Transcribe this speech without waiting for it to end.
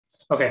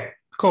Okay,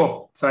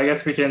 cool. So I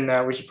guess we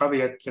should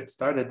probably get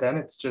started then.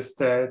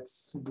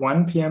 It's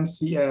 1 p.m.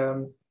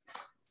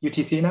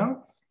 UTC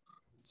now.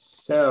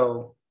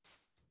 So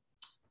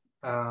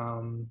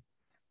um,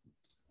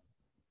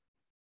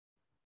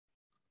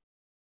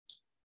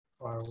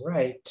 all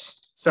right.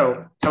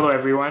 So hello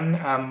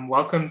everyone.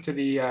 Welcome to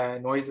the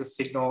Noise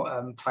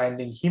Signal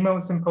Finding Hemo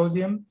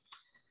Symposium.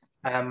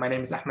 My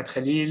name is Ahmed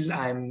Khalil.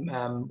 I'm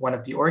one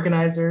of the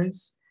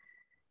organizers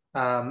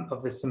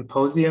of the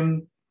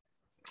symposium.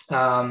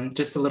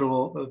 Just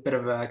a bit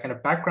of a kind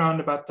of background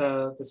about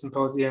the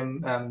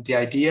symposium. The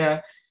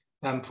idea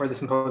for the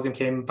symposium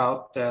came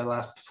about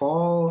last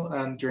fall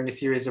during a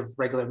series of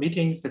regular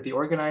meetings that the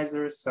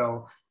organizers,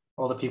 so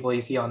all the people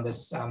you see on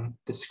this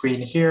the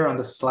screen here on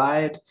the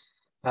slide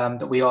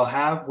that we all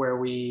have, where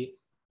we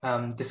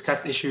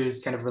discussed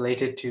issues kind of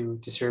related to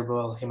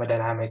cerebral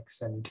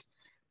hemodynamics. And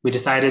we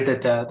decided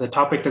that the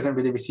topic doesn't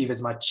really receive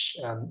as much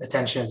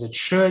attention as it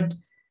should.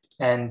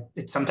 And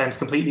it's sometimes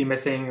completely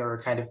missing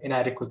or kind of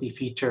inadequately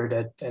featured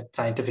at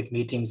scientific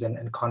meetings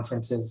and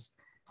conferences.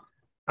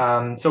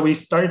 So we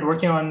started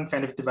working on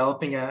kind of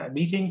developing a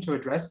meeting to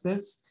address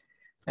this.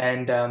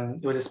 And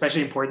it was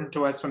especially important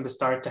to us from the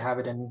start to have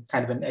it in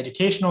kind of an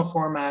educational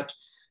format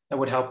that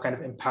would help kind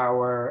of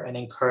empower and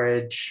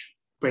encourage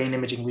brain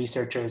imaging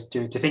researchers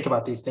to think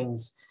about these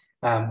things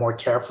more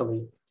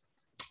carefully.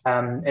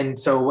 And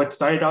so what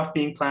started off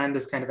being planned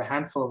as kind of a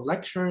handful of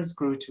lectures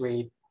grew to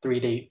a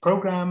 3-day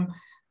program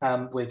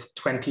with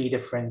 20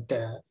 different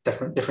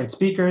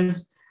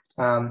speakers.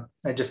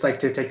 I'd just like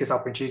to take this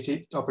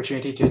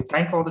opportunity to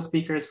thank all the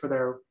speakers for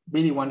their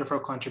really wonderful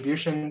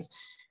contributions,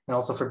 and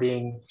also for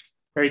being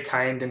very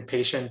kind and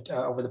patient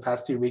over the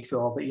past few weeks with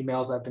all the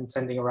emails I've been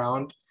sending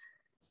around.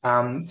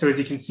 So as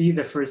you can see,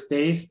 the first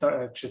day,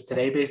 just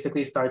today,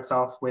 basically starts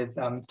off with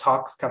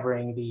talks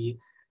covering the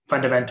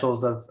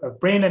fundamentals of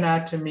brain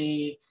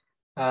anatomy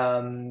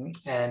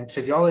and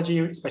physiology,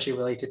 especially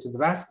related to the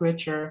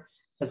vasculature,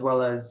 as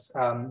well as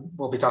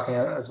we'll be talking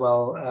as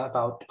well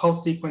about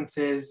pulse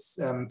sequences,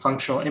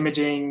 functional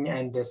imaging,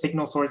 and the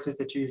signal sources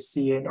that you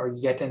see or you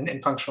get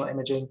in functional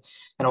imaging,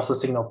 and also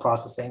signal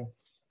processing.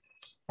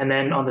 And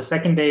then on the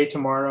second day,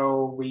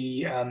 tomorrow,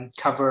 we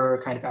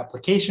cover kind of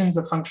applications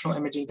of functional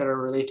imaging that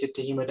are related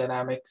to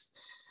hemodynamics,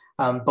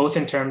 both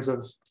in terms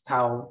of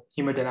how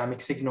hemodynamic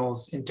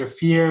signals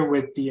interfere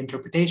with the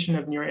interpretation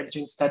of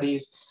neuroimaging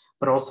studies,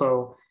 but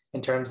also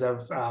in terms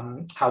of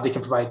how they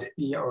can provide,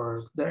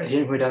 or the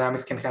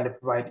hemodynamics can kind of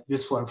provide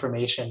useful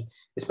information,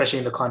 especially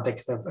in the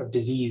context of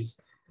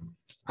disease.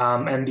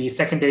 And the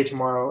second day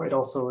tomorrow, it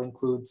also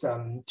includes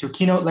 2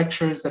 keynote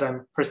lectures that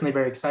I'm personally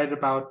very excited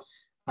about,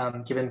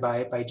 given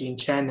by Jean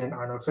Chen and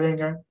Arno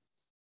Fillinger.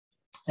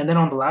 And then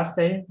on the last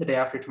day, the day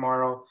after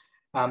tomorrow,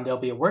 there'll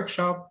be a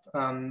workshop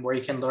where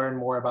you can learn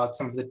more about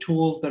some of the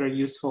tools that are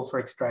useful for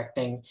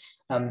extracting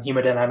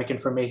hemodynamic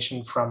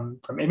information from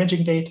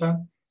imaging data.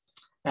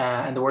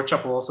 And the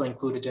workshop will also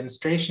include a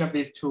demonstration of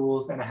these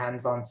tools and a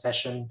hands-on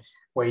session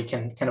where you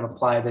can kind of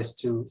apply this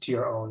to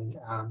your own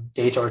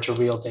data or to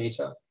real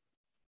data.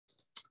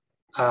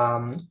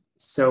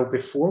 So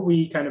before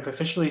we kind of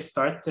officially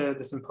start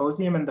the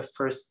symposium and the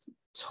first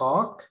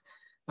talk,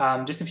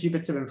 just a few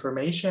bits of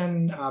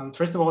information.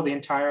 First of all, the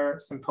entire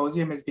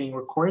symposium is being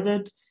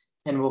recorded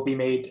and will be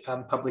made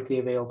publicly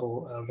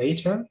available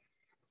later.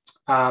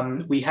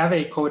 We have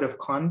a code of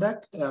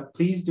conduct.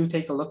 Please do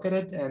take a look at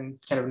it and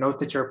kind of note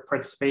that your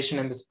participation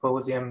in the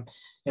symposium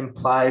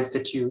implies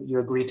that you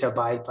agree to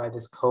abide by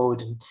this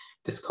code. And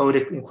this code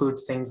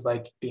includes things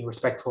like being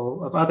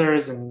respectful of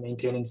others and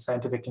maintaining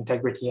scientific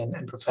integrity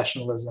and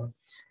professionalism.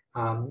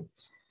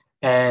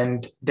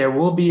 And there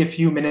will be a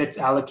few minutes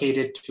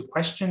allocated to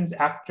questions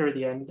after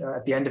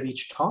at the end of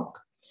each talk,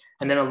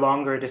 and then a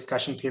longer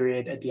discussion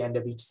period at the end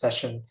of each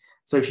session.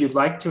 So if you'd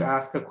like to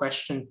ask a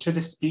question to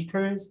the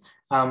speakers,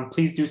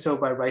 please do so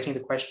by writing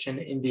the question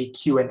in the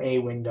Q&A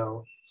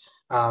window.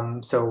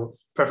 So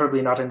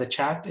preferably not in the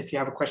chat if you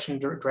have a question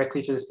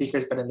directly to the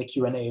speakers, but in the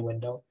Q&A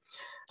window.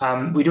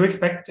 We do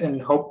expect and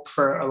hope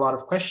for a lot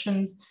of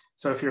questions.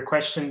 So if your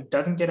question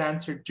doesn't get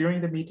answered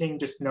during the meeting,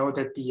 just know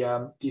that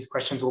these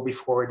questions will be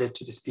forwarded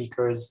to the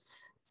speakers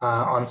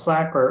on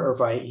Slack or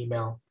via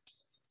email.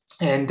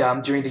 And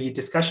during the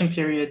discussion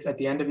periods at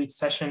the end of each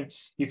session,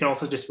 you can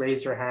also just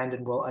raise your hand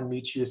and we'll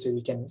unmute you so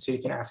you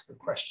can ask your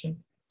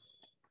question.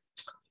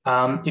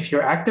 If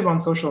you're active on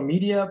social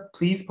media,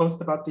 please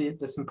post about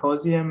the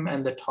symposium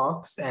and the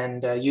talks,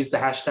 and use the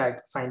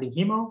hashtag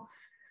 #FindingHemo.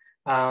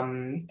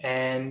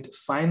 And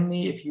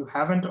finally, if you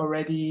haven't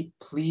already,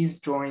 please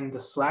join the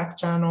Slack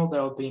channel.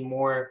 There'll be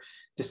more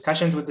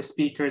discussions with the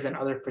speakers and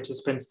other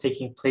participants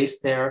taking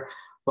place there.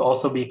 We'll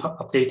also be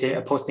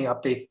posting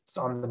updates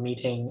on the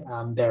meeting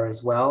there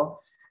as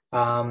well.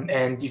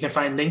 And you can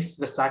find links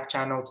to the Slack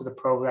channel, to the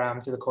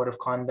program, to the code of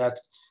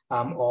conduct,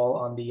 all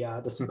on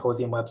the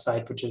symposium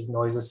website, which is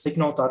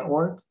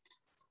noisesignal.org.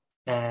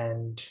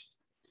 And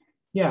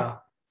yeah.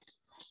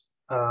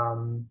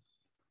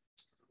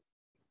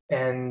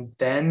 And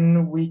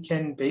then we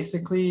can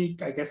basically,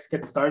 I guess,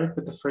 get started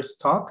with the first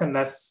talk,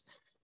 unless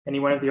Any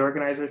one of the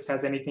organizers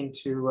has anything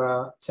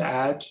to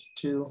add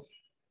to?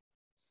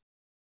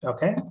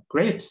 Okay,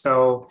 great.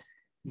 So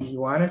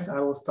Ioannis, I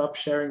will stop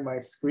sharing my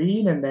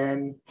screen and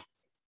then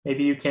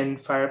maybe you can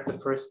fire up the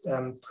first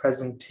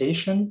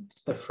presentation,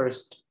 the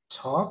first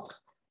talk.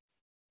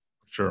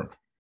 Sure.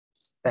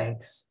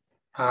 Thanks.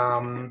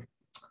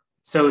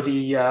 So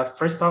the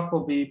first talk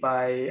will be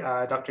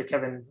by Dr.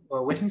 Kevin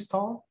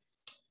Whittingstall.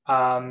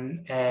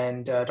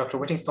 Dr.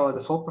 Whittingstall is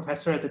a full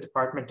professor at the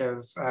Department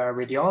of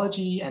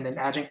Radiology and an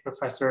adjunct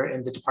professor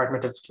in the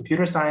Department of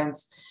Computer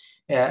Science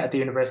at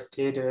the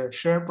Université de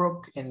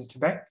Sherbrooke in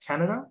Quebec,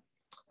 Canada.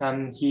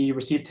 He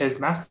received his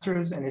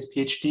master's and his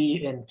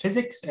PhD in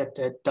physics at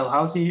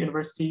Dalhousie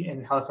University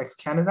in Halifax,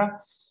 Canada,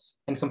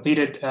 and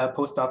completed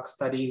postdoc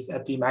studies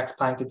at the Max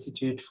Planck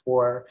Institute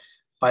for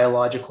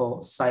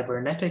Biological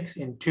Cybernetics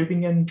in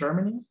Tübingen,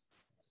 Germany.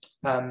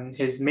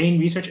 His main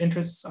research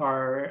interests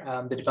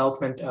are the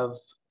development of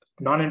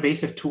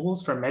non-invasive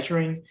tools for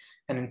measuring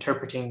and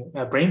interpreting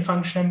brain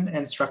function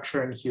and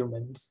structure in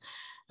humans.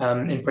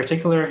 In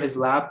particular, his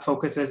lab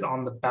focuses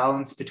on the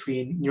balance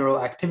between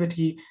neural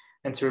activity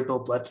and cerebral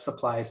blood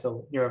supply,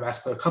 so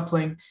neurovascular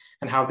coupling,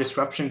 and how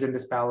disruptions in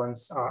this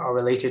balance are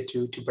related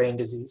to brain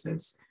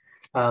diseases.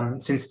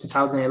 Since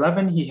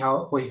 2011, he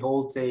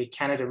holds a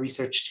Canada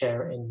Research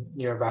Chair in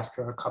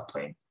neurovascular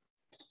coupling.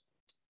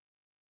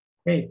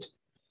 Great.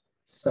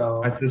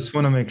 So I just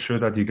want to make sure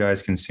that you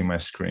guys can see my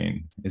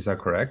screen. Is that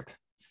correct?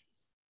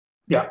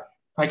 Yeah,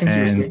 I can see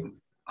your screen.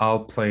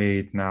 I'll play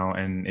it now,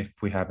 and if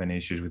we have any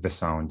issues with the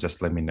sound,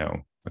 just let me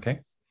know. Okay?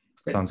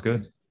 Great. Sounds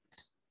good.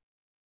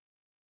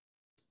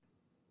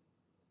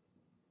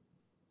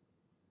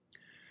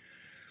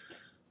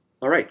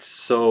 All right,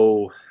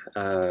 so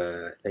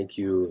thank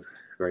you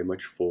very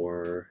much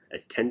for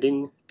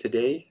attending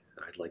today.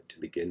 I'd like to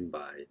begin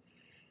by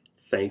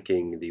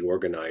thanking the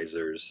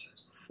organizers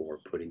for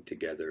putting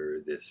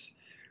together this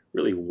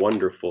really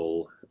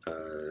wonderful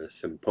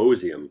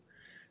symposium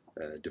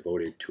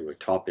devoted to a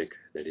topic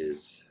that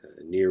is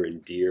near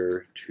and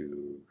dear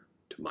to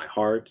my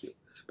heart,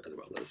 as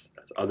well as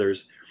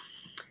others.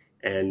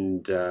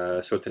 And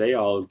so today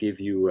I'll give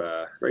you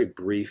a very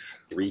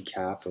brief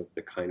recap of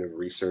the kind of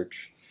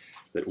research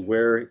that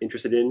we're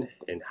interested in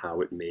and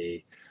how it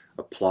may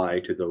apply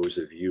to those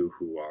of you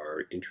who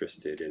are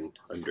interested in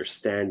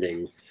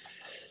understanding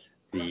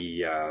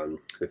the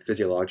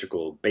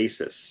physiological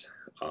basis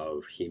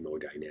of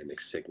hemodynamic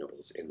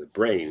signals in the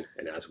brain.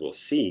 And as we'll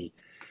see,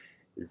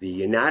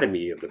 the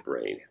anatomy of the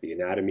brain, the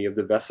anatomy of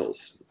the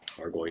vessels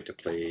are going to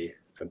play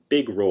a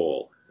big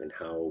role in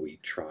how we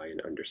try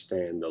and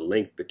understand the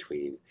link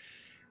between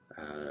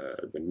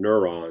the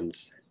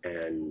neurons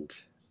and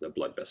the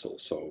blood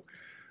vessels. So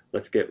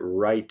let's get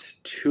right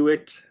to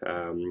it.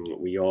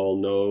 We all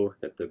know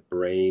that the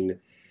brain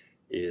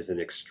is an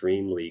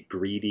extremely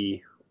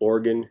greedy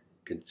organ,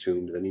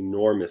 consumes an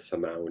enormous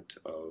amount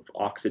of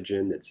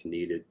oxygen that's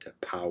needed to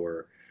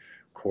power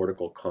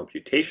cortical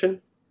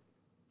computation.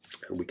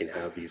 And we can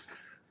have these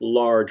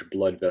large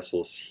blood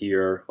vessels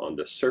here on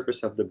the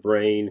surface of the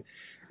brain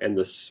and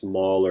the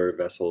smaller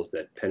vessels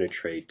that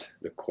penetrate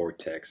the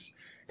cortex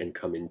and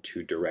come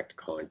into direct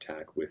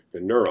contact with the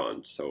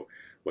neurons. So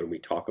when we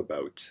talk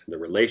about the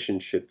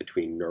relationship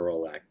between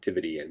neural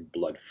activity and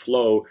blood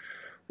flow,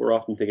 we're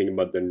often thinking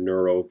about the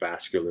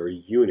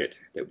neurovascular unit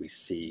that we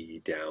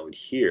see down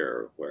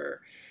here, where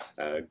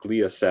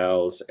glia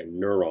cells and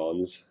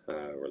neurons,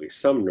 or at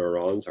least some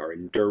neurons, are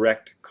in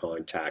direct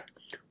contact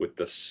with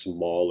the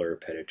smaller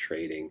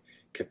penetrating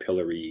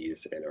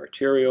capillaries and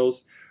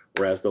arterioles,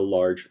 whereas the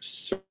large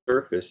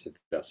surface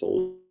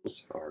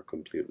vessels are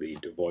completely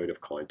devoid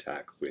of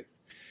contact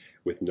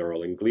with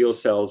neural and glial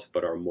cells,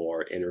 but are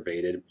more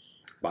innervated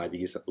by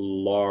these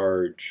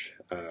large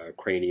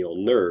cranial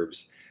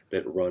nerves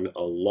that run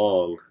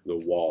along the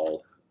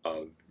wall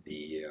of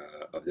the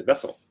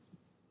vessel.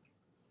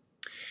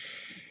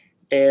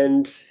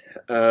 And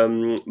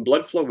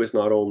blood flow is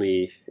not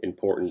only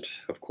important,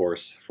 of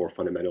course, for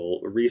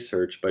fundamental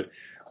research, but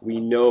we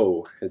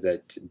know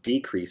that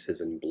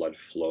decreases in blood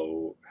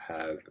flow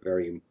have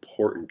very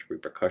important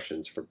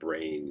repercussions for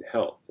brain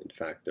health. In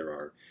fact, there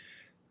are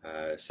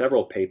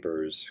several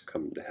papers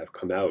that have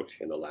come out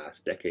in the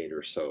last decade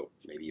or so,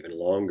 maybe even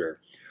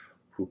longer,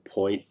 who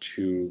point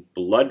to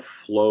blood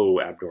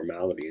flow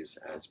abnormalities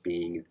as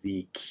being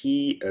the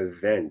key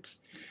event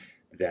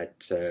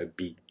that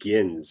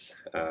begins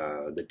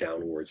the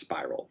downward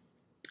spiral.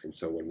 And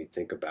so when we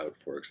think about,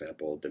 for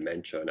example,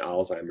 dementia and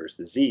Alzheimer's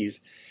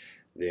disease,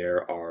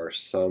 there are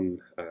some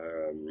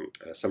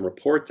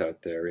reports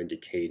out there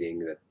indicating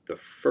that the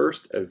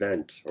first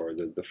event, or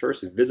the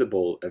first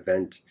visible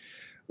event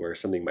where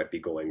something might be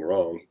going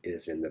wrong,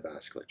 is in the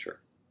vasculature.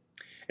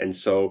 And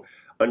so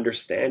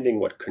understanding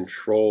what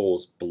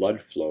controls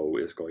blood flow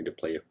is going to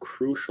play a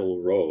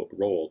crucial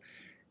role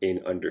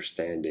in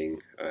understanding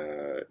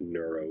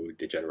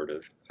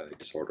neurodegenerative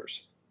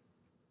disorders.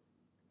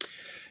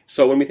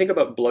 So when we think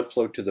about blood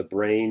flow to the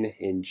brain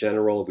in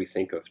general, we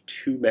think of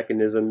two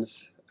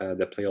mechanisms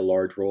that play a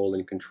large role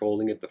in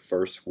controlling it. The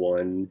first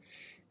one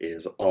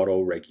is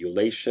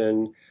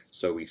autoregulation.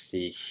 So we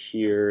see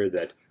here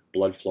that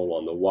blood flow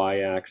on the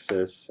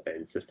y-axis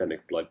and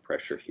systemic blood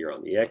pressure here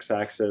on the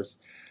x-axis.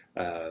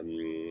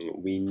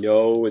 We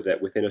know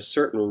that within a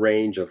certain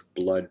range of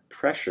blood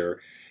pressure,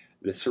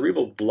 the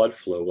cerebral blood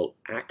flow will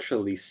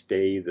actually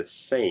stay the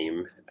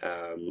same,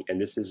 and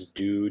this is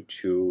due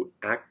to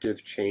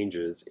active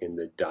changes in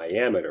the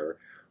diameter,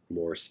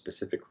 more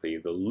specifically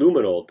the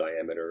luminal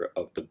diameter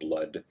of the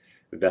blood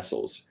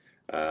vessels.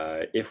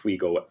 If we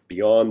go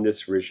beyond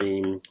this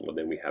regime, well,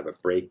 then we have a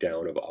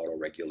breakdown of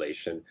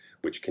autoregulation,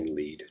 which can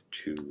lead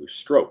to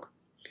stroke.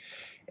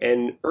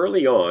 And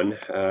early on,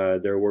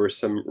 there were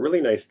some really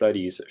nice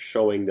studies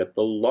showing that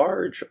the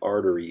large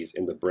arteries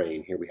in the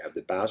brain, here we have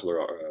the basilar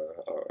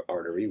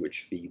artery,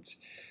 which feeds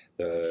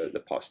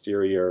the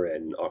posterior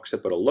and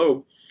occipital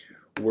lobe,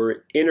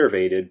 were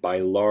innervated by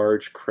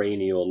large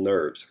cranial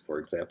nerves. For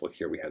example,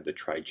 here we have the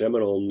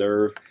trigeminal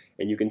nerve,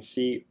 and you can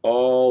see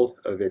all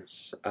of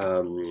its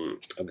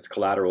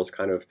collaterals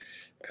kind of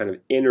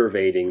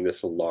innervating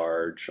this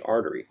large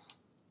artery.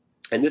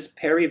 And this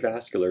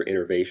perivascular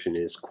innervation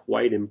is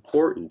quite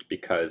important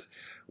because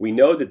we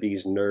know that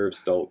these nerves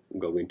don't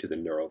go into the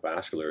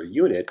neurovascular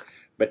unit,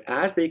 but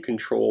as they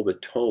control the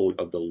tone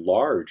of the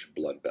large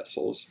blood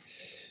vessels,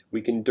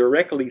 we can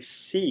directly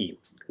see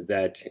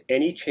that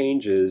any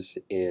changes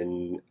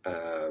in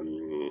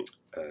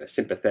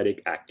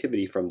sympathetic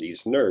activity from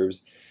these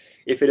nerves,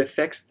 if it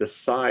affects the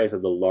size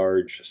of the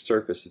large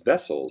surface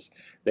vessels,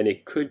 then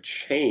it could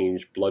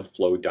change blood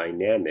flow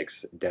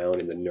dynamics down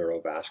in the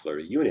neurovascular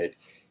unit,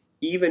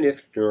 even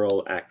if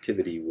neural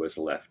activity was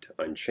left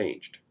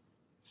unchanged.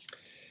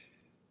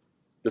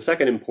 The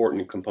second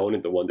important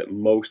component, the one that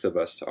most of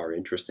us are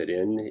interested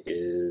in,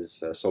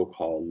 is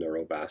so-called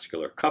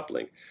neurovascular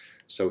coupling.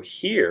 So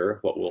here,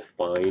 what we'll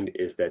find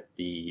is that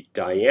the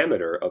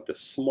diameter of the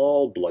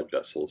small blood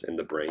vessels in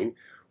the brain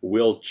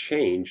will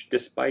change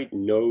despite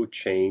no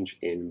change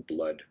in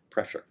blood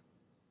pressure.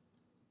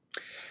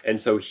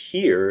 And so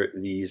here,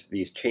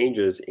 these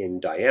changes in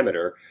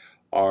diameter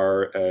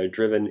are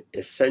driven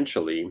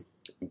essentially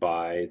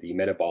by the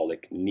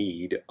metabolic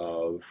need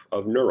of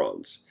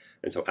neurons.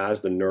 And so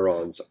as the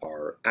neurons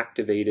are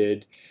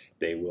activated,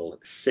 they will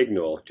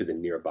signal to the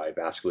nearby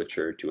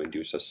vasculature to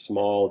induce a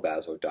small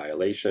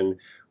vasodilation,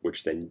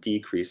 which then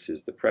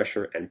decreases the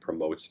pressure and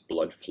promotes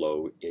blood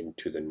flow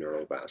into the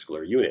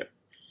neurovascular unit.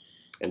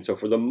 And so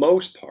for the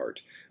most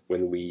part,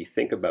 when we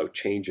think about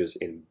changes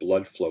in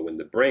blood flow in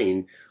the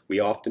brain, we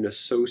often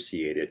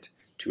associate it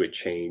to a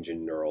change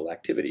in neural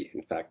activity.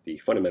 In fact, the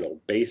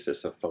fundamental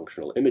basis of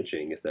functional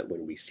imaging is that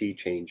when we see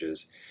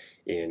changes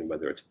in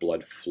whether it's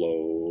blood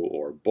flow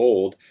or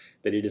BOLD,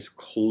 that it is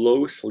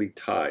closely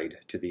tied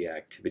to the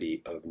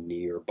activity of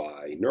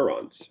nearby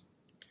neurons.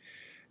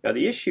 Now,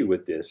 the issue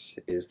with this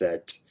is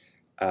that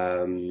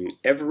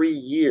every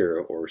year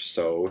or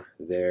so,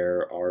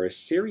 there are a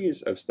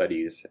series of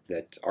studies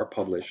that are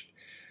published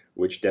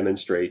which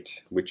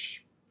demonstrate,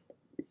 which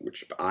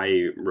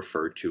I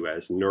refer to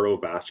as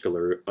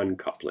neurovascular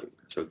uncoupling.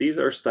 So these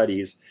are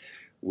studies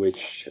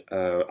which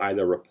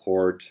either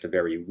report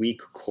very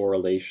weak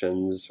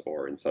correlations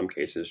or in some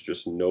cases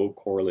just no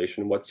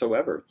correlation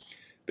whatsoever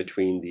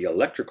between the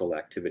electrical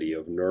activity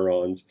of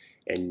neurons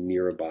and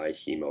nearby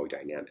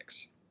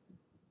hemodynamics.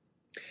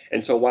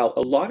 And so while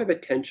a lot of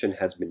attention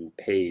has been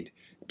paid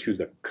to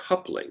the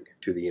coupling,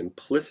 to the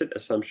implicit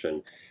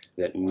assumption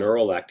that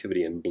neural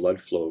activity and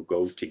blood flow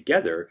go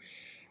together,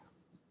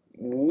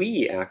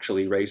 we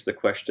actually raised the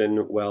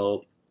question,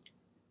 well,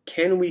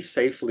 can we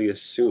safely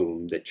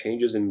assume that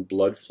changes in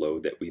blood flow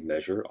that we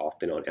measure,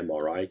 often on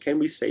MRI, can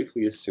we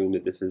safely assume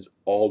that this is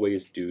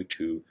always due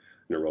to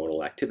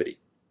neuronal activity?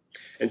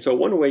 And so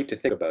one way to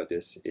think about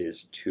this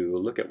is to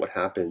look at what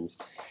happens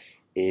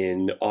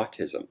in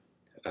autism.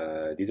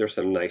 These are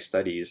some nice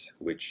studies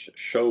which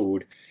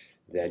showed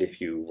that if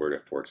you were to,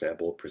 for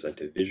example, present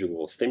a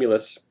visual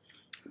stimulus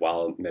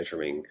while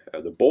measuring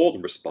the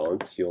BOLD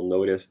response, you'll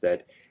notice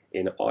that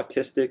in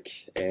autistic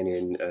and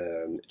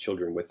in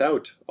children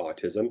without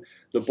autism,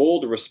 the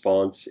BOLD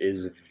response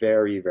is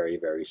very, very,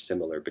 very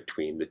similar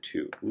between the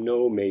two.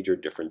 No major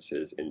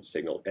differences in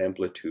signal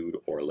amplitude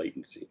or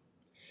latency.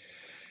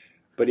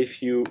 But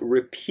if you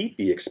repeat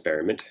the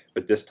experiment,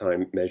 but this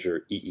time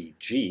measure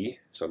EEG,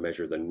 so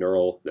measure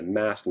the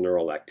mass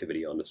neural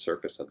activity on the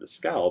surface of the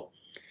scalp,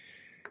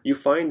 you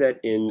find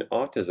that in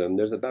autism,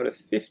 there's about a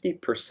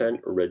 50%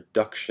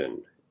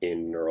 reduction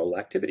in neural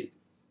activity.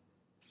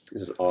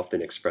 This is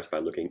often expressed by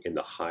looking in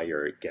the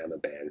higher gamma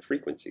band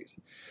frequencies.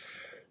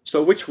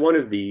 So which one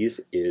of these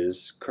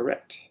is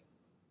correct?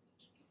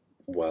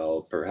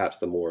 Well, perhaps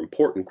the more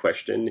important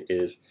question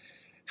is,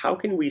 how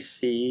can we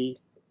see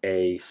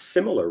a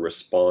similar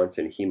response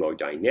in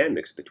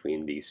hemodynamics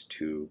between these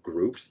two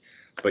groups,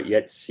 but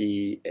yet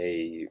see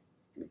a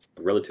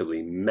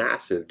relatively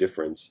massive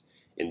difference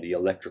in the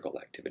electrical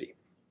activity?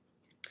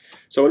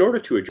 So in order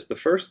to address, the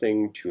first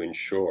thing to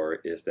ensure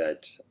is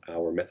that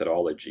our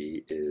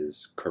methodology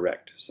is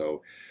correct.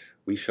 So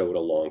we showed a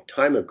long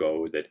time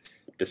ago that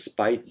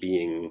despite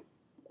being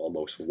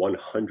almost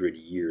 100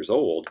 years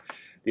old,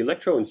 the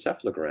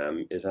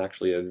electroencephalogram is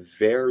actually a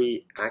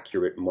very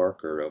accurate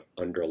marker of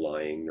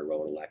underlying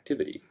neuronal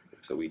activity.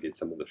 So we did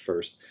some of the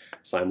first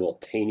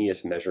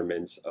simultaneous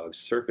measurements of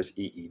surface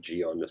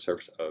EEG on the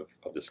surface of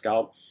the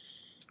scalp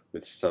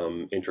with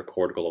some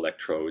intracortical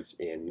electrodes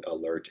in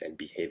alert and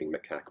behaving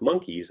macaque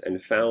monkeys,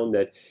 and found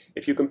that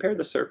if you compare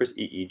the surface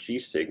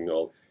EEG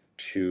signal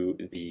to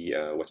the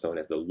what's known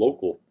as the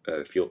local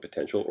field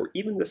potential, or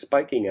even the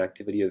spiking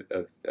activity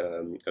of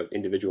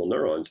individual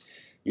neurons,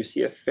 you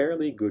see a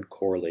fairly good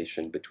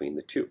correlation between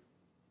the two.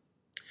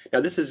 Now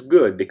this is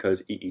good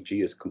because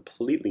EEG is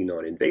completely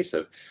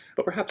non-invasive,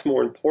 but perhaps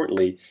more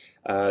importantly,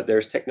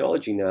 there's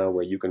technology now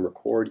where you can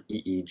record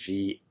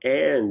EEG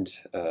and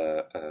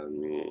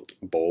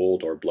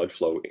bold or blood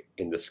flow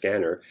in the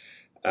scanner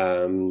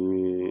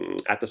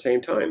at the same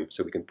time.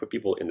 So we can put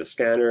people in the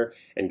scanner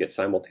and get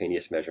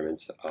simultaneous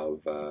measurements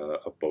of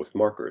both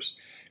markers.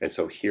 And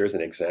so here's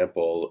an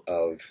example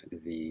of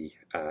the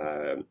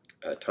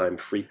time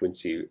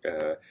frequency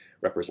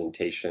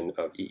representation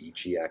of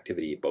EEG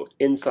activity both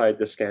inside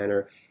the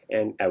scanner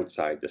and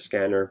outside the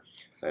scanner.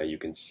 You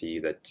can see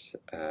that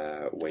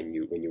when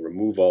you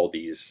remove all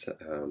these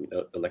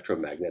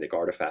electromagnetic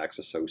artifacts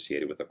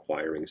associated with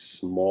acquiring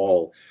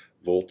small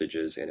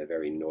voltages in a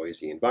very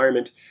noisy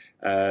environment,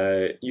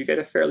 you get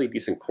a fairly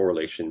decent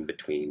correlation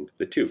between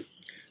the two.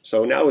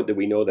 So now that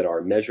we know that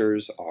our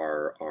measures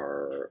are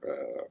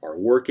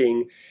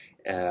working,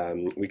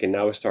 we can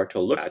now start to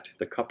look at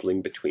the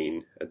coupling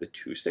between the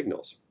two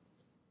signals.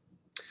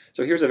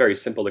 So here's a very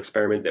simple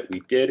experiment that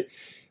we did.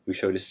 We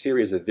showed a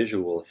series of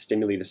visual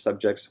stimuli to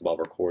subjects while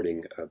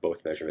recording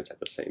both measurements at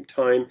the same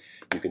time.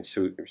 You can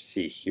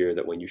see here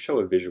that when you show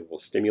a visual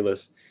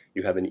stimulus,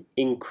 you have an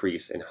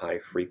increase in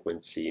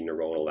high-frequency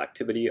neuronal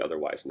activity,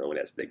 otherwise known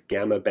as the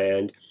gamma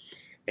band,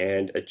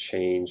 and a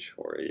change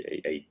or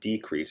a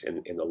decrease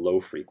in the low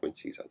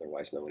frequencies,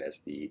 otherwise known as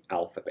the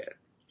alpha band.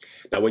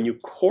 Now, when you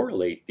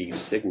correlate these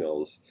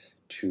signals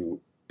to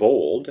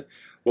bold,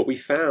 what we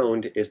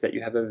found is that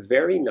you have a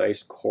very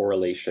nice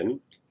correlation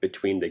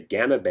between the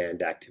gamma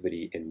band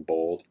activity in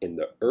bold in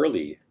the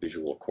early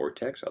visual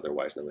cortex,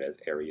 otherwise known as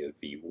area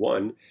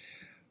V1.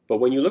 But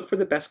when you look for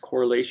the best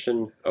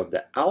correlation of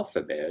the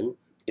alpha band,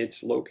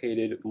 it's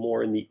located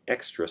more in the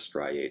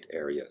extrastriate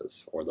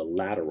areas or the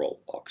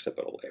lateral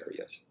occipital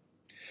areas.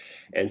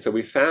 And so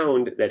we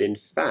found that, in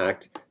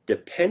fact,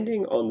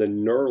 depending on the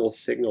neural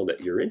signal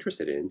that you're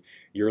interested in,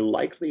 you're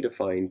likely to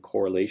find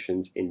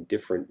correlations in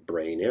different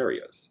brain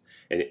areas.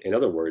 And in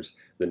other words,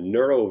 the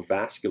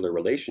neurovascular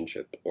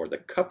relationship or the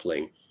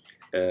coupling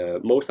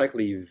most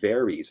likely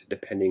varies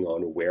depending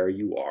on where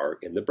you are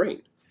in the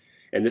brain.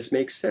 And this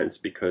makes sense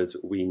because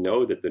we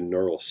know that the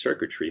neural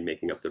circuitry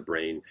making up the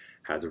brain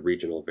has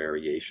regional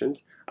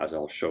variations. As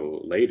I'll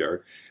show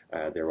later,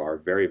 there are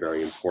very,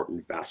 very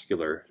important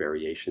vascular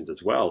variations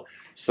as well.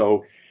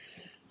 So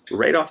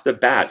right off the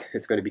bat,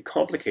 it's going to be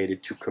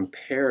complicated to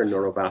compare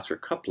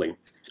neurovascular coupling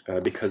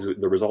because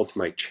the results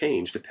might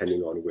change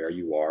depending on where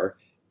you are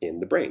in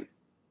the brain.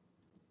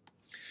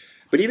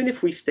 But even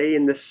if we stay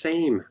in the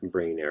same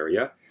brain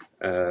area,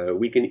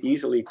 we can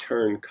easily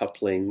turn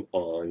coupling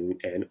on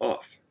and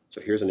off. So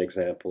here's an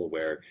example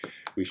where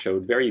we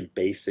showed very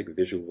basic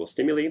visual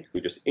stimuli. We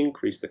just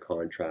increased the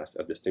contrast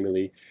of the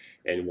stimuli,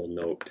 and we'll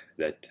note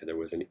that there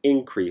was an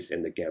increase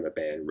in the gamma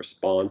band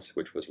response,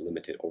 which was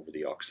limited over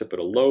the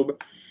occipital lobe.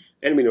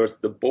 And we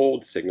noticed the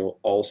bold signal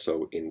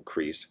also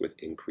increased with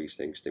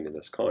increasing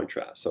stimulus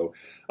contrast. So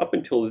up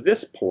until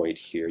this point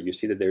here, you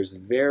see that there's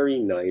very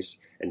nice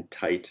and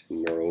tight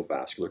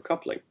neurovascular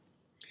coupling.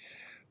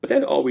 But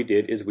then all we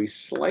did is we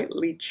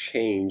slightly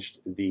changed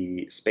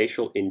the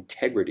spatial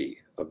integrity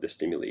of the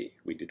stimuli.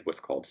 We did what's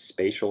called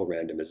spatial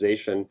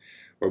randomization,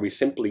 where we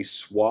simply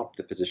swapped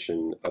the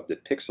position of the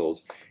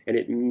pixels, and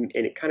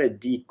it kind of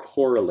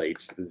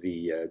decorrelates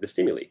the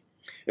stimuli.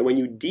 And when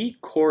you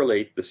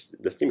decorrelate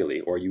the stimuli,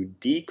 or you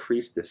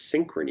decrease the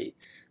synchrony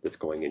that's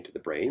going into the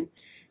brain,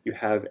 you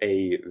have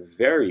a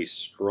very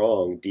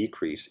strong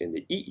decrease in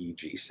the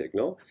EEG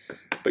signal,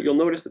 but you'll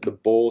notice that the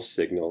bold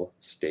signal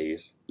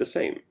stays the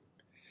same.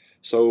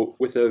 So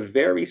with a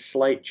very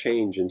slight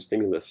change in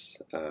stimulus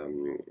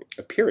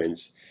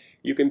appearance,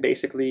 you can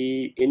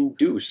basically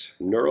induce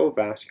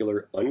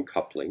neurovascular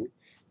uncoupling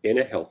in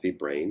a healthy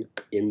brain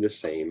in the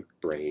same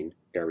brain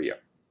area.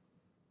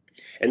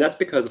 And that's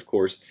because, of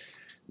course,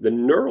 the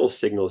neural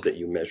signals that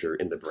you measure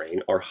in the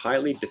brain are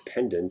highly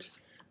dependent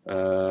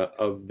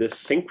of the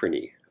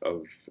synchrony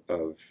of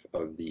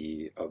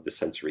the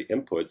sensory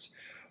inputs,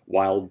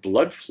 while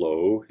blood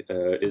flow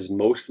is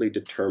mostly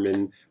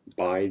determined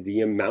by the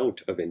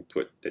amount of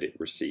input that it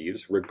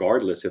receives,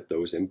 regardless if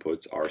those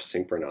inputs are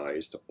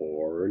synchronized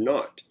or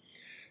not.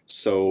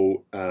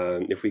 So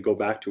if we go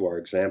back to our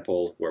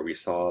example where we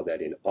saw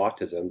that in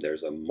autism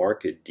there's a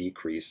marked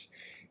decrease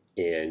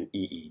in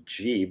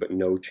EEG but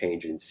no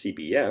change in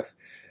CBF,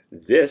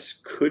 this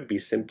could be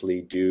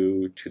simply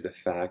due to the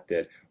fact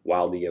that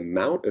while the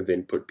amount of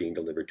input being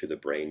delivered to the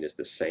brain is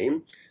the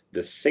same,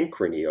 the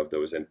synchrony of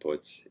those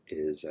inputs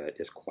is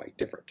quite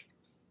different.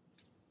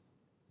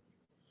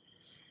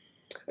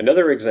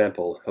 Another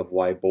example of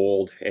why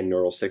bold and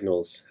neural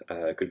signals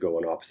could go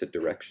in opposite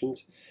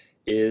directions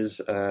is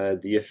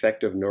the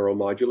effect of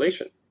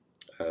neuromodulation.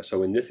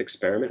 So in this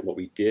experiment, what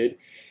we did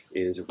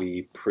is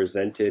we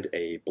presented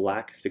a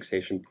black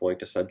fixation point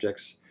to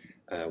subjects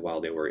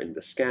while they were in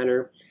the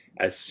scanner.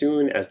 As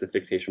soon as the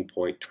fixation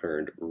point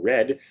turned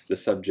red, the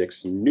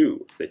subjects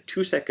knew that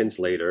 2 seconds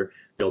later,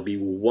 there'll be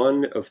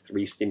one of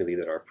 3 stimuli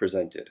that are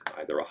presented,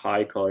 either a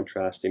high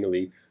contrast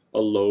stimuli, a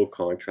low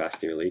contrast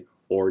stimuli,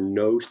 or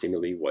no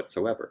stimuli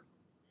whatsoever.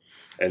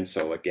 And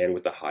so again,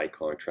 with the high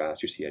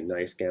contrast, you see a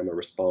nice gamma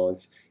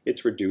response.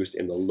 It's reduced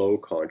in the low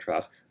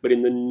contrast, but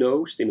in the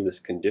no stimulus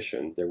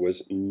condition, there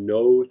was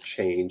no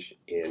change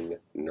in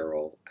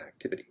neural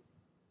activity.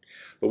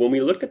 But when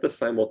we looked at the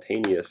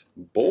simultaneous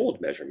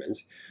bold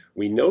measurements,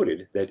 we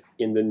noted that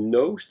in the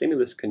no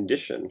stimulus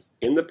condition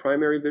in the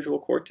primary visual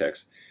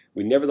cortex,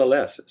 we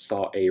nevertheless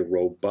saw a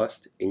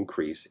robust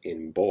increase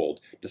in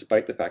bold,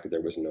 despite the fact that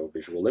there was no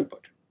visual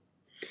input.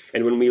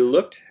 And when we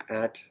looked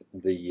at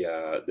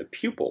the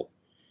pupil,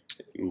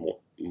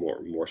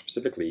 more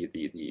specifically,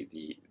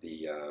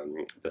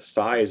 the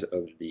size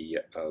of the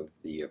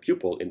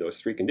pupil in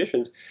those 3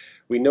 conditions,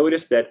 we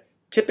noticed that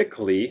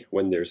typically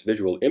when there's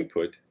visual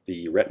input,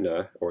 the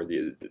retina or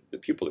the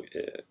pupil,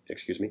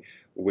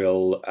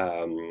 will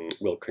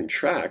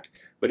contract.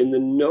 But in the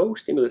no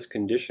stimulus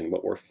condition,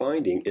 what we're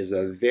finding is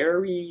a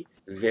very,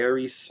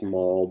 very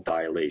small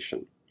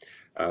dilation.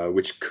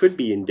 Which could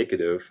be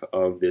indicative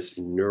of this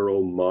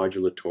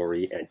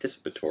neuromodulatory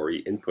anticipatory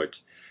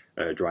input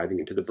driving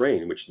into the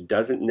brain, which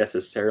doesn't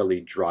necessarily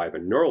drive a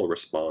neural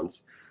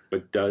response,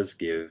 but does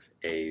give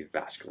a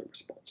vascular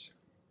response.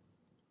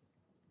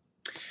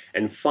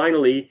 And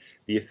finally,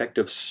 the effect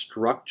of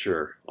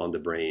structure on the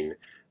brain.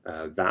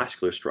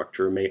 Vascular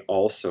structure may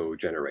also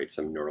generate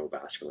some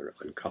neurovascular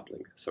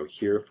uncoupling. So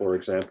here, for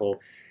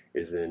example,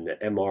 is an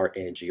MR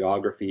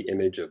angiography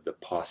image of the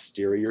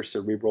posterior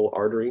cerebral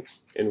artery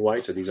in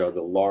white. So these are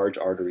the large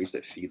arteries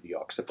that feed the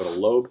occipital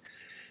lobe.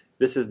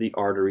 This is the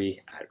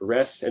artery at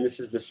rest, and this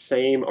is the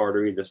same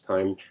artery this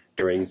time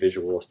during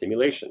visual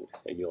stimulation.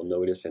 And you'll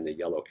notice in the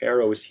yellow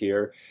arrows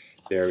here,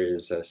 there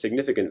is a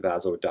significant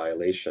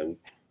vasodilation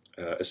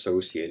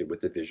associated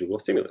with the visual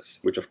stimulus,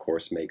 which of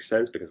course makes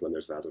sense because when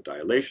there's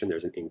vasodilation,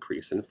 there's an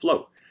increase in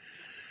flow.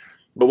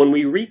 But when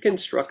we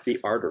reconstruct the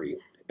artery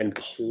and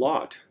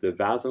plot the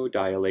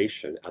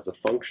vasodilation as a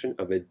function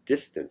of a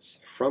distance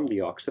from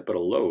the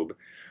occipital lobe,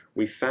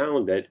 we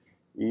found that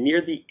near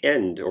the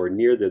end, or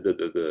near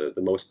the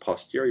most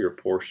posterior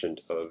portion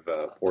of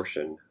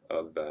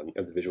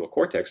the visual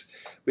cortex,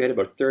 we had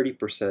about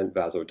 30%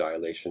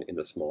 vasodilation in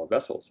the small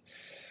vessels.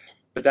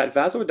 But that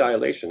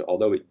vasodilation,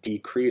 although it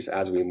decreased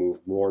as we move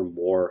more and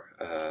more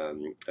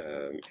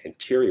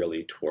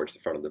anteriorly towards the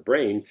front of the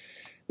brain,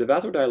 the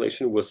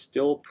vasodilation was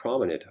still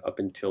prominent up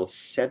until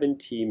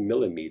 70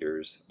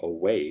 millimeters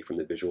away from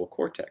the visual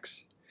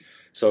cortex.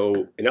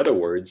 So, in other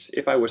words,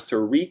 if I was to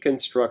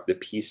reconstruct the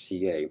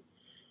PCA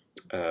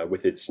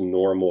with its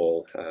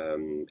normal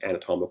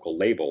anatomical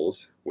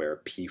labels, where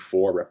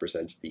P4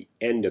 represents the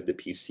end of the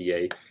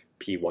PCA,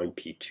 P1,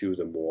 P2,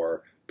 the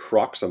more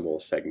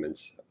proximal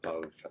segments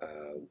of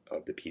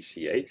the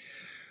PCA,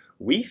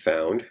 we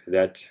found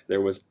that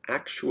there was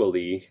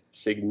actually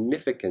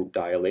significant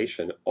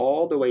dilation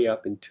all the way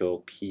up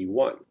until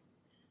P1.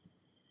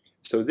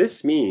 So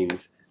this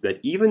means that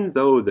even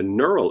though the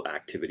neural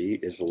activity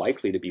is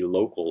likely to be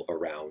local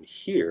around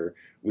here,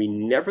 we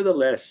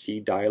nevertheless see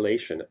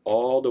dilation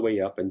all the way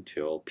up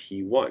until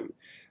P1.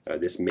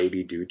 This may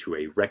be due to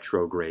a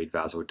retrograde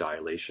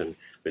vasodilation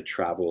that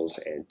travels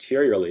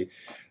anteriorly.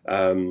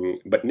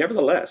 But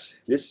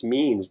nevertheless, this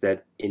means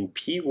that in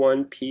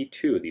P1,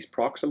 P2, these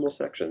proximal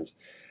sections,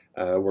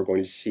 we're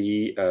going to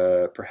see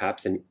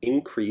perhaps an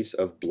increase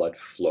of blood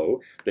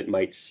flow that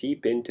might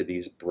seep into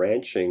these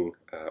branching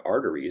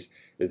arteries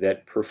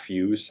that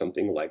perfuse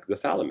something like the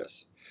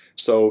thalamus.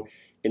 So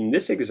in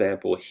this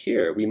example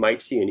here, we might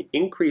see an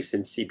increase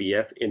in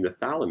CBF in the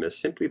thalamus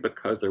simply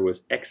because there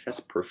was excess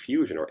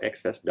perfusion or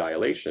excess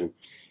dilation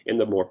in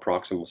the more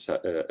proximal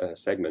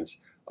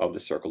segments of the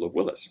circle of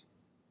Willis.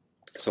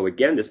 So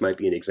again, this might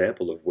be an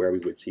example of where we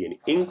would see an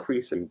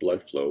increase in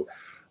blood flow,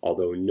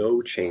 although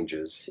no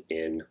changes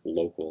in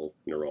local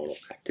neuronal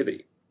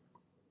activity.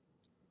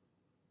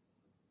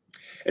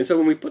 And so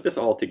when we put this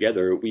all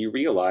together, we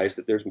realize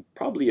that there's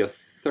probably a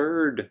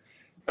third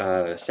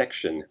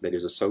section that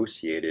is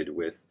associated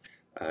with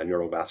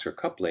neurovascular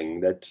coupling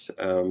that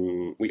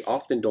we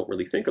often don't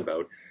really think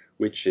about,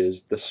 which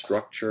is the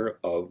structure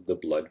of the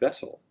blood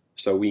vessel.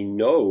 So we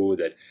know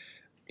that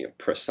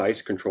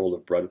precise control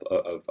of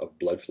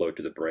blood flow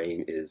to the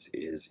brain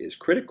is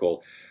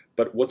critical,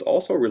 but what's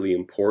also really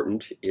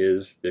important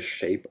is the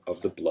shape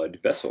of the blood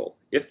vessel.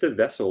 If the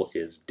vessel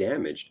is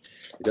damaged,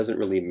 it doesn't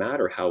really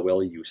matter how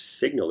well you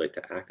signal it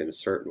to act in a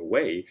certain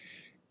way.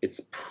 It's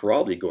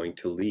probably going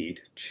to lead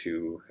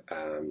to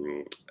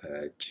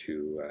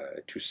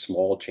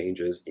small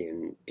changes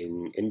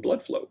in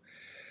blood flow.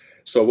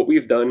 So what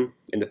we've done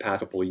in the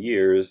past couple of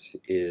years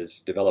is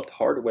developed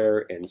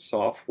hardware and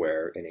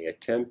software in an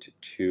attempt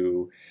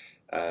to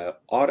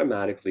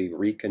automatically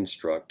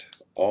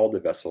reconstruct all the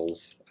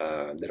vessels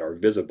that are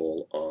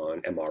visible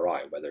on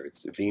MRI, whether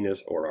it's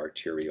venous or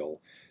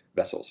arterial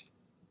vessels.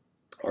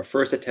 Our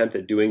first attempt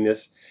at doing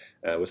this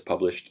was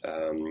published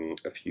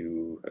a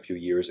few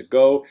years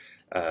ago.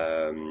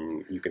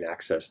 You can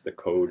access the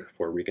code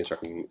for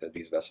reconstructing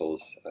these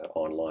vessels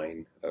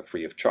online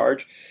free of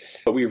charge.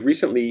 But we've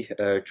recently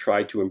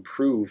tried to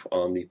improve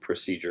on the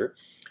procedure.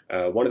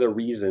 One of the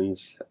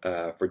reasons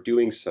for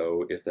doing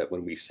so is that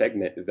when we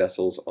segment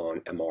vessels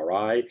on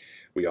MRI,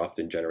 we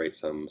often generate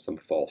some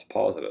false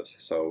positives.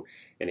 So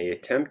in an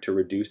attempt to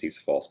reduce these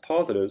false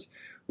positives,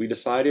 we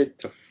decided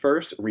to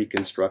first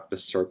reconstruct the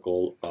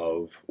circle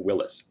of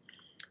Willis.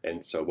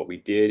 And so what we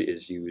did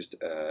is used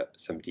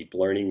some deep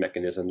learning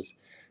mechanisms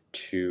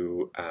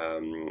to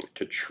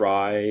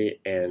try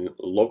and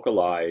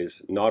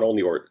localize not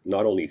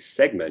only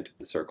segment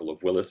the circle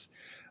of Willis,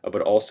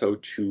 but also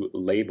to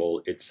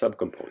label its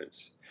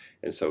subcomponents.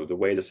 And so the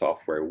way the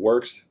software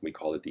works, we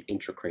call it the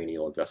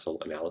intracranial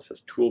vessel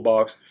analysis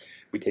toolbox.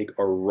 We take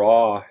a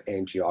raw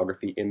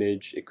angiography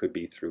image, it could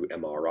be through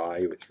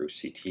MRI or through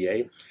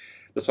CTA.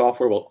 The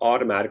software will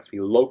automatically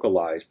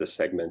localize the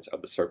segments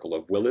of the circle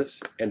of Willis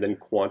and then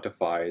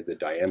quantify the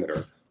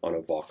diameter on a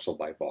voxel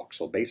by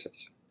voxel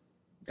basis.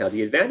 Now,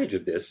 the advantage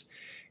of this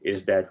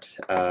is that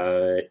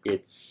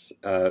it's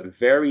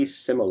very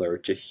similar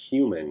to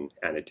human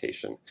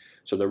annotation.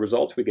 So the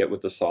results we get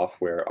with the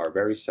software are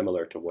very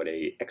similar to what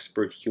an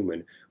expert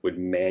human would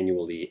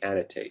manually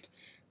annotate.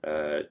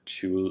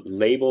 To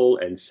label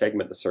and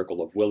segment the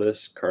circle of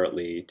Willis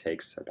currently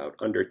takes about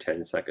under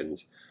 10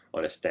 seconds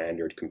on a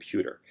standard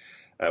computer.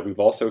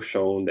 We've also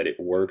shown that it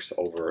works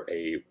over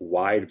a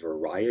wide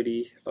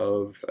variety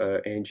of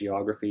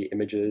angiography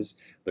images.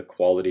 The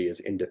quality is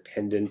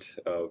independent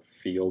of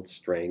field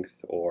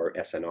strength or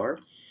SNR.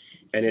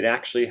 And it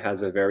actually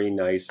has a very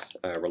nice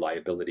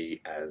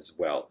reliability as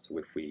well. So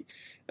if we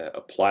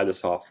apply the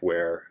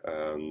software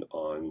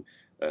on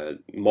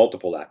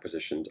multiple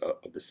acquisitions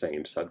of the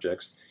same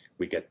subjects,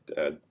 we get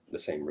the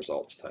same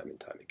results time and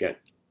time again.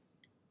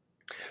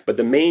 But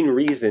the main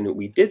reason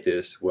we did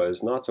this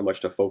was not so much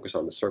to focus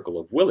on the circle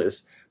of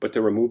Willis, but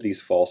to remove these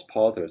false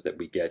positives that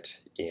we get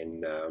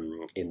in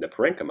the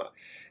parenchyma.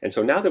 And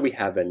so now that we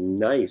have a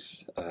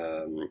nice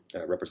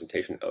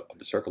representation of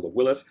the circle of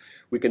Willis,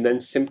 we can then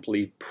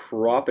simply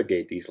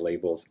propagate these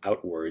labels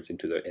outwards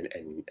into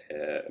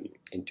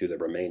the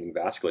remaining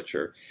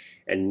vasculature.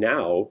 And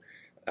now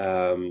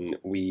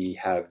we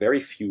have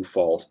very few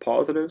false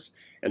positives.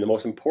 And the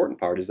most important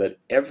part is that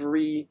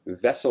every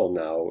vessel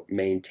now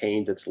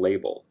maintains its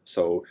label.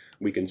 So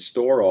we can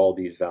store all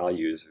these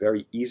values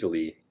very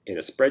easily in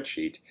a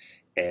spreadsheet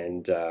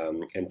and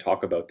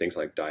talk about things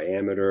like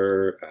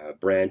diameter,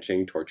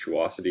 branching,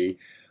 tortuosity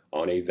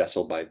on a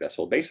vessel by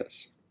vessel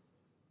basis.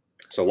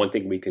 So one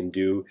thing we can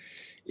do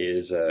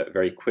is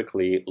very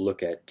quickly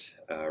look at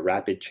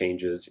rapid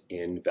changes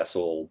in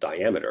vessel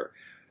diameter.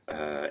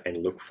 And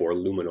look for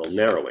luminal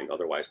narrowing,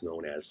 otherwise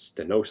known as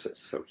stenosis.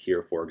 So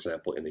here, for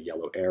example, in the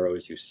yellow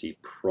arrows, you see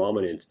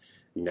prominent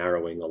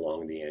narrowing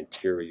along the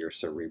anterior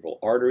cerebral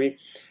artery.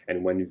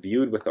 And when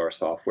viewed with our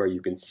software, you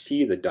can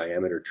see the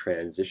diameter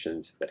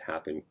transitions that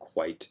happen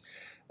quite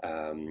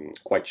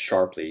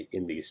sharply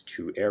in these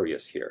two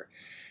areas here.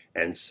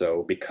 And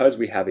so because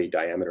we have a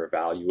diameter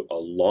value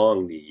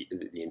along the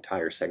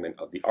entire segment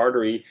of the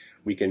artery,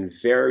 we can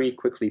very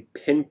quickly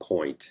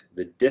pinpoint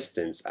the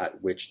distance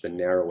at which the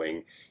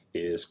narrowing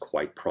is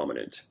quite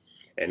prominent.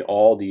 And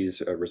all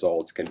these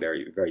results can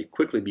very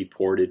quickly be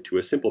ported to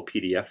a simple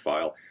PDF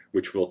file,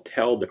 which will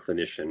tell the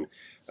clinician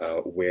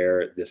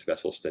where this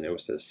vessel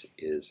stenosis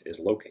is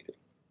located.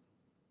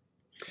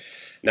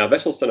 Now,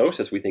 vessel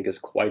stenosis we think is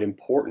quite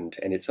important,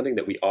 and it's something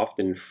that we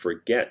often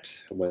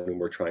forget when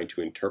we're trying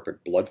to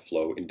interpret blood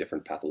flow in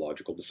different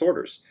pathological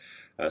disorders.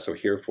 So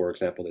here, for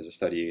example, there's a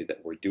study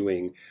that we're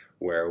doing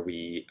where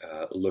we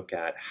look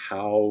at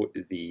how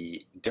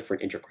the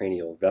different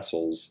intracranial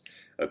vessels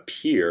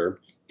appear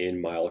in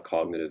mild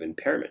cognitive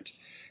impairment.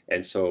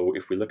 And so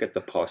if we look at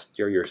the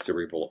posterior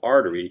cerebral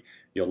artery,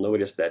 you'll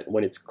notice that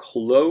when it's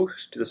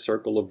close to the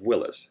circle of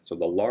Willis, so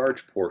the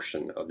large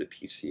portion of the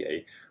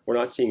PCA, we're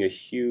not seeing a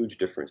huge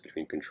difference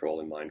between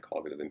control and mild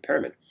cognitive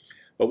impairment.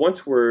 But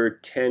once we're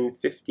 10,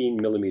 15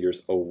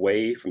 millimeters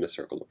away from the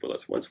circle of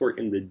Willis, once we're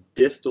in the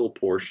distal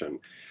portion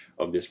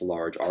of this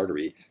large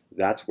artery,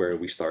 that's where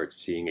we start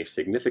seeing a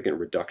significant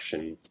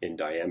reduction in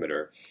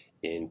diameter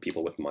in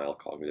people with mild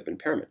cognitive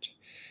impairment.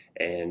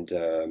 And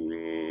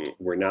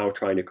we're now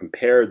trying to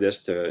compare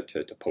this to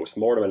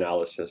post-mortem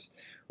analysis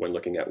when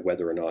looking at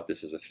whether or not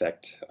this is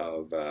effect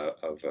of a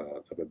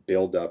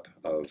buildup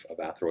of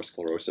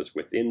atherosclerosis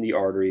within the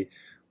artery,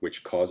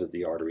 which causes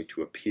the artery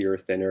to appear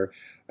thinner,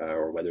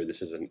 or whether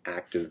this is an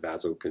active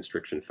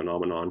vasoconstriction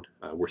phenomenon.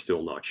 We're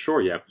still not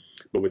sure yet,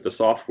 but with the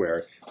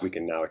software, we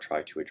can now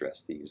try to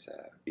address these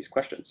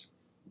questions.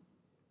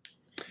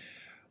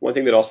 One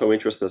thing that also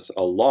interests us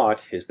a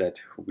lot is that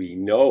we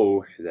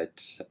know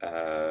that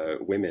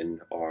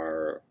women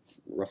are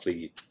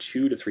roughly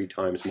 2 to 3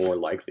 times more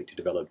likely to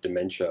develop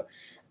dementia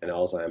and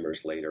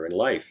Alzheimer's later in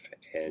life.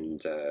 And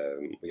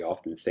we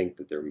often think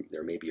that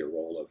there may be a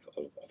role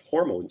of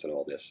hormones in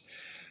all this.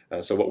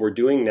 So what we're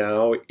doing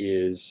now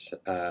is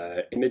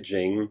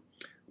imaging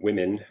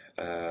women,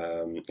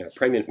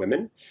 pregnant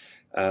women,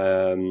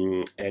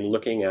 and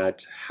looking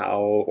at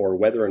how or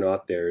whether or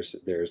not there's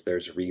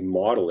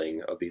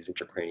remodeling of these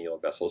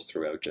intracranial vessels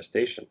throughout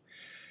gestation.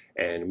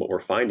 And what we're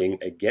finding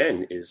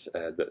again is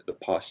the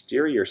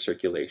posterior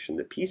circulation,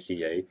 the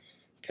PCA,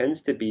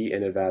 tends to be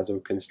in a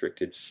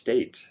vasoconstricted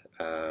state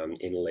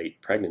in late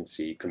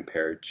pregnancy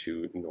compared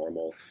to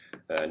normal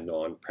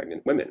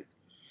non-pregnant women.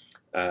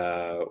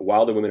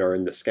 While the women are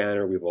in the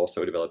scanner, we've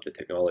also developed the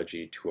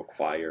technology to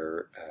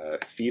acquire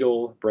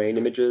fetal brain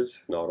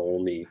images, not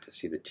only to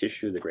see the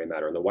tissue, the gray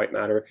matter and the white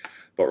matter,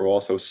 but we're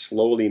also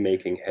slowly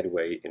making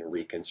headway in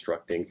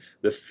reconstructing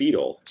the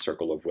fetal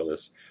circle of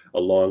Willis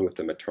along with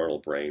the maternal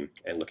brain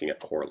and looking at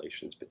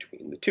correlations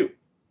between the two.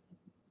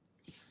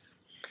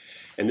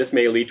 And this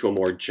may lead to a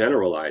more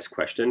generalized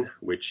question,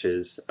 which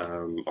is,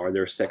 are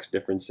there sex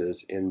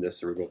differences in the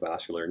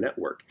cerebrovascular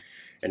network?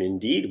 And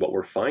indeed, what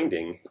we're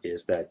finding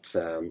is that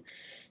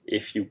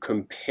if you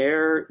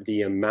compare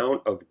the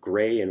amount of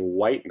gray and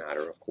white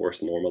matter, of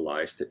course,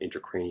 normalized to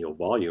intracranial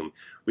volume,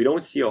 we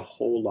don't see a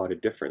whole lot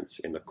of difference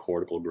in the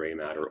cortical gray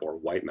matter or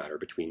white matter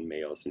between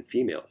males and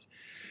females.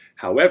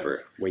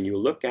 However, when you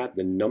look at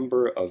the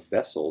number of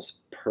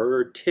vessels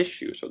per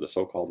tissue, so the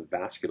so-called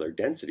vascular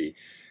density,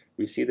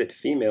 we see that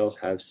females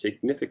have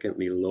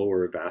significantly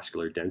lower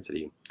vascular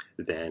density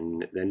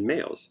than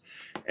males.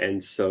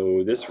 And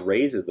so this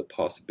raises the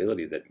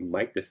possibility that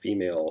might the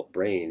female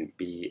brain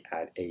be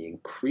at an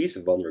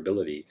increased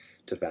vulnerability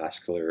to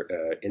vascular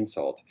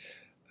insult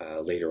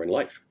later in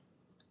life.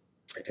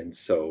 And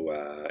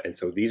so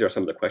these are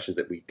some of the questions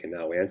that we can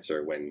now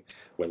answer when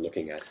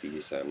looking at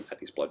these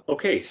blood.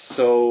 Okay,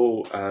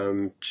 so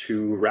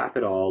to wrap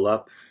it all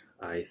up,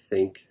 I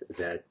think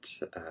that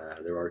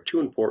there are 2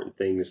 important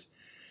things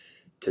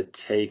to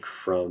take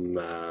from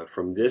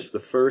this. The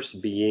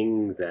first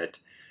being that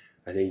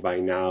I think by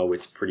now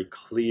it's pretty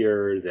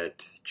clear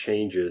that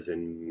changes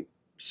in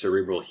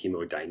cerebral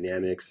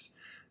hemodynamics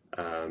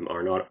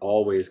are not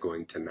always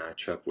going to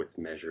match up with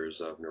measures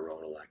of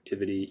neuronal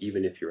activity,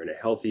 even if you're in a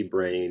healthy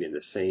brain in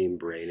the same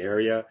brain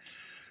area.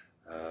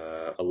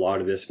 A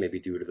lot of this may be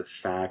due to the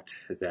fact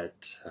that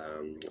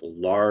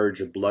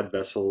large blood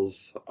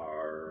vessels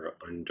are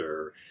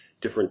under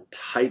different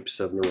types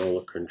of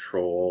neuronal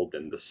control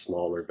than the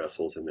smaller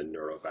vessels in the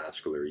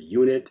neurovascular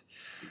unit.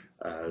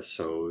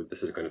 So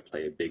this is going to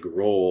play a big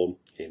role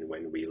in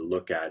when we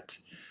look at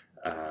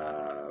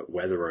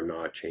whether or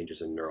not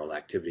changes in neural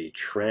activity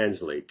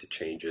translate to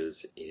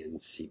changes in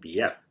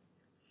CBF.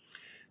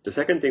 The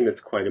second thing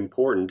that's quite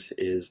important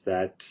is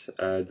that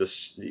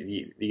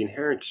the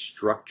inherent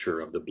structure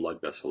of the blood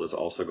vessel is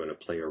also going to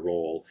play a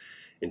role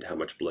into how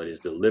much blood is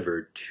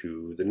delivered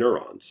to the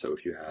neuron. So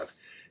if you have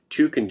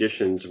 2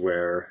 conditions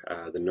where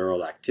the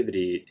neural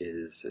activity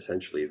is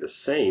essentially the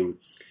same,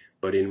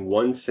 but in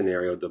one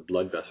scenario the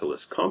blood vessel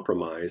is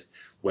compromised,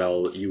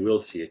 well, you will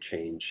see a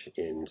change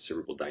in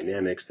cerebral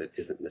dynamics that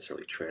isn't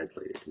necessarily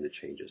translated into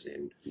changes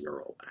in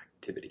neural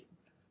activity.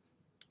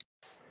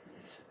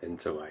 And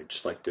so I'd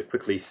just like to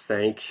quickly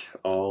thank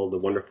all the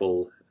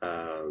wonderful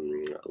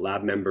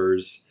lab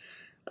members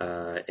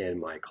and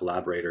my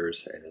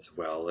collaborators, and as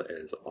well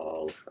as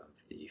all of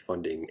the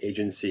funding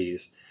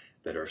agencies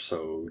that are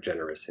so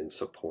generous in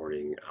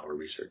supporting our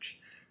research.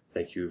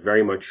 Thank you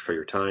very much for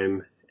your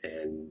time,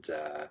 and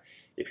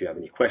if you have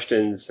any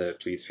questions,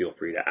 please feel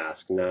free to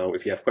ask now.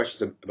 If you have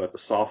questions about the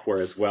software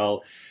as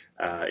well,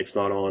 it's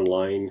not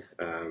online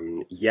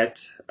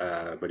yet,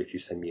 but if you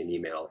send me an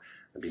email,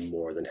 I'd be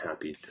more than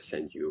happy to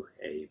send you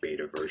a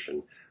beta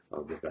version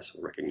of the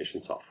vessel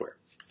recognition software.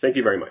 Thank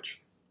you very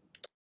much.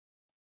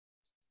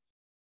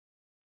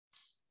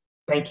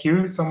 Thank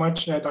you so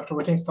much, Dr.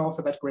 Whittingstall,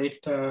 for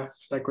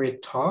that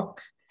great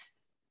talk.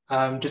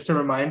 Just a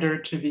reminder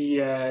to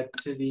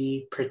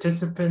the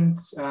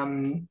participants,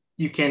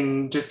 you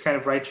can just kind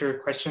of write your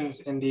questions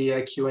in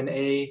the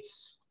Q&A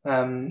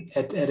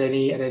at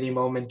any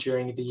moment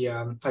during the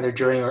either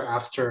during or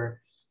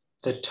after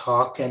the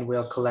talk, and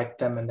we'll collect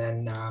them and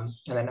then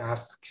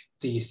ask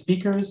the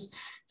speakers.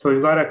 So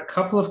we've got a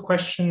couple of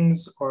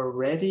questions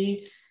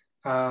already.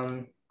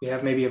 We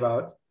have maybe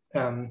about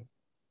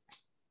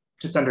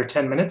just under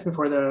 10 minutes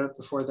before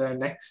the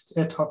next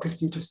talk is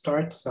due to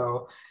start.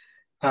 So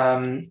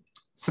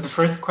so the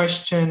first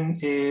question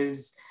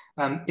is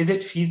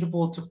it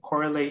feasible to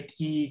correlate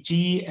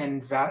EEG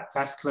and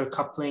vascular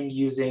coupling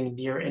using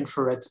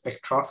near-infrared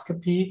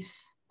spectroscopy?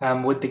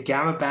 Would the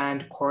gamma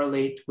band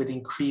correlate with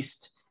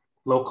increased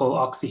local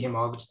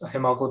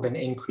oxyhemoglobin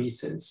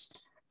increases?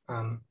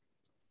 Yeah.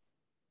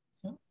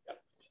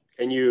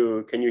 Can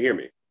you hear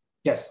me?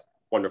 Yes.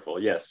 Wonderful.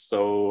 Yes.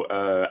 So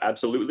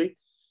absolutely.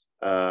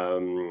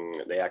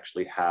 They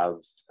actually have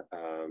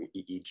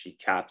EEG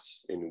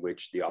caps in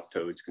which the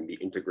optodes can be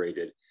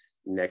integrated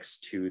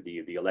next to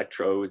the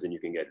electrodes, and you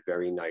can get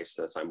very nice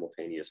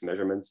simultaneous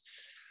measurements.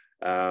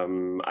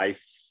 I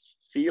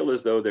feel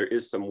as though there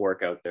is some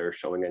work out there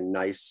showing a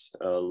nice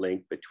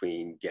link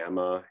between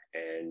gamma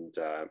and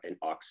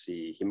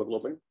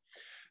oxyhemoglobin.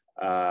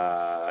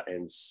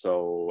 And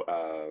so,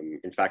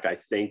 in fact, I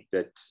think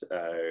that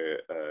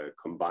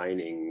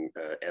combining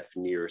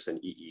F-NIRS and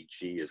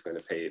EEG is going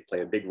to play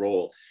a big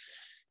role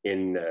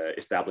in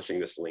establishing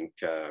this link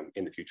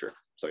in the future.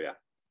 So, yeah.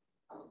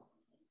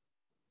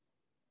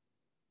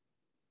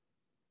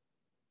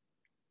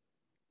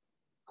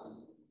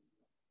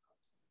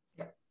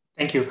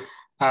 Thank you.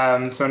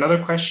 So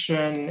another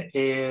question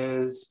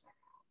is,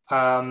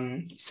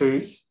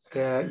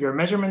 your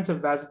measurements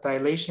of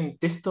vasodilation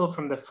distal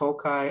from the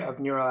foci of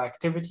neural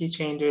activity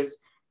changes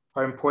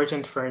are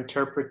important for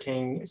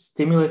interpreting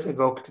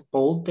stimulus-evoked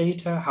bold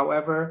data.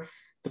 However,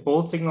 the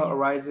bold signal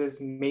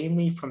arises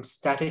mainly from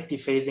static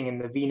dephasing in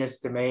the venous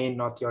domain,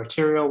 not the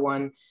arterial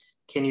one.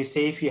 Can you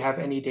say if you have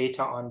any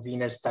data on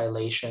venous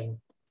dilation?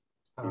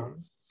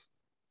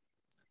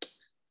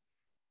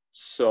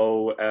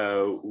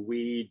 So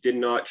we did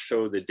not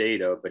show the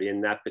data, but in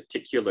that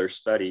particular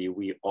study,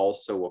 we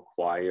also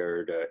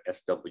acquired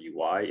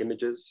SWI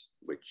images,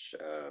 which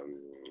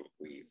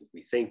we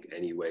think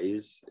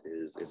anyways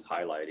is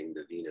highlighting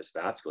the venous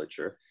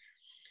vasculature.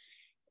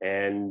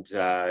 And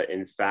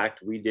in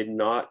fact, we did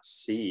not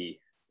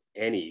see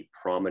any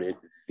prominent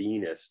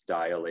venous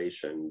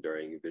dilation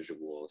during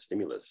visual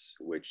stimulus,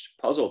 which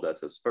puzzled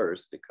us at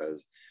first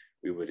because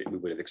we would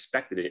have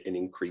expected an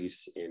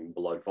increase in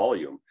blood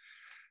volume.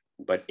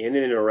 But in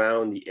and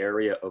around the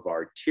area of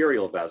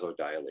arterial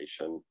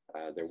vasodilation,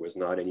 there was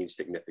not any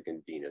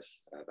significant venous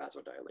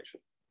vasodilation.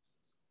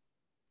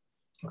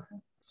 Okay.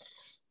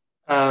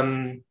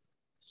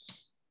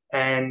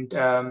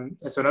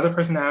 So another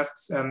person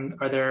asks,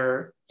 are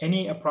there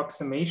any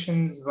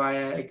approximations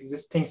via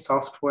existing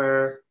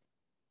software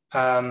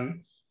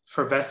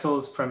for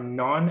vessels from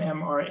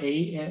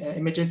non-MRA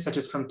images, such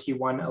as from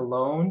T1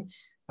 alone?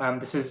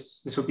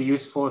 This would be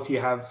useful if you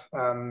have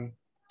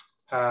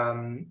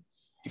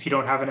if you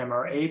don't have an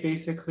MRA,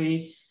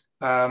 basically,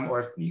 or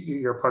if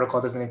your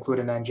protocol doesn't include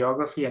an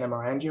angiography, an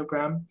MR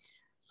angiogram.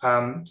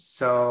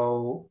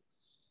 So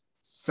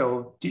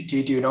do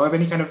you know of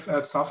any kind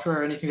of software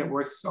or anything that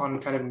works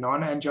on kind of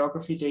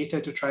non-angiography data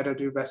to try to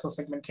do vessel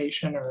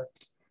segmentation? Or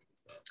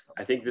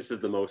I think this is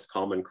the most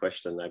common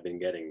question I've been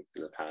getting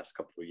in the past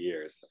couple of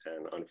years.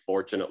 And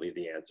unfortunately,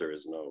 the answer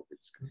is no.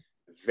 It's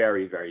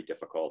very, very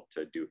difficult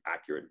to do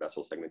accurate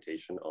vessel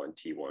segmentation on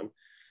T1.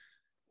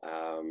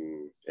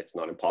 It's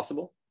not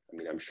impossible. I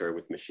mean, I'm sure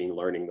with machine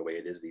learning the way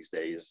it is these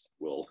days,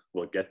 we'll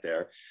get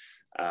there.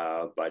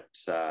 But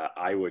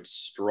I would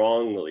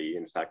strongly,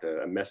 in fact,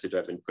 a message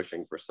I've been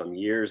pushing for some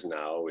years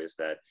now is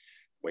that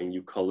when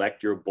you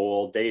collect your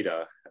bold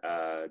data,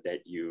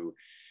 that you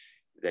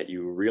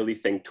really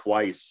think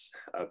twice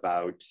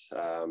about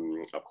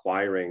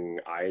acquiring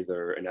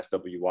either an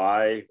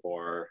SWI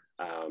or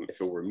if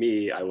it were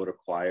me, I would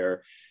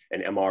acquire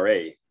an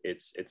MRA.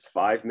 It's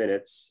 5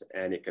 minutes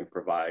and it can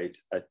provide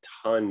a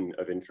ton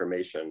of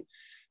information,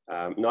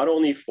 not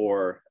only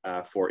for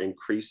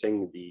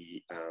increasing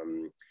the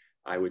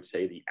I would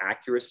say the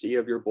accuracy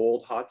of your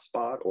bold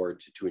hotspot, or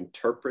to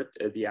interpret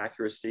the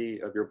accuracy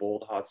of your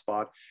bold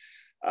hotspot,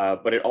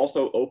 but it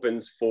also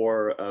opens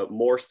for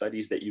more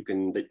studies that you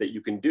can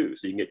do.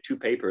 So you can get 2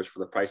 papers for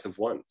the price of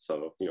 1.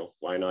 So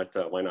why not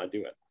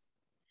do it?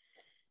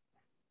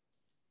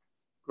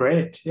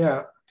 Great,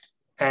 yeah.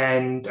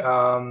 And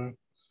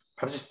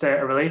perhaps just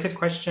a related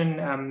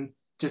question,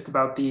 just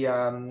about the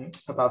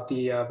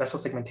vessel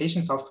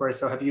segmentation software.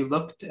 So have you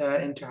looked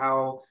into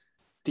how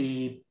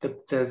the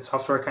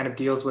software kind of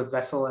deals with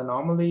vessel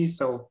anomalies?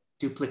 So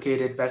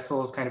duplicated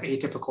vessels, kind of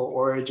atypical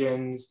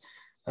origins.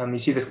 You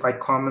see this quite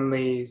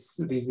commonly,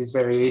 these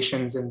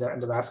variations in the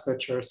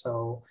vasculature.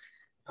 So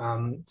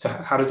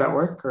how does that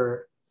work,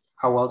 or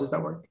how well does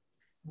that work?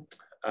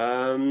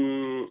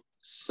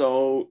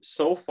 So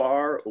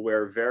far,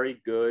 we're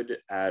very good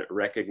at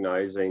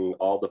recognizing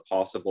all the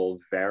possible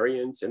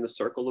variants in the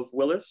circle of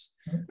Willis.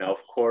 Now,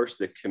 of course,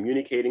 the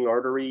communicating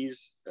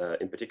arteries,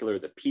 in particular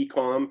the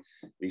PCOM,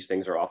 these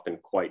things are often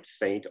quite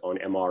faint on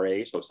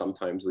MRA, so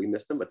sometimes we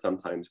miss them, but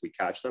sometimes we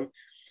catch them.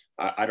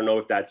 I don't know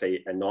if that's an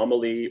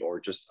anomaly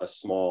or just a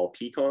small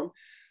PCOM.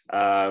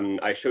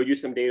 I showed you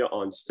some data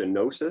on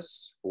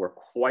stenosis. We're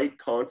quite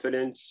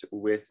confident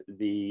with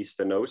the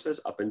stenosis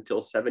up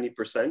until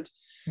 70%.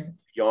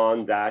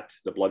 Beyond that,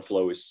 the blood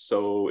flow is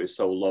so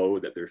low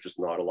that there's just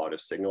not a lot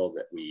of signal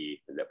that we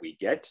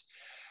get.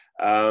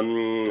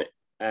 I'm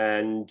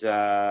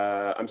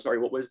sorry,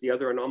 what was the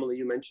other anomaly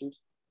you mentioned?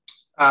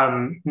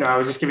 No, I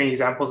was just giving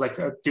examples like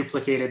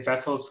duplicated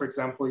vessels. For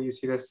example, you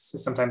see this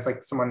sometimes,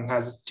 like someone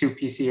has 2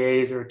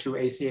 PCAs or 2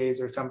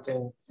 ACAs or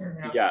something.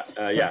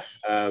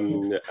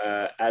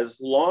 As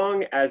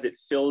long as it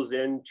fills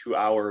into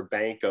our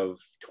bank of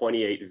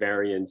 28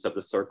 variants of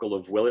the circle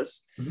of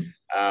Willis,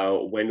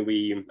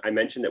 I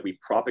mentioned that we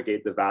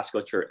propagate the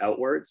vasculature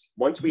outwards.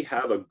 Once we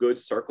have a good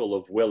circle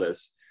of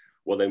Willis,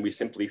 well, then we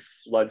simply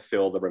flood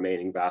fill the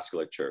remaining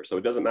vasculature. So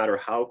it doesn't matter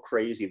how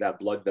crazy that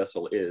blood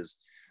vessel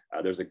is,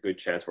 there's a good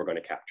chance we're going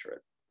to capture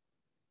it.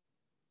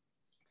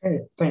 Okay,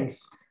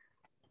 thanks.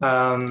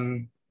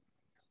 So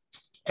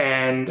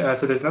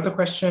there's another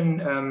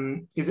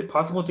question. Is it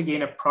possible to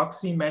gain a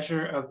proxy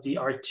measure of the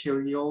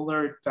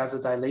arteriolar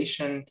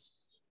vasodilation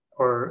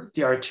or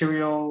the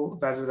arterial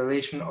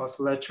vasodilation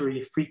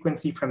oscillatory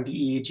frequency from the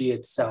EEG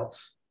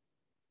itself?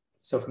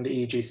 So from the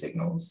EEG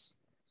signals.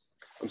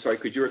 I'm sorry,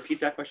 could you repeat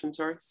that question,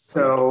 sorry?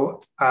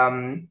 So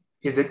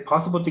is it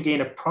possible to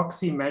gain a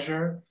proxy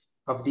measure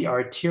of the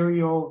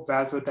arterial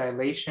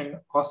vasodilation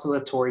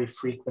oscillatory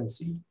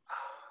frequency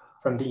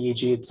from the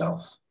EEG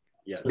itself?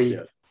 Yes, so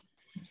yes.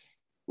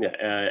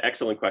 Yeah,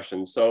 excellent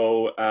question.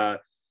 So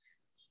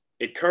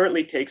it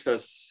currently takes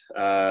us,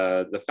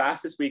 the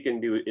fastest we can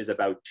do is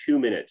about 2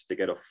 minutes to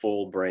get a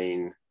full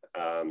brain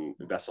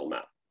vessel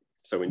map.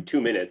 So in 2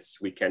 minutes,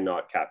 we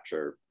cannot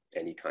capture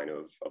any kind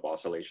of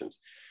oscillations.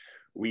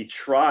 We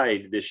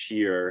tried this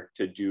year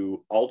to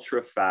do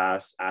ultra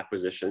fast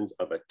acquisitions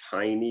of a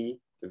tiny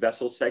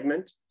vessel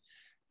segment.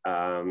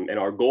 And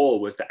our goal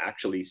was to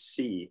actually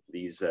see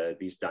these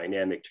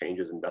dynamic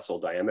changes in vessel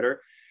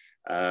diameter.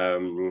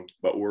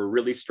 But we're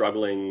really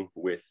struggling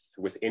with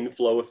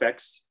inflow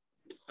effects.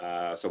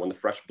 So when the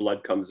fresh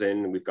blood comes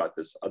in, we've got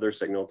this other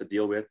signal to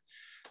deal with.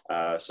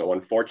 So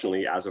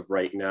unfortunately, as of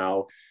right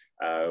now,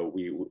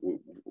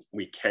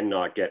 we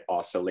cannot get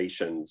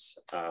oscillations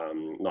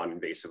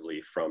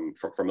non-invasively from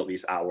at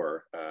least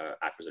our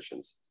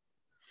acquisitions.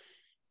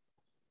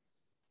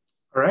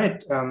 All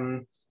right.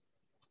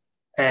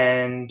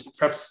 And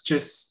perhaps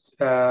just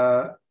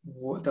the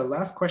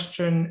last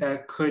question,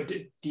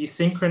 could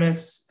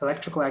desynchronous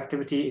electrical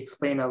activity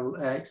explain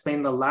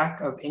the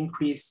lack of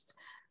increased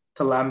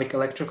thalamic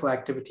electrical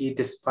activity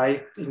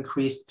despite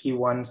increased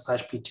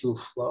P1/P2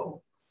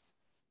 flow?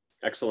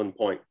 Excellent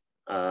point.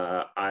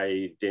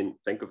 I didn't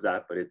think of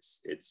that, but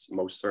it's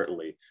most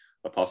certainly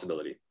a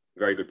possibility.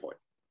 Very good point.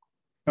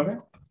 Okay.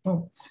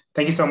 Well,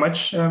 thank you so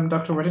much,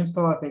 Dr.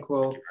 Whittingstall. I think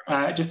we'll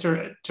just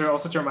to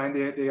also remind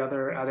the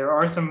other, there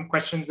are some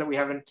questions that we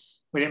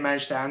didn't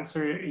manage to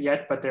answer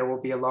yet, but there will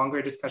be a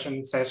longer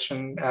discussion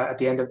session at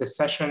the end of this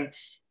session,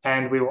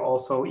 and we will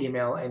also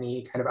email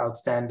any kind of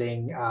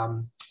outstanding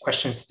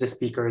questions to the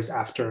speakers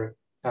after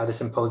the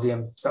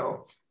symposium.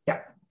 So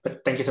yeah,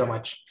 but thank you so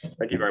much.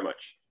 Thank you very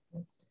much.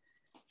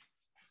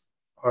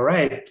 All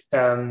right.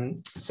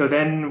 So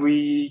then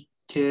we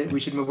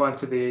should move on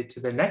to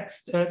the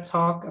next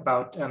talk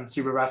about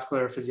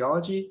cerebrovascular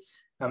physiology.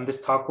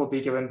 This talk will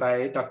be given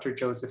by Dr.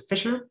 Joseph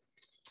Fisher.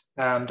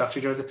 Dr.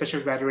 Joseph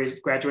Fisher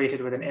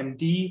graduated with an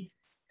MD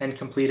and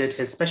completed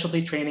his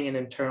specialty training in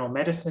internal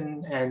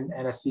medicine and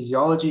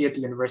anesthesiology at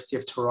the University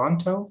of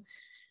Toronto.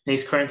 And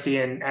he's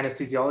currently an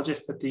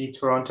anesthesiologist at the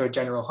Toronto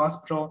General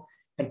Hospital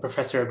and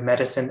professor of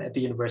medicine at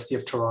the University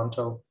of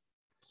Toronto.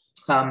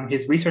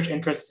 His research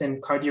interests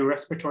in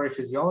cardiorespiratory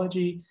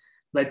physiology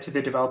led to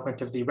the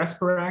development of the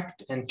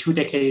RespirAct and 2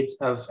 decades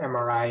of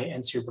MRI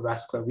and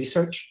cerebrovascular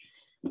research.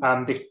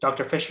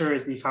 Dr. Fisher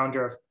is the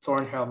founder of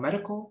Thornhill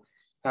Medical,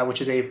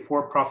 which is a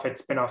for-profit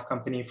spin-off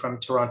company from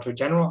Toronto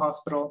General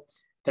Hospital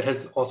that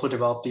has also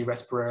developed the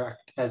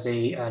RespirAct as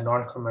a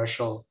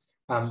non-commercial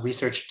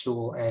research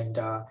tool. And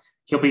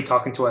he'll be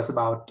talking to us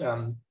about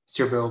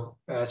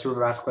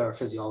cerebrovascular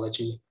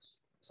physiology.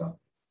 So.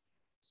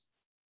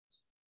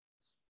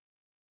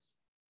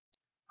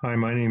 Hi,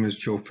 my name is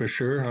Joe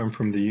Fisher. I'm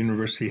from the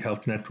University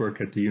Health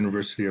Network at the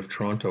University of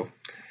Toronto.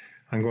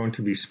 I'm going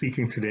to be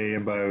speaking today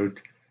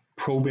about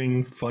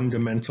probing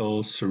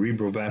fundamental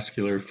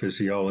cerebrovascular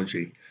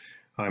physiology.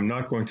 I'm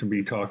not going to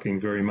be talking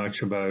very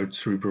much about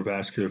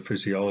cerebrovascular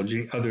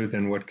physiology other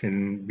than what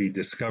can be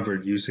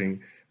discovered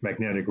using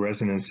magnetic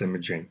resonance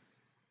imaging.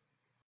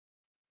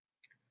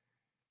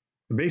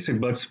 The basic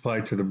blood supply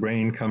to the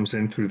brain comes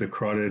in through the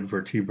carotid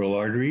vertebral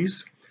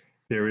arteries.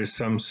 There is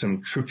some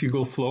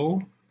centrifugal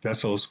flow,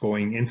 vessels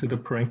going into the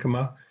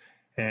parenchyma,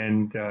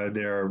 and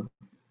there are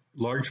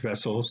large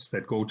vessels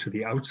that go to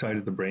the outside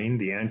of the brain,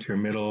 the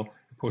anterior, middle,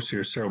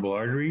 posterior cerebral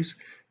arteries.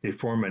 They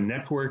form a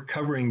network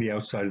covering the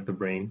outside of the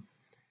brain,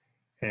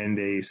 and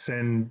they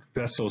send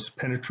vessels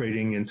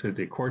penetrating into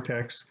the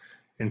cortex,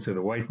 into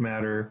the white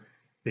matter.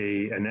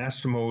 They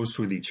anastomose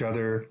with each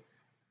other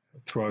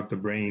throughout the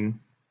brain.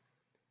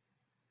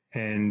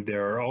 And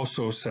there are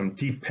also some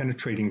deep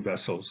penetrating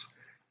vessels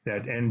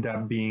that end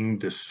up being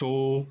the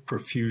sole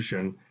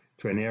perfusion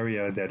to an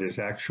area that is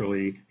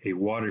actually a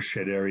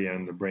watershed area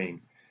in the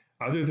brain.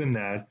 Other than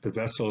that, the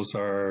vessels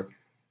are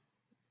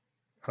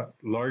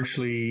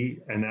largely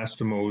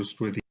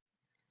anastomosed with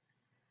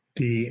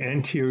the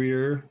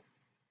anterior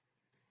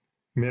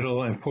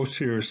middle and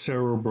posterior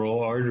cerebral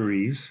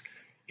arteries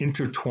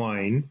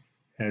intertwine,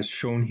 as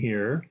shown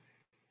here,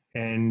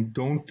 and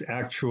don't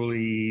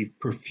actually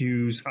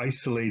perfuse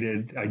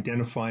isolated,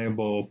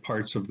 identifiable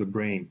parts of the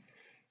brain.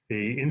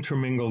 They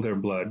intermingle their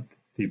blood.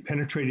 The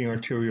penetrating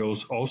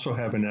arterioles also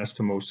have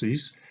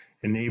anastomoses,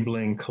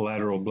 enabling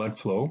collateral blood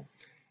flow,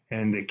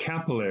 and the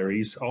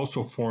capillaries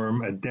also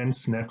form a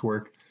dense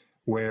network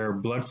where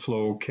blood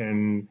flow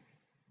can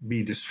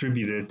be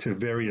distributed to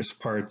various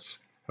parts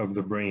of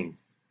the brain.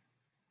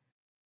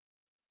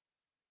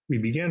 We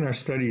began our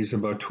studies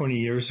about 20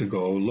 years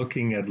ago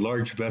looking at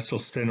large vessel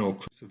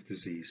steno-occlusive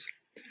disease.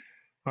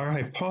 Our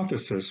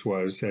hypothesis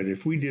was that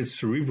if we did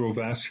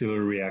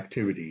cerebrovascular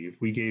reactivity, if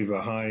we gave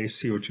a high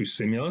CO2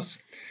 stimulus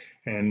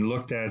and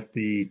looked at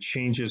the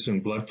changes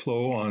in blood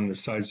flow on the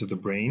sides of the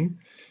brain,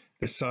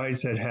 the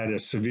sides that had a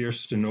severe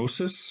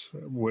stenosis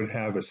would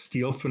have a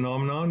steal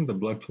phenomenon, the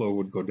blood flow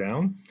would go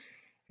down.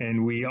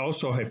 And we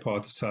also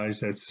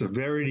hypothesized that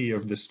severity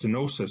of the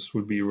stenosis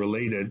would be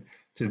related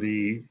to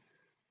the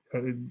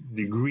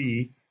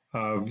degree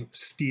of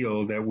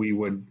steal that we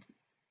would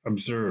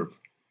observe.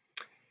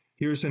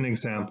 Here's an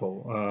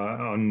example.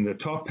 On the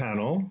top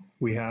panel,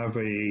 we have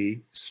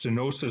a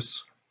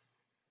stenosis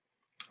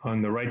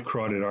on the right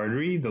carotid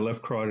artery. The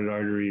left carotid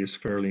artery is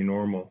fairly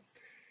normal.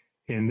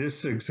 In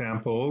this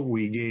example,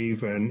 we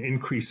gave an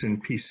increase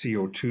in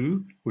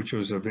PCO2, which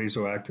was a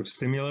vasoactive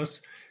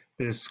stimulus.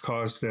 This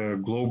caused a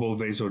global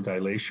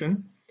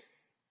vasodilation.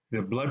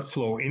 The blood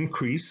flow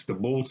increased, the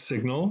bold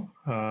signal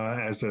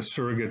as a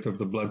surrogate of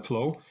the blood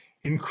flow,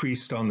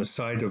 increased on the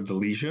side of the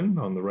lesion,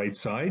 on the right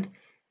side.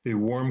 The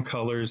warm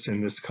colors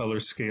in this color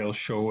scale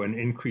show an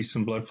increase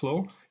in blood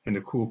flow, and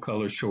the cool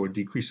colors show a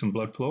decrease in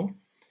blood flow.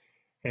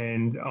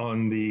 And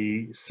on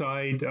the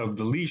side of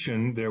the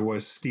lesion, there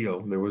was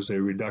steal. There was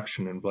a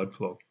reduction in blood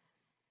flow.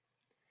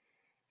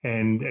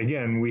 And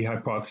again, we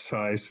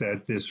hypothesized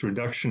that this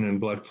reduction in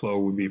blood flow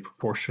would be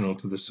proportional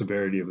to the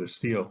severity of the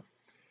steal.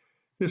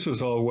 This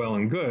was all well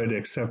and good,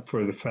 except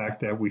for the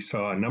fact that we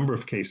saw a number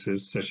of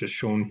cases, such as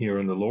shown here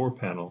in the lower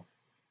panel.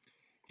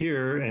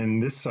 Here in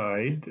this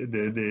side,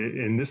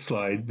 in this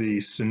slide, the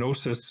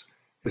stenosis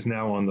is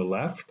now on the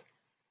left.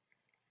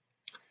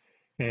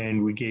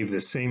 And we gave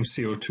the same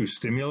CO2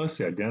 stimulus,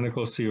 the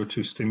identical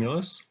CO2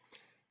 stimulus.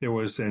 There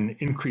was an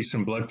increase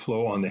in blood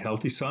flow on the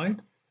healthy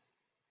side.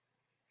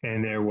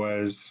 And there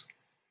was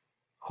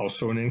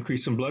also an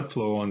increase in blood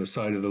flow on the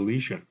side of the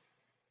lesion.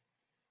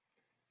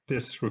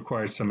 This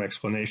required some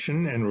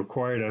explanation and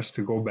required us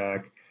to go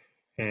back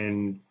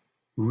and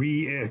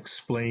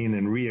re-explain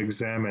and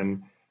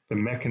re-examine the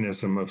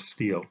mechanism of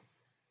steal.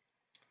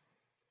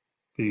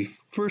 The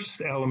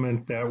first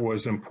element that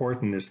was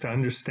important is to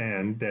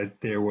understand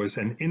that there was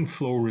an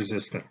inflow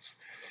resistance.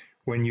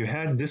 When you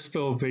had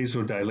distal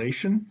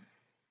vasodilation,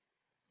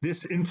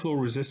 this inflow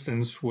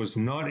resistance was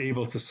not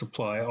able to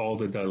supply all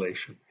the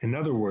dilation. In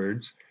other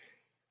words,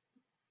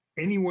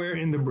 anywhere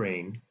in the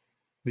brain,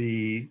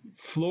 the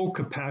flow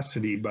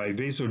capacity by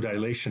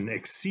vasodilation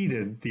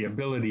exceeded the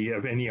ability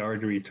of any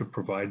artery to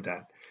provide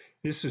that.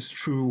 This is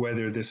true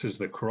whether this is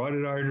the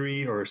carotid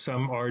artery or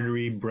some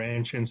artery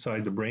branch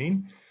inside the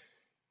brain.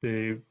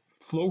 The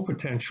flow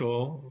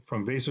potential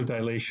from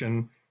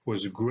vasodilation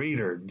was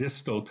greater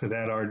distal to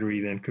that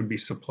artery than could be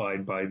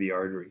supplied by the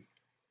artery.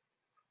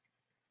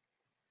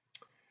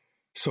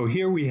 So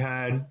here we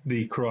had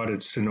the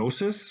carotid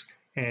stenosis,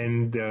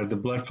 and the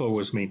blood flow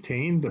was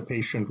maintained. The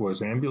patient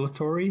was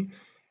ambulatory,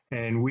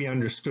 and we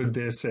understood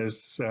this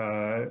as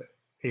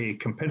a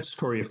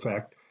compensatory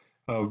effect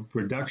of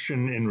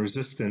reduction in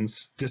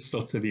resistance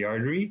distal to the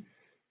artery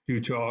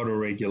due to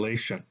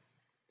autoregulation.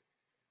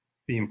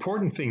 The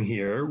important thing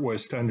here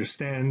was to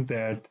understand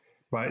that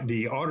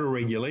the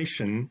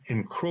autoregulation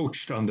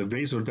encroached on the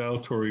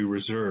vasodilatory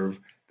reserve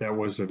that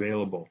was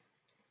available.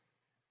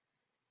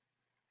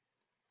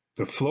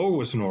 The flow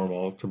was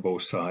normal to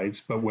both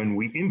sides, but when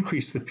we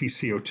increased the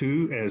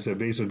PCO2 as a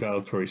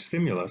vasodilatory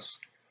stimulus,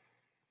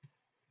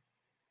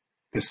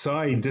 the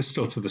side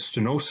distal to the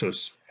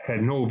stenosis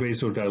had no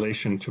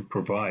vasodilation to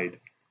provide,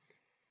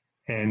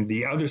 and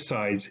the other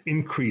sides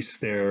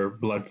increased their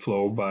blood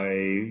flow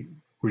by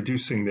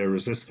reducing their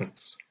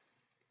resistance.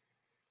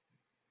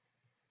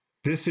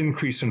 This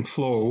increase in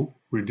flow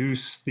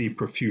reduced the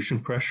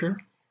perfusion pressure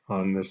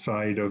on the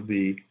side of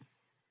the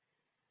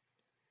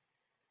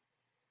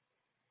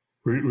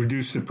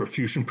reduced the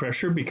perfusion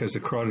pressure because the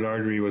carotid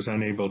artery was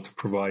unable to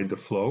provide the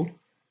flow.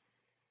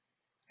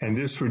 And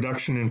this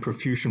reduction in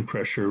perfusion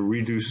pressure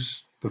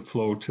reduced the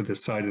flow to the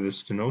side of the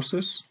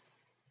stenosis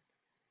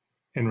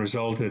and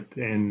resulted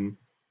in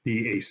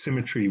the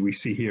asymmetry we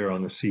see here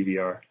on the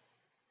CVR.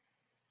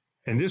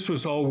 And this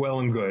was all well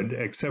and good,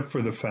 except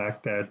for the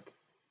fact that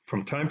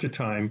from time to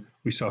time,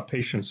 we saw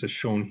patients as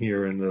shown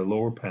here in the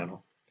lower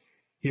panel.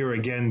 Here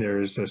again, there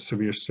is a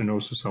severe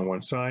stenosis on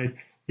one side,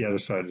 the other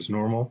side is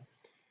normal.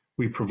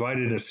 We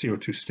provided a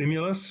CO2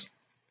 stimulus,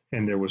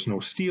 and there was no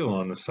steal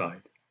on the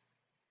side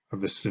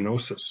of the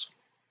stenosis.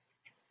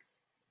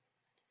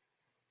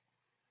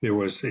 There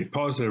was a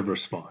positive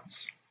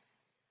response,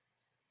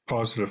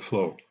 positive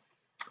flow.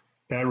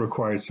 that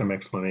required some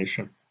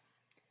explanation.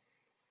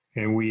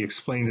 And we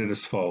explained it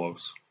as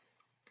follows.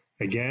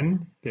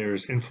 Again,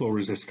 there's inflow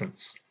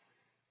resistance.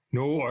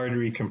 No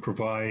artery can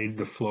provide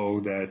the flow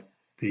that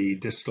the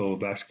distal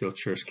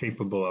vasculature is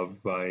capable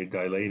of by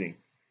dilating.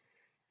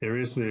 There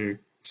is the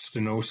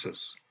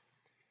stenosis.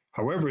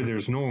 However,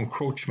 there's no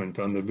encroachment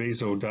on the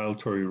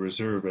vasodilatory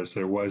reserve as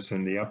there was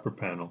in the upper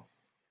panel,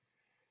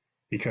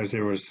 because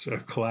there was a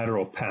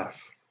collateral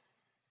path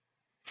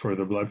for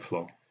the blood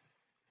flow.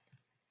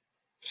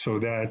 So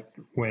that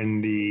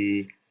when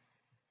the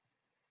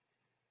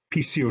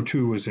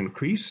PCO2 was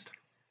increased,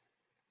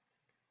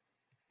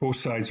 both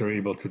sides are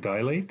able to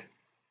dilate,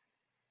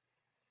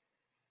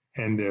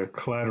 and the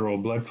collateral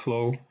blood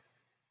flow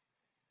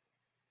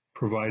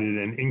provided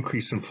an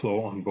increase in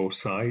flow on both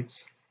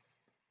sides,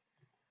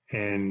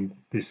 and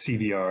the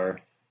CVR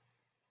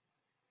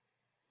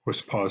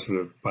was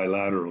positive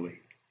bilaterally.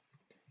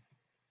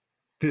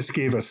 This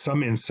gave us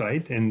some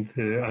insight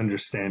into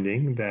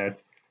understanding that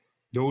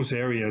those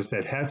areas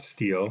that had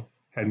steel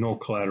had no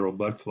collateral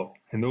blood flow,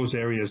 and those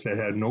areas that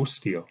had no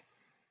steel,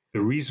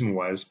 the reason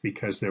was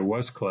because there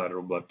was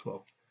collateral blood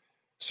flow.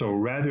 So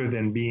rather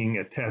than being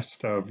a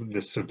test of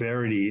the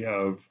severity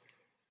of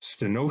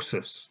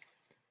stenosis,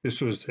 this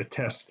was a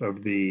test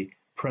of the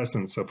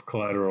presence of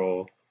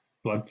collateral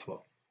blood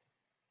flow.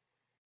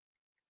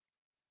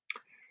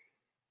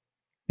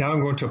 Now I'm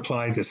going to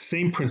apply the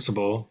same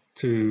principle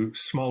to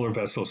smaller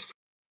vessels.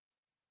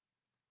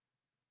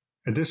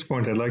 At this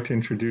point, I'd like to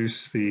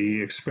introduce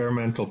the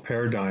experimental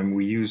paradigm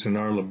we use in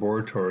our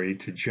laboratory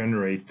to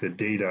generate the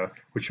data,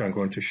 which I'm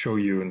going to show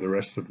you in the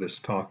rest of this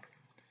talk.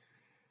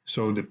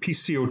 So the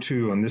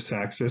PCO2 on this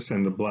axis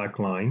and the black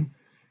line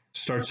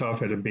starts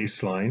off at a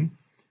baseline.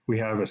 We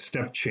have a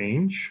step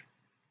change.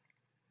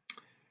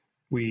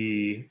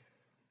 The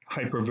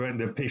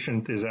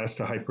patient is asked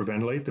to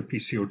hyperventilate, the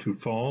PCO2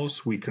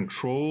 falls. We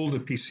control the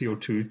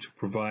PCO2 to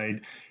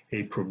provide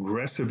a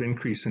progressive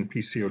increase in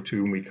PCO2,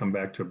 and we come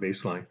back to a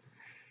baseline.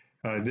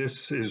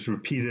 This is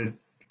repeated,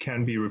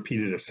 can be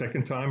repeated a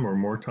second time or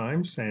more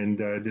times, and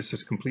this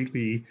is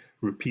completely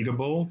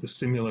repeatable. The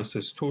stimulus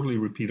is totally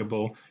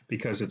repeatable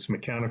because it's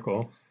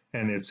mechanical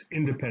and it's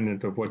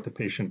independent of what the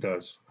patient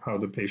does, how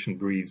the patient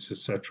breathes,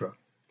 etc.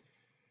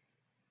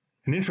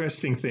 An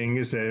interesting thing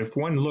is that if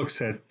one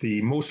looks at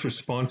the most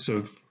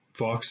responsive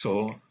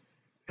voxel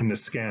in the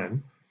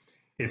scan,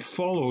 it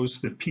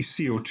follows the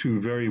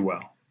PCO2 very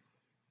well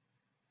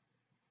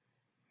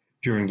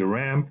during the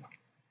ramp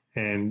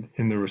and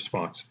in the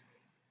response.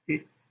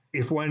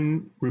 If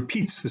one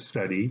repeats the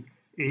study,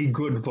 a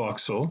good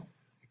voxel,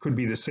 it could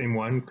be the same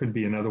one, could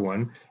be another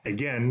one,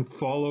 again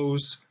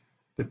follows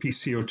the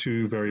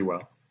PCO2 very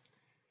well.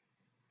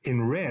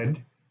 In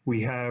red,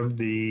 we have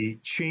the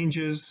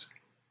changes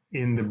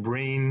in the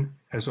brain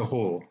as a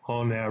whole,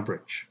 on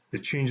average, the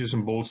changes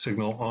in bold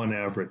signal on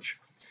average.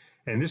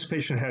 And this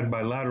patient had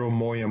bilateral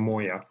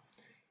moya-moya,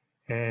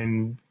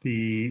 and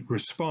the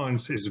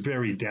response is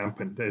very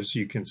dampened, as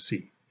you can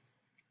see.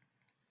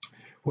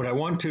 What I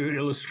want to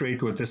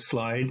illustrate with this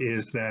slide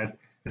is that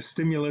the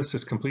stimulus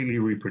is completely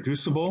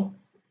reproducible,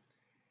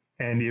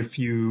 and if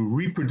you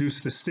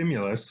reproduce the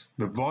stimulus,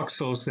 the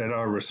voxels that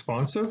are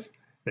responsive,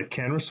 that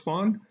can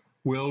respond,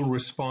 will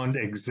respond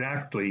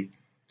exactly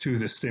to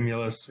the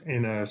stimulus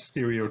in a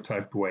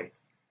stereotyped way.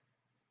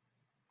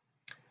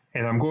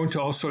 And I'm going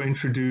to also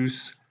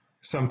introduce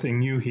something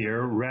new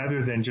here.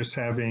 Rather than just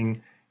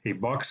having a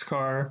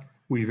boxcar,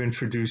 we've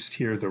introduced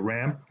here the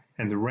ramp,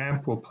 and the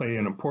ramp will play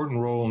an important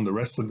role in the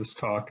rest of this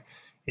talk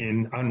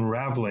in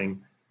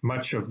unraveling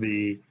much of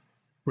the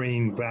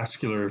brain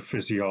vascular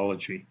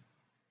physiology.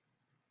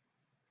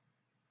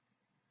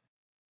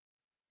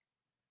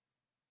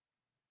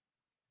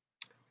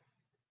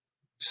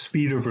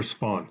 Speed of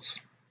response.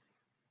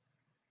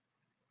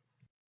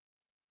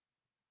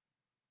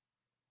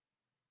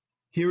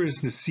 Here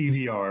is the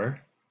CVR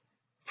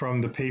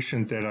from the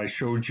patient that I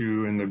showed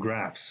you in the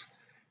graphs.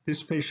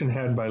 This patient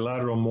had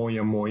bilateral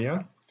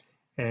moya-moya,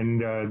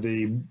 and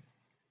the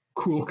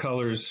cool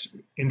colors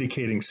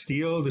indicating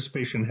steel. This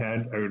patient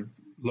had a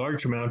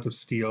large amount of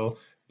steel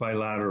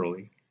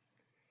bilaterally.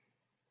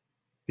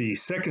 The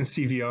second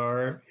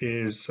CVR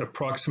is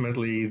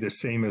approximately the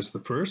same as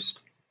the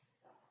first.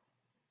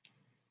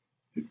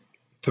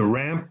 The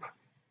ramp,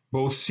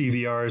 both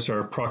CVRs are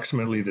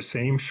approximately the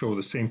same, show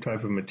the same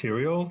type of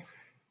material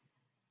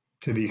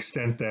to the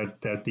extent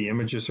that the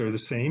images are the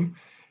same.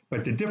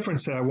 But the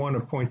difference that I want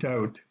to point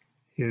out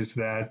is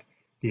that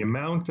the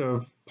amount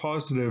of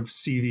positive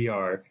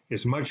CVR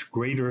is much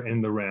greater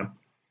in the ramp.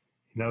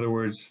 In other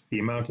words, the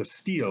amount of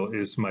steel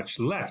is much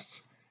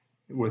less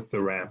with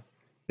the ramp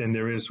than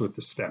there is with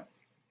the step.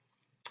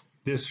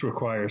 This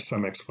requires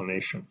some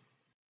explanation.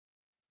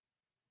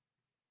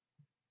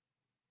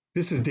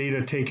 This is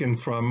data taken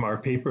from our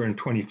paper in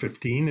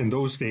 2015. In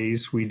those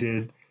days, we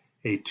did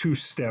a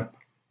two-step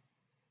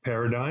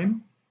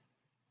paradigm,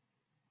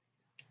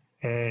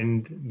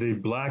 and the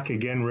black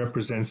again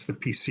represents the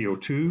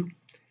PCO2,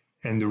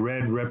 and the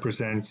red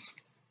represents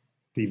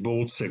the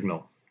bold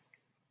signal.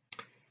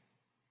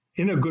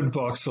 In a good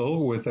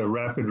voxel with a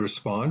rapid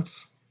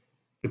response,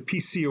 the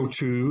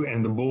PCO2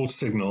 and the bold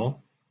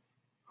signal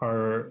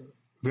are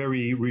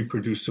very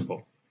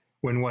reproducible.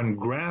 When one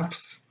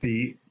graphs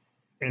the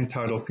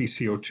end-tidal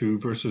PCO2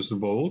 versus the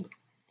bold,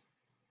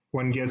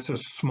 one gets a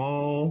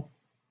small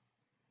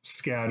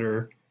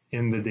scatter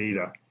in the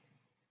data.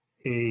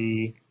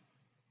 A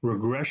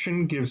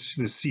regression gives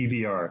the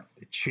CVR,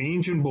 the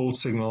change in bold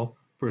signal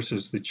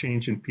versus the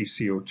change in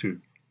PCO2.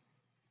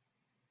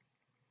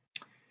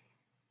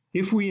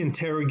 If we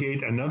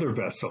interrogate another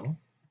vessel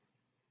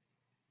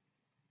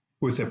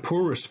with a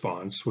poor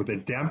response, with a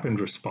dampened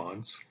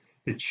response,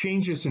 the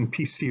changes in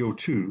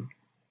PCO2,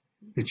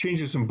 the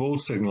changes in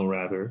bold signal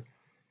rather,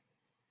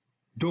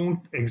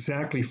 don't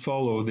exactly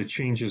follow the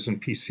changes in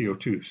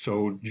PCO2.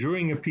 So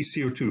during a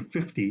PCO2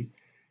 50,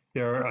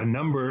 there are a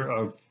number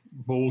of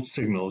bold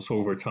signals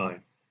over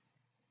time.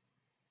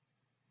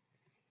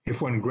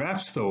 If one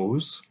graphs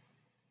those,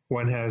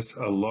 one has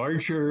a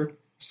larger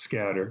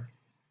scatter,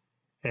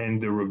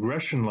 and the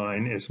regression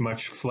line is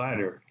much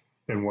flatter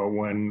than what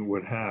one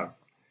would have.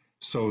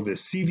 So the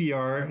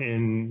CVR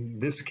in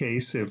this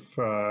case, if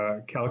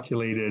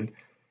calculated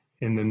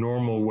in the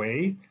normal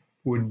way,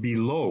 would be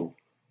low,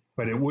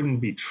 but it wouldn't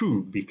be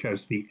true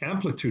because the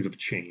amplitude of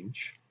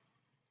change,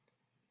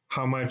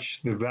 how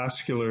much the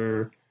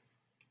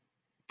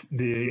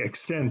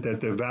extent that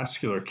the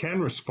vascular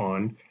can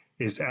respond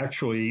is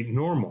actually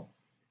normal.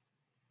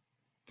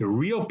 The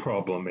real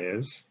problem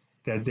is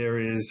that there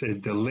is a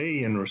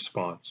delay in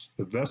response.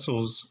 The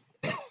vessels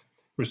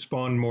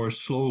respond more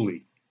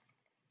slowly.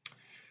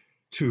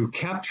 To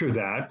capture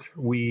that,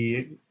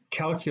 we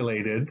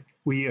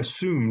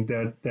assumed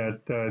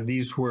that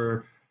these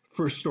were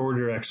first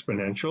order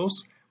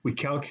exponentials. We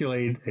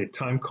calculate a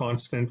time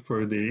constant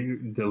for the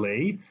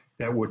delay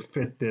that would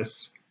fit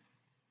this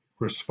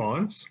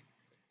response,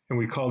 and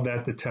we called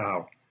that the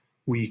tau.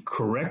 We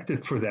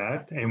corrected for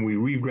that and we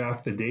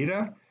regraphed the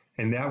data,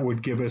 and that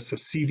would give us a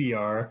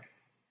CVR,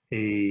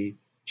 a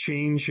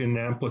change in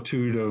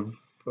amplitude of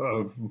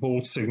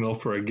bold signal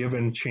for a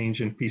given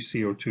change in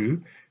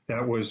PCO2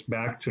 that was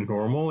back to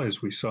normal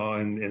as we saw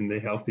in the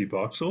healthy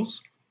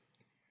voxels.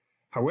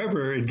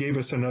 However, it gave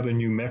us another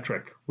new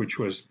metric, which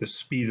was the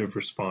speed of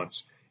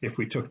response, if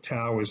we took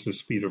tau as the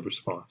speed of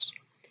response.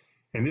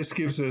 And this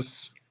gives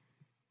us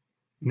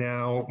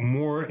now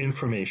more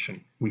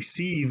information. We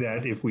see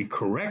that if we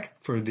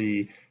correct for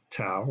the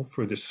tau,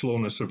 for the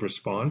slowness of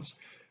response,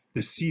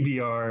 the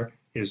CVR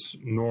is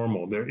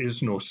normal. There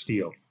is no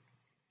steal.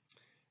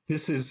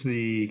 This is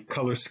the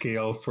color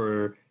scale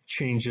for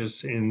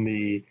changes in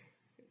the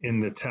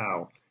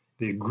tau,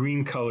 the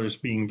green colors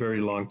being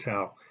very long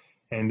tau.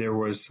 And there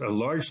was a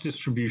large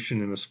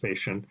distribution in this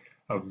patient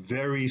of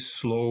very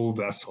slow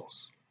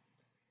vessels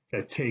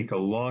that take a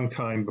long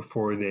time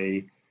before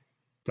they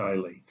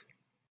dilate.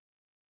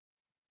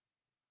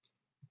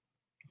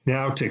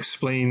 Now to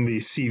explain the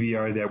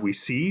CVR that we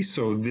see,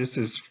 so this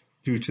is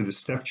due to the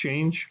step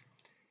change,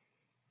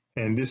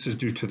 and this is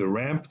due to the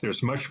ramp.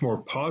 There's much more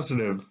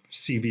positive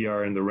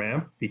CVR in the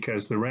ramp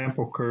because the ramp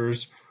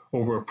occurs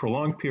over a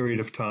prolonged period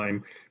of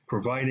time,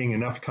 providing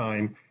enough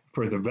time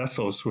for the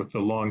vessels with the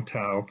long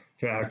tau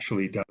to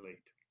actually dilate.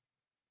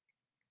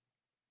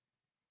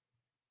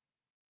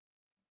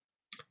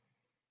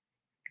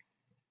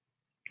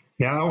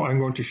 Now I'm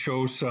going to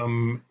show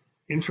some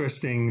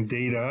interesting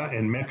data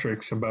and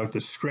metrics about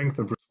the strength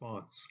of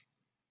response.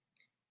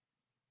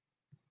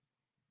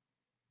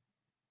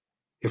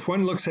 If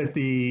one looks at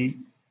the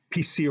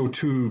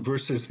PCO2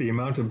 versus the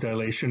amount of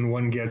dilation,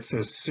 one gets a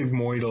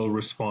sigmoidal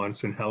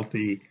response in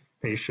healthy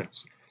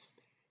patients.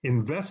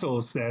 In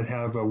vessels that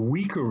have a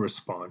weaker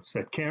response,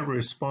 that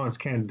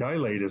can't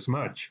dilate as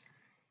much,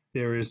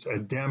 there is a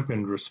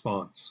dampened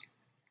response.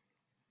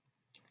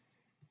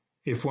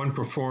 If one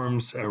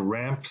performs a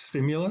ramp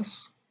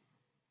stimulus,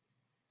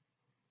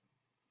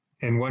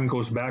 and one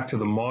goes back to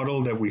the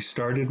model that we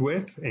started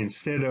with,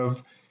 instead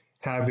of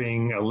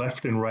having a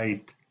left and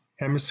right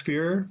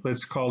hemisphere,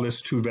 let's call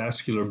this two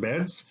vascular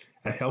beds,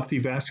 a healthy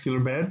vascular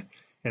bed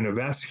and a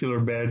vascular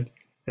bed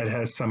that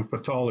has some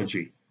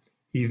pathology,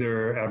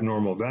 either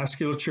abnormal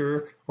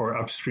vasculature or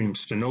upstream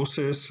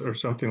stenosis or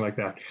something like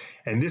that.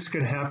 And this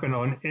can happen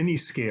on any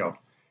scale.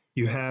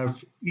 You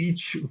have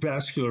each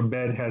vascular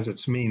bed has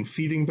its main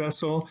feeding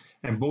vessel,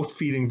 and both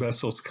feeding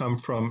vessels come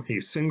from a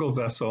single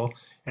vessel,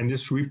 and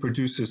this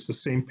reproduces the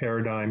same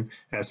paradigm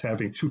as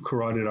having two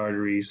carotid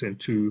arteries and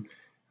two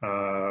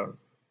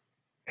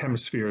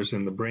hemispheres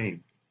in the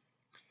brain.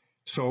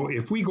 So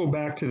if we go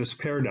back to this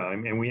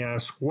paradigm and we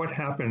ask what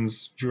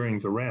happens during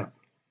the ramp.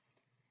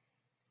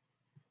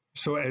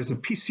 So as the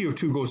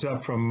PCO2 goes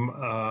up from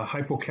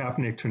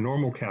hypocapnic to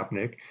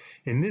normocapnic,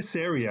 in this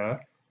area,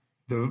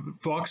 the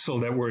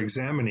voxel that we're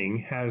examining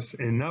has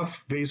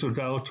enough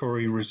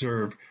vasodilatory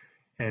reserve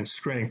and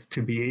strength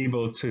to be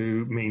able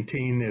to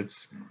maintain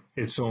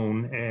its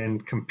own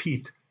and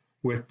compete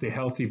with the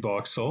healthy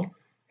voxel,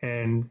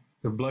 and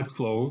the blood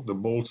flow, the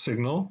bold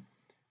signal,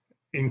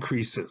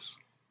 increases.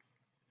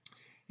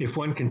 If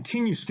one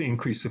continues to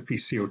increase the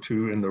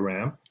PCO2 in the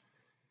ramp,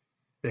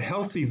 The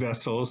healthy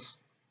vessels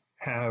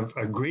have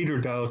a greater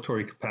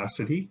dilatory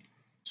capacity,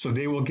 so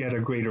they will get a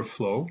greater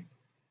flow.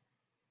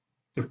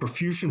 The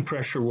perfusion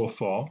pressure will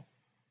fall,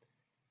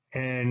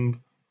 and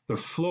the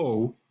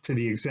flow to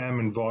the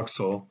examined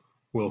voxel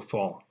will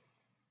fall.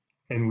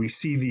 And we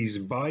see these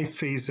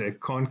biphasic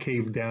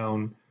concave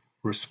down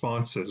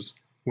responses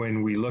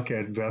when we look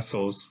at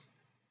vessels,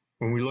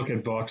 when we look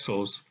at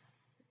voxels,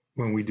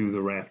 when we do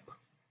the ramp.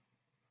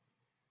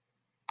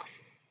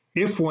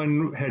 If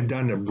one had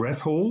done a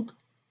breath hold,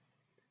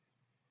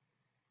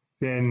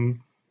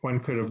 then one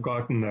could have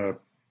gotten a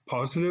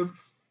positive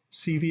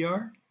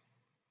CVR,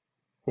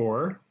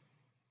 or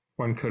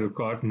one could have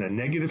gotten a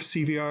negative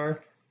CVR,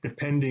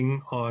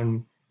 depending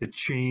on the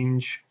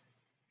change,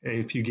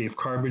 if you gave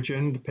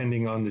carbogen,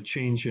 depending on the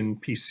change in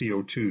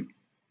PCO2.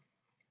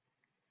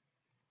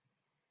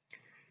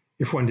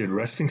 If one did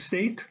resting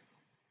state,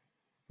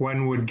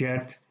 one would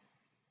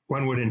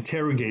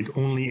interrogate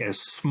only a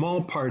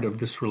small part of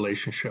this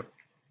relationship,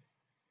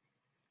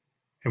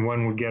 and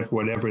one would get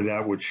whatever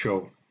that would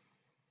show.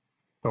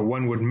 But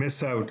one would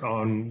miss out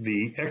on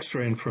the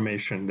extra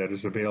information that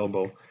is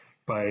available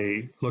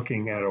by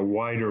looking at a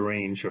wider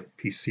range of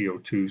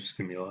PCO2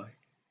 stimuli.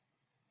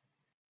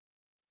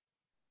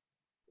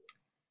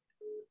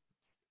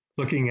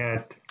 Looking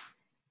at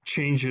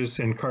changes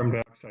in carbon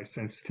dioxide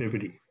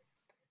sensitivity.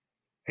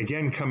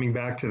 Again, coming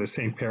back to the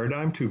same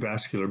paradigm, two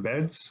vascular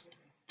beds,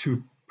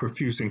 two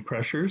perfusing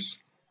pressures,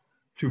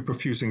 two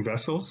perfusing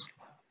vessels.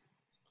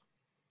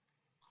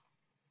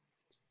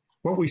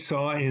 What we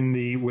saw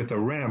with a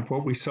ramp,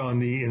 what we saw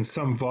in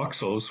some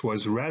voxels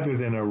was, rather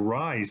than a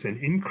rise, an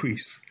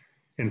increase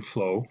in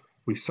flow,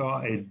 we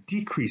saw a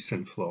decrease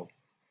in flow.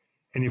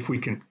 And if we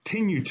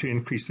continue to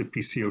increase the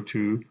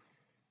PCO2,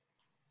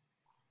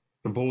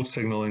 the bold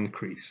signal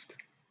increased.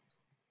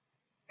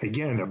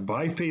 Again, a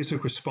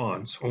biphasic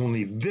response,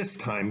 only this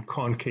time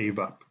concave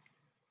up.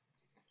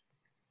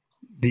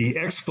 The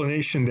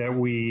explanation that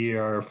we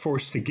are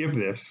forced to give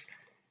this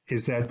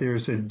is that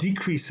there's a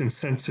decrease in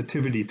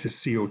sensitivity to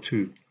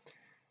CO2,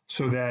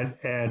 so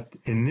that at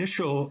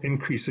initial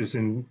increases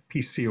in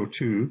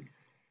PCO2,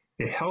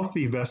 the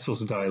healthy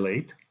vessels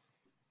dilate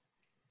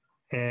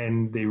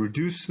and they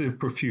reduce the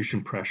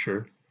perfusion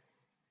pressure,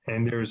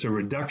 and there's a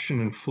reduction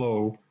in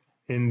flow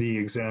in the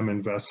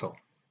examined vessel.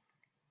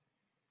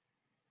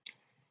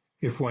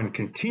 If one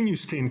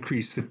continues to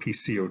increase the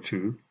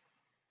PCO2,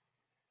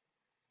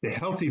 the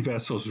healthy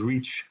vessels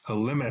reach a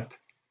limit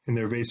in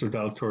their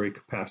vasodilatory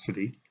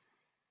capacity.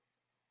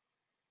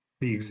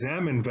 The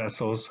examined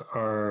vessels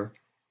are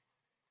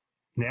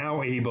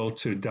now able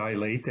to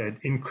dilate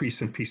at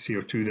increase in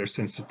PCO2. Their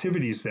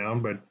sensitivity is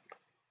down, but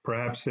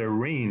perhaps their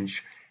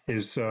range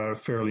is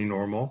fairly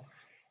normal,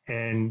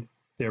 and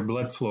their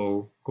blood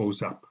flow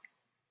goes up.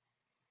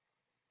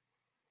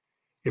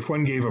 If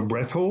one gave a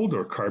breath hold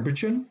or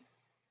carbogen,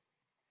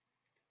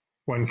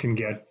 one can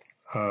get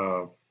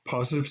a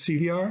positive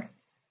CVR,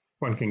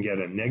 one can get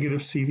a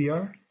negative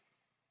CVR,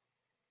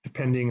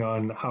 depending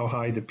on how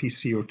high the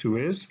PCO2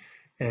 is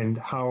and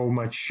how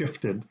much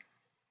shifted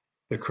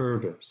the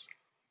curve is.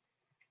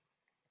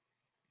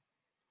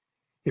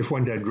 If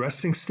one did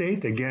resting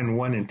state, again,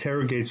 one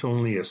interrogates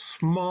only a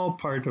small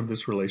part of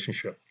this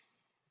relationship.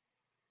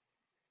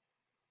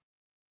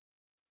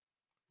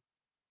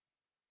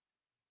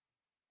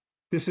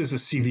 This is a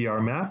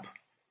CVR map,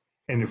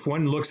 and if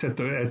one looks at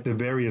the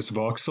various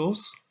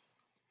voxels,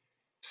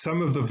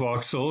 some of the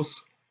voxels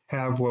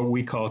have what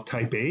we call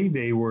type A.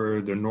 They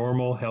were the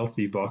normal,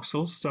 healthy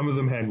voxels. Some of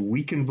them had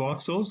weakened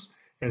voxels,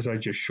 as I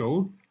just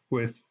showed,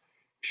 with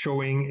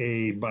showing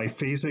a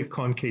biphasic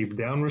concave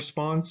down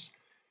response.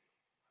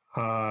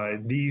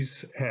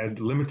 These had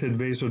limited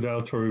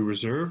vasodilatory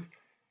reserve.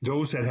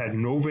 Those that had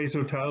no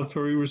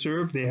vasodilatory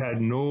reserve, they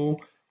had no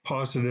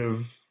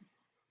positive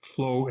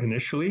flow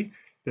initially.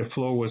 The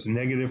flow was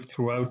negative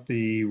throughout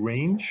the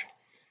range.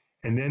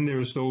 And then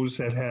there's those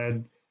that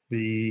had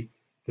the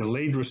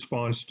delayed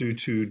response due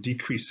to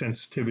decreased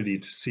sensitivity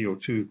to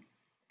CO2.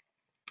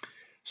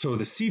 So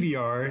the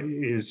CVR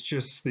is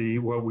just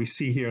what we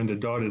see here in the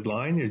dotted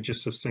line, it's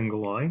just a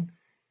single line.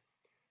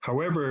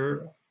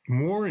 However,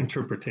 more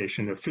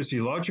interpretation, a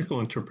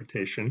physiological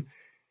interpretation,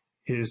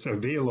 is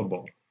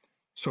available.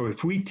 So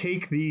if we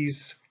take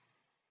these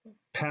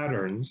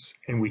patterns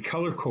and we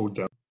color code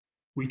them,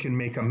 we can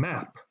make a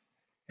map.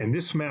 And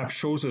this map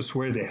shows us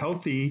where the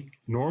healthy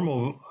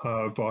normal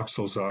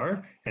voxels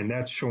are, and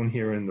that's shown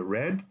here in the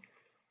red.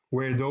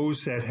 Where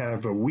those that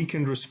have a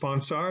weakened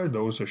response are,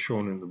 those are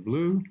shown in the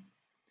blue.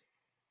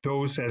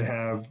 Those that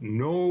have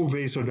no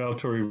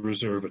vasodilatory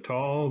reserve at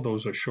all,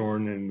 those are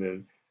shown in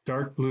the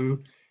dark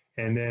blue.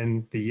 And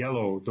then the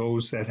yellow,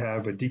 those that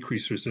have a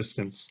decreased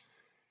resistance,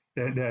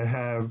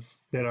 that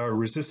are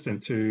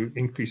resistant to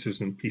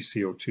increases in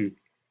PCO2,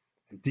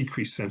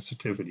 decreased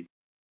sensitivity.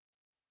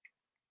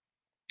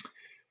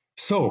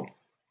 So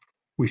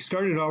we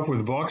started off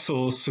with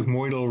voxel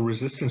sigmoidal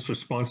resistance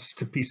responses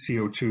to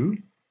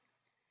PCO2,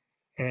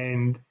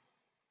 and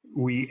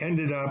we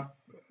ended up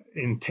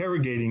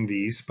interrogating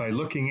these by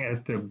looking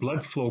at the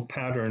blood flow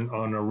pattern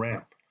on a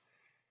ramp.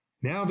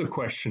 Now the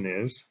question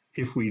is,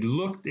 if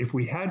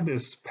we had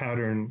this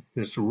pattern,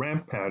 this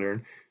ramp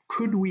pattern,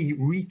 could we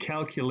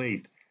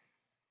recalculate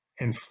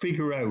and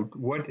figure out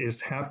what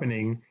is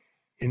happening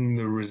in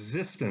the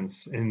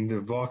resistance in the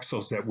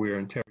voxels that we're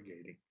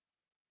interrogating?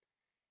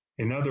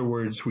 In other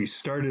words, we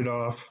started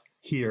off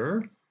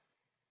here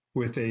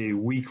with a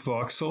weak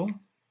voxel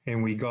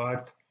and we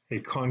got a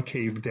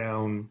concave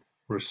down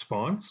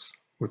response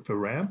with the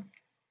ramp.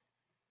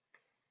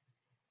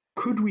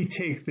 Could we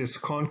take this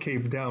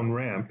concave down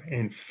ramp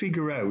and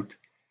figure out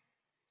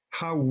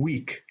how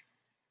weak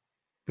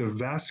the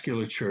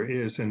vasculature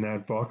is in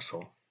that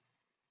voxel?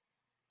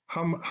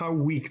 How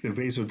weak the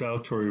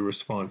vasodilatory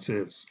response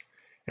is?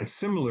 And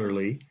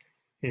similarly,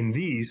 in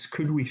these,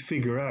 could we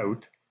figure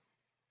out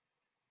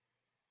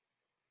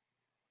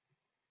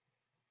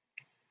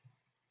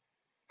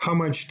how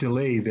much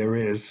delay there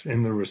is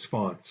in the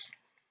response?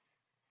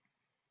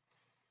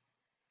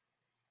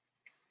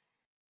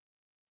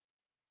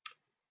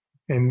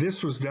 And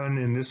this was done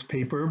in this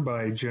paper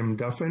by Jim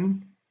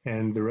Duffin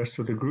and the rest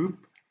of the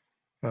group,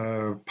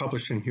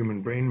 published in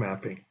Human Brain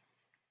Mapping.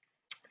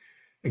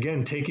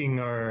 Again, taking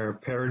our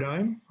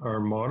paradigm, our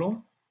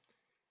model,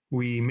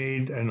 we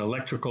made an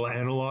electrical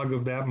analog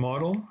of that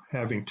model,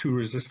 having two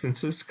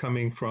resistances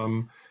coming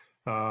from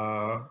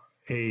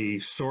a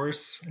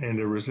source and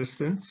a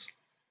resistance.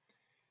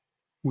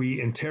 We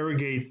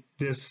interrogate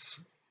this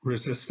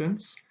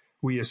resistance.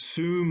 We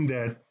assume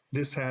that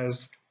this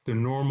has the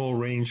normal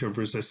range of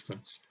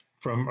resistance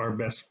from our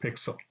best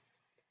pixel.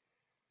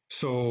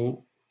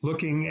 So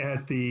looking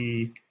at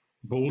the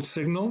bolt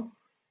signal,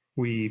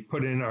 we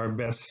put in our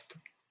best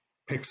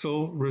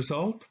pixel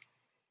result.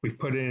 We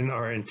put in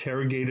our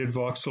interrogated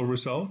voxel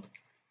result.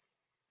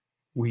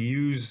 We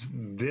use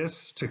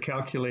this to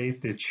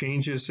calculate the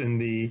changes in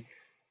the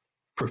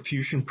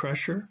perfusion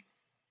pressure.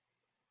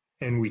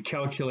 And we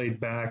calculate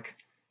back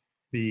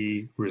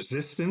the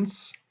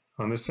resistance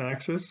on this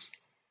axis,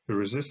 the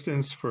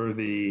resistance for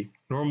the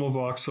normal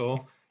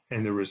voxel,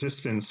 and the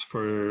resistance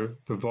for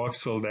the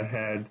voxel that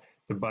had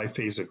the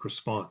biphasic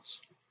response.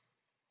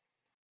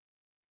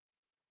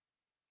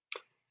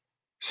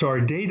 So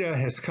our data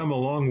has come a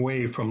long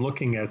way from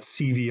looking at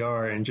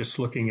CVR and just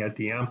looking at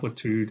the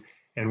amplitude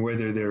and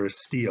whether there is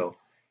steal,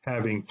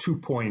 having 2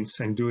 points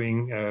and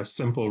doing a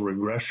simple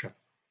regression.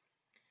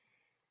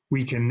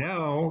 We can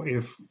now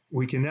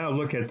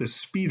look at the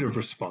speed of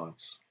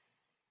response.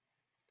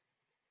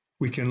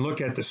 We can look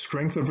at the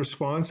strength of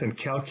response and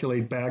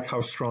calculate back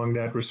how strong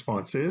that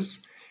response is.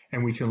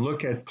 And we can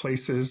look at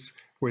places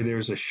where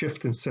there's a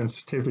shift in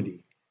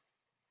sensitivity.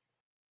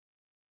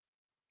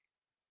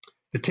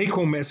 The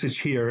take-home message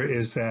here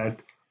is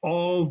that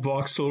all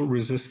voxel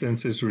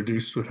resistance is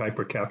reduced with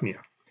hypercapnia.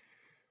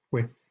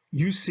 When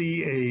you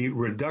see a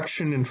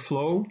reduction in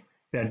flow,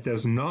 that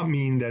does not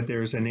mean that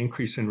there's an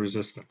increase in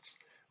resistance.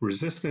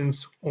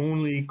 Resistance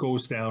only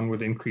goes down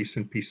with increase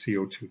in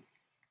PCO2.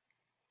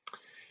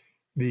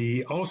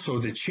 Also,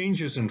 the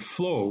changes in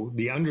flow,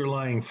 the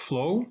underlying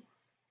flow,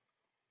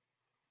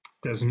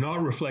 does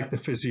not reflect the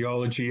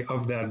physiology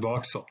of that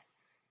voxel.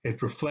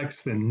 It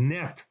reflects the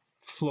net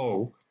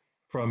flow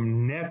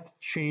from net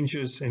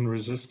changes in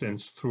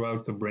resistance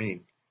throughout the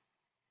brain.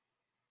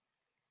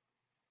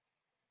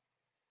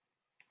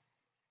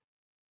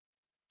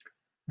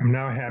 I'm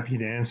now happy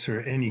to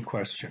answer any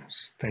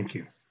questions. Thank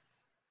you.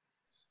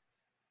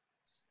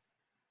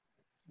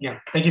 Yeah,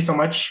 thank you so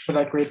much for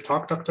that great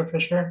talk, Dr.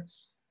 Fisher.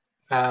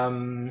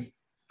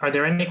 Are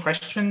there any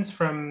questions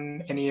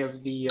from any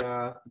of the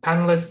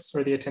panelists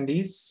or the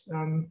attendees?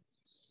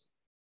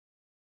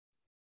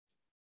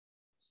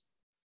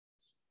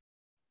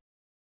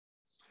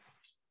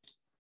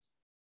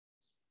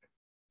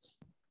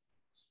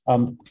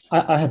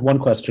 I had one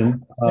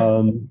question,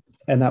 and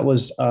that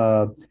was,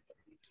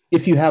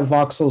 if you have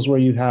voxels where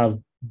you have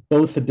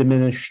both a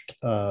diminished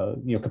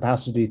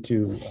capacity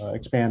to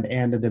expand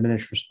and a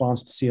diminished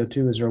response to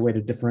CO2, is there a way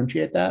to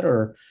differentiate that,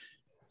 or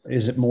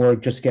is it more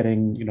just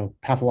getting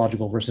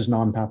pathological versus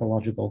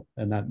non-pathological,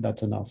 and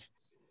that's enough?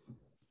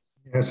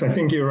 Yes, I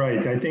think you're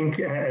right. I think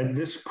at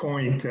this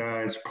point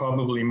it's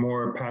probably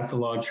more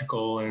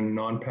pathological and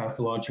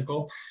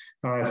non-pathological.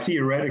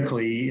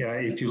 Theoretically,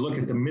 if you look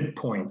at the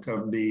midpoint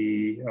of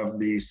the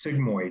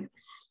sigmoid,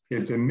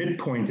 if the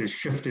midpoint is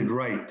shifted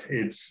right,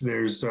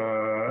 there's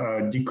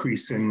a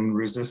decrease in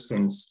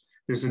resistance.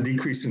 There's a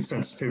decrease in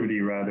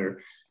sensitivity, rather.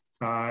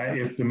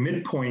 If the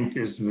midpoint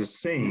is the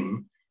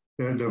same,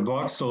 the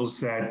voxels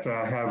that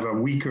have a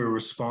weaker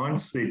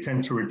response, they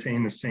tend to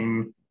retain the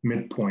same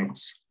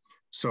midpoints.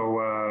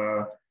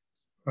 So,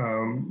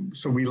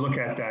 so we look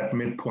at that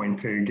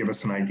midpoint to give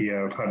us an idea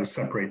of how to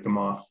separate them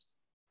off.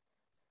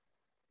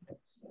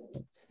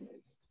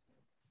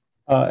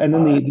 And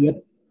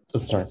then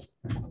sorry.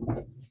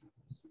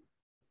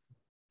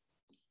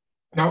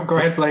 No, go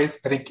ahead, Blaise.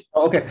 I think.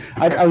 Okay,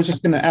 I was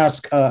just going to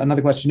ask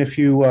another question. If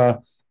you,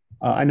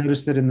 I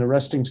noticed that in the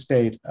resting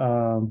state,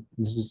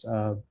 this is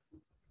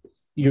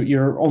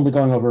you're only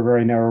going over a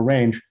very narrow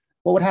range.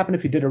 What would happen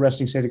if you did a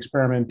resting state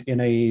experiment in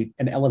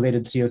an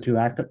elevated CO2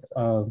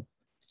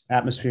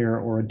 atmosphere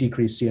or a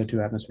decreased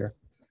CO2 atmosphere?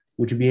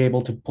 Would you be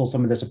able to pull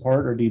some of this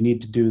apart, or do you need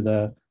to do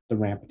the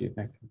ramp, do you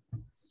think?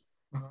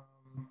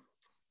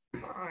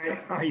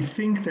 I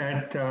think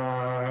that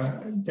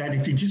that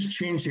if you just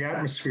change the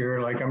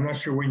atmosphere, like I'm not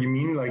sure what you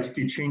mean, like if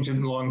you change it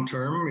long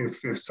term,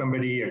 if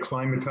somebody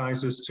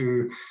acclimatizes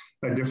to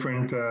a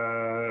different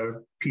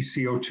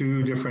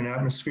PCO2, different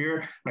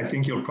atmosphere, I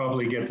think you'll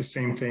probably get the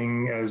same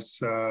thing as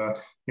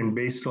in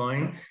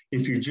baseline.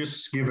 If you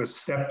just give a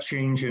step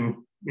change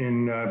in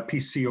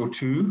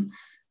PCO2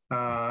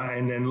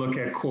 and then look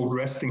at cold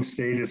resting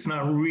state, it's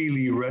not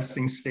really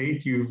resting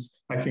state. You've,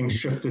 I think,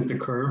 shifted the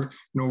curve,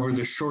 and over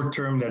the short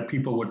term that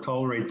people would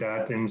tolerate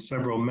that in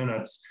several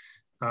minutes,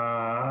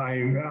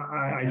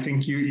 I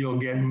think you'll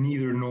get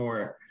neither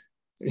nor.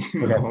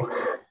 You know?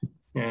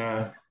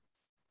 Yeah.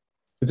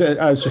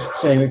 I was just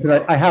saying,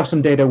 because I have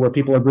some data where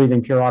people are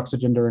breathing pure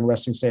oxygen during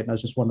resting state, and I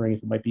was just wondering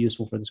if it might be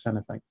useful for this kind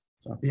of thing.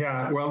 So.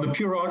 Yeah, well, the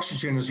pure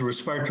oxygen is a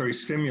respiratory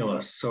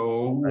stimulus.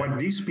 So what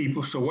these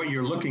people, so what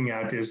you're looking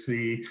at is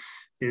the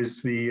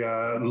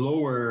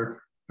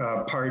lower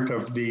part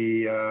of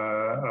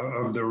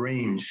the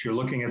range. You're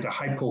looking at the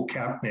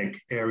hypocapnic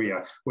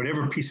area.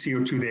 Whatever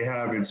PCO2 they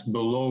have, it's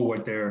below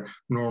what their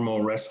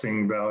normal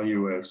resting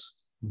value is.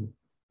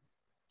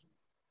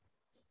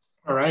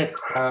 All right.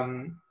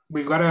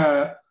 We've got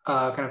a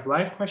kind of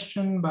live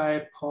question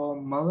by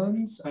Paul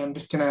Mullins. I'm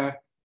just gonna,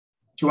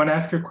 do you want to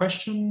ask your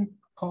question,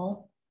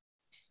 Paul?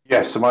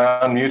 Yes, am I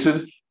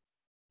unmuted?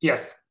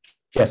 Yes.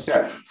 Yes.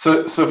 Yeah,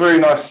 so very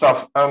nice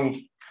stuff.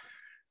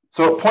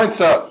 So it points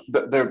out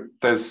that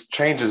there's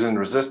changes in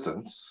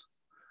resistance,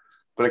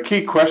 but a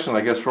key question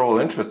I guess we're all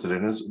interested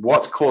in is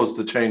what's caused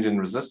the change in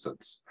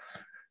resistance?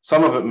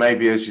 Some of it may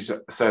be, as you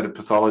said, a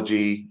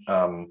pathology,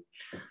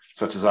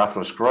 such as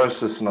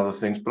atherosclerosis and other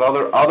things, but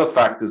other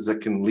factors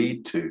that can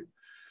lead to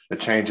a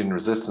change in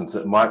resistance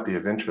that might be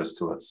of interest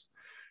to us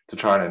to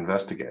try and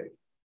investigate.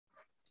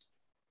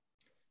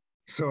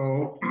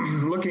 So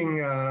looking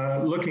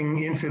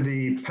into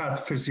the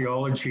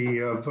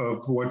pathophysiology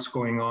of what's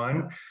going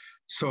on,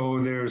 so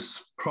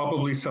there's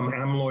probably some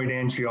amyloid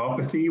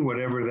angiopathy,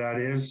 whatever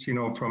that is, you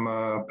know, from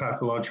a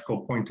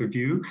pathological point of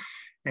view.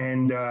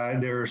 And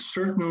there is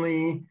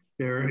certainly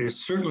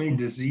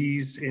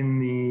disease in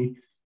the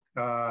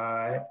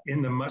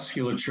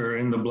musculature,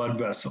 in the blood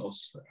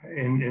vessels,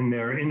 in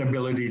their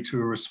inability to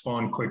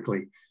respond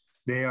quickly.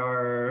 They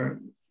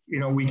are, you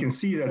know, we can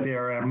see that they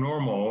are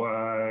abnormal.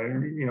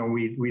 You know,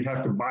 we'd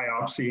have to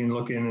biopsy and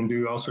look in and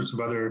do all sorts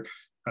of other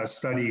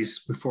studies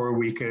before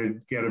we could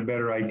get a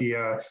better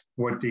idea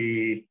what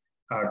the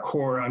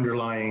core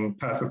underlying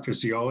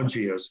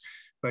pathophysiology is.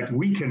 But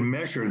we can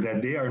measure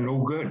that they are no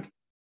good.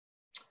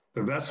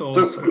 The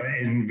vessels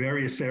in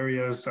various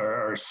areas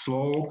are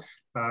slow.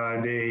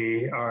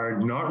 They are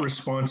not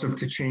responsive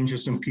to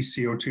changes in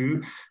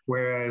PCO2,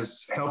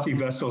 whereas healthy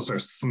vessels are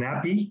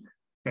snappy,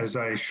 as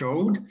I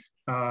showed.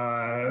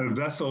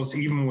 Vessels,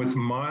 even with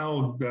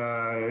mild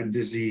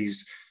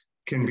disease,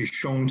 can be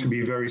shown to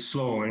be very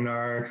slow.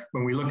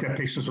 When we looked at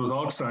patients with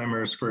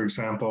Alzheimer's, for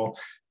example,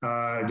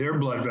 their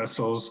blood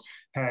vessels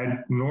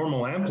had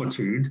normal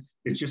amplitude.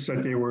 It's just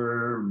that they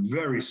were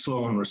very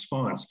slow in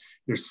response.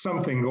 There's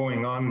something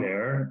going on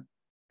there,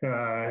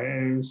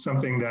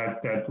 something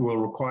that will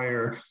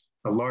require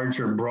a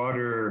larger,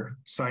 broader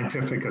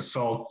scientific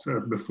assault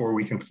before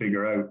we can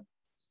figure out.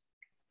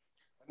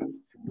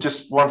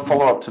 Just one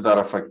follow-up to that,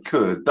 if I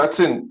could.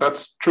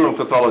 That's true in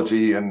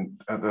pathology,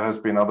 and there has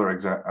been other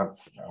examples.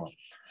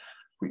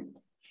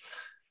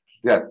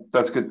 Yeah,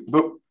 that's good.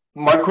 But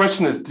my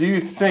question is, do you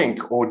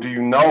think, or do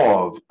you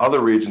know of other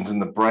regions in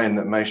the brain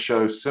that may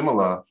show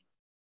similar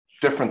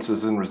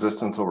differences in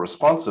resistance or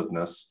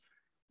responsiveness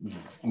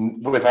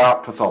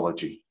without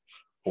pathology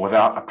or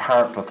without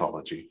apparent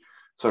pathology?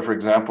 So, for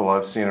example,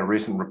 I've seen a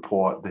recent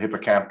report, the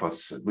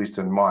hippocampus, at least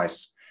in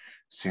mice,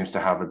 seems to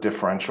have a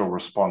differential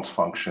response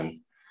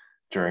function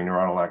during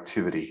neuronal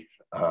activity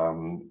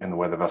in the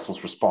way the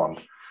vessels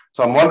respond.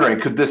 So I'm wondering,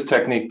 could this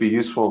technique be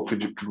useful?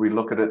 Could we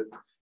look at it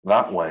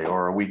that way,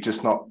 or are we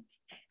just not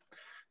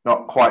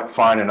quite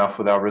fine enough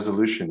with our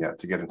resolution yet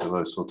to get into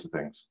those sorts of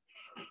things?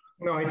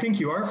 No, I think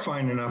you are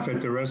fine enough at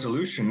the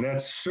resolution.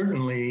 That's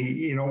certainly,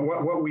 you know,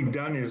 what we've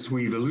done is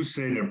we've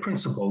elucidated a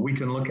principle. We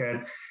can look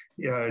at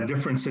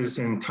differences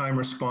in time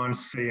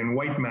response, say, in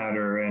white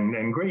matter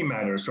and gray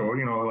matter. So,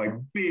 you know, like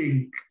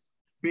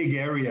big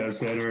areas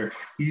that are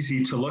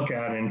easy to look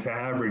at and to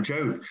average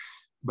out.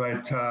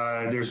 But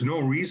there's no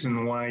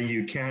reason why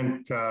you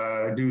can't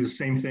do the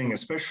same thing,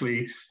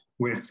 especially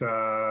with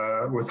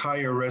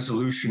higher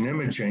resolution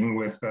imaging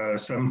with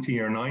 70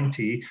 or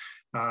 90.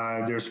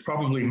 There's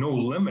probably no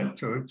limit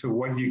to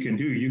what you can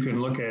do. You can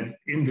look at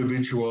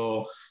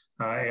individual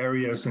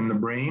areas in the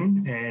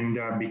brain, and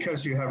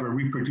because you have a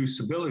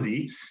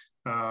reproducibility,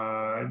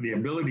 the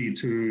ability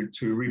to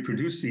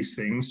reproduce these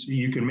things,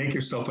 you can make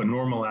yourself a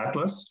normal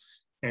atlas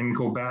and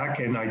go back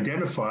and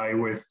identify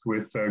with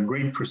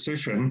great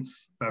precision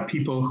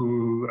people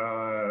who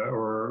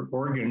or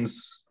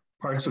organs,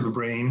 parts of the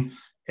brain,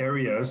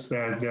 areas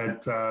that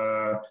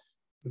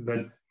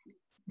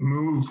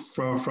move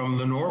from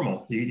the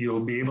normal.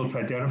 You'll be able to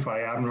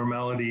identify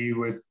abnormality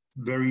with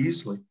very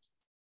easily.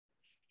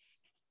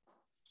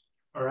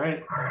 All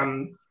right.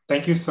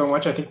 Thank you so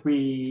much. I think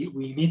we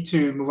need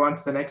to move on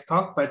to the next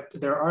talk, but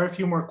there are a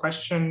few more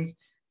questions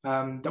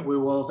that we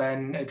will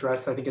then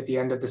address, I think, at the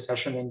end of the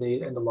session in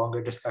the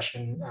longer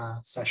discussion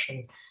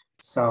session.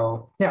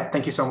 So yeah,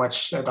 thank you so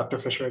much, Dr.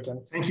 Fisher,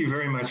 again. Thank you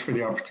very much for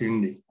the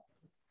opportunity.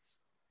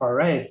 All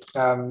right.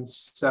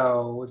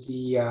 So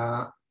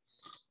the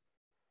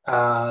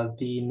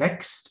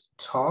next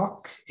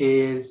talk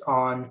is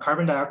on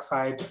carbon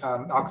dioxide,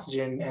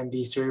 oxygen, and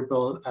the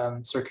cerebral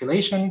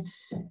circulation,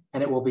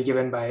 and it will be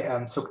given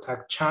by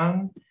Suk-tak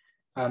Chan.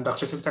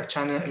 Dr. Suk-tak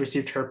Chan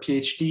received her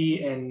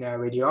PhD in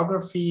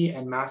radiography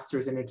and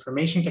master's in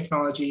information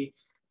technology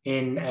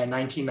in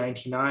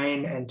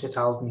 1999 and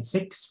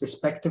 2006,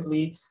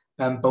 respectively,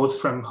 both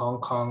from Hong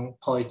Kong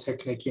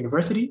Polytechnic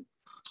University.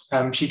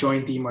 She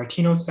joined the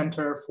Martino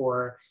Center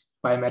for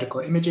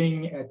Biomedical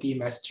Imaging at the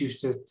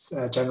Massachusetts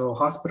General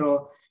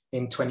Hospital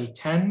in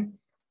 2010.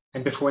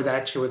 And before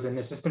that, she was an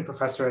assistant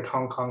professor at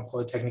Hong Kong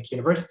Polytechnic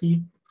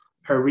University.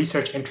 Her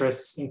research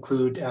interests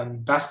include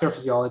vascular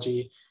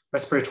physiology,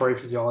 respiratory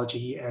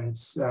physiology, and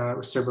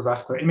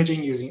cerebrovascular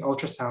imaging using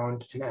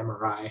ultrasound and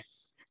MRI.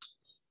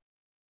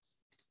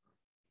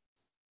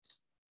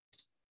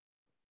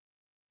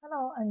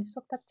 Hello, I'm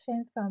Suk-tak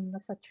Chan from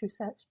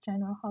Massachusetts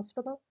General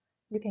Hospital.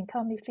 You can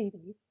call me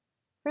Phoebe.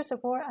 First of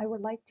all, I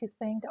would like to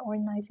thank the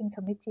organizing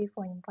committee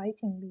for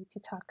inviting me to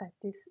talk at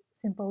this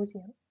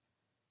symposium.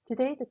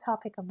 Today, the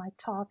topic of my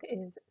talk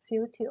is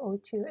CO2,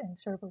 O2, and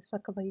cerebral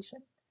circulation.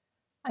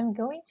 I'm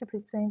going to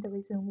present the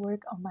recent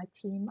work of my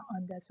team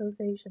on the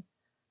association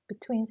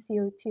between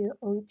CO2,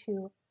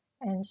 O2,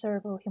 and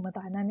cerebral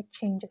hemodynamic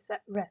changes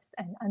at rest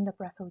and under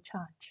breathhold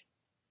charge.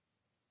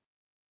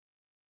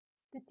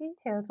 The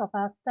details of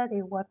our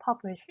study were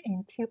published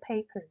in 2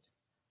 papers.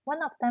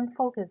 One of them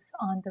focused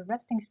on the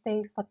resting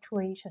state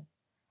fluctuation,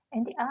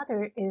 and the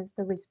other is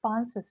the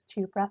responses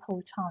to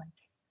breathhold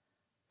charge.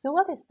 So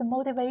what is the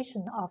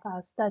motivation of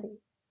our study?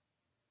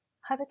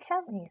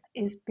 Hypercapnia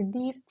is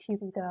believed to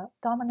be the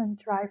dominant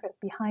driver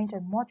behind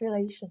the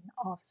modulation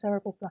of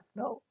cerebral blood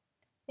flow.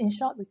 In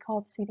short, we call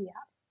it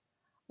CBF.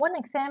 One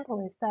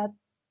example is that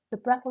the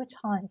breathhold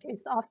charge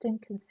is often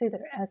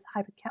considered as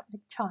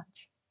hypercapnic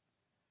charge.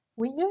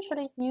 We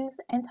usually use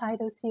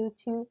end-tidal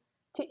CO2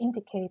 to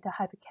indicate the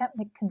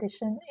hypercapnic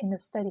condition in the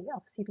study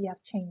of CBF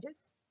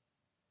changes.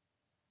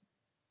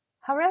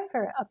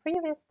 However, a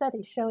previous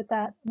study showed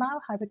that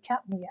mild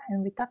hypercapnia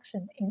and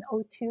reduction in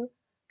O2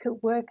 could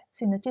work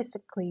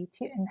synergistically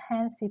to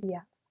enhance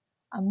CBF,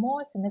 a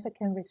more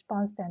significant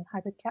response than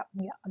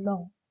hypercapnia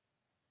alone.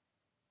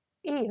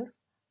 If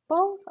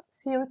both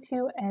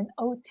CO2 and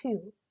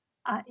O2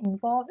 are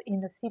involved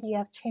in the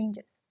CBF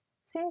changes,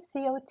 since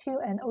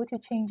CO2 and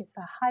O2 changes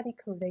are highly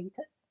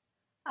correlated,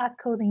 a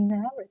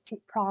collinearity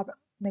problem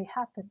may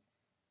happen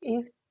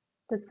if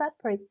the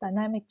separate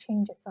dynamic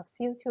changes of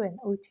CO2 and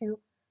O2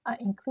 are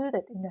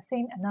included in the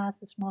same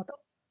analysis model,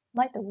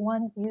 like the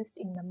one used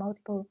in the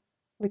multiple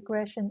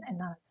regression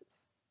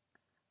analysis.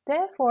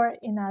 Therefore,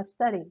 in our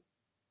study,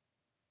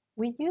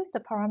 we used a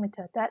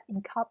parameter that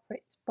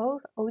incorporates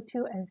both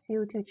O2 and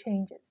CO2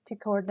 changes to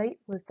correlate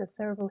with the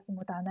cerebral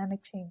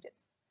hemodynamic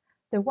changes.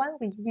 The one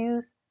we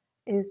use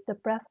is the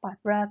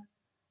breath-by-breath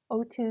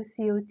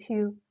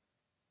O2-CO2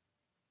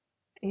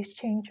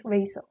 exchange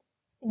ratio.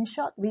 In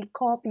short, we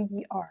call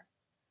BER.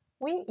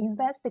 We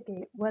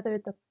investigate whether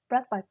the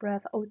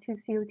breath-by-breath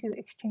O2-CO2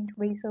 exchange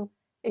ratio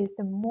is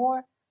the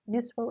more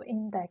useful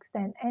index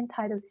than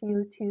end-tidal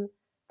CO2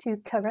 to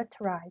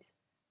characterize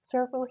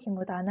cerebral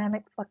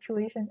hemodynamic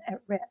fluctuation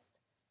at rest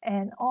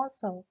and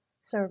also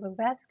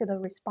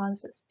cerebrovascular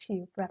responses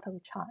to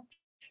breathhold charge.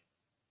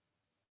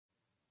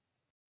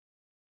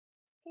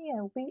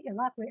 Here we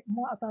elaborate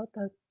more about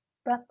the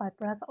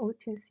breath-by-breath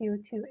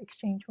O2-CO2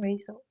 exchange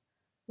ratio.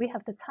 We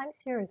have the time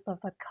series of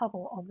a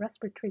couple of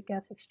respiratory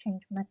gas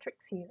exchange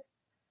metrics here.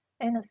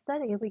 In the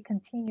study, we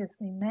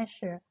continuously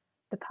measure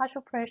the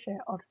partial pressure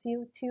of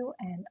CO2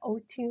 and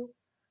O2.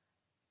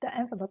 The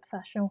envelopes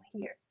are shown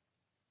here.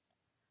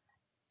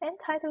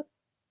 End-tidal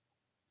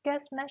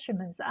gas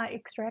measurements are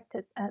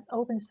extracted at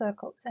open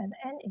circles and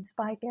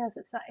end-inspired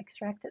gases are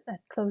extracted at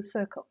closed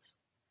circles.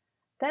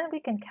 Then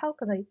we can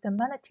calculate the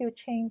magnitude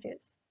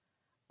changes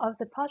of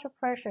the partial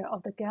pressure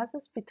of the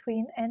gases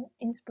between end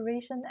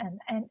inspiration and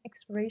end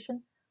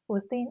expiration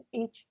within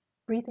each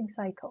breathing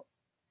cycle.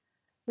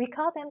 We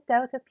call them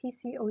delta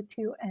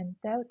PCO2 and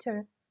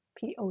delta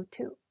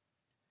PO2.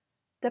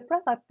 The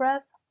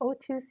breath-by-breath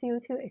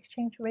O2-CO2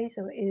 exchange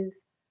ratio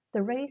is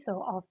the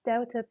ratio of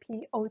delta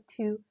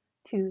PO2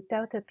 to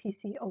delta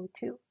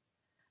PCO2.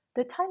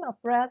 The time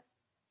of breath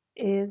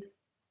is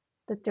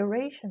the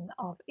duration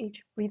of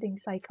each breathing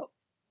cycle.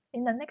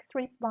 In the next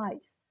 3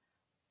 slides,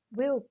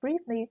 we'll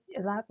briefly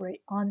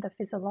elaborate on the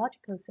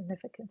physiological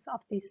significance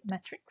of these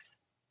metrics.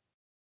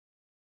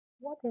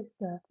 What is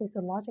the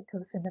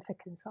physiological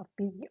significance of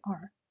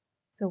BER?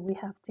 So we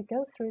have to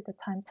go through the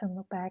time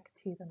tunnel back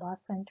to the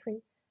last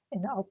century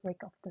in the outbreak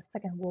of the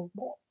Second World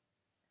War.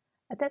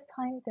 At that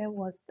time, there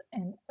was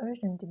an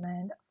urgent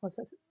demand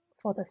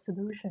for the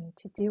solution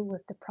to deal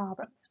with the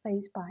problems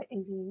faced by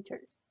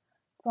aviators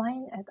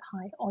flying at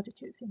high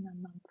altitudes in a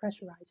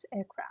non-pressurized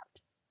aircraft.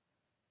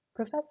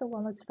 Professor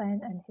Wallace Venn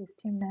and his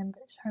team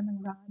members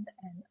Herman Rand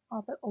and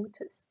Arthur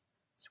Otis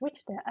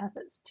switched their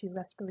efforts to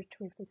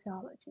respiratory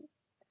physiology.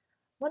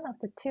 One of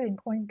the two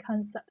important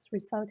concepts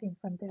resulting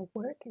from their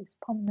work is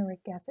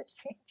pulmonary gas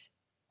exchange.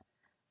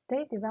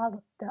 They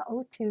developed the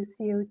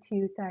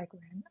O2-CO2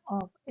 diagram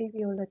of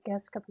alveolar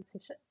gas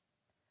composition.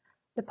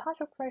 The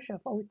partial pressure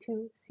of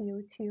O2,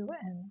 CO2,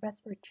 and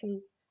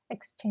respiratory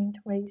exchange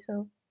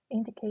ratio,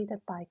 indicated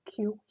by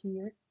Q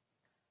here,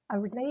 are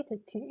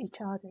related to each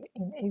other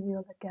in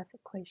alveolar gas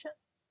equation.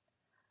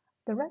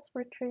 The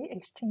respiratory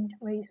exchange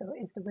ratio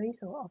is the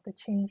ratio of the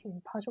change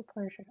in partial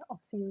pressure of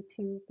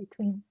CO2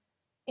 between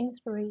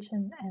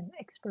inspiration and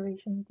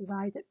expiration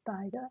divided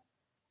by the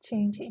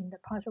change in the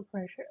partial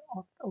pressure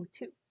of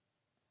O2.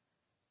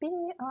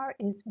 BER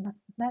is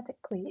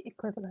mathematically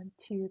equivalent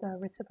to the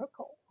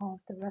reciprocal of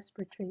the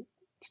respiratory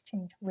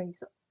exchange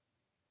ratio.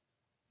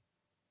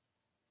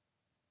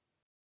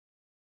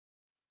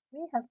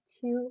 We have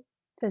two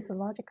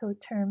physiological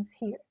terms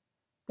here.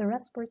 The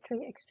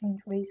respiratory exchange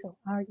ratio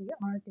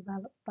RER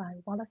developed by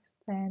Wallace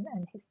Venn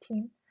and his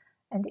team,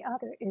 and the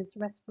other is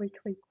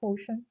respiratory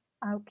quotient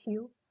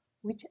RQ,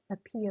 which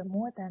appeared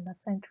more than a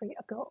century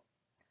ago.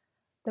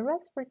 The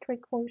respiratory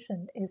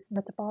quotient is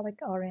metabolic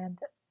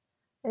oriented.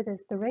 It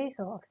is the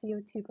ratio of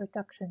CO2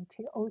 production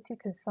to O2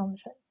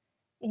 consumption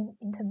in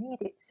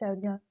intermediate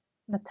cellular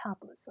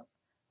metabolism,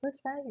 whose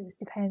values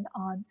depend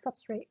on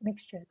substrate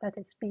mixture that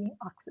is being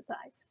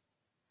oxidized.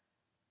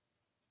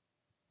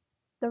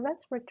 The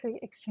respiratory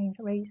exchange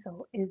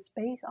ratio is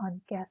based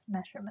on gas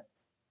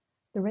measurements,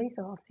 the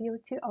ratio of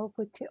CO2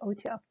 output to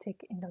O2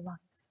 uptake in the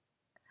lungs.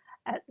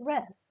 At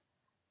rest,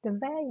 the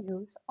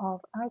values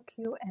of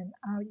RQ and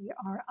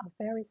RER are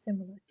very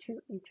similar to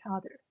each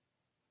other.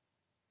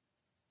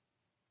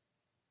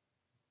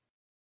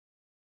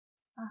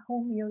 A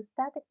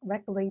homeostatic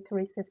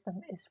regulatory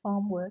system is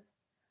formed with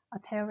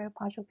arterial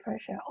partial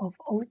pressure of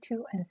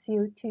O2 and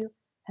CO2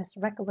 as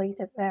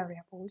regulated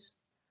variables,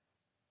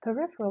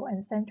 peripheral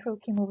and central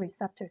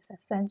chemoreceptors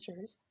as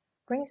sensors,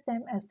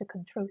 brainstem as the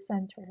control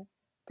center,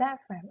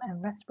 diaphragm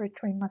and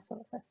respiratory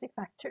muscles as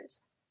effectors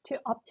to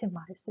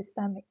optimize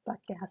systemic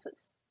blood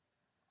gases.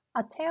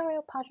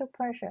 Arterial partial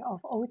pressure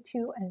of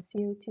O2 and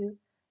CO2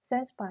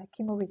 sensed by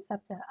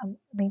chemoreceptor are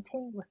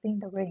maintained within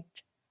the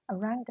range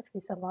around the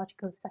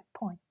physiological set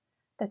point,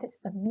 that is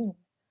the mean,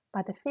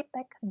 by the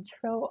feedback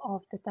control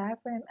of the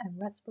diaphragm and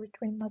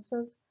respiratory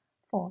muscles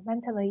for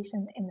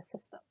ventilation in the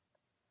system.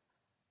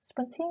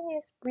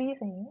 Spontaneous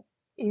breathing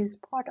is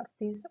part of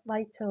this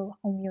vital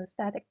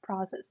homeostatic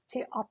process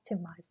to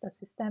optimize the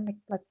systemic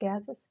blood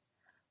gases,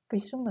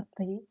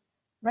 presumably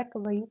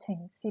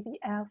regulating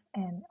CBF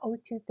and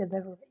O2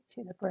 delivery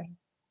to the brain.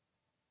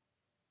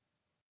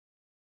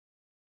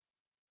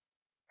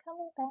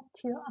 Coming back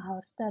to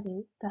our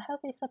study, the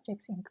healthy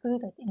subjects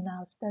included in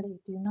our study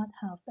do not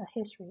have a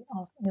history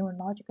of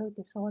neurological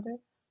disorder,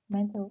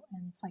 mental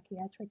and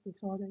psychiatric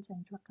disorders,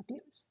 and drug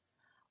abuse.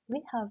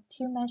 We have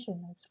two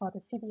measurements for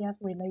the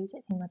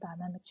CBF-related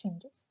hemodynamic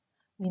changes.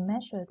 We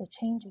measure the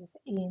changes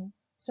in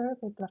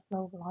cerebral blood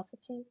flow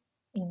velocity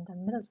in the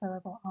middle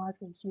cerebral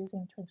arteries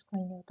using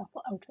transcranial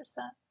Doppler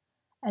ultrasound,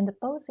 and the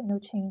both signal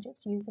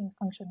changes using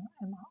functional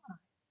MRI.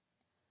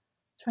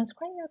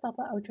 Transcranial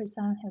Doppler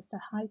ultrasound has the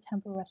high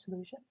temporal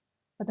resolution,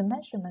 but the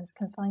measurements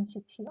confined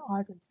to two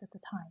arteries at the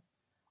time.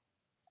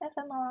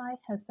 fMRI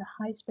has the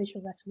high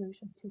spatial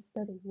resolution to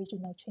study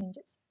regional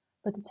changes,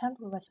 but the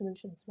temporal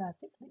resolution is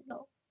relatively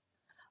low.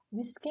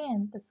 We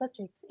scanned the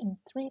subjects in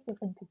three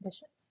different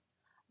conditions: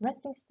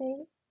 resting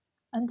state,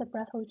 under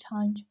breath hold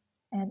change,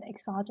 and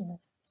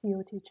exogenous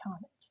CO2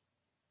 challenge.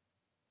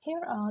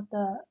 Here are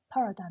the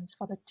paradigms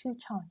for the two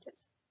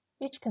challenges.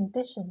 Each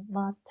condition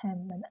lasts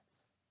 10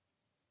 minutes.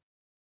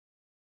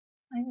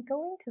 I'm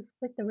going to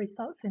split the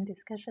results and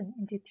discussion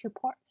into two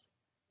parts.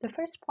 The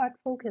first part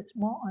focuses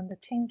more on the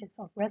changes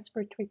of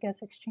respiratory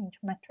gas exchange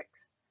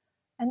metrics,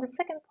 and the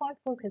second part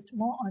focuses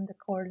more on the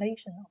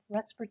correlation of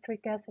respiratory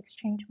gas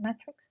exchange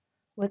metrics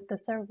with the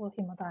cerebral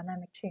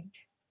hemodynamic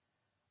change.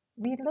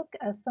 We look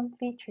at some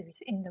features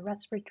in the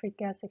respiratory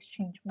gas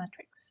exchange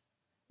metrics.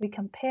 We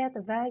compare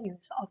the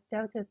values of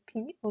delta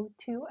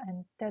PO2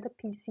 and delta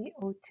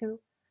PCO2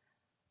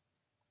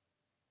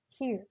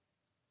 here,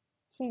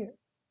 here,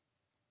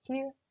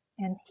 here,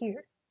 and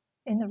here,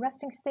 in the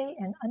resting state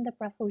and under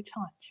breath hold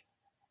change.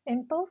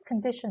 In both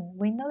conditions,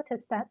 we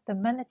notice that the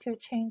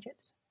magnitude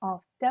changes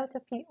of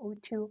delta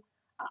PO2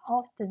 are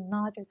often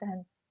larger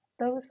than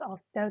those of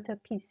delta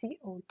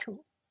PCO2.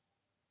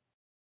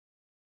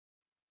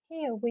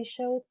 Here we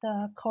show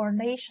the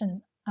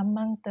correlation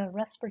among the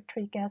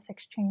respiratory gas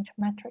exchange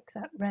metrics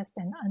at rest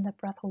and under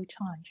breath hold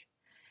change.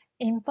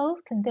 In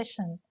both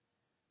conditions,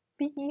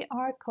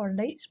 BER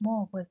correlates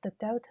more with the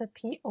delta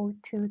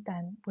PO2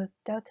 than with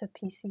delta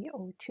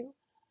PCO2.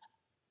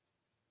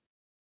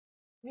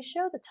 We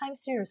show the time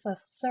series of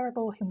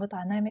cerebral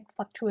hemodynamic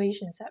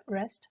fluctuations at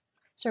rest,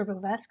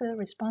 cerebrovascular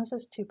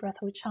responses to breath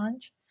hold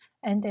change,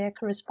 and their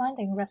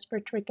corresponding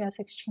respiratory gas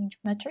exchange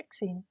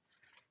metrics in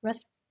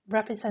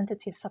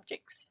representative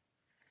subjects.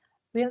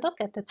 We'll look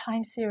at the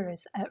time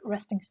series at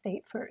resting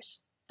state first.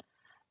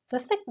 The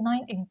thick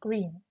line in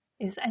green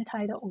is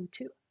end-tidal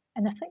O2,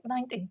 and the thick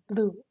line in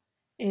blue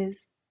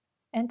is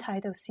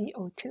end-tidal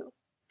CO2.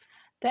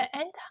 The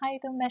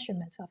end-tidal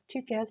measurements of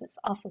two gases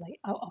oscillate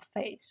out of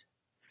phase.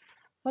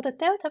 For the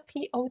delta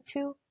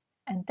PO2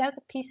 and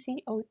delta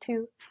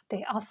PCO2,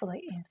 they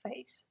oscillate in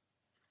phase.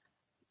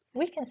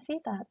 We can see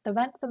that the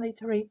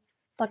ventilatory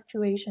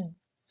fluctuations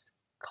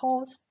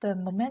cause the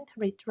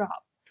momentary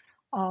drop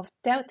of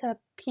delta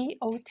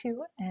PO2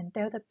 and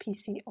delta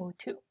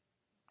PCO2.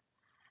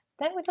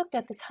 Then we look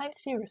at the time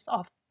series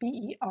of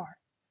BER.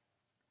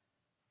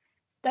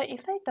 The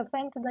effect of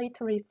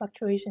ventilatory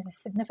fluctuation is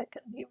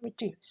significantly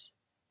reduced.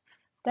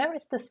 There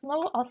is the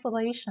slow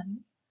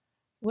oscillation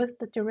with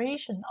the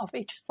duration of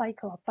each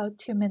cycle about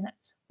 2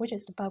 minutes, which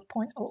is about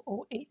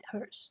 0.008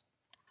 Hz.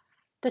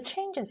 The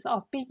changes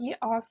of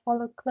BER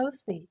follow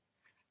closely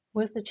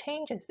with the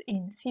changes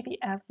in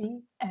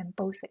CBFV and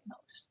Bose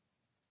signals.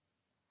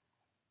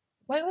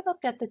 When we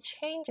look at the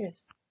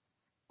changes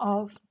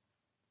of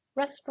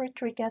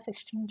respiratory gas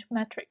exchange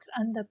metrics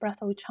under breath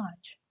hold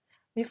change,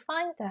 we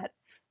find that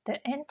the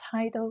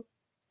end-tidal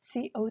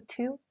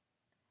CO2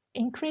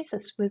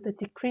 increases with the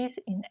decrease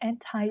in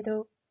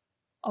end-tidal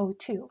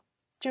O2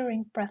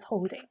 during breath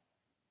holding.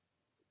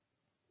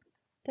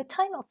 The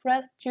time of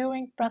breath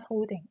during breath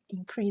holding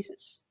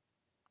increases.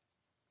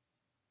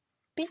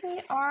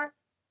 BER,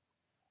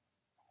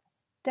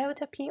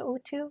 delta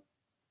PO2,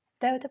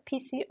 delta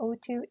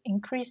PCO2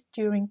 increase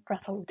during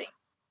breath holding.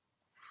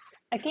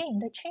 Again,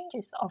 the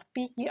changes of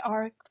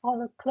BER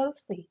follow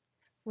closely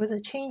with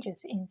the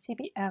changes in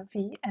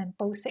CBFV and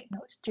Bose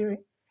signals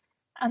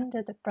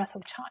under the breath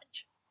hold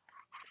change.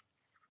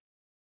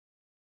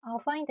 Our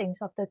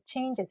findings of the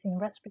changes in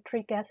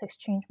respiratory gas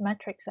exchange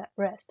metrics at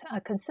rest are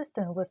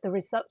consistent with the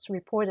results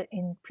reported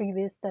in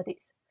previous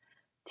studies.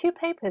 Two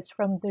papers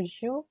from De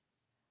Joux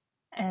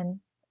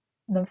and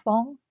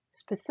Nefong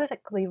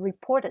specifically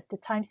reported the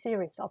time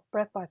series of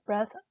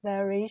breath-by-breath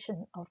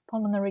variation of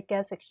pulmonary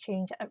gas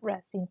exchange at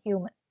rest in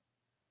humans.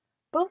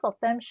 Both of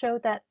them show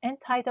that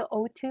end-tidal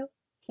O2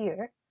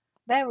 here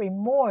vary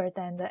more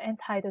than the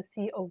end-tidal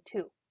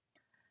CO2.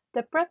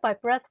 The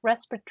breath-by-breath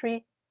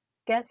respiratory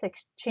gas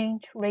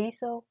exchange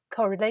ratio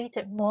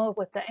correlated more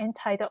with the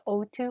end-tidal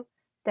O2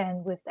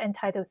 than with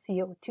end-tidal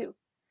CO2.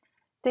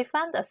 They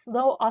found a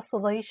slow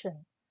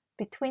oscillation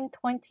between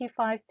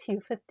 25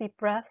 to 50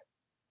 breaths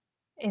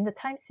in the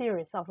time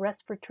series of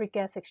respiratory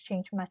gas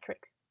exchange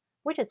metrics,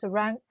 which is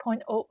around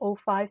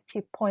 0.005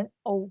 to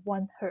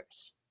 0.01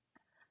 Hz.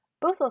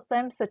 Both of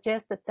them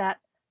suggested that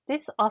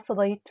this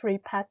oscillatory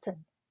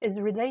pattern is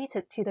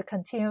related to the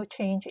continual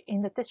change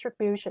in the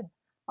distribution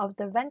of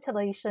the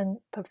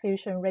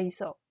ventilation-perfusion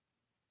ratio.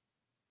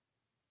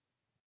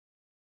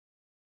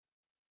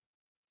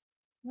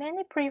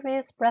 Many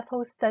previous breath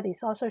hold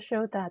studies also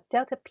showed that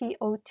delta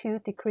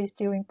PO2 decreased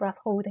during breath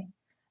holding,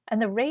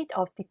 and the rate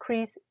of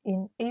decrease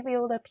in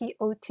alveolar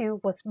PO2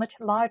 was much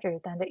larger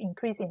than the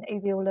increase in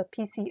alveolar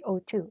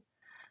PCO2.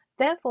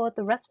 Therefore,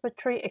 the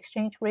respiratory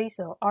exchange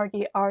ratio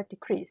RDR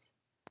decreased.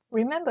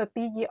 Remember,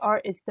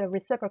 BER is the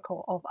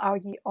reciprocal of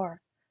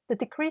RER. The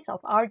decrease of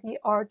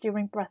RER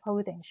during breath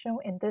holding shown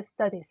in these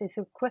studies is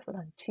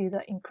equivalent to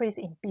the increase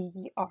in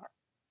BER.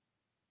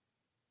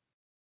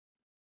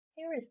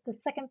 Here is the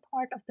second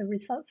part of the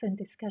results and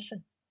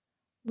discussion.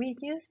 We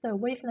used the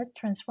wavelet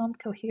transform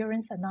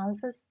coherence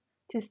analysis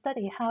to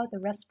study how the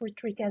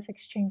respiratory gas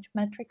exchange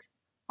metrics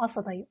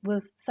oscillate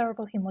with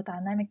cerebral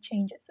hemodynamic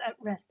changes at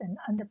rest and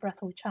under breath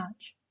hold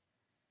change.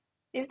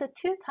 If the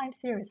two time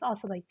series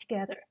oscillate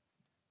together,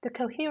 the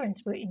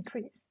coherence will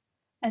increase,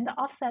 and the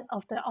offset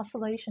of the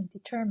oscillation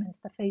determines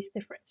the phase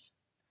difference.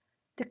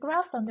 The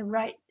graphs on the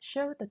right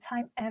show the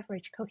time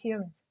average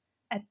coherence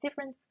at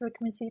different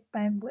frequency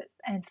bandwidth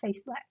and phase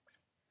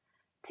lags.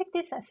 Take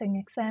this as an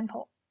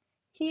example.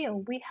 Here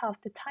we have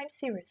the time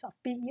series of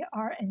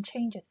BER and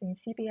changes in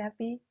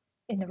CBFV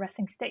in the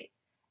resting state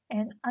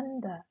and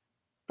under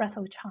breath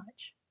hold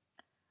change.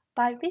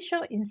 By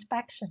visual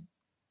inspection,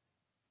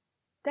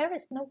 there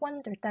is no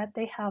wonder that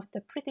they have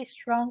the pretty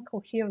strong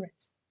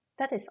coherence,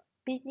 that is,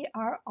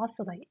 BER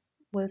oscillate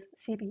with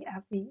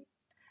CBFV,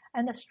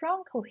 and the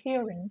strong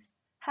coherence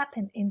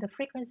happen in the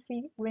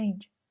frequency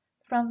range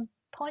from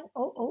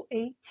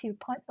 0.008 to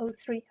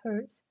 0.03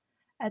 Hz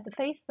at the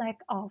phase lag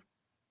of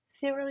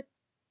 0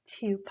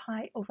 to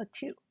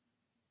pi/2.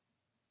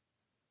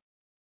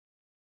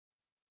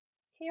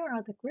 Here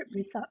are the grid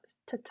results.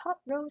 The top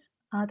rows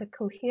are the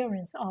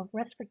coherence of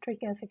respiratory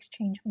gas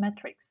exchange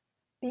metrics,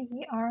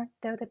 BER,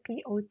 delta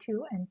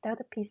PO2, and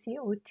delta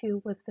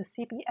PCO2 with the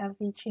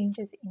CBFV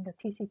changes in the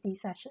TCD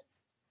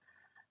sessions.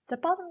 The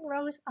bottom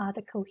rows are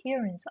the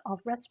coherence of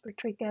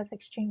respiratory gas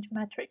exchange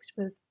metrics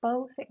with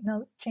both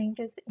signal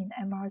changes in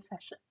MR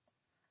session.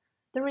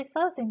 The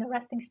results in the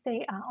resting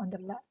state are on the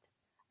left,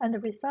 and the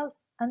results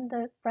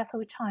under breath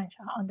hold change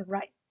are on the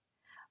right.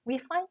 We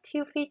find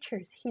two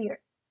features here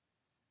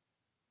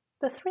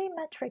The three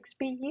metrics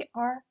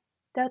BER,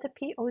 delta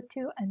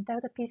PO2, and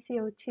delta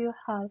PCO2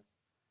 have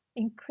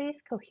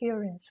increased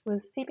coherence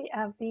with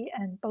CBFV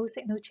and both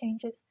signal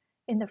changes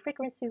in the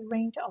frequency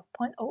range of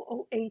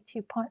 0.008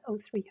 to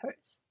 0.03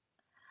 Hz.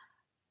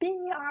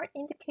 BER,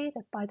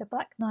 indicated by the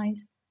black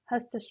lines,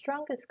 has the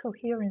strongest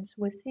coherence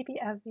with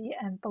CBFV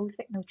and both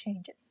signal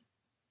changes.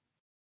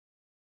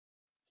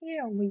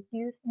 Here we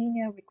use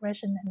linear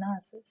regression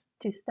analysis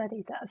to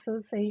study the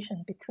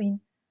association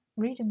between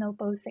regional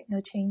both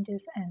signal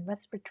changes and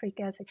respiratory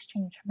gas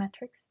exchange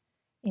metrics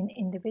in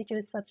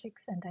individual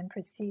subjects and then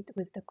proceed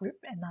with the group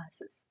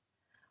analysis.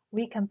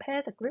 We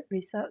compare the group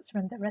results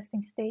from the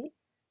resting state,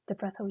 the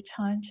breath-hold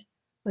change,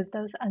 with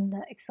those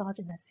under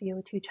exogenous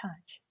CO2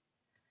 change.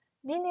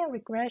 Linear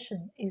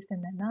regression is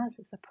an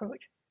analysis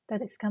approach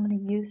that is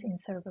commonly used in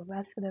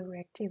cerebrovascular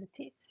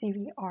reactivity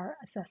 (CVR)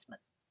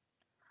 assessment.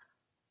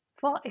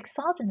 For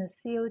exogenous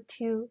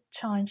CO2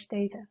 change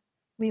data,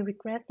 we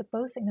regress the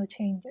both signal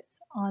changes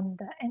on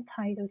the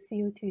end-tidal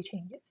CO2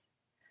 changes.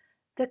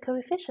 The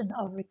coefficient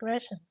of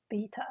regression,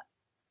 beta,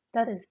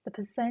 that is the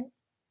percent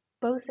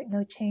both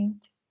signal change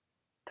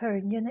per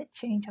unit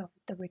change of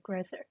the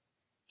regressor.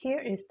 Here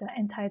is the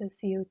end-tidal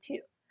CO2,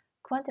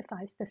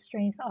 quantifies the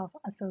strength of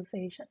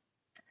association.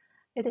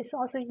 It is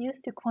also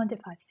used to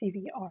quantify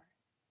CVR.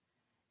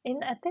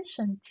 In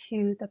addition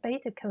to the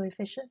beta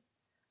coefficient,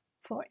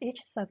 for each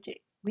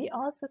subject, we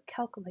also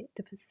calculate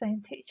the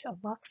percentage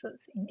of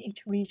voxels in each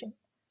region,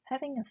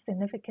 having a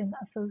significant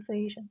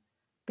association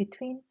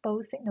between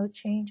both signal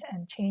change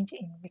and change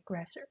in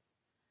regressor.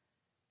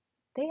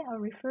 They are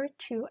referred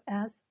to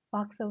as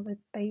voxel with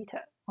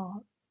beta,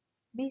 or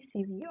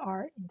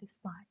VCVR, in this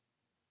slide.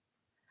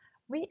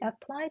 We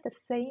apply the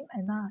same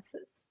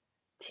analysis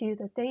to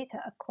the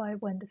data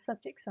acquired when the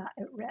subjects are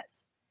at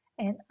rest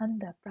and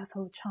under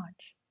breath-hold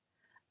change.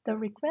 The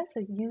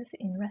regressor used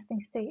in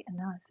resting state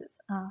analysis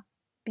are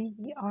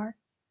BER,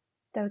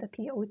 delta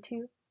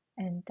PO2,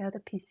 and delta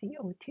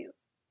PCO2.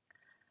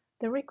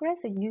 The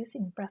regressor used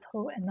in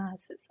breath-hold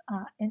analysis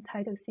are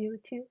end-tidal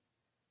CO2,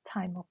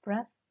 time of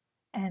breath,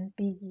 and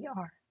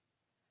BER.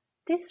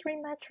 These three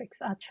metrics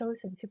are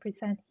chosen to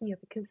present here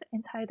because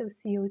end-tidal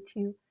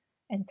CO2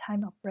 and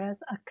time of breath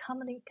are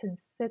commonly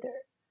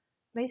considered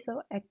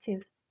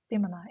vasoactive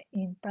stimuli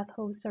in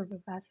breath-hold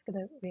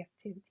cerebrovascular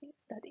reactivity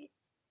study.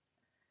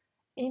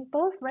 In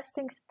both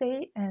resting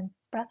state and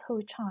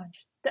breath-hold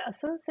change, the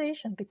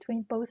association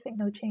between both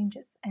signal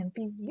changes and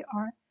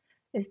BER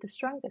is the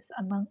strongest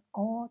among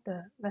all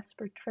the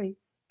respiratory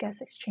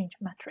gas exchange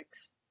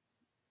metrics.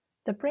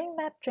 The brain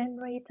map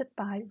generated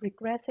by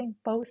regressing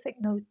both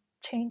signal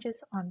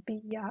changes on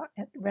BER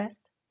at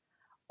rest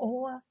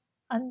or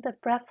under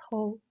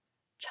breath-hold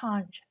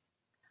change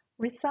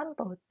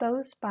resemble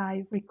those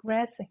by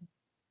regressing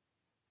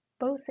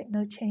both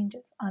signal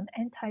changes on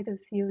end-tidal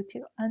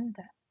CO2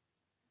 under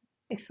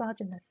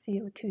exogenous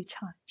CO2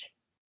 change.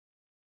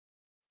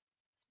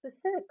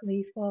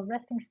 Specifically for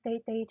resting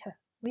state data,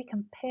 we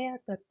compare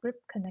the group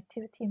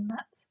connectivity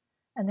maps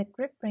and the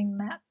group brain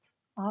maps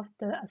of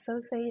the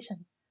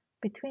association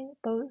between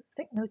both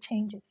signal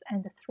changes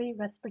and the three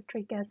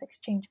respiratory gas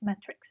exchange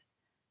metrics,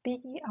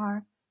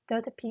 BER,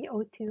 delta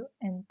PO2,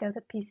 and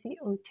delta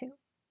PCO2.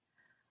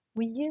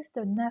 We use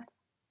the NEF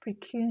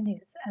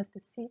precuneus as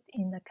the seed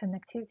in the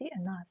connectivity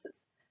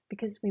analysis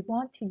because we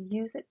want to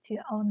use it to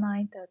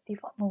outline the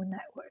default mode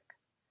network.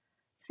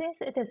 Since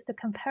it is the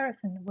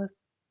comparison with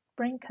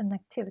brain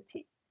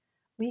connectivity,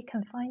 we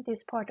confine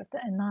this part of the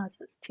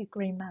analysis to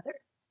gray matter.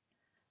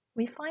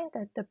 We find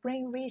that the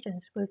brain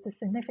regions with the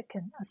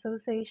significant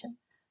association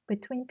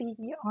between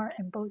BER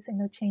and both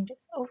signal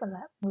changes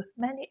overlap with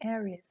many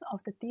areas of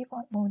the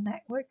default mode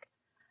network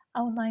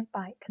outlined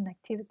by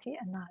connectivity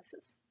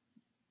analysis.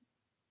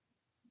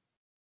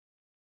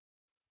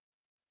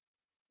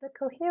 The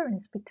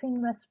coherence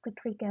between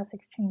respiratory gas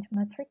exchange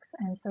metrics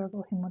and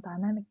cerebral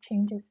hemodynamic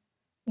changes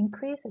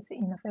increases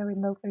in a very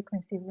low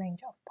frequency range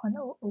of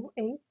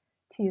 0.008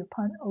 to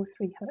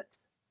 0.03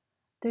 Hz.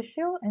 The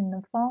show and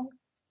the form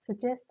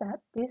suggest that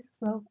this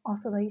slow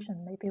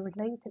oscillation may be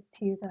related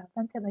to the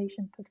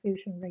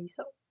ventilation-perfusion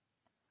ratio.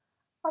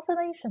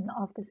 Oscillation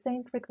of the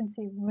same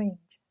frequency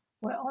range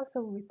were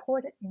also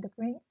reported in the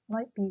brain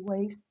light B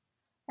waves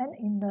and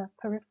in the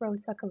peripheral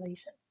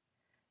circulation.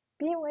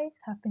 B waves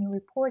have been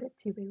reported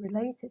to be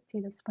related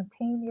to the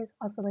spontaneous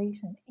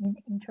oscillation in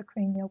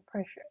intracranial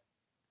pressure.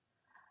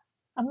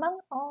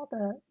 Among all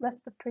the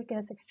respiratory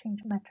gas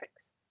exchange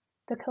metrics,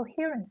 the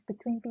coherence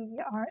between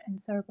BER and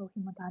cerebral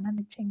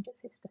hemodynamic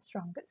changes is the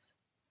strongest.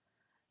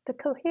 The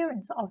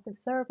coherence of the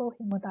cerebral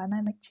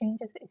hemodynamic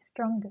changes is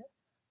stronger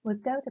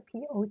with delta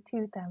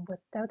PO2 than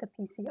with delta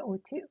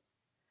PCO2.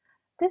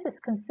 This is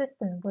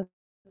consistent with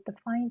the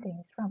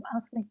findings from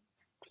Aslin's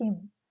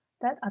team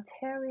that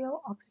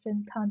arterial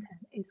oxygen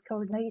content is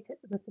correlated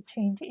with the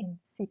change in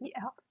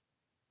CBF.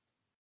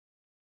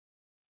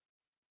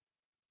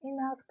 In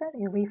our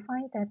study, we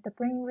find that the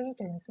brain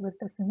regions with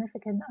the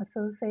significant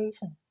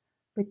association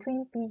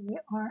between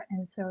BER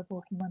and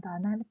cerebral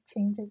hemodynamic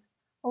changes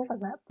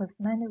overlap with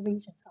many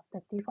regions of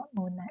the default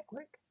mode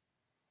network.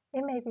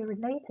 It may be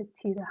related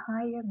to the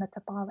higher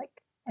metabolic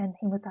and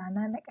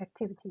hemodynamic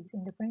activities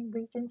in the brain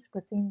regions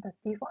within the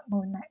default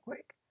mode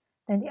network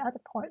than the other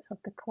parts of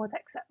the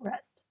cortex at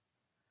rest.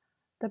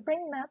 The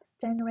brain maps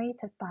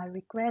generated by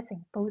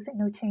regressing both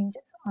signal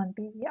changes on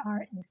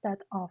BER instead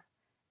of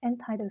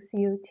end-tidal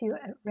CO2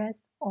 at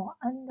rest or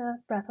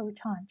under breathhold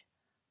change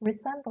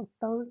resemble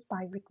those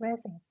by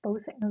regressing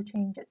both signal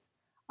changes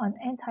on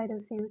end-tidal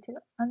CO2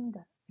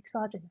 under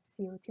exogenous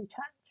CO2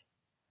 change.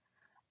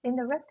 In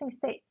the resting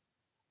state,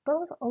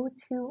 both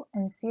O2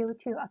 and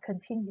CO2 are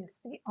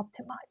continuously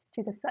optimized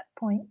to the set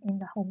point in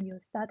the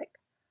homeostatic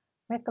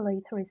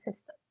regulatory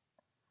system.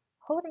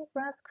 Holding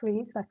breath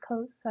creates a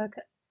closed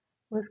circuit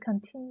with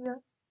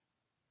continual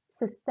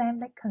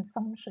systemic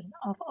consumption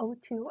of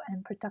O2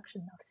 and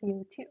production of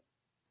CO2.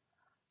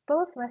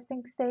 Both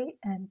resting state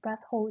and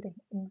breath holding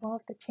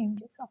involve the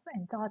changes of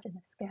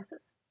endogenous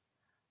gases,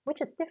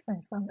 which is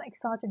different from the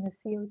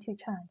exogenous CO2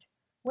 change,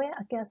 where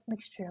a gas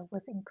mixture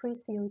with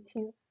increased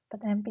CO2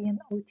 but ambient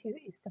O2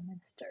 is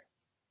administered.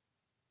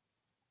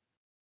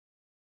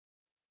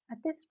 At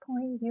this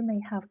point, you may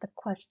have the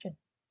question,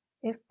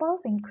 if both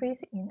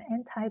increase in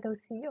end-tidal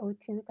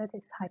CO2, that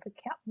is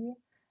hypercapnia,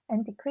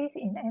 and decrease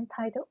in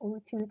end-tidal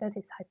O2, that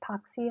is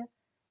hypoxia,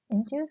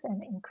 induce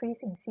an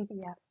increase in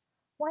CBF,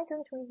 why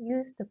don't we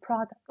use the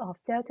product of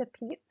delta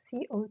P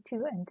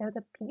CO2 and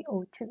delta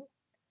PO2?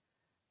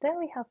 Then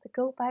we have to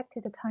go back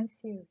to the time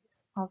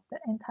series of the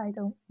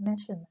end-tidal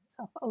measurements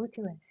of O2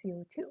 and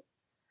CO2.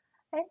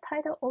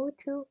 End-tidal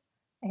O2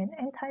 and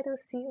end-tidal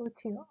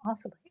CO2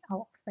 oscillate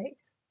out of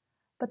phase,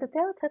 but the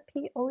delta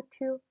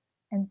PO2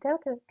 and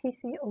delta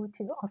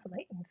PCO2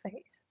 oscillate in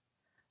phase.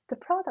 The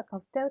product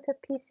of delta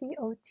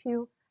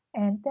PCO2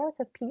 and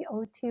delta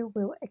PO2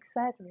 will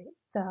exaggerate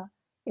the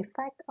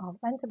effect of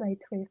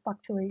ventilatory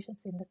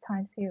fluctuations in the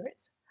time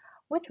series,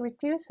 which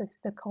reduces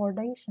the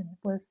correlation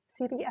with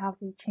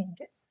CBRV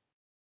changes.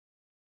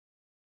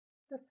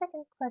 The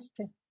second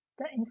question,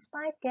 the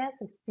inspired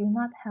gases do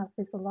not have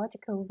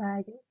physiological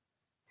value,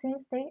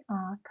 since they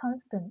are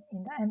constant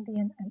in the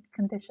ambient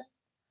condition.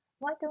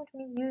 Why don't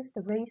we use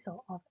the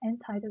ratio of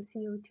end-tidal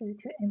CO2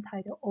 to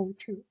end-tidal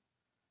O2?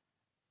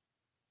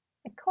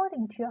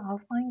 According to our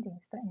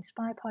findings, the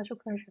inspired partial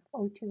pressure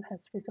of O2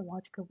 has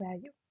physiological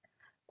value.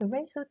 The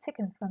ratio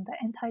taken from the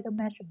end-tidal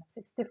measurements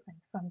is different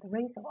from the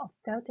ratio of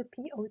delta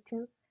PO2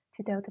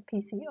 to delta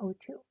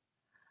PCO2.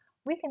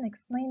 We can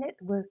explain it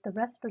with the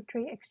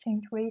respiratory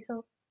exchange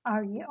ratio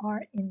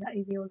RER in the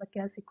alveolar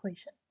gas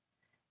equation.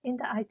 In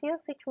the ideal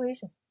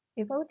situation,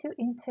 if O2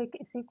 intake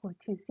is equal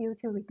to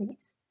CO2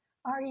 release,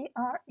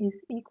 RER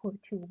is equal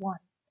to 1.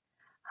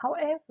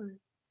 However,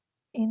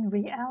 in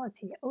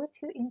reality,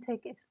 O2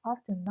 intake is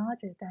often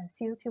larger than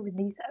CO2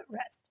 release at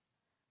rest.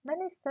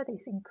 Many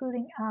studies,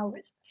 including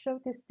ours, show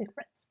this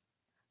difference.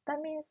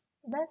 That means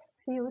less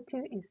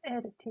CO2 is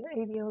added to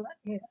alveolar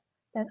air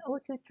than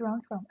O2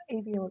 drawn from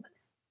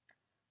alveolus.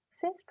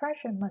 Since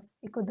pressure must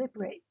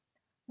equilibrate,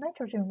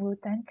 nitrogen will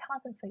then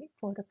compensate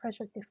for the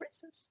pressure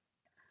differences.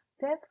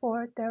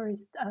 Therefore, there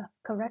is a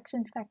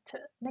correction factor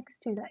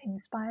next to the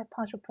inspired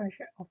partial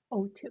pressure of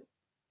O2.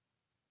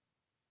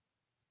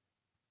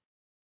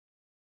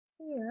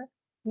 Here,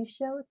 we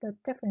show the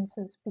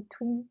differences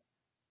between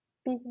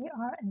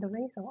BER and the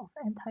ratio of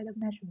end-tidal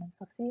measurements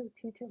of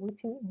CO2 to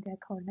O2 in their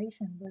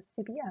correlation with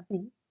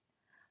CBRV.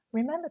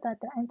 Remember that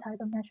the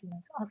end-tidal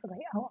measurements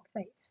oscillate out of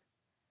phase.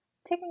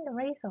 Taking the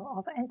ratio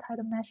of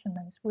end-tidal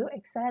measurements will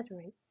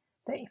exaggerate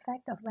the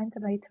effect of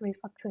ventilatory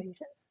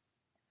fluctuations.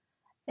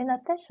 In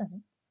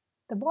addition,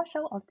 the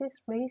washout of this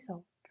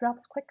ratio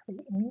drops quickly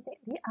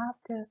immediately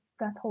after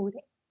breath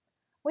holding,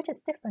 which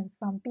is different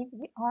from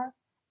BER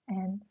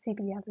and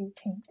CBRV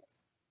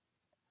changes.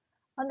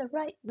 On the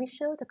right, we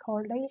show the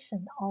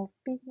correlation of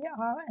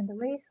BER and the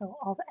ratio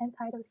of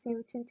end-tidal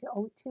CO2 to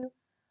O2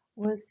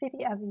 with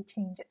CBRV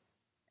changes.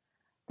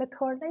 The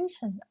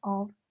correlation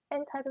of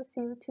end-tidal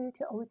CO2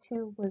 to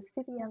O2 with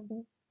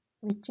CBRV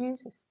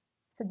reduces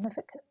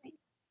significantly.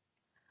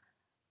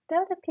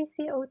 Delta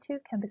PCO2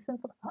 can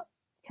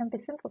be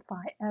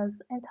simplified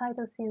as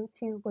end-tidal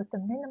CO2 with the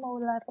minimal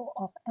level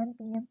of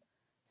ambient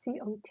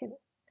CO2,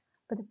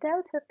 but the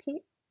delta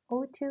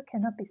PO2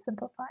 cannot be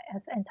simplified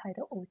as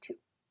end-tidal O2.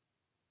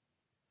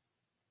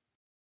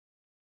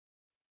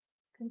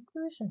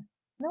 Conclusion: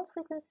 no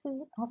frequency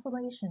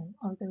oscillation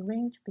of the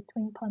range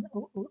between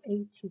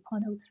 0.008 to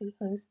 0.03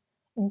 Hz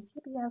in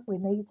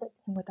CBF-related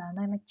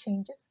hemodynamic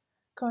changes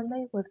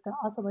correlate with the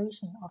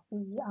oscillation of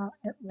BER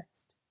at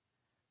rest.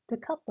 The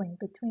coupling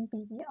between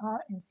BER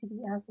and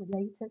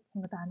CBF-related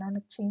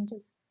hemodynamic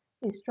changes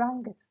is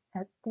strongest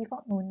at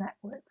default mode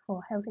network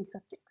for healthy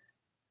subjects.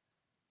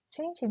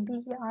 Change in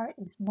BER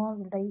is more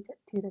related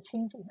to the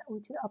change in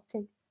O2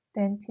 uptake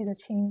than to the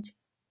change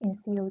in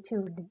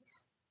CO2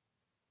 release.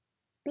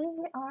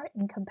 BER,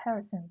 in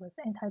comparison with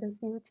end-tidal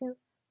CO2,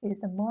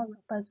 is a more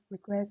robust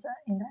regressor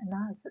in the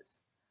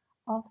analysis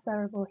of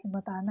cerebral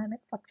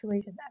hemodynamic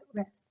fluctuation at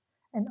rest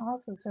and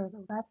also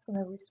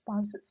cerebrovascular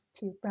responses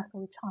to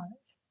breathhold challenge.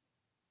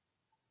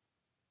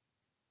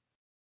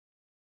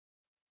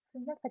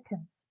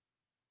 Significance.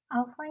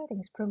 Our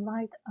findings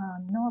provide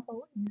a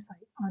novel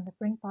insight on the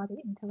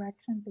brain-body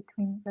interaction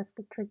between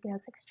respiratory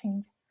gas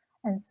exchange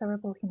and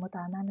cerebral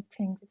hemodynamic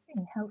changes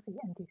in healthy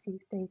and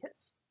diseased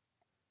status.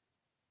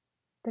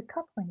 The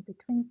coupling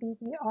between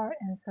BDR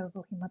and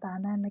cerebral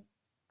hemodynamic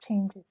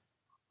changes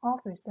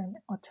offers an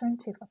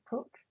alternative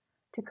approach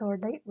to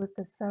correlate with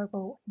the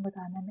cerebral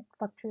hemodynamic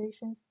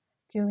fluctuations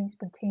during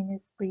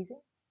spontaneous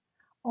breathing,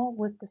 or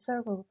with the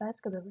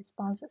cerebrovascular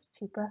responses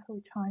to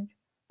breathly change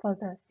for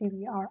the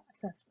CVR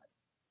assessment.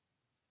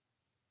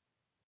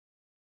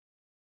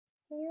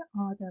 Here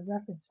are the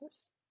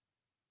references.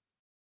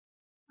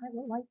 I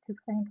would like to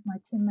thank my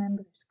team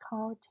members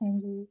Carl,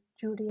 Chenji,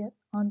 Juliet,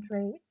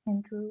 Andre,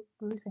 Andrew,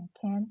 Bruce, and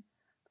Ken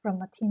from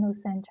Martino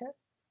Center,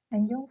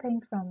 and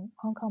Yongping from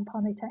Hong Kong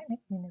Polytechnic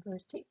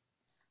University.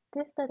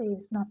 This study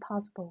is not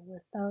possible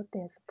without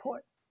their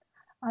support.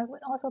 I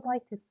would also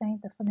like to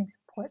thank the funding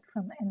support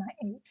from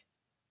NIH.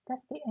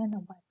 That's the end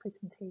of my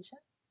presentation.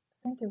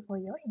 Thank you for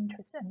your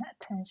interest and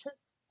attention.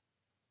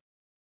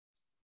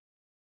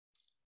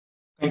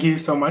 Thank you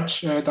so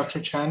much, Dr.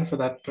 Chan, for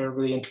that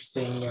really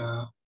interesting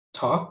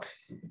talk.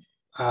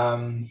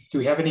 Do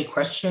we have any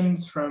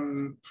questions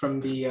from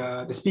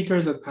the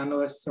speakers, or the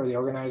panelists, or the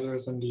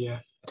organizers and the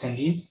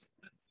attendees?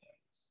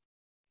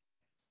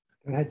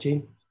 Go ahead,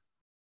 Jean.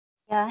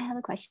 Yeah, I have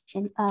a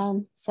question.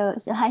 So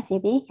hi,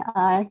 Phoebe.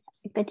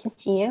 Good to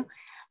see you.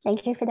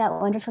 Thank you for that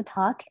wonderful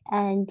talk.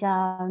 And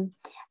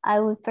I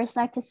would first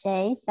like to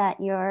say that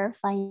your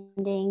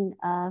finding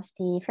of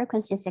the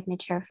frequency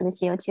signature for the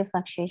CO2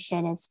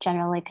 fluctuation is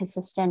generally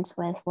consistent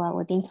with what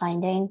we've been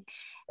finding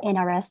in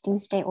our resting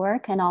state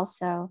work, and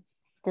also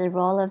the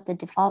role of the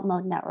default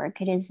mode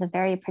network. It is a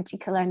very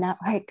particular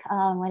network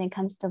when it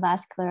comes to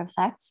vascular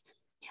effects.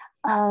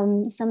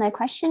 So my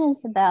question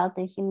is about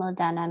the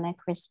hemodynamic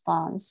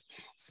response.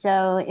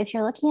 So if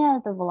you're looking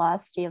at the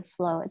velocity of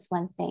flow, it's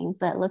one thing,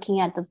 but looking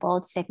at the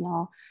Bolt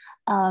signal,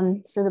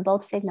 so the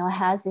Bolt signal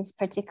has this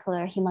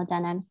particular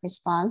hemodynamic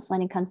response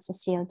when it comes to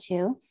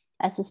CO2.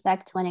 I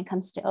suspect when it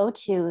comes to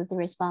O2, the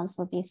response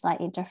will be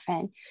slightly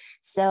different.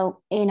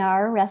 So in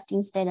our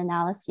resting state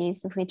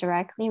analyses, if we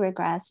directly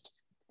regressed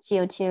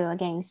CO2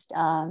 against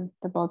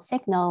the Bolt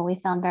signal, we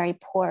found very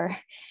poor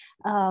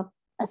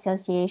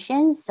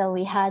associations. So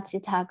we had to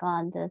tag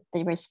on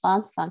the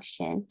response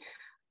function.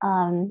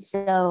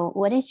 So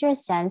what is your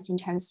sense in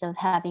terms of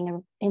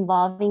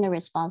involving a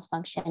response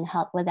function and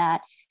what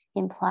that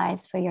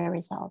implies for your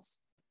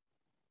results?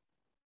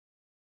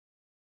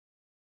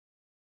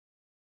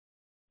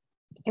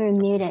 You're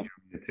muted.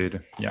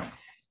 Yeah.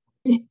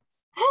 Thank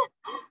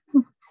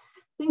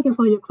you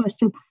for your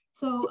question.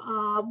 So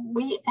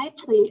we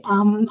actually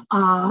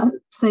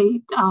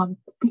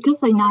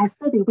because in our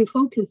study we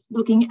focus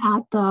looking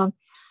at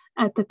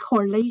the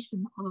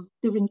correlation of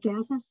different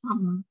gases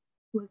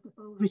with the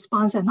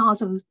response and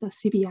also the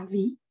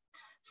CBRV.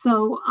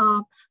 So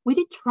we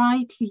did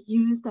try to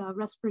use the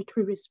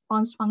respiratory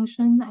response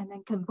function and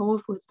then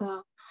convolve with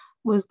the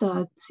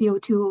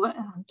CO2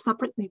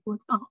 separately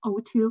with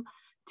O2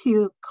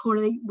 to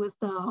correlate with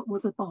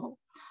the ball.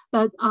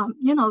 But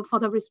you know, for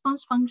the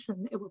response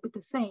function, it will be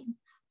the same.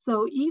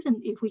 So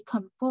even if we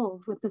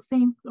convolve with the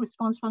same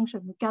response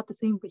function, we get the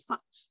same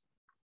results.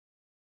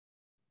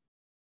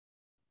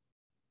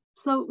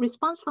 So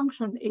response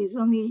function is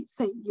only,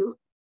 say, you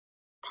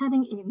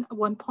adding in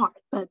one part,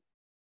 but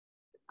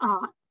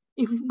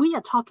if we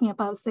are talking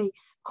about, say,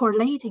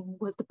 correlating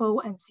with the BO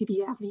and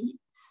CBRV,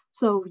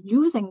 so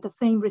using the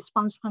same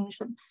response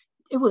function,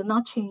 it will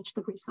not change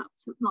the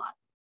results a lot.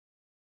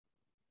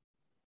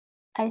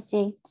 I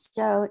see.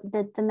 So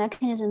the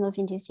mechanism of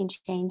inducing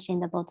change in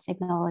the Bolt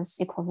signal is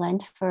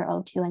equivalent for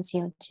O2 and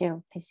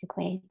CO2,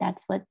 basically.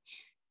 That's what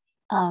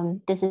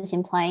this is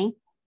implying.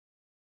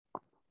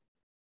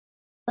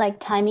 Like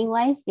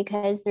timing-wise,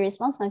 because the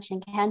response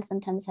function can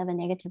sometimes have a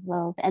negative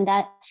lobe, and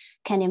that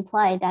can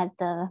imply that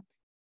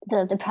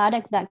the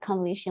product, that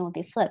convolution will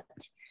be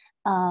flipped.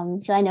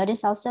 So I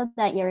noticed also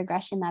that your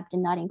regression map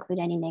did not include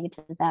any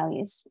negative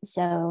values.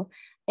 So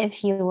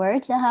if you were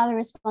to have a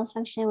response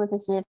function with a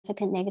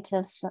significant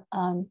negative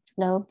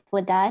lobe,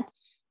 would that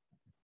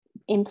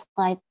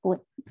imply,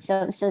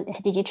 so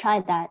did you try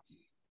that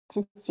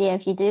to see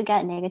if you do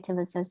get negative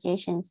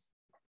associations?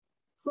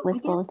 So I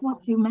guess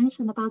what you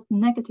mentioned about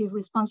negative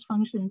response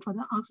function for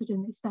the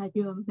oxygen is that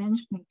you are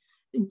mentioning,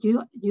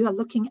 you are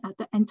looking at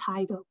the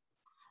end-tidal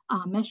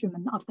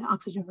measurement of the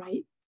oxygen,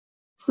 right?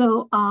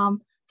 So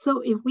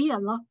so if we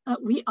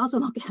also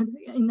look at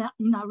in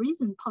our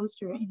recent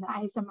poster in the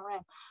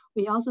ISMRM,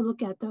 we also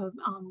look at the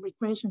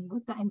regression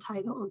with the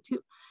end-tidal O2,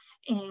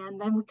 and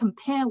then we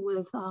compare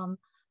with the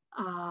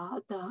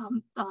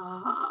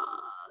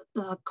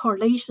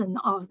correlation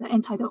of the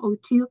end-tidal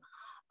O2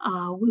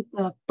 with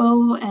the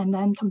BO, and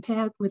then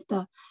compared with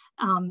the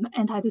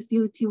end-tidal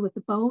CO2 with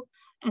the BO,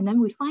 and then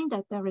we find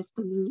that there is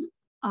the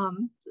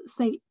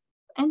say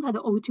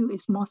end-tidal O2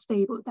 is more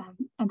stable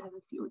than end-tidal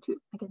CO2.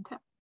 I can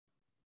tell.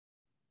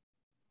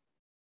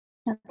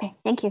 Okay,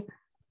 thank you.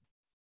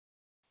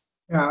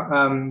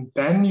 Yeah,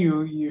 Ben,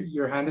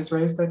 your hand is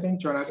raised, I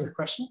think. Do you want to ask a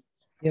question?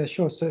 Yeah,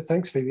 sure. So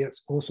thanks, Phoebe.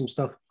 That's awesome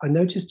stuff. I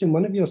noticed in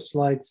one of your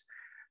slides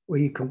where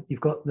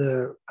you've got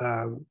the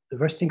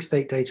resting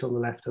state data on the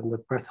left and the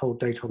breath hold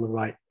data on the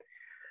right.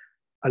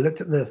 I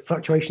looked at the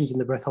fluctuations in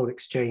the breath hold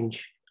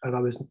exchange, and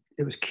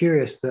it was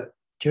curious that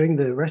during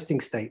the resting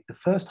state, the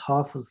first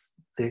half of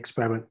the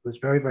experiment was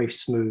very, very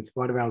smooth,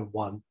 right around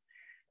 1. And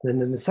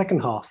then in the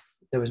second half,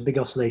 there was a big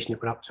oscillation.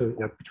 It went up to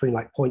between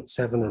like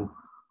 0.7 and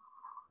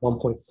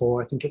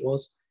 1.4, I think it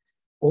was,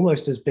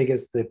 almost as big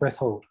as the breath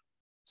hold.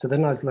 So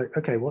then I was like,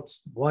 okay,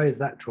 why is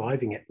that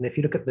driving it? And if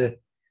you look at the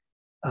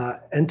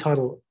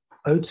end-tidal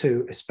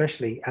O2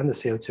 especially, and the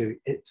CO2,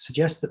 it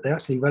suggests that they're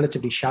actually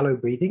relatively shallow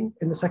breathing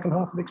in the second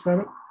half of the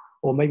experiment,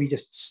 or maybe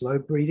just slow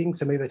breathing.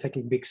 So maybe they're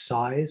taking big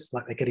sighs,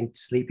 like they're getting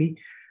sleepy.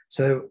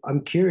 So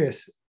I'm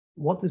curious,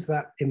 what does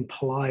that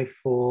imply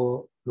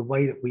for the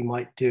way that we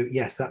might do?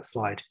 Yes, that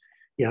slide.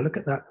 Yeah, look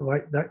at that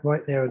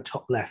right there on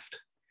top left.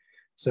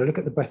 So look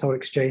at the breath hold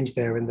exchange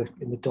there in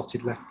the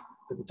dotted left,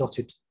 the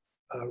dotted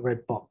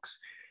red box.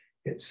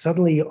 It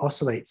suddenly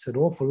oscillates an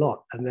awful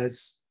lot, and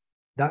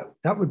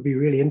that would be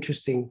really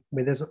interesting. I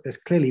mean, there's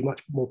clearly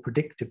much more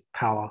predictive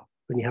power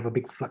when you have a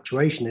big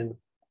fluctuation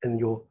in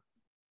your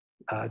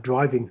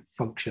driving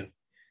function.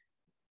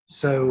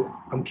 So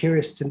I'm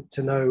curious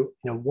to know,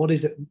 what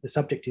is it the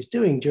subject is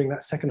doing during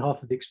that second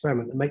half of the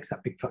experiment that makes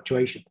that big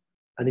fluctuation,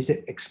 and is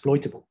it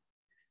exploitable?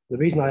 The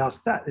reason I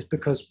ask that is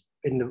because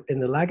in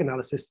the lag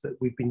analysis that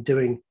we've been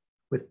doing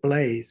with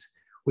Blaze,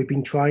 we've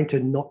been trying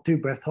to not do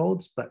breath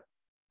holds, but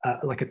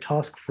like a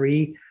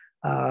task-free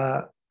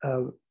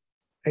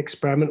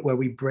experiment where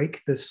we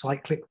break the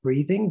cyclic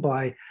breathing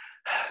by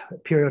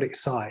periodic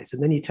sighs.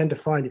 And then you tend to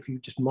find if you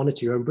just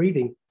monitor your own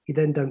breathing, you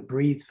then don't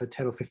breathe for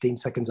 10 or 15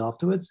 seconds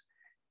afterwards.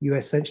 You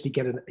essentially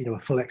get a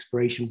full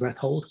expiration breath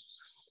hold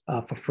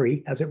for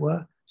free, as it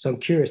were. So I'm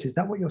curious, is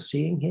that what you're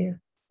seeing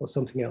here or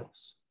something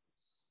else?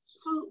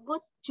 So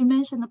what you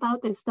mentioned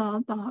about is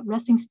the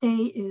resting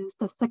state is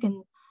the third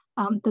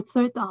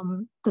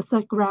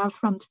graph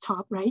from the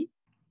top, right?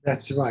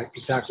 That's right,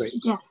 exactly.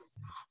 Yes.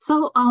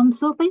 So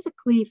so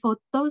basically for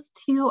those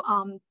two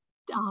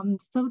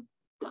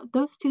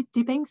those two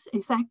dippings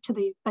is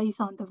actually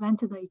based on the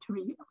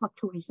ventilatory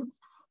fluctuations.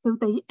 So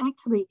they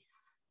actually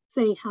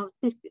say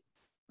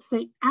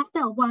after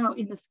a while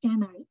in the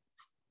scanner,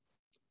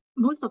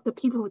 most of the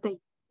people they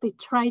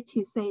try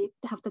to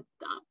have the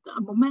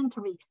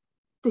momentary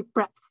deep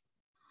breath.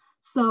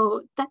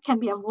 So that can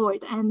be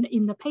avoided, and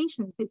in the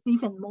patients it's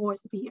even more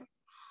severe,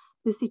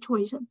 the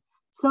situation.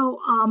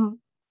 So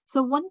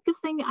so one good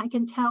thing I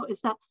can tell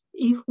is that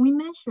if we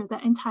measure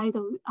the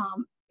end-tidal,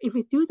 if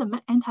we do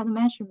the end-tidal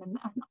measurement,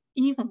 and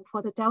even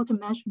for the delta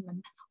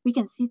measurement, we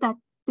can see that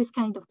this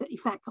kind of the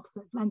effect of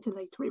the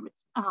ventilatory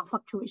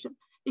fluctuation,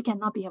 it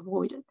cannot be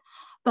avoided.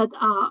 But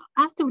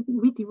after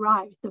we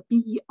derive the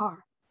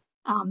BER,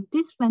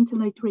 this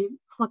ventilatory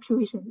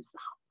fluctuation is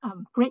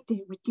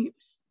greatly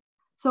reduced.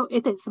 So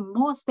it is a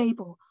more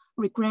stable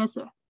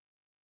regressor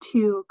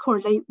to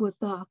correlate with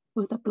the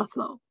blood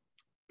flow,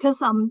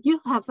 because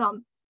you have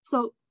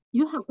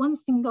one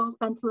single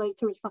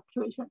ventilatory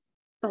fluctuation,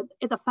 but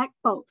it affects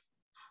both.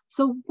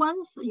 So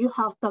once you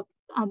have the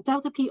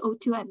delta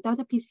PO2 and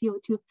delta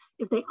PCO2,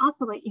 if they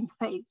oscillate in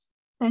phase,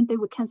 then they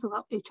will cancel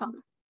out each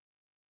other.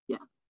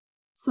 Yeah.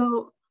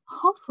 So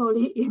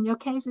hopefully in your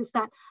case is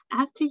that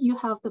after you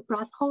have the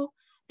breath hold,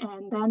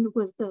 and then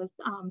with the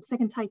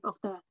second type of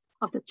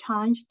the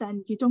change,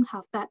 then you don't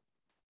have that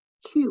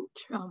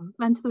huge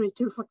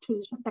ventilatory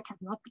fluctuation that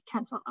cannot be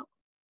canceled out.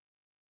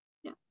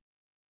 Yeah.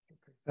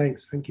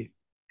 Thanks. Thank you.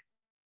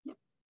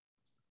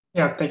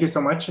 Yeah, thank you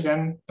so much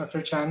again,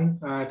 Dr. Chan.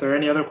 If there are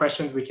any other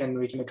questions, we can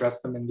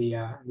address them in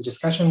the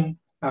discussion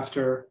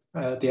after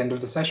the end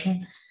of the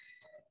session.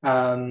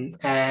 And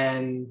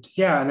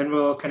then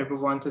we'll kind of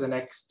move on to the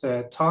next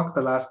talk,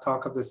 the last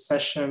talk of this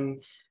session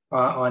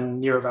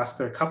on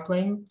neurovascular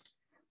coupling.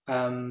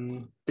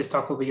 This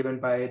talk will be given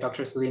by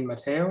Dr. Céline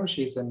Matéo.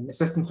 She's an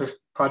assistant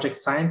project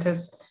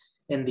scientist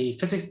in the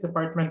physics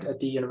department at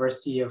the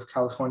University of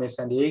California,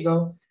 San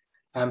Diego.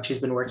 She's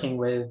been working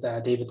with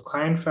David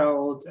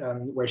Kleinfeld,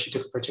 where she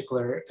took a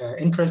particular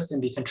interest in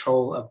the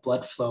control of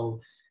blood flow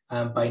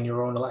by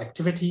neuronal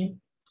activity.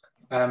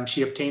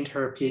 She obtained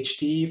her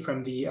PhD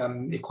from the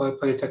École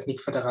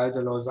Polytechnique Fédérale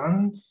de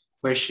Lausanne,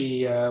 where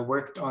she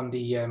worked on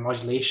the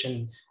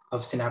modulation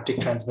of synaptic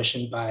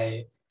transmission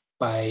by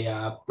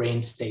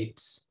brain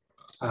states.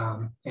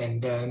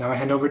 And now I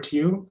hand over to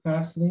you,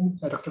 Céline,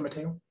 Dr.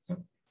 Matéo. Yeah.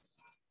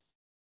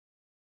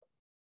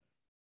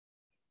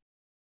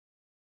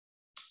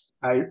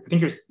 I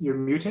think you're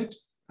muted.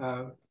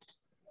 Yeah.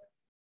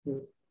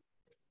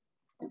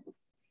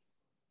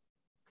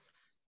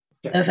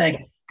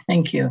 Perfect.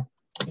 Thank you.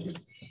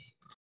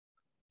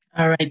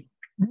 All right.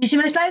 Do you see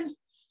my slides?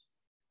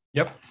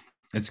 Yep.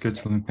 It's good,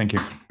 Céline. Thank you.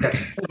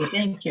 Yes. Okay,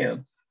 thank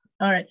you.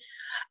 All right.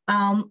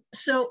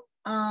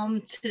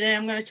 Today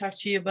I'm going to talk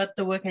to you about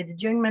the work I did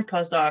during my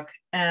postdoc,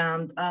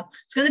 and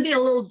it's going to be a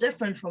little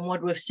different from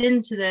what we've seen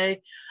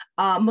today,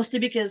 mostly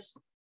because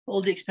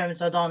all the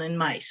experiments are done in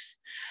mice.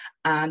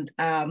 And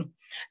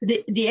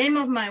the aim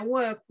of my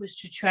work was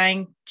to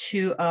trying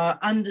to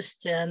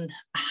understand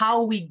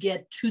how we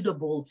get to the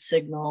bold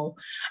signal,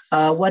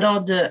 what are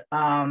the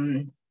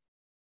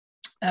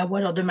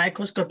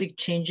microscopic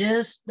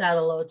changes that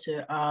allow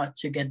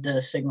to get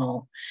the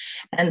signal.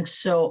 And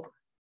so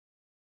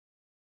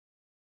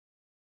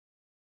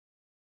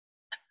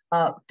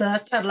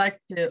first I'd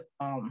like to,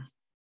 I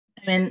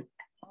mean,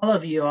 all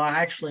of you are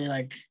actually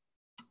like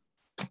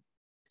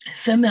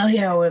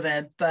familiar with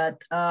it,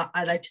 but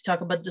I'd like to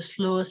talk about the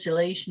slow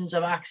oscillations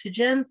of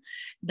oxygen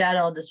that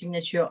are the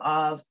signature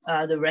of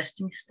the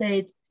resting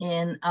state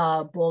in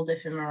bold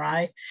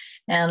fMRI.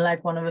 And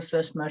like one of the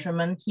first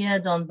measurements here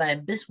done by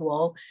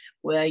Biswell,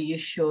 where you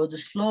show the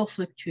slow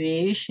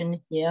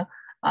fluctuation here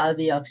of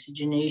the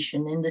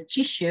oxygenation in the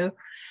tissue.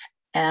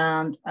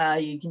 And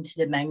you can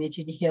see the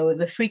magnitude here with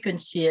the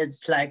frequency,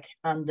 it's like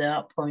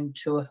under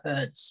 0.2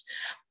 hertz.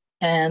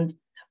 And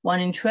one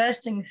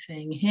interesting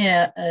thing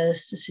here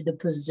is to see the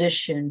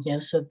position here.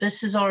 So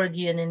this is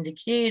already an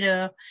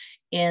indicator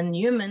in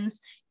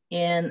humans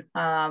in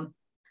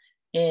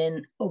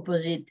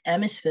opposite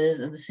hemispheres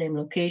at the same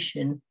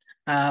location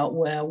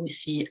where we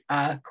see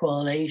a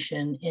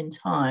correlation in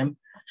time.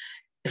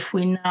 If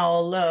we now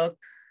look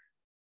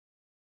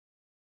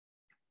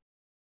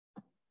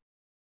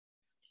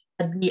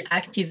at the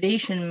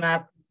activation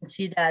map, you can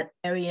see that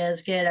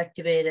areas get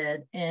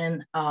activated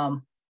in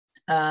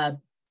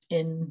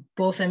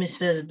both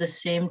hemispheres at the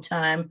same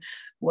time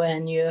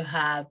when you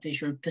have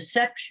visual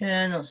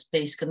perception or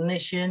space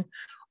cognition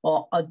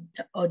or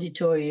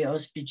auditory or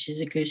speech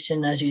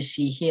execution, as you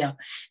see here.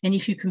 And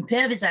if you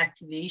compare this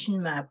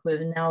activation map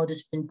with now the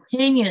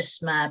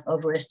spontaneous map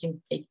of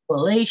resting state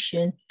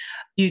correlation,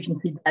 you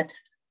can see that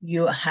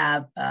you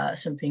have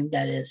something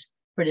that is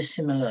pretty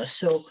similar.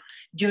 So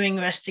during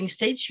resting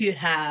states, you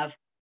have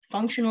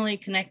functionally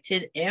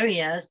connected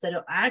areas that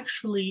are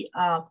actually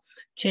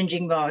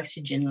changing the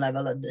oxygen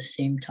level at the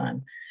same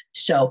time.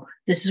 So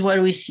this is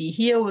what we see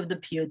here with the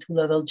PO2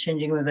 level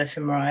changing with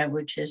fMRI,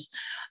 which is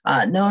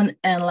known,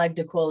 and like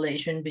the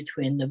correlation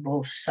between the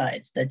both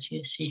sides that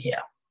you see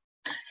here.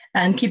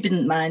 And keep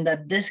in mind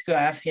that this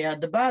graph here at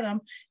the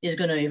bottom is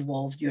going to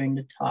evolve during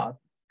the talk.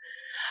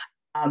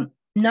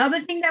 Another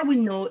thing that we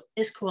know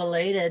is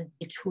correlated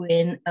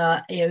between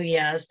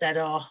areas that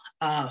are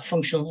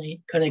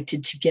functionally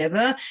connected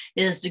together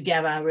is the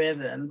gamma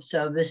rhythm.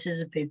 So this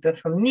is a paper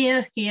from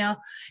Near here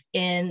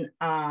in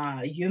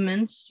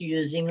humans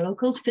using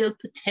local field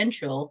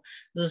potential.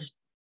 This is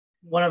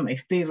one of my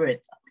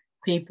favorite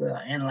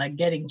paper, and like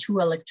getting 2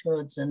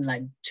 electrodes in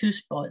like 2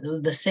 spots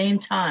at the same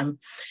time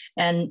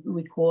and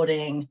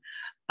recording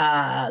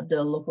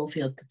the local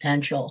field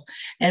potential.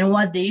 And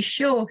what they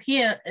show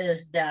here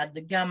is that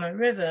the gamma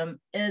rhythm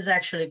is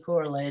actually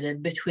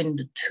correlated between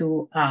the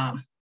two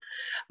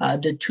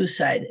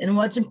sides. And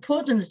what's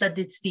important is that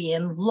it's the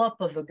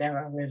envelope of the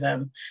gamma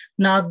rhythm,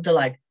 not the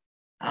like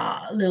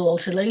little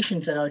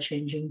oscillations that are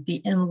changing,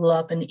 the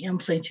envelope and the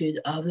amplitude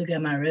of the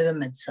gamma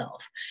rhythm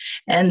itself.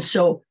 And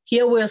so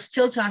here we're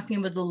still talking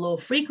about the low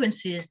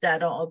frequencies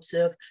that are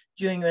observed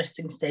during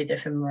resting state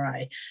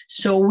fMRI.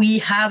 So we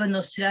have an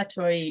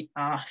oscillatory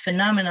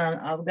phenomenon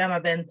of gamma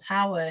band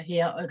power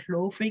here at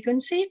low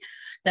frequency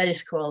that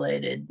is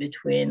correlated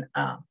between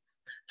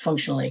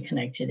functionally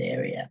connected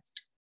areas.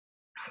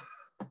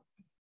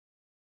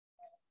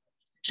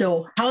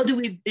 So how do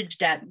we bridge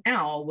that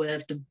now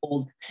with the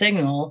bold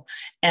signal?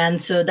 And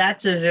so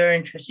that's a very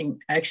interesting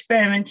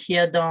experiment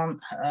here done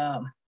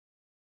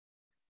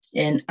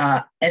in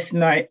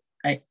fMRI.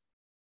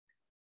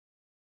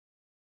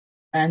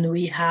 And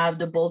we have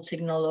the bold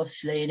signal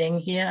oscillating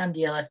here on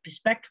the LFP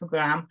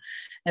spectrogram.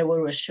 And what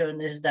was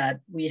shown is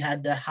that we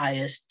had the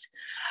highest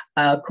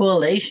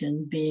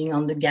correlation being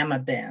on the gamma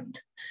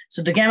band.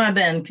 So the gamma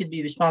band could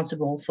be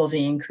responsible for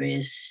the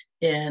increase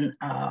in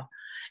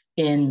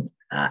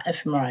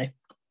fMRI.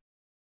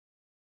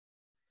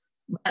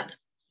 But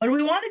what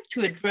we wanted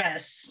to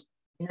address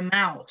in a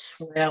mouse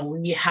where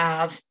we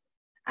have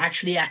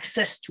actually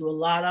access to a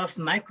lot of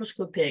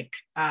microscopic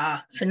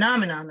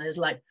phenomena is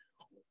like,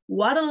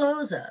 what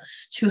allows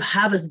us to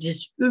have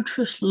this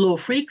ultra low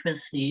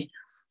frequency,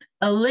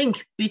 a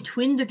link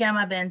between the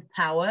gamma band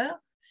power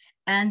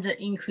and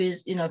the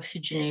increase in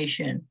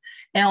oxygenation.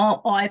 And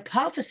our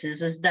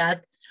hypothesis is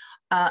that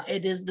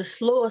it is the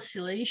slow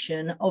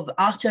oscillation of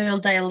arterial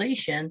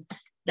dilation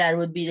that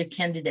would be the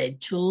candidate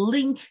to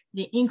link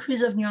the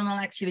increase of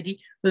neuronal activity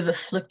with a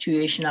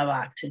fluctuation of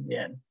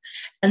oxygen.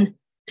 And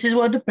this is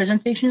what the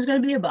presentation is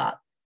going to be about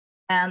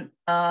and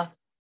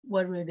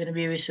what we're going to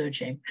be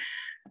researching.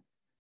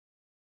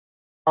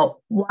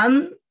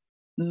 One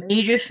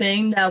major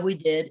thing that we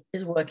did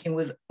is working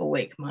with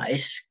awake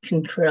mice,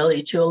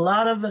 contrarily to a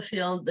lot of the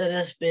field that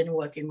has been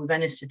working with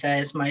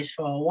anesthetized mice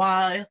for a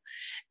while.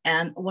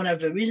 And one of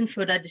the reasons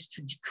for that is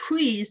to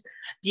decrease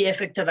the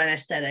effect of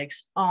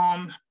anesthetics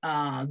on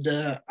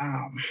the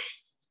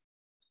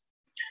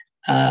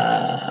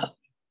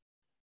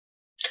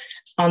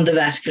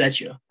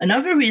vasculature.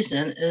 Another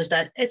reason is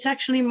that it's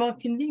actually more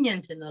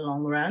convenient in the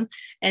long run,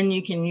 and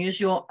you can use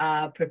your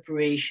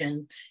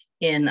preparation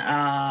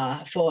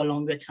for a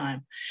longer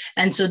time.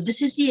 And so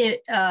this is the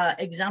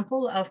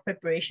example of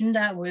preparation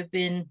that we've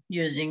been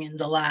using in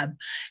the lab.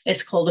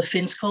 It's called a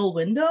fin skull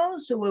window.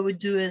 So what we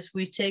do is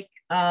we take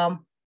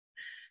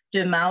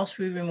the mouse,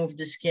 we remove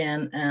the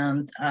skin,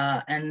 and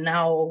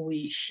now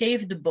we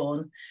shave the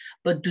bone,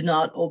 but do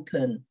not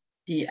open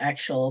the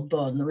actual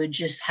bone. We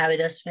just have it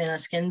as thin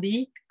as can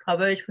be,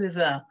 cover it with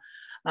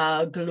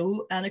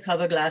glue and a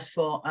cover glass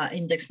for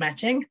index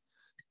matching,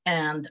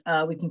 and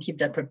we can keep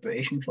that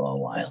preparation for a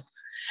while.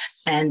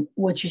 And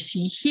what you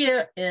see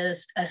here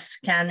is a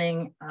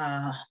scanning,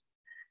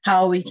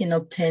 how we can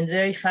obtain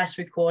very fast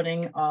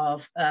recording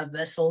of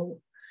vessel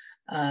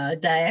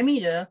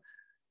diameter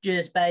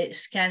just by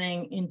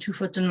scanning in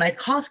 2-photon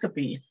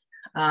microscopy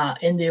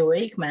in the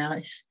awake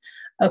mouse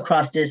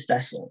across these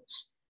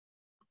vessels.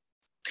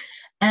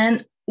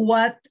 And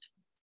what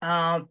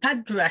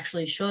Pat Drew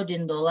actually showed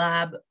in the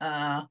lab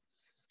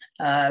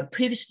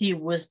previously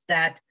was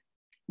that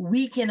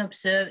we can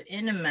observe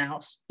in a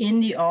mouse in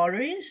the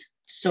arteries.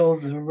 So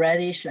the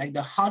reddish, like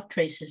the hot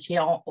traces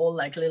here are all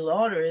like little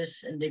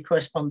arteries, and they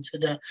correspond to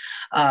the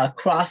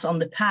cross on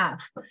the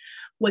path.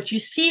 What you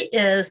see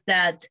is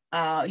that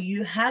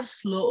you have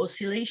slow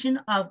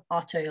oscillation of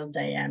arterial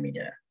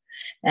diameter.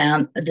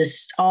 And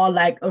this are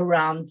like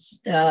around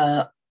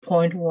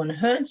 0.1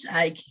 hertz,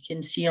 I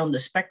can see on the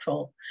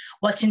spectral.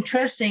 What's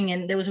interesting,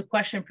 and there was a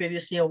question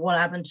previously of what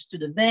happens to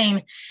the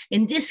vein.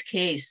 In this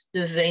case,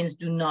 the veins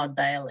do not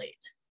dilate.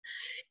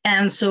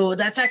 And so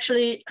that's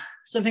actually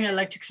something I'd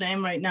like to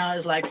claim right now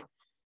is like,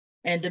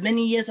 and the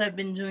many years I've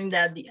been doing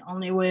that, the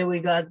only way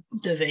we got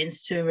the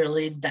veins to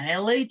really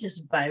dilate is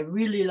by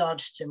really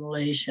large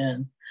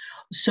stimulation.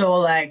 So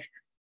like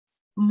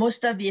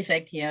most of the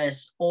effect here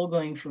is all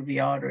going through the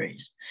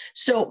arteries.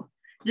 So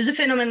there's a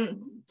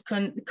phenomenon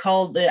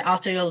called the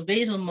arterial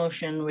basal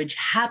motion, which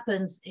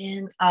happens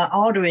in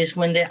arteries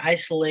when they're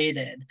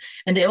isolated.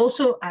 And they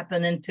also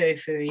happen in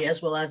periphery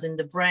as well as in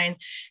the brain.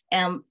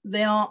 And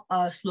they are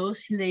a slow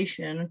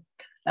oscillation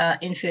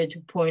inferior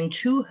to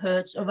 0.2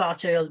 hertz of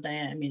arterial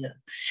diameter.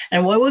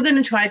 And what we're going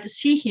to try to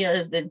see here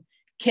is that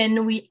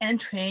can we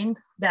entrain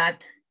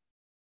that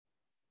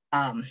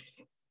at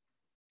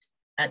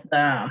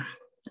the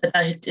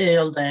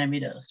arterial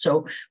diameter?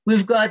 So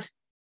we've got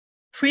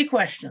 3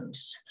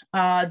 questions.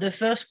 The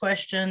first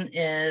question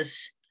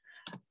is,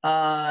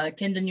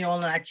 can the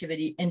neuronal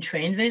activity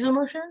entrain vasal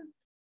motion?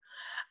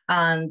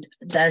 And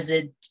does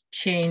it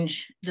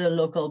change the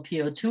local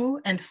PO2?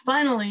 And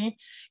finally,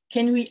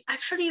 can we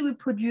actually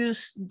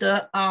reproduce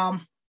the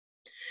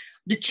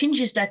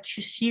changes that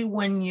you see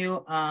when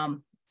you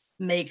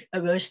make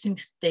a resting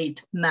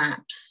state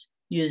maps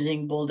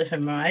using bold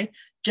fMRI,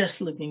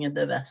 just looking at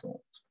the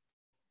vessels?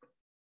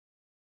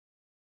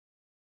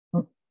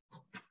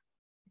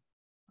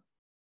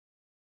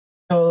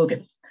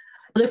 Okay.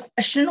 The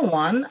question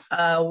 1,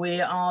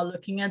 we are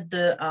looking at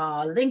the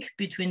link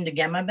between the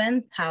gamma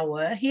band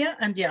power here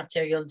and the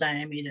arterial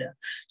diameter.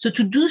 So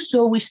to do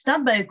so, we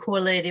start by a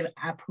correlative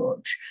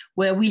approach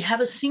where we have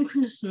a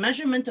synchronous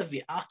measurement of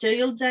the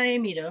arterial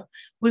diameter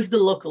with the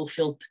local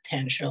field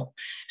potential.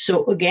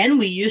 So again,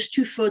 we use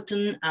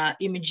 2-photon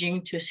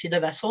imaging to see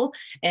the vessel.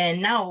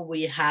 And now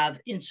we have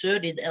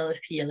inserted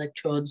LFP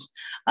electrodes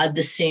at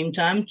the same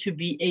time to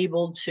be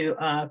able to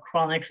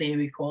chronically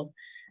record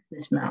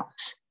this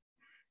mouse.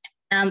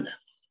 And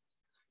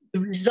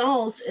the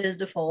result is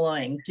the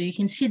following. So you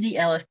can see the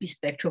LFP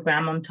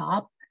spectrogram on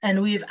top,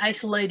 and we've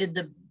isolated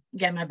the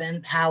gamma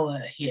band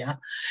power here.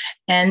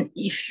 And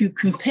if you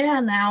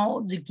compare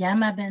now, the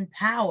gamma band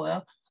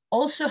power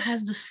also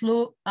has the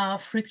slow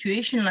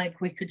fluctuation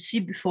like we could see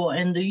before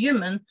in the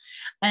human,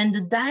 and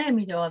the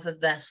diameter of a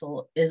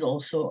vessel is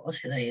also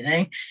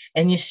oscillating,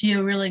 and you see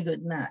a really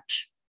good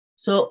match.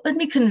 So let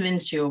me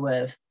convince you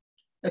with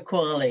a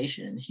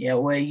correlation here,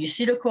 where you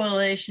see the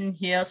correlation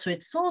here. So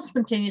it's all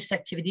spontaneous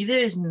activity.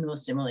 There is no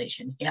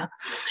stimulation here.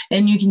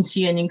 And you can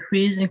see an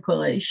increase in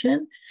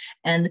correlation.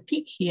 And the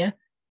peak here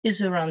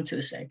is around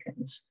 2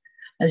 seconds.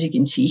 As you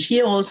can see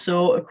here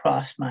also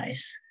across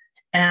mice.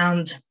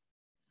 And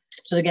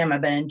so the gamma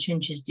band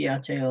changes the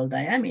arterial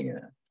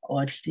diameter,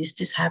 or at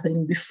least is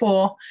happening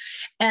before.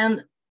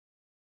 And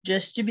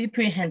just to be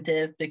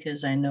preemptive,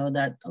 because I know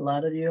that a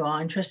lot of you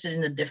are interested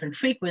in the different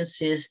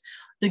frequencies,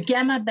 the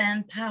gamma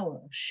band power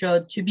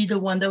showed to be the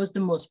one that was the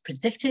most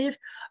predictive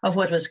of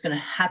what was going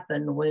to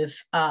happen with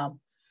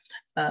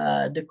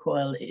the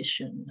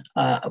correlation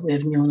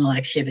with neuronal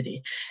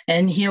activity.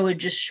 And here we're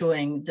just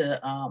showing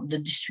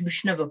the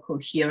distribution of a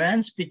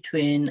coherence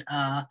between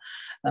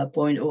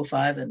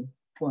 0.05 and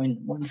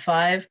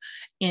 0.15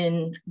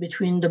 in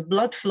between the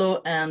blood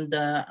flow and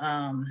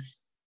the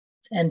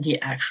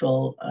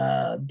actual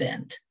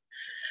band.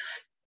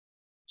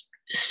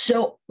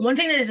 So one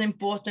thing that is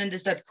important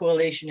is that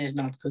correlation is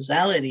not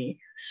causality.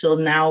 So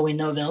now we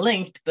know they're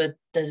linked, but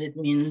does it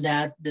mean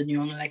that the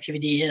neuronal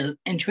activity is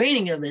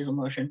entraining of basal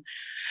motion?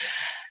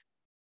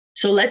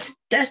 So let's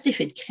test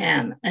if it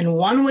can. And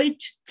one way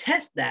to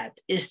test that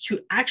is to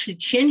actually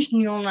change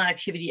neuronal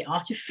activity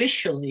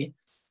artificially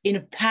in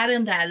a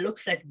pattern that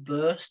looks like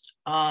burst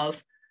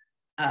of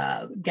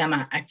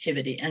gamma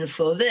activity. And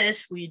for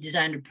this, we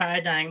designed a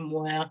paradigm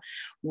where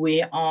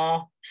we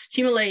are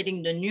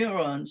stimulating the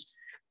neurons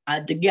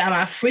at the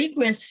gamma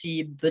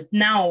frequency, but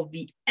now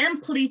the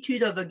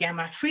amplitude of the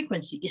gamma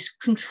frequency is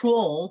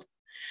controlled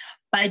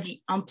by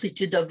the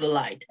amplitude of the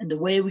light. And the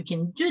way we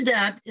can do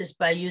that is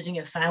by using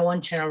a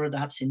Phi-1 channel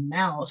rhodopsin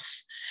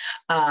mouse,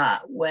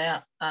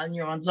 where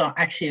neurons are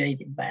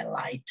activated by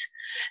light.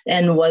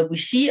 And what we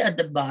see at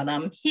the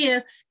bottom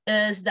here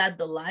is that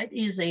the light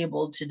is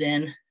able to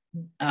then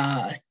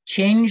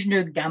change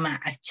the gamma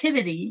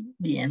activity,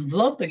 the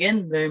envelope,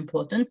 again, very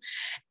important,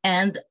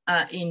 and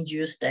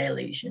induce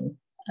dilation,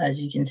 as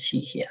you can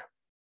see here.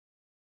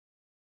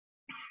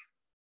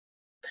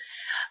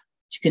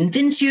 To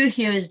convince you,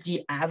 here is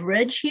the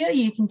average here.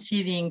 You can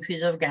see the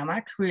increase of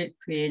gamma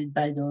created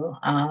by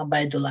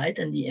the light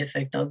and the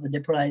effect of the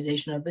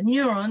depolarization of the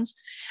neurons.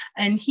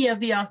 And here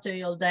the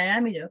arterial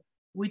diameter,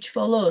 which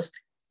follows.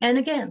 And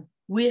again,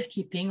 we're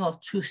keeping our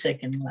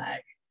 2-second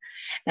lag.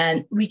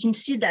 And we can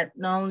see that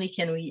not only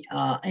can we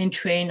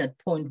entrain at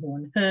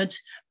 0.1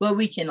 hertz, but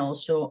we can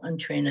also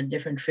entrain at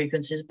different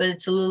frequencies, but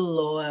it's a little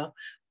lower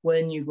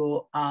when you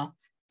go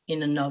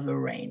in another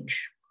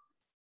range.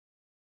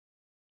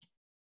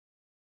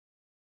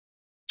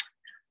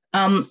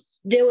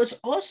 There was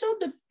also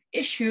the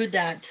issue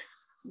that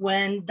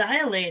when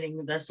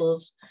dilating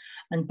vessels,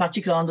 in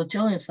particular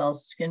endothelial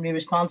cells, can be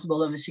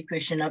responsible of the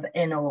secretion of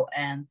NO,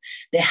 and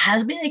there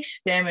has been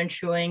experiments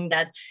showing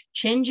that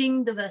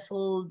changing the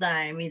vessel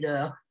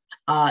diameter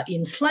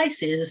in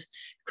slices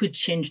could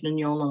change the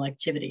neuronal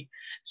activity.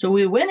 So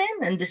we went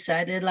in and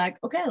decided, like,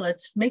 okay,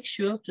 let's make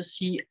sure to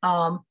see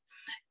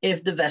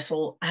if the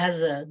vessel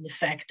has an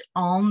effect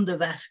on the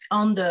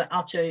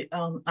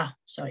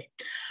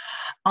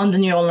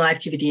neuronal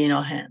activity in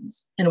our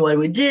hands. And what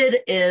we did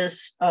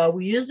is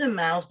we used a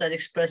mouse that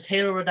expressed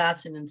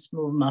halorhodopsin in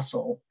smooth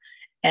muscle,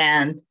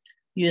 and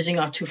using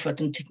our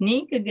 2-photon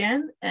technique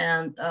again,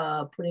 and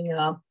putting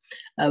a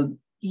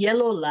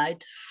yellow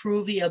light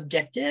through the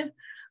objective,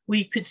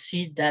 we could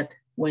see that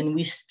when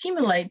we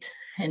stimulate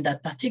in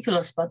that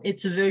particular spot,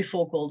 it's a very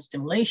focal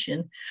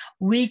stimulation,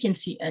 we can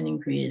see an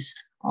increase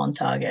on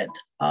target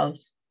of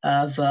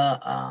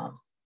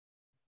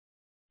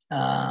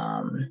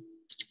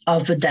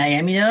the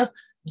diameter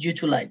due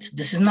to light.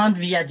 This is not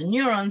via the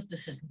neurons,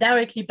 this is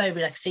directly by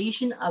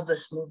relaxation of the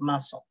smooth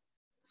muscle.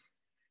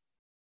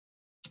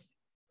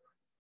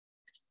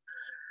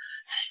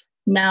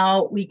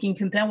 Now we can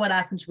compare what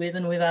happens with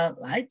and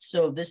without light.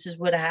 So this is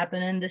what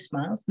happened in this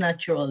mouse.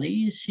 Naturally,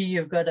 you see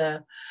you've got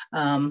the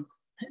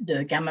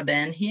gamma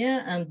band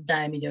here and the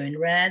diameter in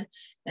red,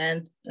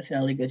 and a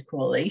fairly good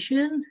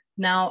correlation.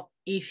 Now,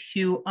 if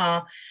you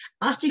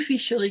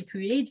artificially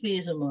create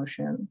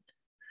vasomotion,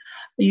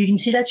 you can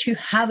see that you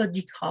have a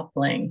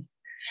decoupling.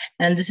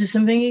 And this is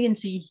something you can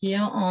see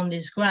here on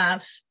these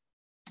graphs,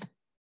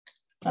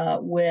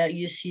 where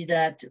you see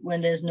that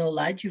when there's no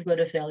light, you've got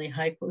a fairly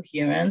high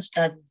coherence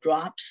that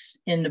drops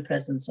in the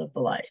presence of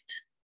the light.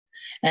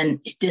 And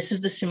this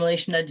is the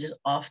simulation that is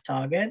off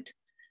target,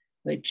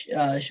 which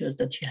shows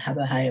that you have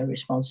a higher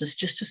response. It's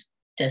just to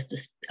test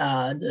this,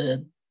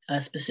 the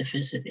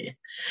specificity.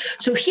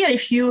 So here,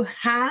 if you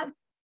have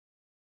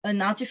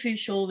an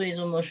artificial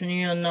vasomotion,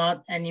 you're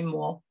not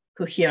anymore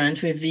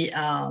coherent with the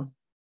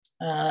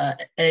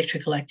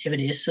electrical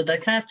activities. So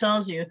that kind of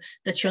tells you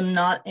that you're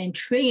not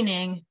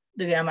entraining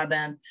the gamma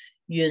band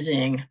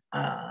using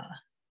the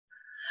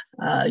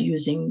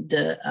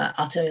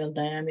arterial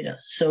diameter.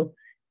 So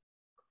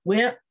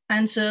we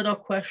answered our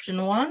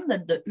question 1,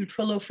 that the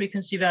ultra low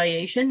frequency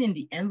variation in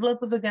the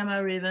envelope of a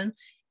gamma ribbon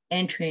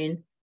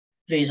entrain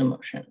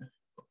vasomotion.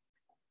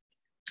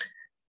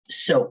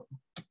 So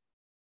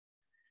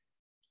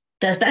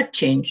does that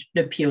change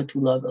the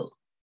PO2 level?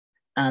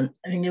 And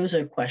I think there was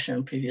a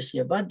question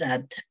previously about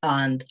that.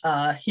 And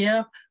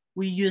here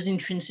we use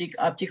intrinsic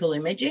optical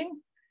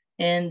imaging.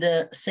 And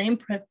the same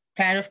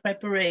kind of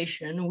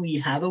preparation, we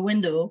have a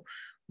window.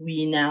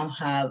 We now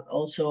have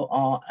also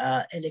our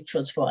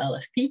electrodes for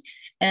LFP,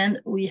 and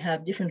we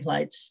have different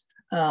lights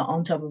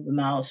on top of the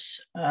mouse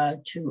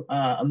to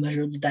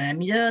measure the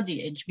diameter,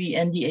 the HB,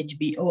 and the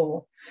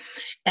HBO.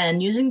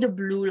 And using the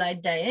blue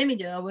light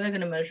diameter, we're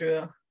going to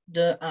measure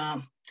the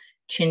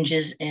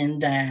changes in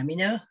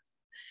diameter.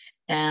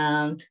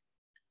 And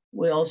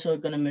we're also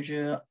going to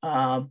measure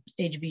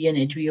HB and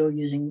HBO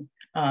using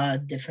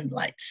different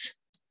lights.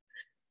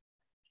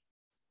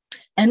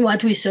 And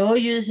what we saw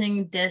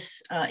using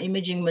this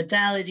imaging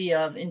modality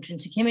of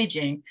intrinsic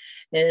imaging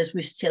is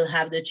we still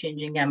have the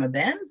changing gamma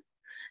band.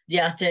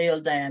 The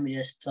arterial diameter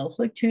is still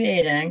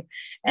fluctuating.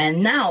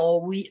 And now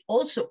we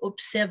also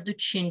observe the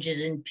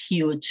changes in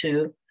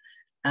PO2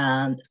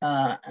 and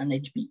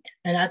HB.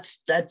 And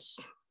that's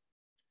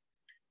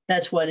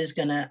what is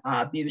going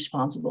to be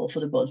responsible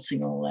for the bolt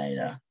signal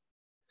later.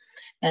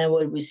 And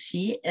what we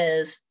see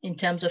is, in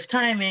terms of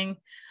timing,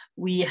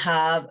 we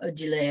have a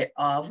delay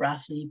of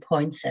roughly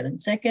 0.7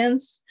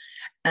 seconds,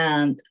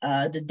 and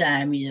the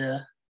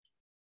diameter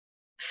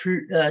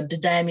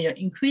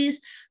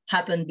increase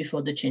happened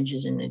before the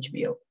changes in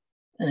HBO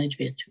and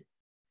HBO2.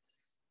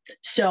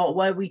 So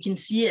what we can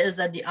see is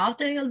that the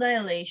arterial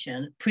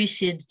dilation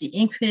precedes the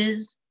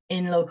increase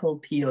in local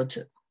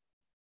PO2.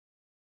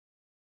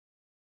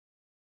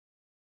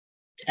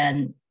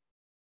 And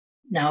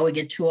now we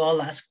get to our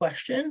last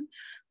question,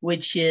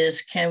 which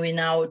is, can we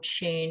now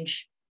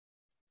change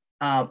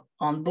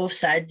on both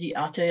sides the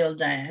arterial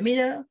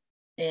diameter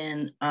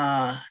in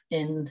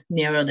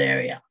mirrored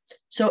area?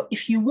 So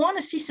if you want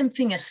to see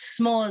something as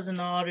small as an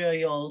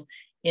arteriole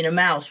in a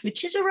mouse,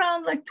 which is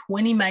around like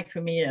 20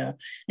 micrometer,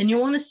 and you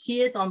want to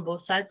see it on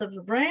both sides of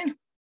the brain,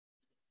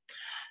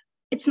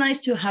 it's nice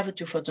to have a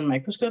 2-photon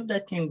microscope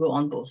that can go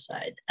on both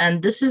sides.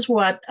 And this is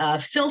what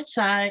Phil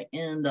Tsai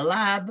in the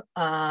lab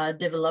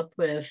developed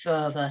with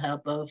the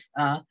help of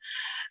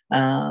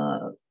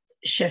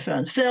Schaeffer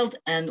and Field.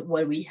 And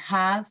what we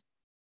have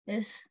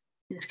is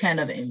this kind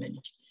of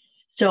image.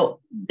 So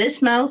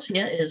this mouse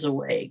here is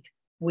awake.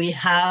 We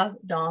have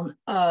done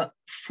a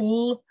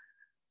full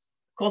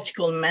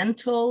cortical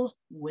mental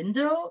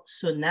window.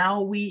 So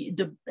now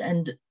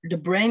the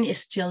brain is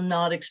still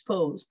not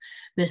exposed.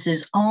 This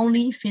is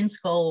only thin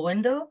skull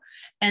window.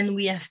 And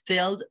we have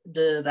filled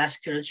the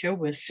vasculature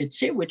with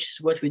FITC, which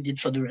is what we did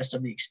for the rest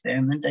of the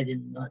experiment. I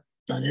did not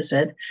notice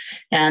it.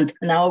 And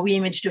now we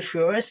image the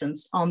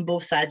fluorescence on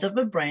both sides of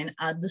the brain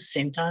at the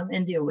same time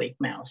in the awake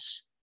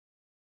mouse.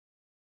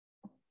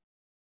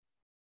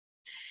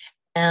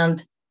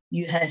 And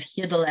you have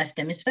here the left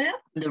hemisphere,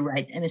 the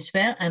right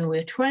hemisphere, and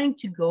we're trying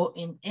to go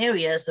in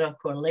areas that are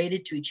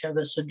correlated to each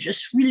other. So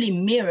just really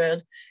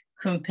mirrored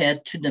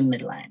compared to the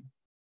midline.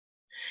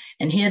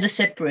 And here the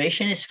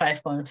separation is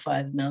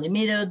 5.5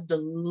 millimeter. The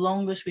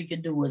longest we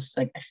could do was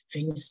like, I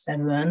think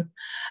 7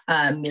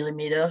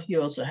 millimeter.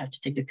 You also have to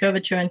take the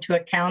curvature into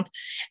account.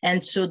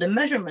 And so the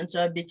measurements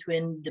are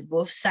between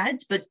both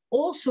sides, but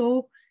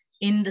also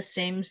in the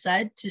same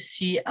side to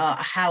see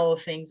how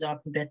things are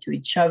compared to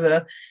each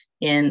other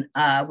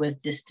with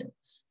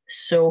distance.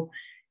 So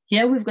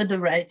here we've got the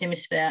right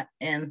hemisphere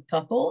in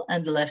purple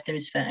and the left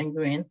hemisphere in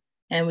green,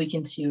 and we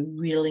can see a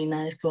really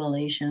nice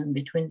correlation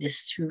between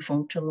these two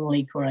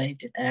functionally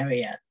correlated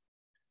areas.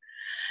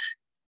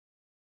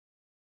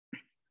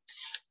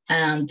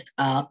 And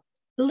a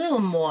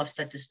little more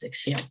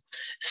statistics here.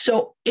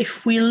 So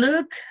if we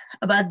look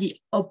about the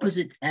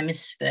opposite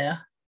hemisphere,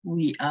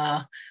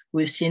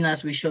 we've seen,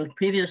 as we showed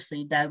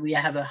previously, that we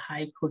have a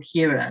high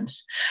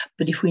coherence.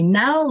 But if we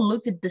now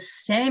look at the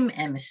same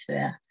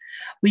hemisphere,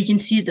 we can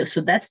see that,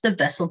 so that's the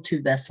vessel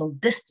to vessel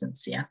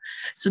distance here.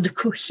 So the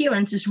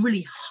coherence is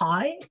really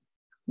high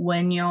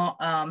when you're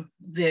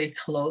very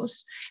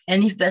close.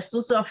 And if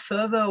vessels are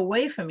further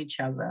away from each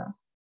other,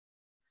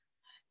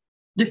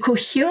 the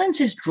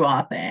coherence is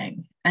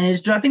dropping, and it's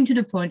dropping to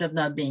the point of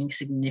not being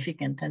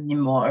significant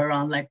anymore,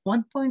 around like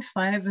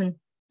 1.5 and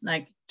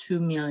like 2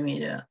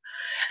 millimeter.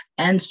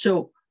 And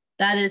so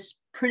that is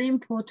pretty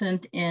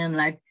important in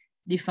like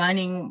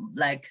defining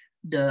like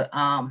the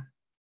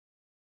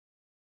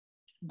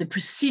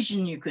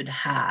precision you could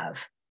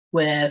have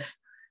with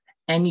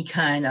any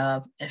kind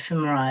of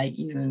fMRI,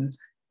 even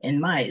in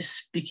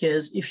mice,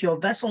 because if your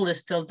vessel is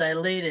still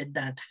dilated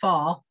that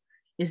far,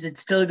 is it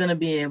still going to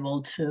be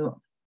able to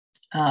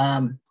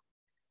measure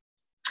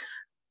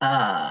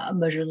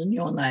the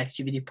neuronal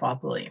activity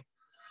properly?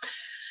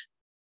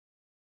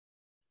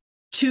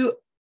 To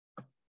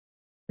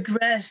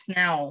address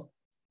now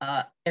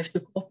if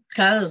the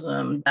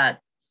corpusculosum, that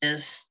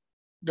is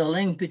the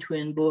link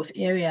between both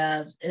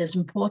areas, is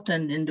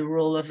important in the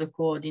role of the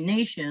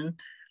coordination,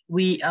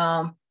 we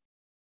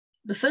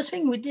the first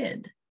thing we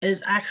did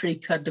is actually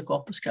cut the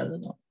corpus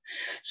callosum.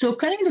 So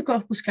cutting the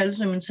corpus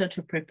callosum in such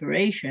a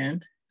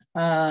preparation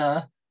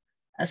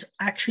has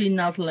actually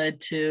not led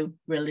to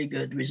really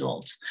good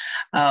results.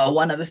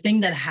 One of the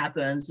things that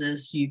happens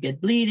is you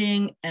get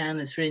bleeding and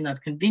it's really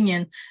not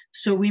convenient.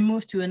 So we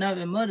moved to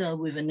another model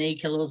with an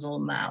acallosal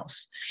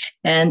mouse.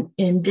 And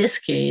in this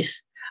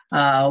case,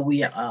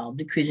 we are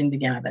decreasing the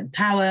gamma band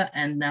power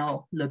and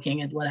now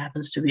looking at what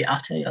happens to the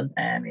arterial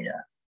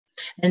diameter.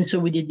 And so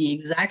we did the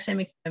exact same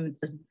experiment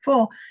as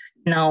before.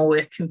 Now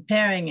we're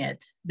comparing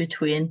it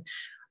between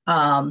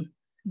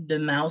the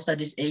mouse that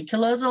is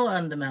acallosal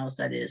and the mouse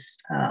that is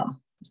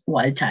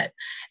wild type.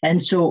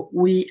 And so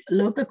we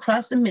look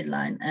across the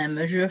midline and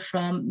measure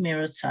from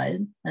mirrored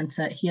side, and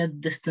so here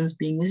distance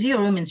being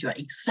 0 means you are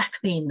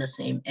exactly in the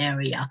same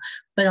area,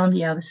 but on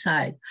the other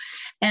side.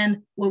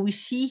 And what we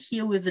see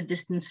here with the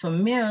distance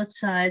from mirrored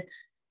side,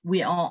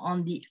 we are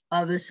on the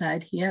other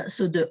side here.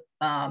 So the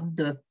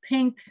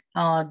pink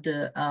are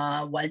the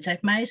wild type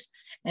mice,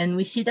 and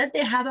we see that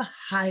they have a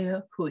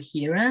higher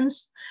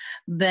coherence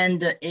than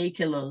the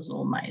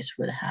acallosal mice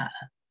would have.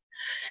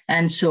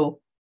 And so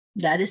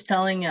that is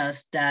telling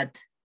us that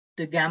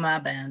the gamma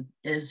band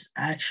is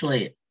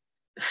actually,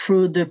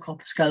 through the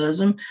corpus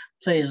callosum,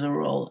 plays a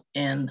role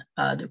in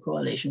the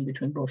correlation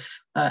between both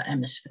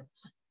hemispheres.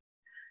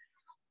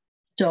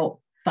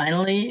 So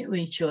finally,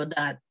 we showed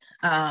that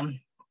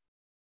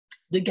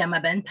the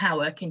gamma band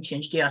power can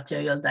change the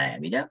arterial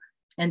diameter,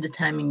 and the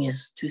timing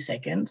is 2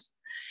 seconds.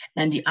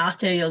 And the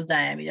arterial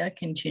diameter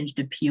can change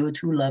the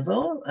PO2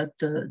 level at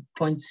the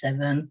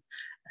 0.7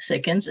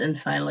 seconds. And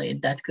finally,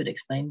 that could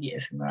explain the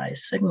ephemerized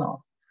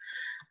signal.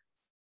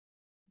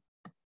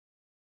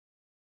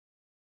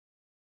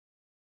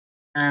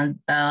 And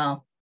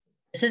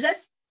this is it.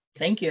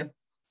 Thank you.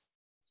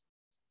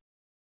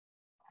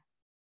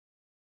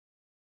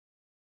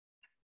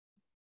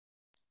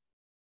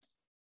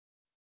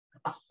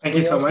 Thank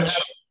you so much.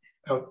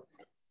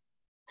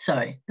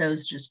 Sorry, that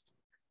was just.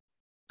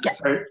 Yeah.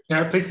 Sorry.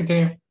 Yeah, please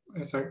continue.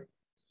 Sorry.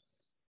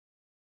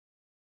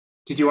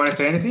 Did you want to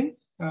say anything?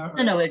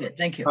 No, we're good.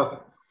 Thank you.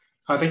 Okay.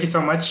 Thank you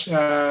so much,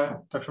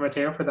 Dr.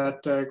 Matéo, for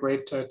that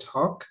great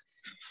talk.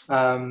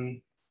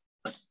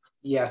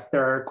 Yes,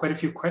 there are quite a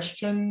few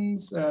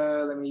questions.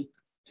 Let me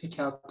pick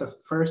out the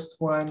first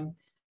one.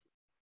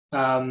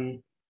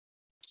 One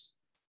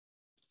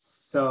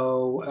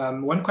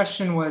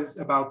question was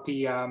about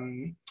the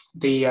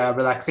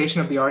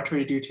relaxation of the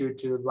artery due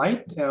to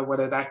light,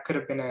 whether that could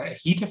have been a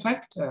heat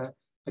effect,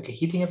 like a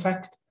heating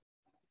effect.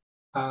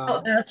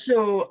 For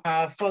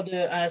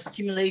the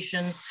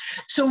stimulation,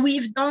 so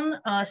we've done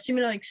a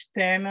similar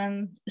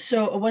experiment.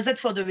 So was that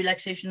for the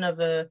relaxation of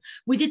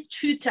we did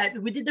two types.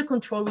 We did the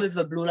control with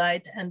the blue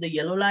light and the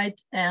yellow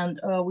light, and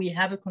we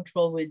have a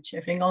control which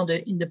I think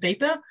in the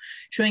paper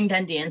showing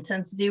that the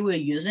intensity we're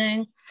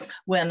using,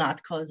 we're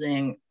not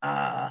causing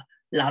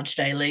large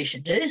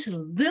dilation. There is a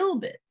little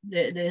bit.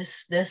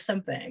 There's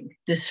something.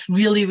 This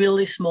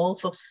really small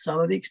for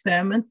some of the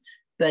experiment.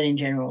 But in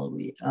general,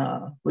 we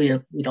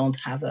don't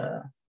have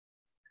a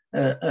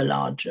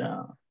large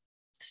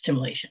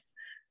stimulation.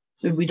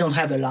 We don't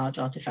have a large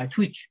artifact,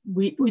 which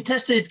we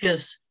tested it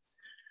because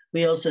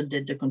we also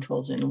did the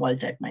controls in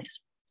wild-type mice.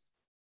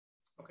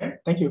 Okay,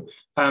 thank you.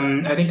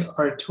 I think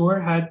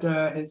Artur had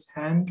his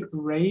hand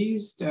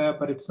raised,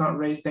 but it's not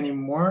raised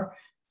anymore.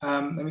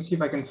 Let me see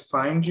if I can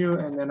find you,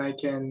 and then I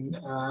can.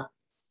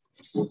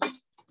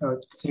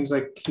 It seems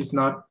like he's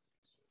not.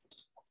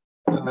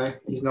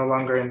 He's no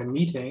longer in the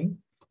meeting.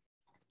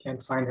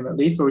 Can't find him at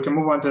least, but we can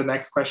move on to the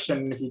next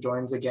question. If he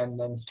joins again,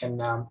 then he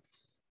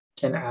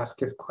can ask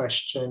his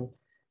question.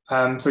 So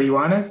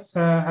Ioannis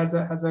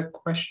has a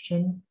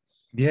question.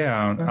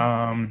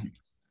 Yeah.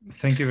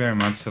 Thank you very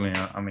much,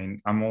 Selena. I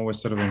mean, I'm always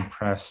sort of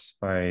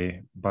impressed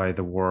by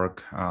the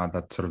work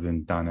that's sort of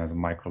been done at the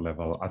micro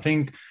level. I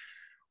think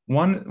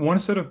one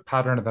sort of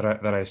pattern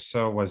that I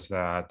saw was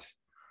that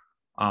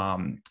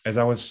as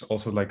I was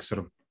also like sort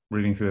of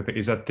reading through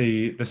is that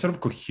the sort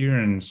of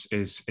coherence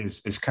is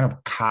kind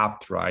of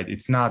capped, right?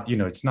 It's not,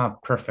 it's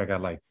not perfect at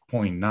like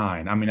 0.9.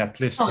 I mean, at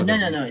least. Oh,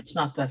 no, it's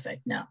not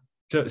perfect, no.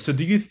 So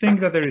do you think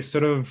that there is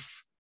sort of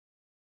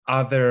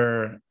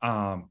other,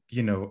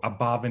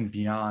 above and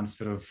beyond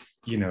sort of,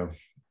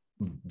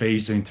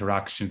 Bayesian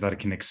interactions that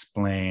can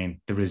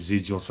explain the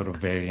residual sort of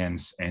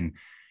variance in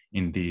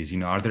these,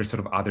 are there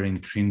sort of other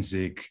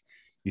intrinsic,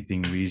 you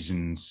think,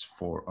 reasons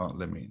for,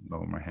 let me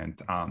lower my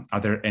hand. Are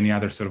there any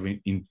other sort of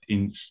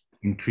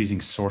increasing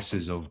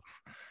sources of,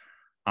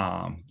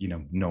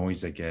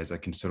 noise, I guess,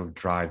 that can sort of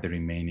drive the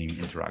remaining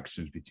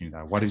interactions between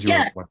that? What is your,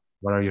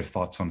 what are your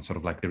thoughts on sort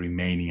of like the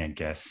remaining, I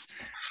guess,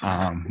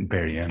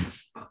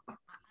 variance?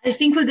 I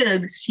think we're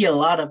going to see a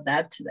lot of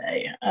that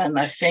today.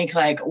 I think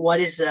like what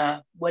is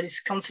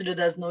considered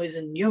as noise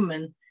in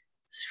human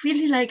is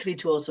really likely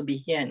to also be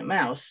here in a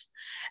mouse.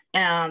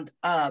 And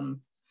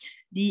one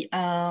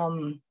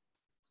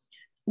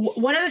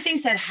of the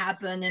things that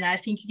happened, and I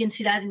think you can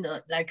see that in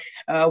the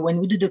when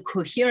we do the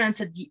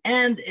coherence at the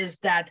end, is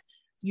that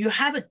you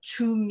have a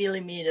 2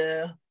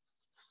 millimeter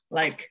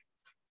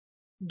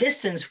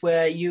distance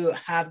where you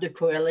have the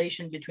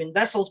correlation between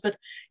vessels, but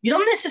you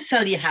don't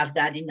necessarily have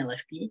that in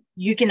LFP.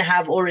 You can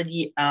have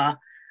already a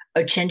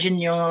change in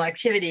neuronal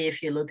activity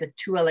if you look at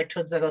two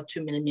electrodes that are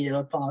 2 millimeters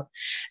apart.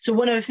 So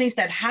one of the things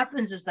that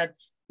happens is that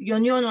your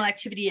neuronal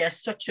activity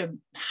has such a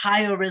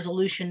higher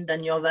resolution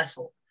than your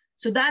vessel.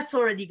 So that's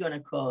already going to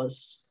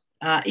cause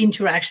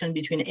interaction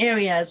between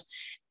areas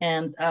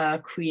and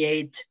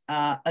create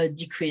a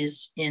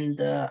decrease in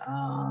the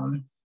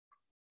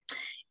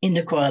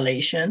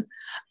correlation.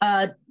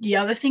 The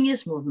other thing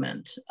is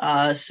movement.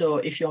 So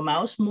if your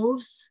mouse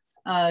moves,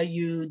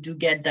 you do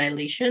get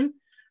dilation.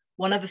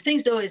 One of the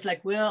things though is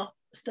we're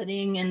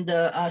studying in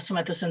the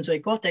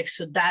somatosensory cortex,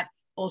 so that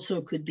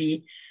also could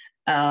be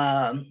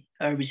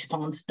a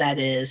response that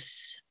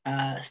is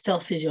still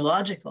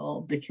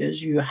physiological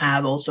because you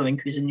have also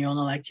increase in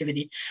neuronal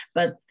activity,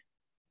 but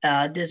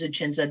there's a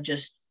chance that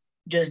just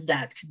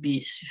that could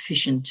be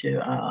sufficient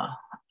to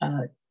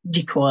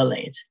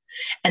decorrelate.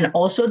 And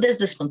also there's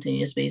the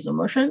spontaneous basal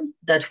motion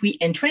that we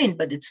entrain,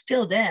 but it's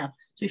still there.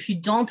 So if you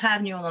don't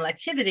have neuronal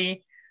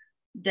activity,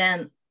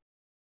 then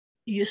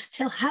you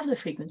still have the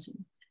frequency.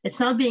 It's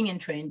not being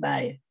entrained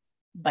by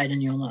the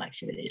neuronal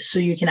activity. So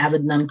you can have a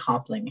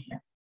non-coupling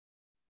here.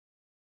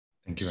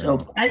 Thank you. So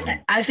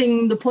I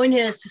think the point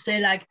here is to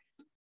say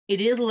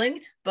it is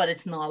linked, but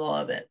it's not all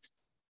of it.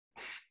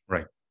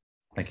 Right.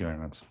 Thank you very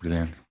much.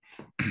 Brilliant.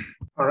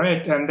 All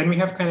right, and then we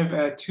have kind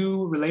of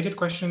two related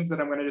questions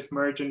that I'm going to just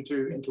merge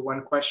into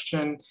one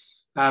question.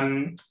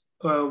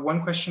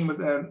 one question was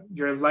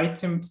your light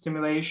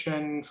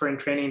stimulation for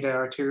entraining the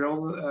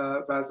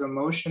arterial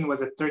vasomotion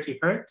was at 30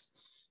 Hertz.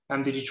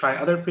 Did you try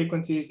other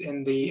frequencies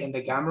in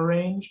the gamma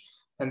range?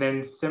 And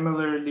then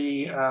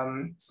similarly,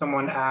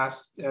 someone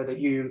asked that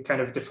you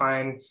kind of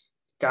define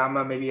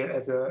gamma maybe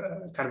as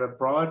a kind of a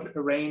broad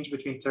range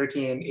between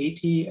 30 and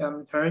 80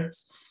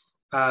 Hertz.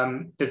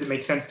 Does it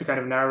make sense to kind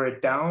of narrow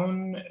it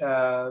down?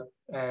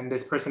 And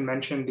this person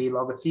mentioned the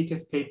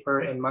Logothetis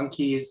paper in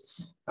monkeys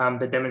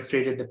that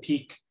demonstrated the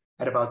peak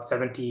at about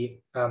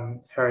 70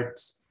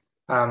 Hertz.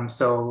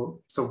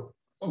 So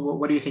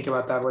what do you think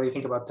about that? What do you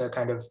think about the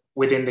kind of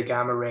within the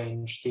gamma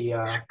range?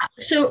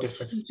 So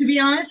to be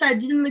honest, I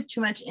didn't look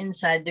too much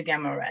inside the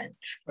gamma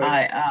range.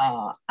 Right.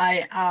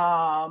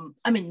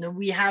 I mean,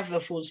 we have a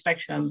full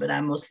spectrum, but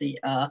I mostly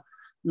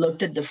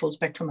looked at the full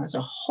spectrum as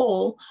a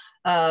whole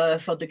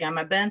for the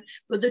gamma band.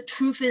 But the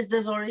truth is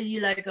there's already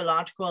like a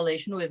large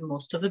correlation with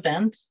most of the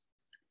bands,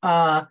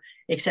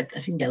 except I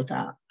think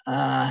delta.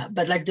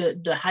 But like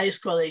the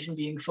highest correlation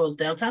being for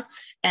delta.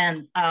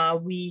 And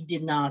we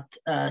did not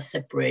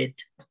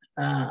separate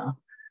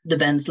the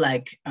bands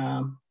like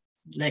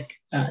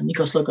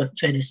Nikos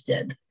Logothetis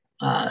did.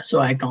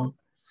 So I can't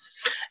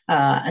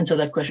answer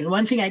that question.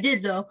 One thing I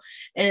did though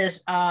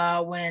is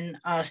when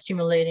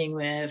stimulating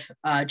with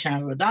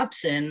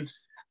channelrhodopsin,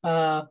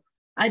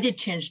 I did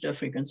change the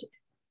frequency.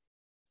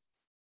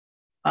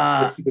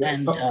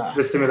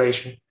 The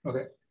stimulation,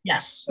 okay.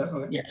 Yes,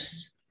 okay.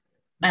 Yes.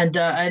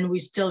 And we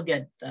still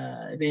get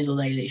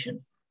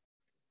vasodilation.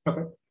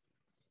 Okay.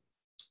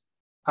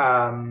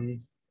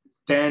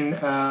 Then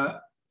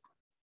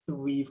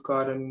we've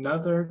got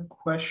another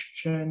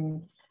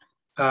question.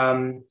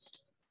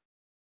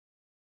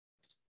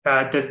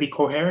 Does the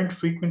coherent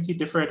frequency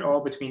differ at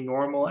all between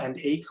normal and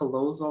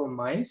acallosal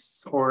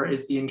mice, or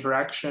is the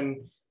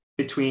interaction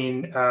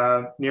between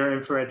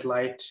near-infrared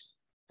light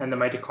and the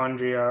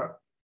mitochondria?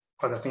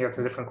 Oh, I think that's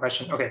a different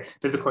question. Okay,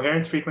 does the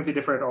coherence frequency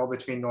differ at all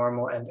between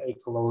normal and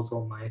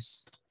acallosal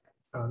mice?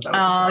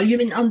 You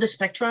mean on the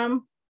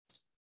spectrum?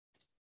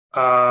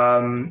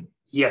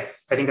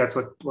 Yes, I think that's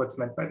what's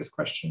meant by this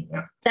question.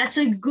 Yeah, that's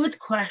a good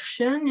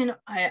question. You know,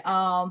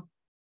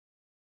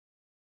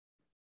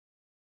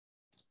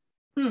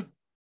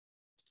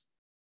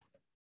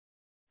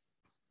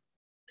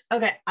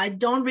 Okay, I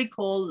don't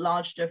recall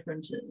large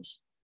differences.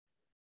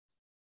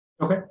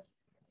 Okay.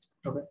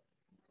 Okay.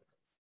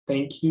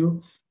 Thank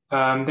you.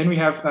 Then we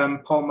have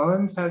Paul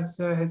Mullins has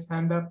his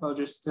hand up. I'll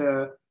just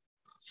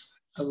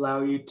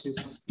allow you to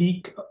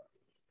speak.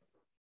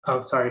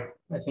 Oh, sorry.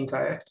 I think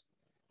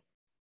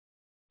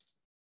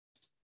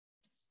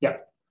yeah.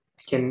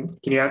 Can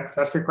you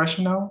ask your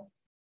question now,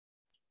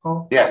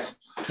 Paul? Yes.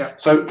 Yeah.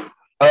 So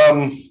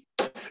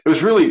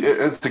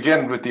it's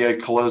again with the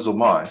acallosal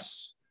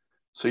mice.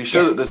 So you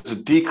show that there's a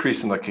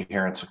decrease in the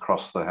coherence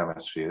across the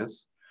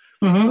hemispheres.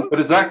 Mm-hmm. But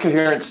is that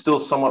coherence still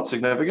somewhat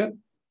significant?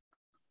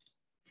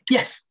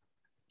 Yes.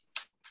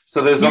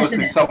 So there's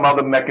obviously some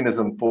other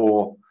mechanism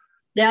for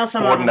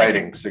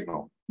coordinating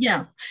signal.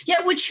 Yeah.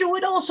 Yeah, which you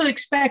would also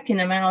expect in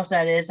a mouse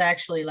that is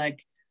actually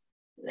like,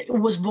 it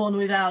was born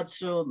without,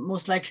 so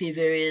most likely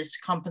there is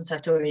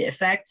compensatory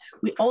effect.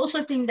 We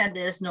also think that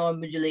there's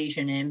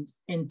neuromodulation in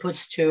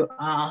inputs to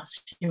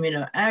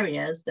similar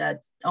areas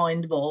that are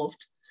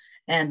involved.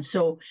 And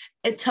so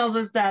it tells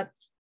us that,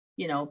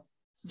 you know,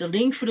 the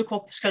link through the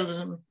corpus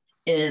callosum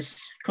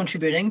is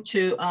contributing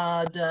to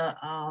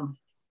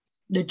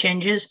the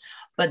changes,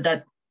 but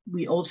that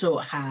we also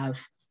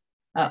have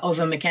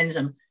other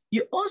mechanism.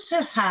 You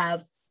also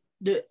have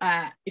the,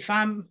 if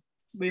I'm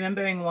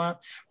remembering one,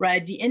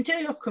 right, the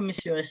anterior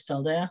commissure is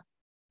still there.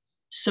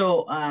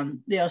 So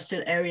there are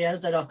still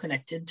areas that are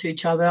connected to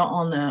each other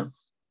on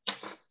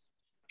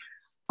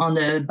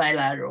the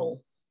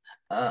bilateral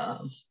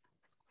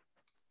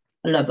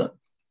level.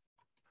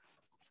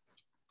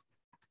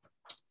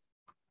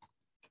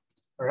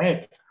 All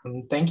right,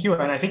 thank you.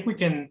 And I think we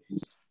can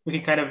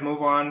kind of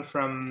move on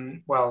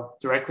from, well,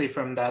 directly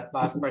from that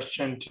last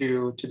question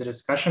to the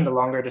discussion, the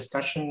longer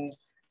discussion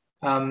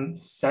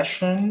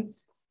session.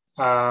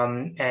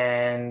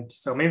 And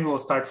so maybe we'll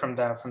start from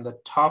the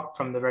top,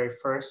 from the very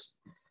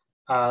first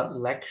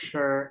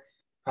lecture.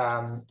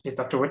 Is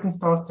Dr.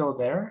 Whittingstall still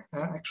there,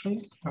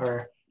 actually?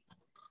 Or?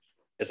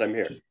 Yes, I'm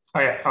here. Oh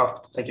yeah. Oh,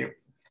 thank you.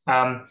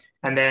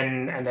 And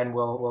then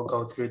we'll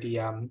go through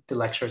the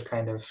lectures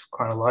kind of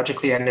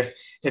chronologically. And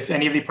if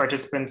any of the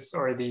participants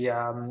or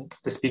the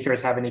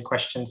speakers have any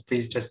questions,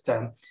 please just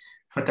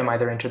put them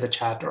either into the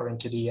chat or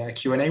into the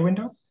Q&A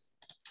window.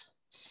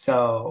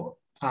 So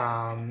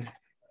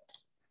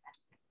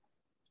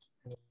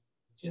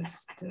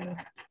yes.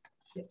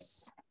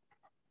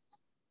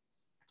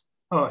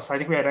 Oh, so I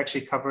think we had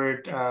actually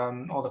covered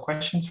all the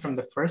questions from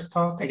the first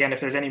talk. Again, if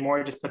there's any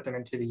more, just put them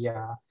into the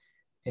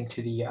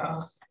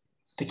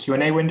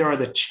Q&A window or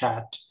the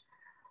chat.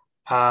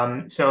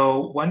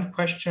 So one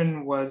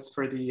question was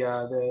for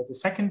the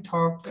second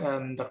talk,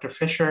 Dr.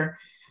 Fisher.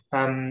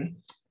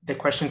 The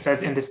question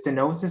says, in the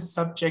stenosis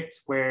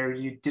subjects where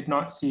you did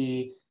not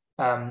see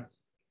a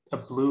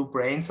blue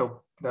brain,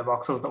 so the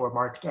voxels that were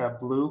marked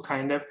blue,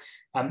 kind of.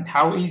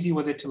 How easy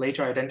was it to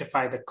later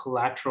identify the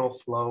collateral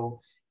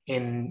flow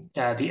in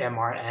the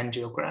MR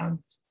angiogram?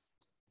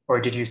 Or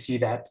did you see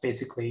that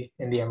basically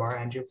in the MR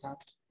angiogram?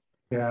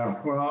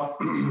 Yeah, well,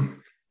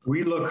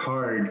 we look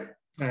hard,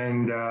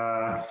 and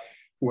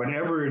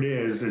whatever it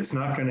is, it's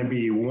not going to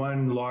be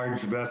one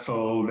large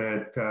vessel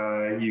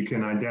that you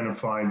can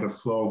identify the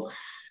flow.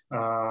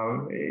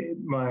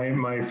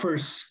 My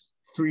first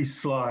 3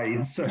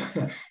 slides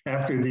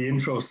after the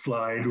intro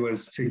slide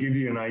was to give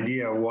you an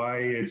idea why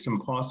it's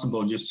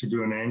impossible just to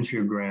do an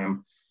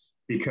angiogram,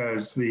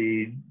 because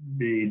the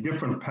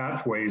different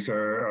pathways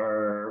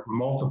are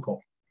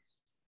multiple.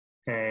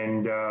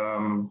 And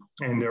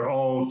they're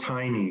all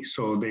tiny,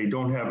 so they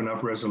don't have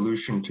enough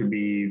resolution to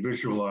be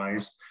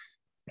visualized,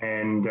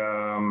 and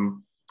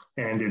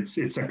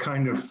it's a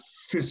kind of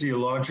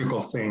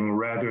physiological thing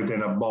rather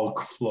than a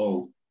bulk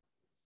flow.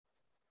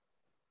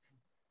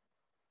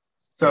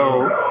 So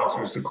that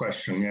answers the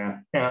question, yeah.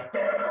 Yeah.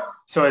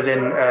 So as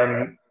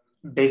in,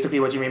 basically,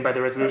 what you mean by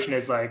the resolution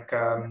is like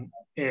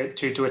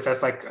to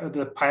assess like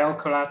the pile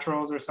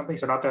collaterals or something.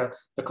 So not the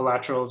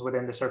collaterals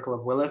within the circle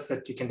of Willis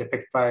that you can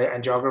depict by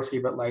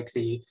angiography, but like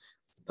the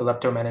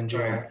leptomeningeal.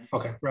 Right.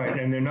 Okay. Right,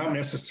 and they're not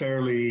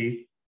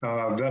necessarily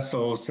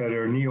vessels that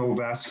are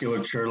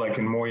neovasculature like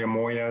in moya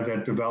moya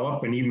that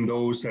develop, and even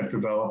those that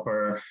develop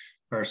are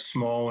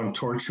small and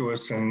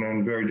tortuous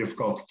and very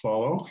difficult to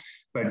follow.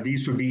 But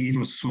these would be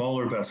even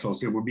smaller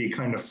vessels. It would be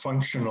kind of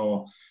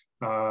functional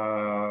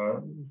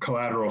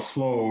collateral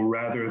flow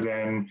rather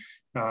than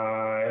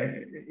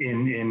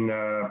in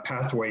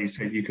pathways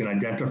that you can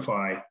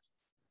identify.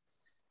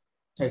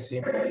 I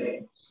see.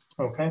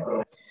 Okay.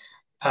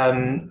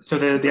 So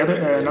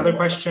another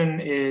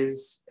question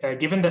is,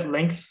 given that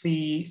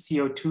lengthy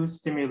CO2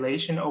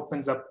 stimulation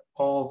opens up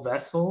all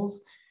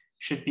vessels,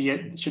 should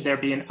there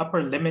be an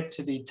upper limit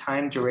to the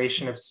time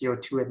duration of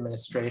CO2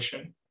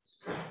 administration?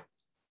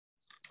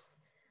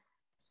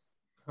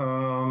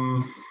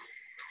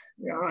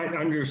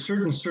 Under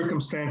certain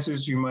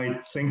circumstances, you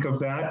might think of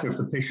that. If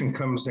the patient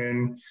comes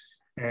in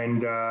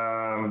and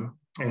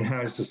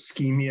has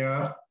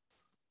ischemia,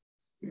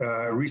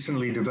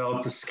 recently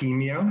developed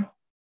ischemia,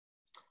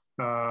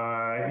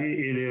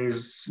 it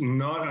is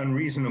not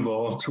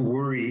unreasonable to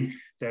worry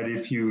that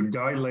if you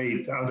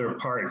dilate other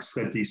parts,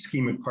 that the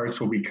ischemic parts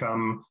will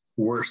become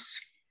worse.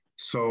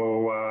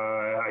 So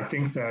I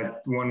think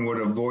that one would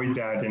avoid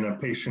that in a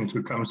patient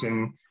who comes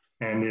in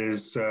and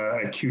is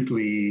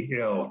acutely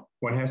ill.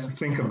 One has to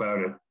think about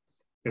it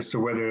as to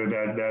whether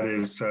that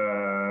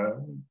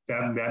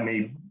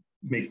may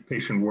make the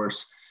patient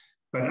worse.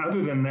 But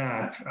other than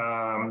that,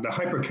 the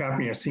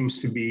hypercapnia seems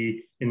to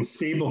be in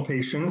stable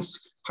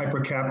patients.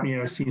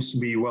 Hypercapnia seems to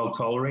be well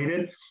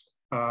tolerated.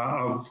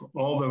 Of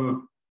all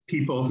the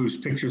people whose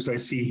pictures I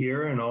see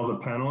here and all the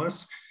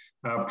panelists,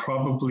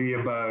 probably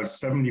about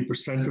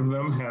 70% of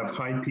them have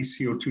high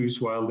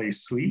PCO2s while they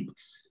sleep.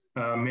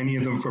 Many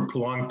of them for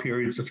prolonged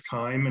periods of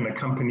time and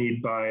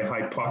accompanied by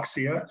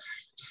hypoxia,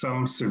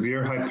 some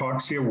severe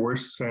hypoxia,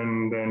 worse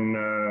than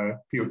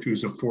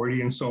PO2s of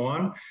 40 and so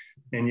on.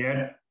 And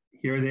yet,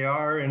 here they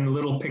are in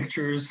little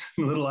pictures,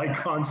 little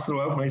icons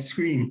throughout my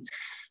screen.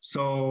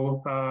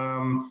 So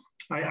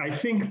I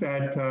think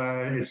that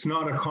it's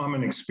not a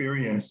common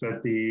experience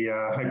that the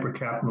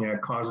hypercapnia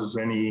causes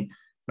any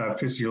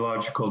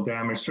physiological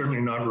damage,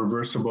 certainly not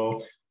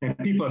reversible. And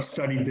people have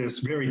studied this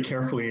very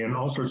carefully in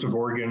all sorts of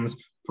organs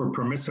for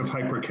permissive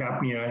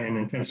hypercapnia in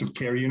intensive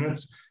care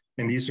units.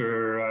 And these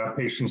are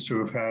patients who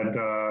have had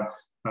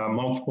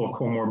multiple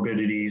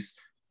comorbidities,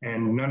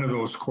 and none of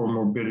those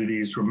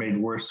comorbidities were made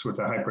worse with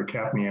the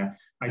hypercapnia.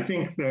 I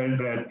think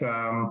that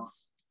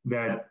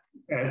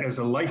as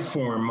a life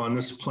form on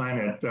this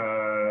planet,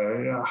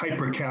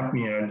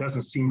 hypercapnia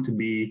doesn't seem to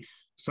be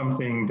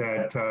something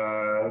that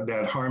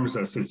harms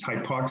us. It's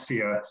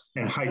hypoxia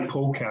and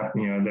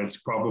hypocapnia that's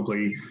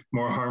probably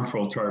more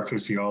harmful to our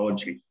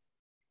physiology.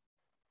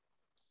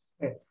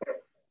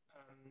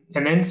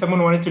 And then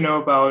someone wanted to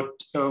know about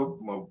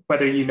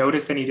whether you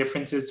noticed any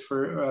differences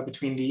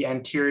between the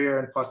anterior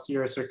and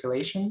posterior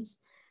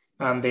circulations.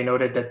 They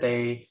noted that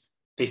they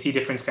see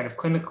difference kind of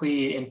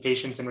clinically in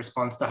patients in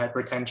response to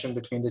hypertension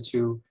between the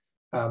two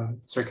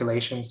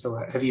circulations. So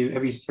have you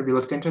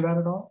looked into that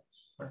at all?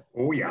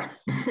 Oh yeah,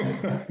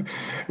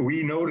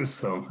 we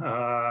notice them,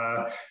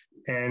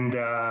 and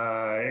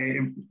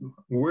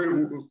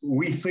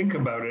we think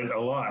about it a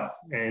lot,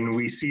 and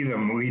we see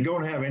them. We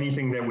don't have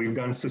anything that we've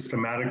done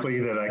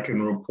systematically that I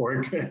can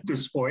report at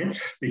this point,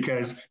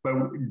 but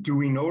do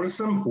we notice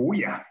them? Oh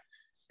yeah,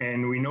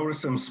 and we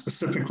notice them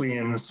specifically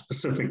in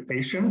specific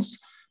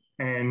patients,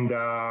 and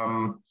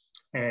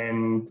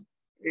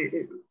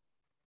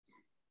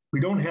we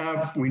don't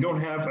have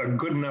a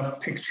good enough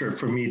picture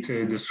for me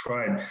to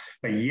describe.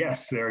 But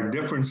yes, there are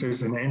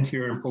differences in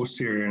anterior and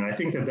posterior, and I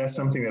think that that's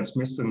something that's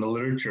missed in the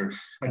literature.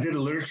 I did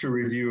a literature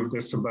review of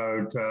this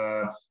about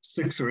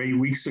 6 or 8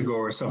 weeks ago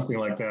or something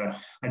like that.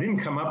 I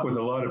didn't come up with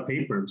a lot of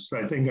papers.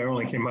 I think I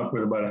only came up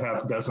with about a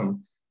half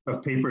dozen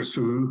of papers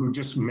who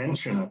just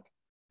mention it.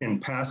 in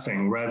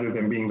passing rather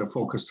than being the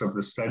focus of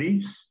the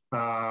study.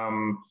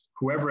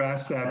 Whoever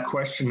asked that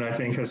question, I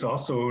think, has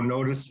also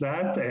noticed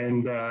that.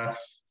 And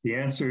the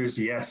answer is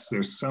yes,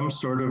 there's some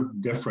sort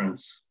of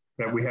difference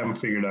that we haven't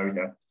figured out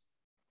yet.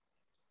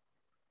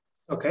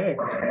 Okay.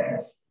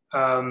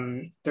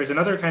 There's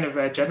another kind of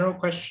a general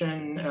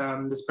question.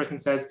 This person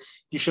says,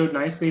 you showed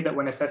nicely that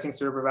when assessing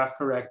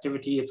cerebrovascular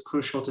activity, it's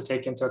crucial to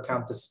take into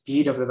account the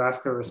speed of the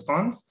vascular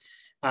response.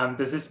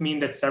 Does this mean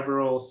that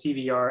several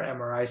CVR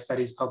MRI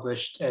studies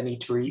published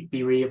need to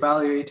be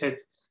reevaluated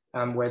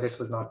where this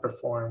was not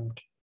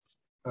performed?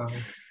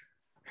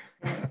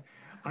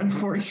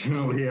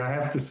 Unfortunately, I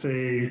have to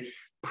say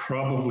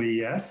probably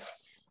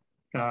yes.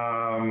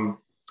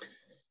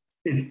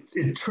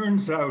 It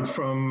turns out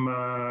from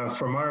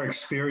our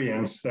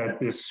experience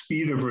that the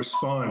speed of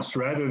response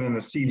rather than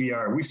the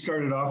CVR, we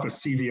started off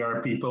as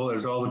CVR people,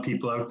 as all the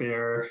people out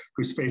there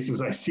whose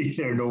faces I see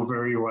there know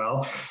very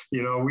well.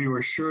 You know, we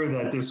were sure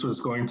that this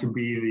was going to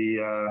be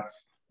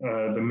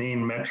the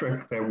main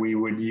metric that we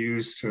would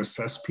use to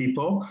assess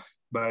people.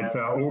 But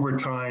over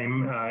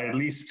time, at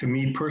least to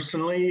me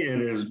personally, it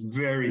is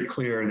very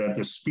clear that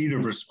the speed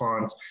of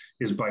response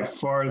is by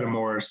far the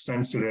more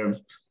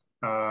sensitive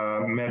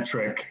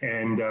metric.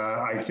 And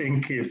I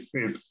think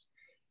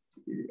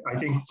I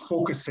think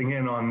focusing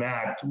in on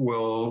that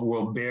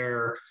will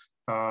bear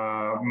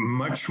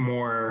much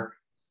more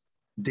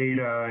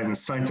data and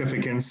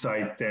scientific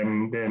insight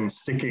than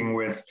sticking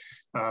with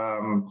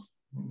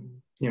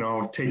you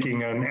know,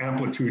 taking an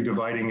amplitude,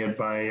 dividing it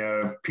by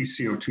a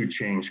PCO2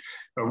 change,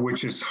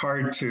 which is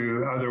hard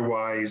to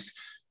otherwise,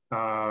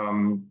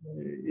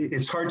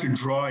 it's hard to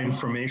draw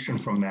information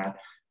from that.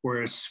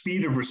 Whereas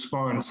speed of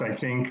response, I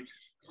think,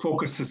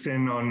 focuses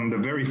in on the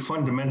very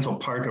fundamental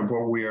part of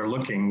what we are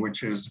looking,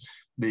 which is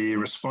the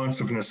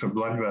responsiveness of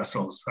blood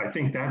vessels. I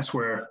think that's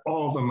where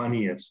all the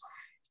money is.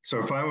 So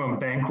if I'm a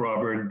bank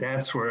robber,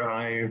 that's where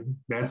I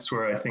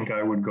think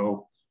I would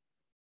go.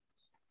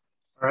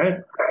 All right.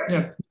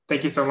 Yeah.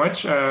 Thank you so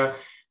much. I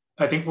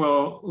think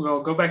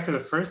we'll go back to the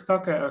first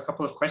talk. A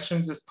couple of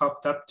questions just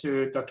popped up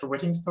to Dr.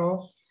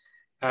 Whittingstall.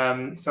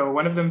 So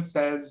one of them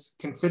says,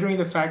 considering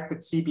the fact that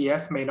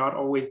CBF may not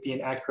always be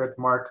an accurate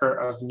marker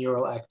of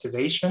neural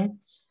activation,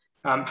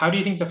 how do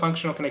you think the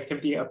functional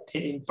connectivity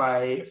obtained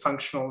by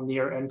functional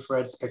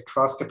near-infrared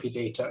spectroscopy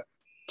data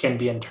can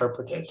be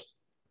interpreted?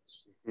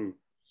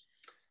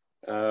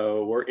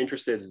 We're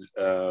interested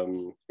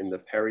in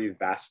the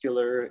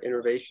perivascular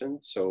innervation.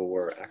 So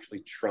we're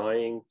actually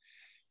trying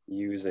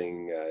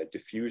using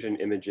diffusion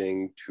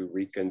imaging to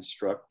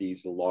reconstruct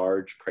these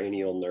large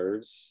cranial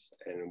nerves.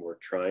 And we're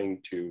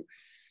trying to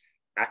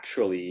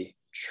actually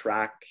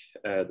track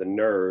the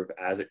nerve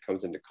as it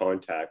comes into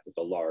contact with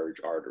a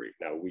large artery.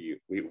 Now,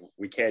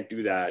 we can't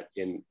do that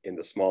in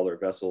the smaller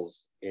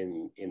vessels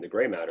in the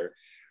gray matter,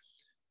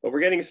 but we're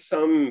getting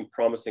some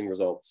promising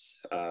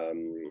results,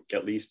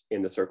 at least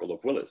in the circle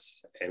of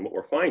Willis. And what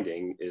we're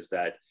finding is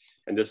that,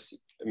 and this,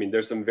 I mean,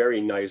 there's some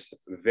very nice,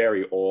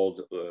 very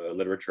old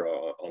literature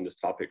on this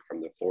topic from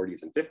the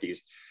 40s and 50s,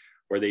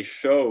 where they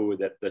show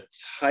that the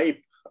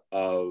type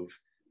of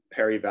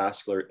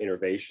perivascular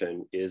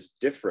innervation is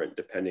different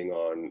depending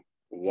on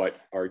what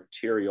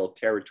arterial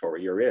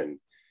territory you're in.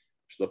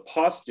 So the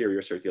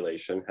posterior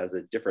circulation has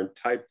a different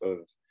type of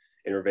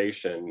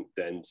innervation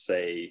than,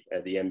 say,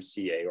 the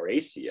MCA or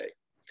ACA.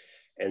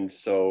 And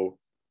so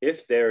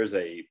if there's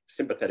a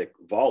sympathetic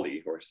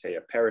volley or, say,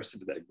 a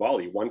parasympathetic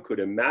volley, one could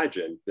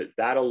imagine that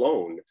that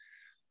alone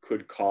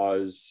could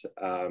cause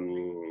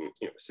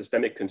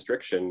systemic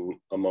constriction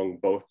among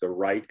both the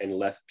right and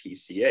left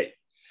PCA.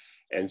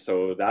 And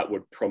so that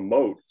would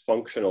promote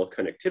functional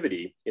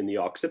connectivity in the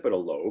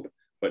occipital lobe,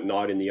 but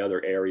not in the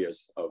other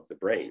areas of the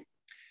brain.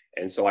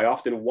 And so I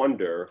often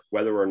wonder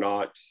whether or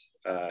not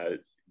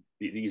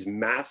these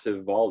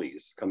massive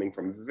volleys coming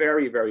from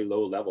very, very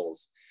low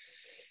levels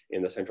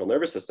in the central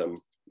nervous system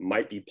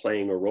might be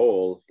playing a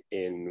role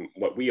in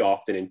what we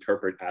often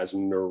interpret as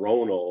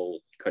neuronal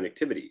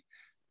connectivity.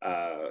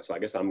 So I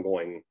guess I'm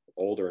going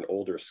older and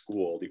older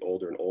school, the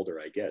older and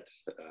older I get.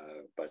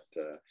 But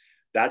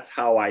that's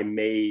how I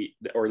may,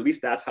 or at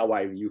least that's how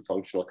I view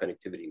functional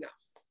connectivity now.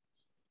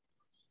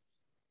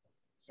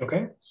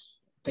 Okay,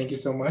 thank you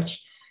so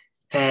much.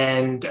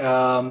 And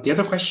the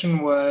other question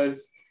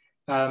was,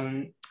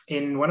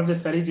 in one of the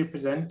studies you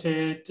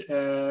presented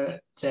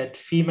that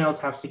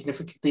females have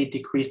significantly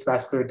decreased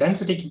vascular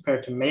density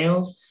compared to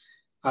males.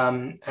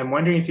 I'm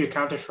wondering if you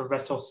accounted for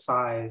vessel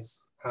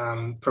size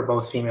for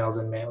both females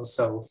and males.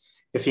 So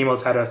if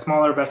females had a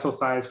smaller vessel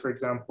size, for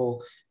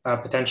example,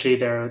 potentially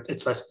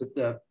it's less,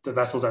 the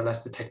vessels are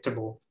less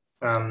detectable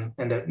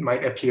and it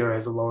might appear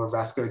as a lower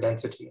vascular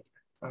density.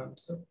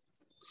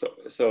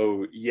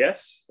 So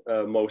yes,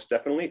 most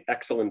definitely.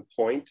 Excellent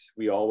point.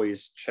 We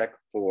always check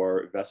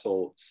for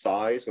vessel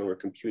size when we're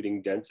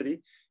computing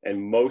density,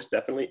 and most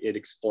definitely it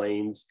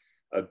explains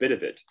a bit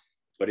of it,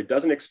 but it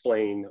doesn't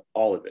explain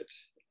all of it.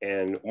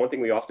 And one thing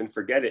we often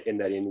forget in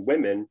that in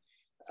women,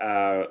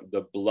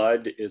 the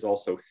blood is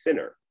also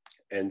thinner.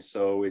 And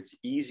so it's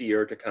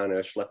easier to kind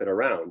of schlep it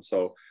around.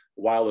 So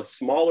while a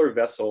smaller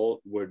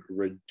vessel would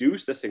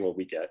reduce the signal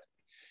we get,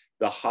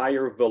 the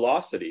higher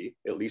velocity,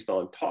 at least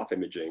on TOF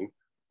imaging,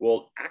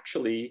 will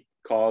actually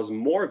cause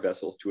more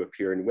vessels to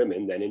appear in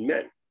women than in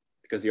men,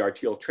 because the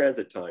arterial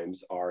transit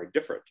times are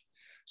different.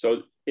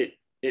 So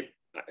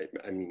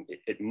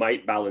it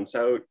might balance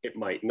out, it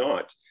might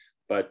not,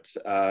 but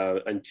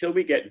until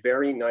we get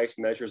very nice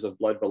measures of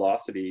blood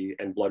velocity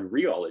and blood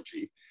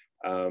rheology,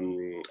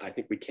 I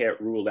think we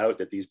can't rule out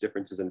that these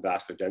differences in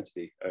vascular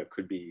density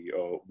could be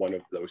one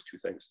of those two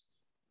things.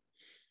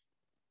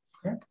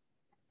 Okay.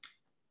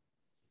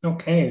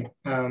 Okay,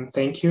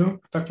 thank you,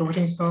 Dr.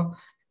 Whittingstall.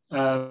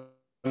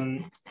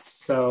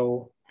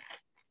 So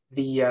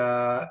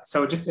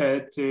just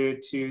to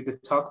the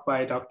talk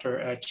by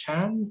Dr.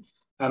 Chan,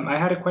 I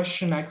had a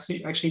question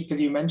actually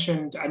because you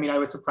mentioned, I mean, I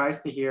was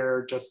surprised to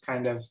hear just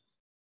kind of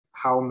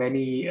how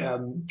many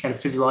kind of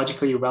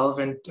physiologically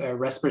relevant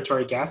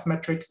respiratory gas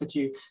metrics that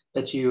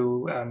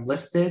you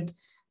listed,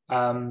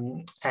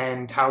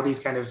 and how these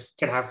kind of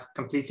can have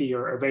completely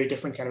or very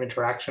different kind of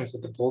interactions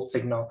with the Bolt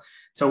signal.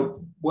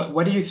 So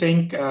what do you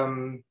think?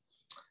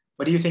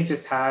 What do you think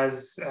this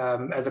has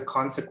as a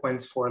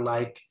consequence for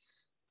like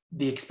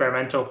the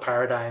experimental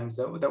paradigms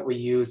that we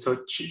use? So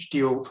do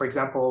you, for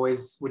example,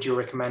 would you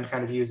recommend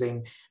kind of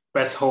using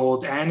breath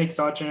hold and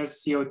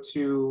exogenous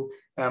CO2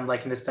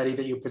 like in the study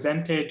that you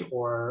presented,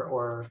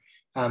 or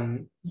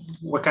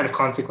what kind of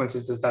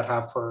consequences does that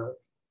have for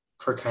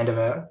kind of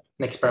an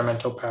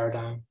experimental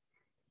paradigm?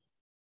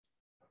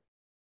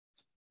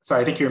 So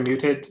I think you're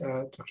muted,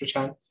 Dr.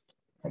 Chan.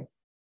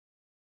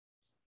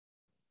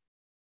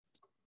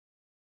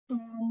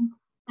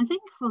 I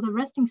think for the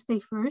resting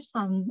state first,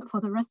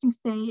 for the resting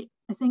state,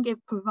 I think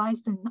it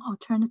provides an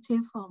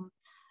alternative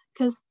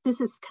because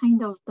this is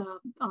kind of the,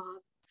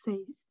 say,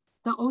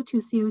 the O2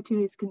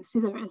 CO2 is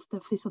considered as the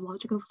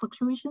physiological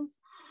fluctuations.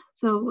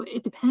 So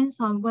it depends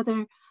on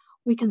whether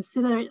we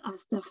consider it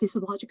as the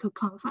physiological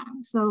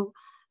confound. So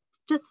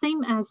just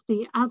same as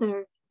the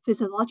other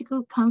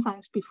physiological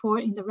confounds before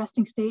in the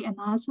resting state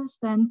analysis,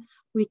 then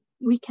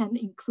we can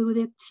include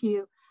it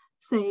to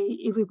say,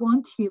 if we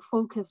want to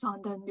focus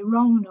on the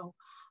neuronal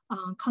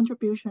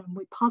contribution,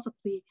 we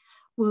possibly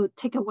will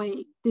take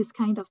away this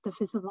kind of the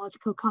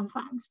physiological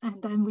confounds,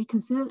 and then we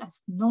consider it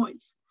as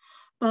noise.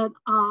 But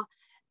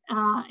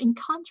in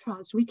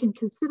contrast, we can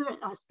consider it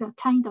as the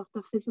kind of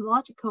the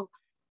physiological,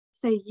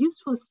 say,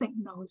 useful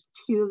signals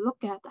to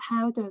look at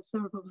how the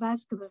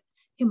cerebrovascular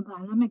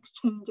hemodynamics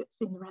changes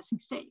in the resting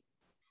state.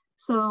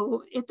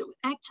 So it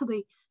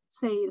actually,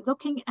 say,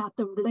 looking at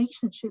the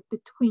relationship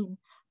between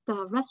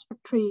the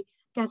respiratory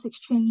gas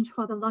exchange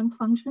for the lung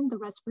function, the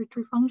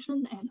respiratory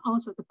function, and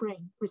also the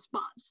brain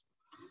response.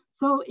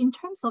 So in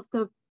terms of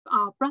the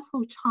breath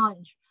hold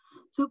challenge,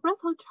 so breath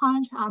hold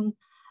challenge,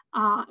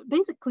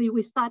 basically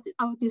we started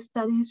out these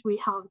studies, we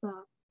have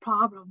the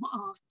problem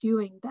of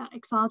doing the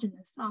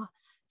exogenous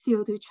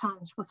CO2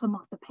 challenge for some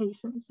of the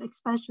patients,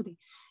 especially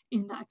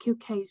in the acute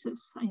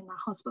cases in the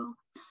hospital.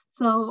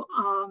 So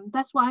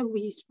that's why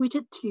we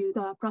switched to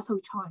the breath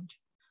hold challenge.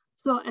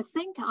 So I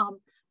think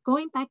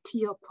going back to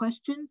your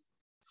questions,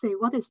 say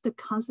what is the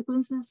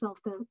consequences of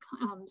the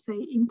say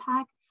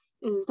impact,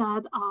 is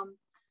that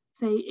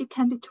say it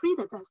can be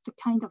treated as the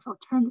kind of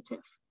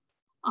alternative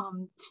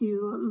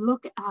to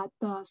look at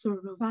the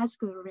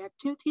cerebrovascular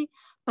reactivity,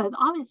 but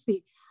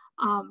obviously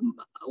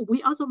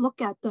we also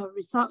look at the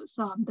results,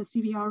 the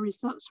CVR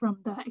results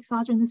from the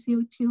exogenous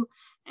CO2,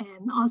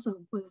 and also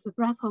with the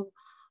breath hold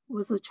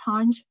with the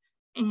challenge,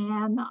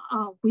 and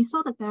we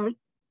saw that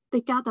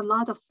they got a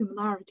lot of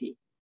similarity.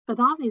 But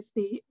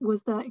obviously,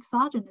 with the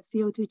exogenous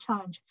CO2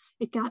 challenge,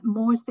 it got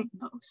more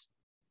signals.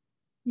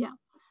 Yeah.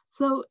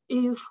 So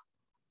if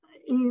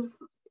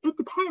it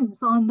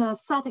depends on the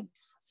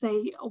settings,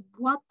 say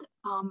what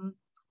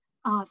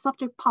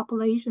subject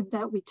population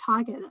that we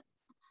targeted.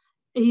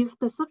 If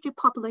the subject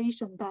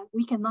population that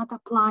we cannot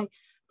apply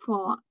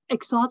for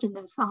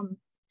exogenous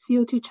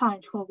CO2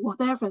 challenge for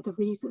whatever the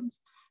reasons,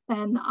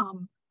 then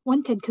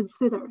one can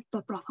consider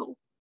the breath hold.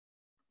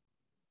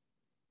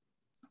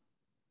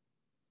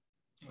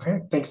 Okay,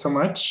 thanks so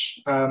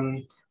much.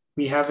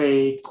 We have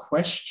a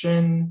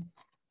question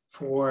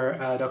for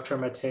Dr.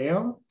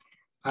 Matéo.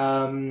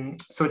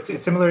 So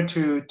it's similar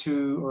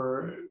to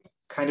or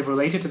kind of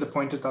related to the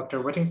point that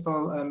Dr.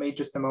 Whittingstall made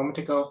just a moment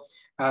ago.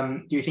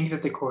 Do you think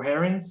that the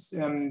coherence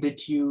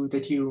that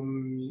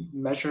you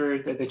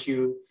measured, that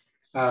you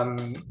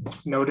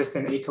noticed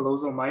in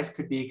acallosal mice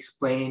could be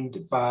explained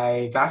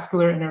by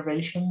vascular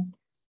innervation?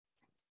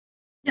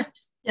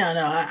 Yeah,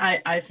 no,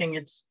 I think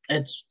it's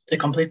a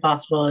complete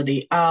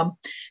possibility.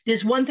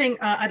 There's one thing,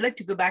 I'd like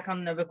to go back on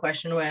another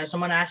question where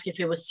someone asked if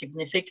it was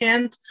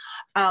significant.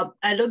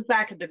 I look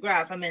back at the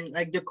graph, I mean,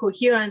 like the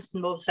coherence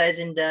in both sides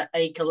in the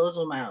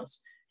acallosal mouse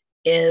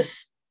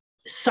is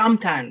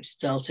sometimes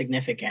still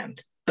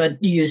significant, but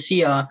you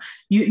see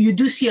you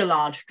do see a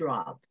large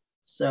drop.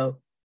 So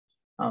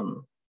a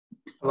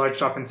large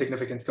drop in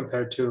significance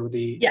compared to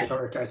the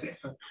correct assay.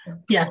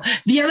 Yeah.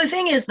 The other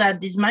thing is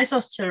that these mice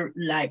are still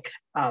like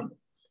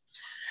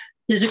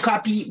there's a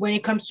copy when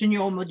it comes to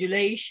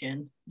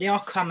neuromodulation. There are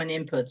common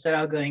inputs that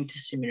are going to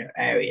similar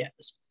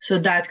areas. So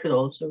that could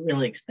also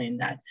really explain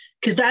that.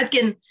 Because that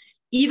can,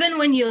 even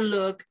when you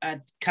look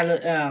at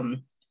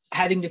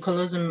having the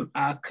callosum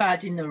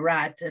cut in the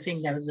rat, I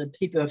think that was a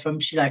paper from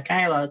Sheila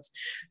Kylot,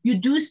 you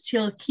do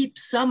still keep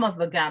some of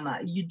the gamma.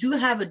 You do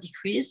have a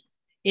decrease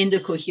in the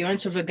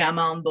coherence of the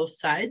gamma on both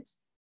sides,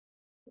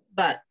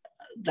 but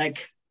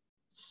like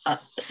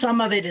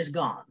some of it is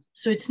gone.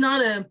 So it's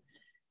not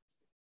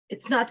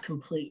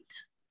complete.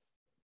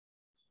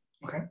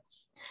 Okay.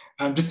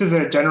 Just as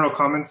a general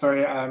comment,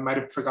 sorry, I might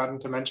have forgotten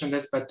to mention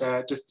this, but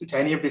just to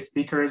any of the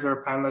speakers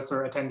or panelists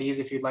or attendees,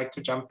 if you'd like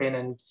to jump in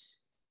and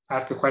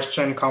ask a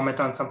question, comment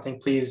on something,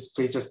 please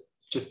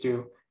just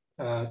do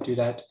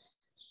that.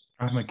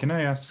 Ahmed, can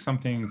I ask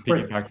something,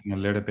 piggybacking a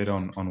little bit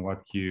on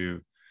what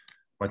you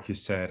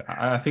said?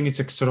 I think it's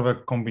a sort of a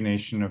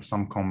combination of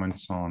some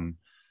comments on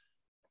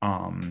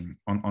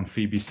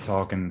Phoebe's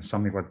talk and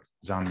something what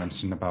Zan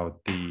mentioned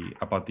about the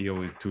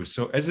O2.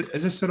 So as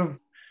a sort of,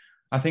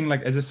 I think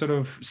like as a sort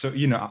of, so,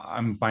 you know,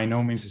 I'm by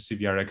no means a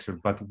CVR expert,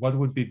 but what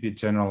would be the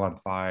general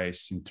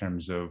advice in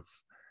terms of,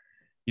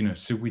 you know,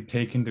 should we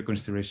take into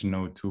consideration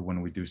O2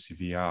 when we do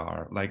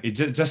CVR? Like it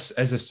just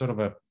as a sort of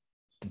a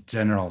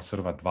general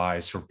sort of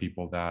advice for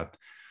people that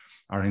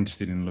are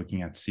interested in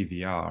looking at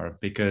CVR,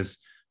 because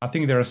I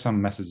think there are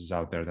some messages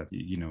out there that,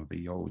 you know,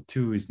 the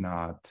O2 is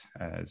not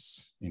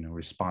as, you know,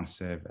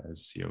 responsive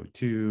as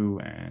CO2.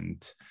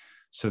 And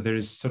so there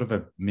is sort of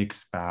a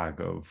mixed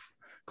bag of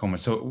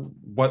comments. So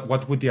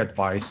what would the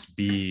advice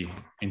be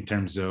in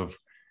terms of,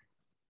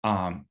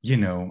 you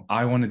know,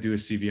 I want to do a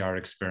CVR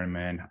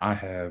experiment. I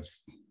have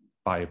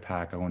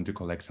biopack. I want to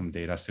collect some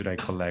data. Should I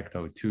collect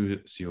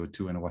O2,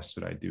 CO2, and what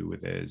should I do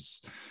with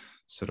this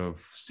sort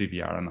of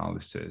CVR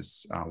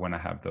analysis when I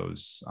have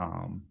those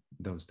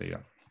data?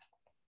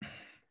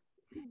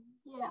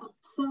 Yeah,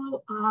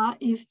 so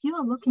if you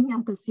are looking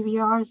at the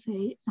CVR,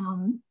 say,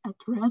 at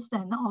rest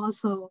and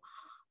also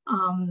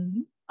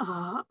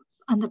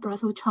under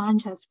breathhold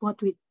change as what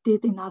we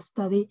did in our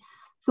study,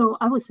 so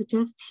I would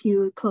suggest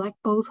you collect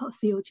both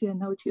CO2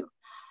 and O2.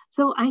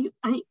 So I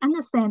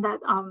understand that,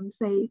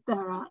 say,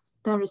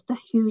 there is the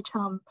huge,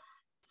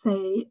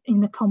 say, in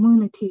the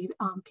community,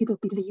 people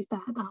believe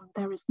that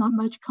there is not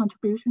much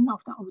contribution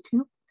of the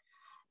O2.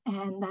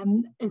 And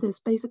then it is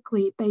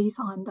basically based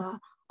on the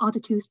other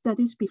two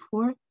studies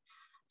before.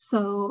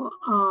 So,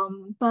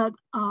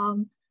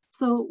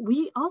 so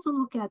we also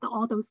look at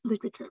all those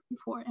literature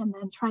before and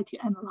then try to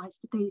analyze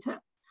the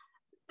data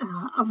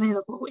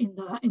available in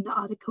the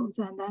articles,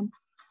 and then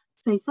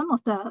say some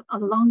of the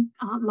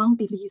long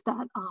belief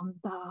that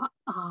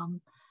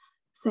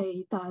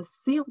say the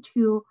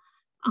CO2,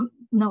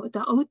 no, the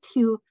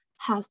O2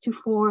 has to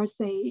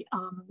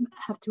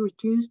have to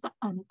reduce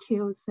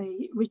until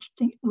say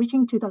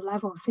reaching to the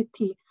level of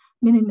 50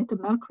 millimeter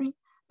mercury,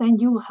 then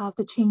you will have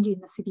the change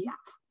in the CBF.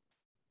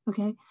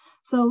 Okay,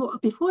 so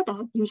before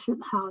that you should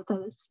have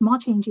the small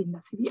change in the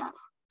CBF.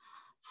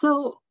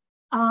 So,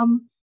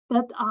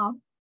 but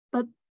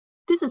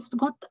this is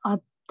what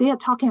they are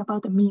talking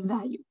about, the mean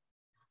value.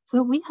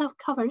 So we have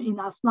covered in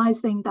our slide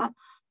saying that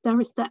there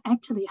is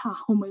actually a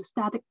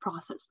homeostatic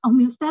process.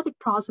 Homeostatic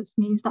process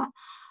means that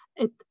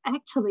it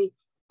actually,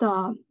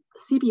 the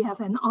CBF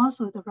and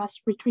also the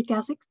respiratory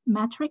gas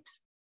matrix,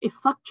 it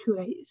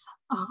fluctuates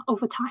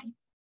over time.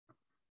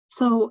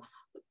 So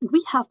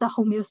we have the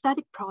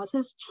homeostatic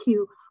process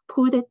to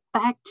put it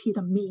back to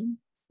the mean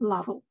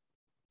level.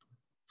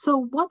 So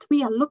what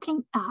we are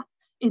looking at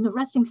in the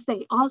resting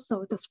state,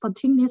 also the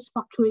spontaneous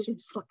fluctuation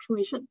is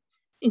fluctuation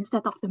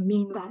instead of the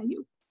mean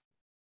value.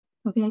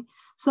 Okay,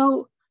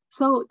 so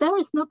there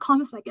is no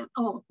conflict at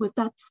all with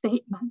that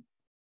statement,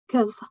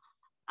 because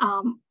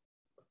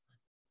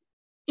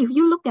if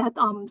you look at,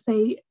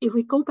 say, if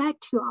we go back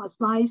to our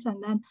slides,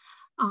 and then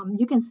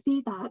you can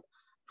see that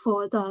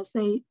for the,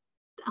 say,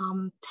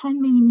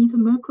 10 millimeter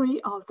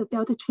mercury of the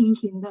delta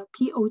change in the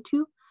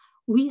PO2,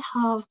 we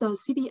have the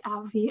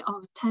CBFV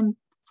of 10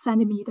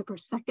 centimeter per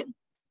second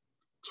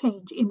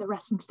change in the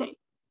resting state.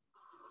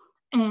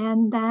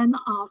 And then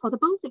for the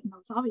both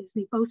signals,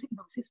 obviously both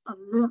signals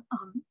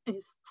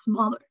is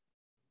smaller.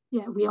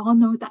 Yeah, we all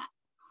know that.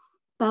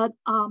 But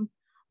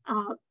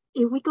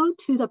if we go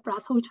to the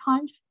breathhold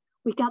change,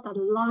 we got a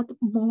lot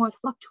more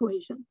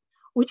fluctuation,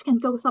 which can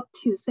go up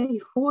to say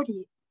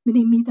 40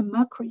 millimeter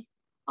mercury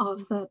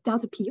of the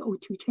delta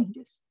PO2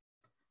 changes.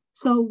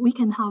 So we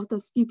can have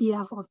the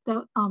CBF of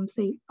the,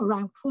 say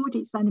around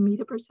 40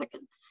 centimeter per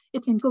second.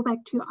 It can go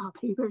back to our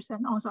papers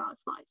and also our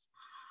slides.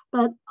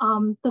 But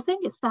the thing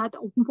is that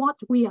what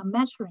we are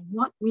measuring,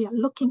 what we are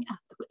looking at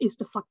is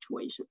the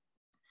fluctuation.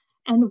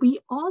 And we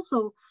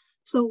also,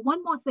 so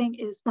one more thing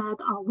is that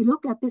we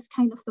look at this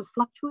kind of the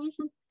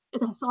fluctuation.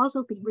 It has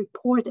also been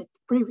reported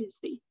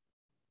previously.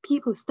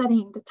 People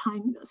studying the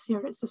time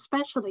series,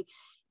 especially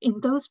in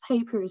those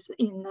papers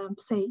in,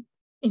 say,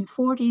 in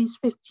 40s,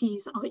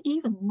 50s, or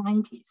even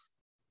 90s.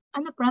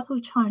 And the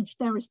breathhold change,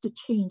 there is the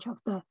change of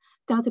the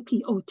delta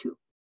PO2.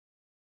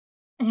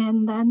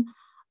 And then,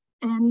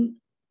 and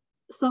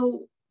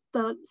so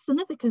the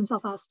significance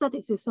of our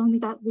studies is only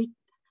that we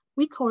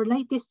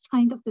correlate this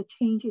kind of the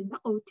change in the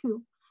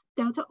O2,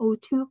 delta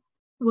O2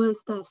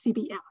 with the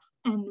CBF,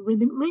 and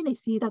really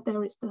see that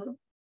there is the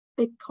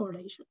big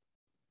correlation.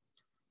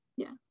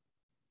 Yeah.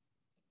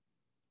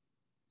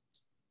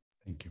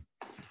 Thank you.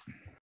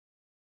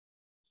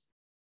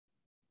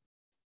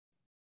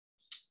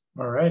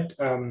 All right.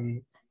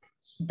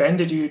 Ben,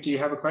 do you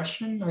have a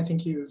question? I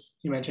think you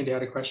mentioned you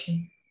had a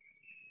question.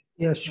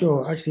 Yeah,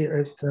 sure. Actually,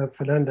 it's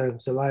Fernando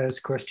Zelaya's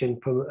question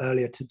from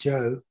earlier to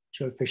Joe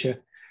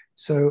Fisher.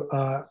 So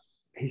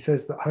he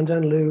says that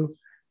Han-Jan Liu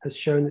has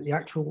shown that the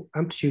actual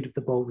amplitude of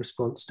the bulb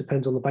response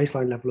depends on the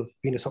baseline level of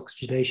venous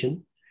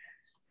oxygenation.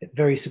 It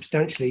varies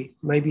substantially.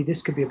 Maybe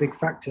this could be a big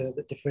factor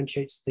that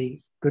differentiates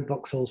the good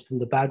voxels from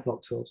the bad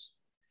voxels.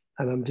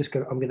 And I'm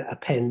going to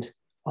append.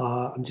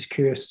 I'm just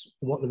curious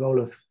what the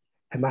role of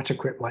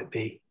hematocrit might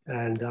be.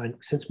 And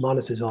since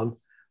Manus is on,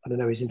 I don't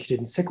know, he's interested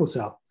in sickle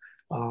cell,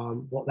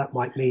 what that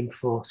might mean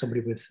for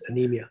somebody with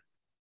anemia.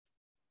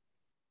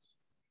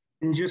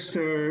 And just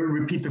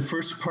repeat the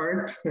first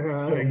part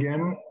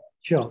again.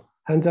 Sure.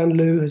 Han-Jan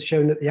Liu has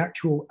shown that the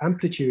actual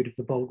amplitude of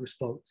the bulb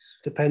response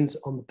depends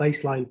on the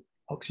baseline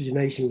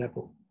oxygenation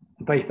level,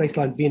 the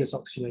baseline venous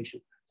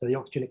oxygenation, so the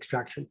oxygen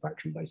extraction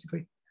fraction,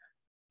 basically.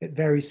 It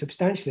varies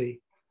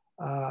substantially,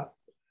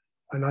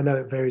 and I know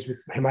it varies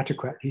with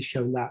hematocrit. He's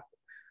shown that.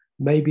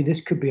 Maybe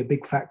this could be a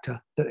big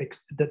factor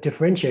that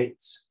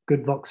differentiates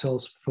good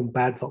voxels from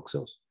bad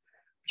voxels,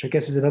 which I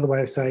guess is another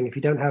way of saying if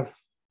you don't have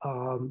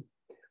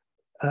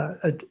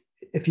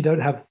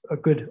a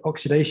good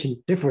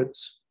oxidation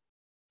difference,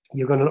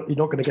 you're not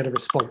going to get a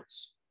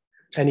response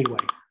anyway,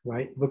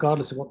 right?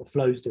 Regardless of what the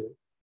flow's doing.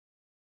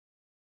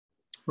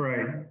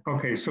 Right.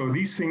 Okay. So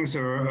these things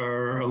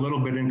are a little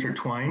bit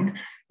intertwined.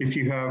 If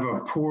you have a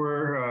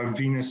poor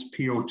venous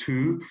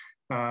PO2,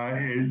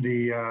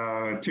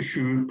 the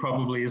tissue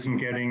probably isn't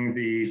getting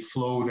the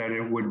flow that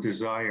it would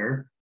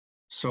desire.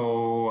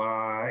 So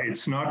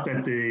it's not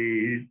that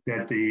the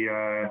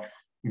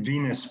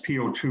venous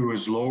PO2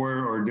 is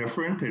lower or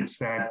different. It's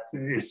that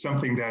it's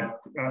something that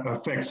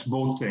affects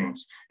both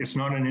things. It's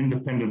not an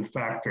independent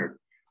factor.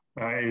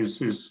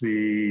 Is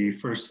the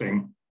first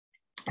thing.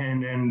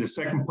 And then the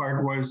second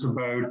part was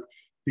about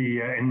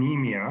the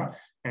anemia.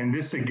 And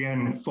this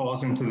again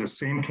falls into the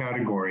same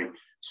category.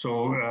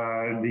 So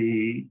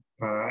the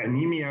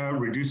anemia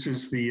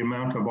reduces the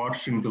amount of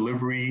oxygen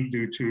delivery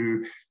due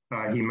to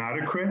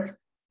hematocrit,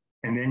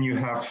 and then you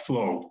have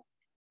flow.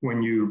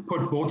 When you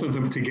put both of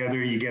them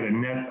together, you get a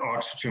net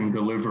oxygen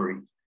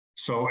delivery.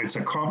 So it's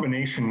a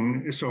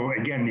combination. So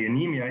again, the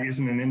anemia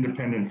isn't an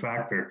independent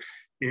factor.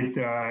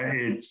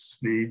 It's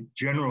the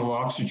general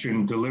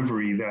oxygen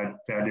delivery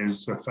that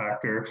is a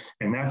factor,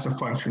 and that's a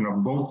function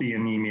of both the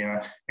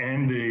anemia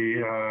and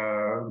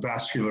the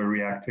vascular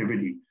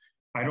reactivity.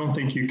 I don't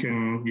think you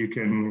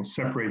can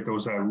separate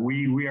those out.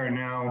 We are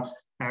now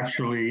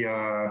actually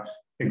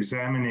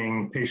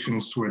examining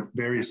patients with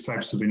various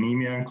types of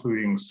anemia,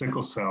 including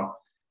sickle cell,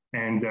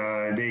 and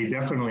they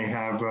definitely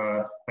have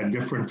a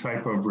different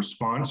type of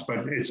response,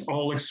 but it's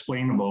all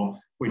explainable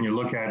when you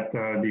look at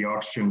the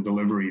oxygen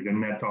delivery, the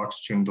net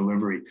oxygen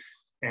delivery.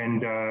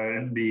 And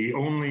the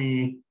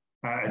only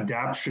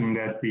adaptation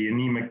that the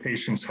anemic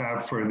patients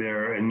have for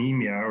their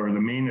anemia, or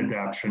the main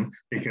adaptation,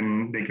 they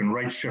can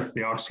right shift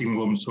the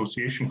oxyhemoglobin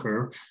association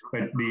curve,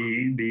 but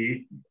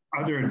the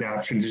other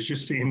adaptation is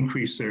just to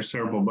increase their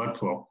cerebral blood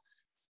flow.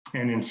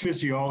 And in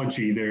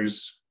physiology,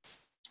 there's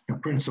a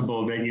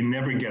principle that you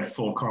never get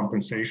full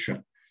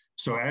compensation.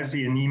 So as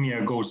the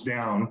anemia goes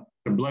down,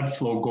 the blood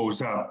flow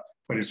goes up,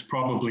 but it's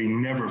probably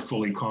never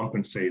fully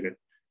compensated.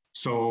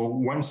 So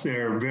once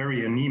they're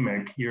very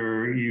anemic,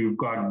 you've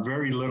got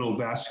very little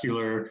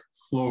vascular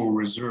flow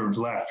reserve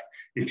left.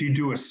 If you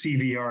do a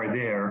CVR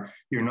there,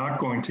 you're not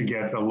going to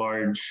get a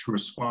large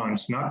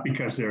response, not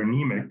because they're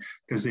anemic,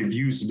 because they've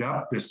used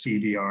up the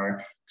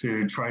CVR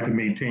to try to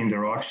maintain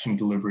their oxygen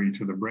delivery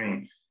to the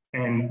brain.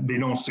 And they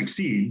don't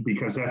succeed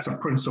because that's a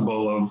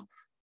principle of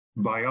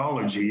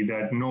biology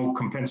that no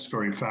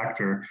compensatory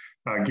factor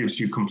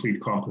gives you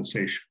complete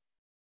compensation.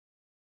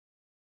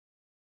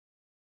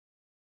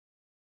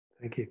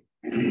 Thank you.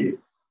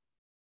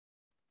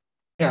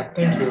 Yeah,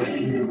 thank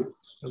you.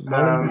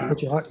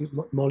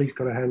 Molly's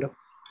got a hand up.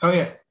 Oh,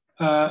 yes.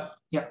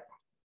 Yeah,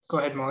 go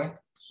ahead, Molly.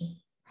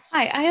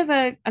 Hi, I have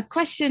a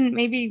question,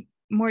 maybe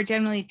more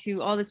generally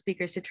to all the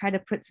speakers, to try to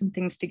put some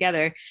things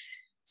together.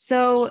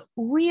 So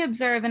we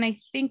observe, and I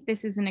think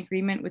this is in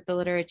agreement with the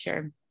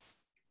literature,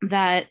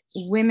 that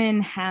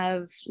women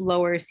have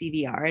lower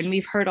CVR. And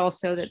we've heard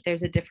also that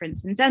there's a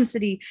difference in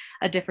density,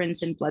 a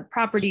difference in blood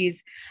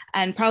properties,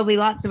 and probably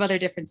lots of other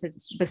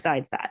differences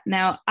besides that.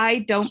 Now, I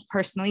don't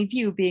personally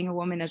view being a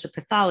woman as a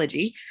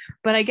pathology,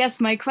 but I guess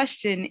my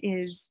question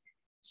is,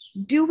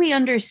 do we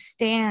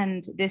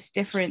understand this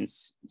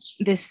difference,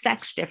 this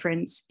sex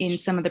difference in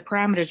some of the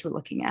parameters we're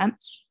looking at?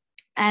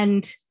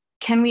 And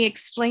can we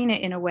explain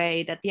it in a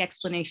way that the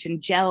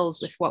explanation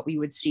gels with what we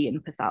would see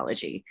in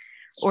pathology?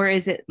 Or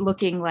is it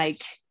looking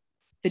like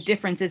the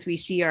differences we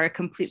see are a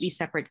completely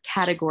separate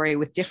category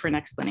with different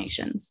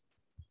explanations?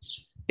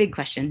 Big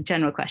question,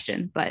 general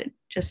question, but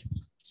just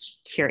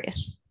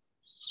curious.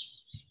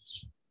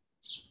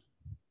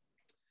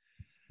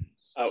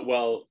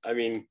 Well, I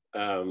mean,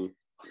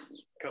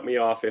 cut me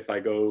off if I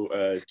go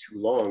too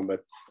long,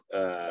 but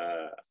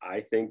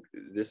I think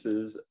this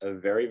is a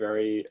very,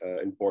 very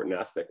important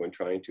aspect when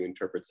trying to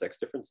interpret sex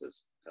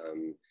differences.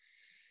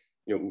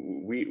 You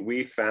know,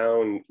 we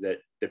found that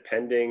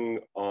depending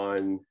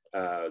on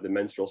the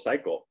menstrual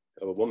cycle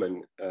of a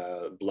woman,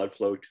 blood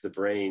flow to the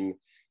brain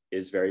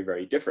is very,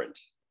 very different.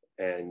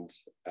 And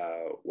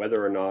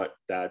whether or not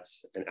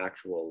that's an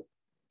actual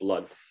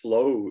blood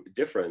flow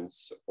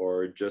difference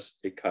or just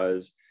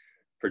because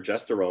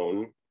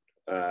progesterone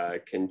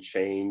can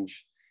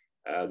change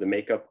the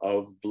makeup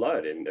of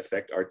blood and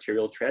affect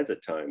arterial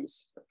transit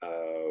times,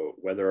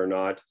 whether or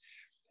not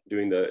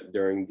during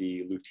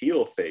the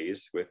luteal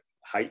phase with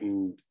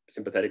heightened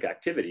sympathetic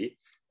activity,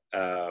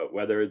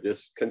 whether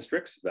this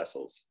constricts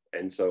vessels.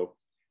 And so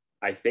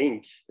I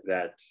think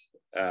that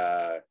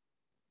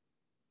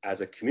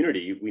as a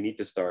community, we need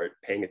to start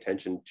paying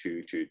attention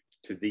to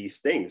these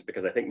things,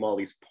 because I think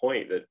Molly's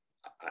point that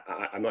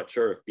I'm not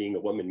sure if being a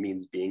woman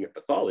means being a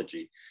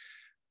pathology,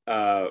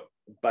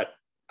 but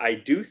I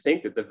do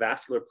think that the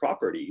vascular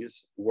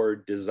properties were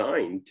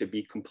designed to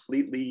be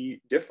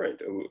completely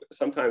different.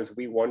 Sometimes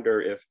we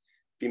wonder if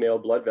female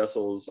blood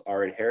vessels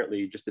are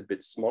inherently just a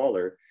bit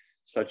smaller,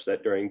 such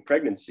that during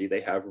pregnancy,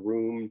 they have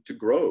room to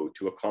grow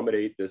to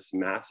accommodate this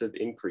massive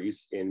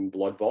increase in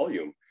blood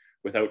volume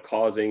without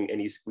causing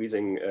any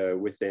squeezing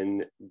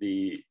within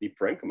the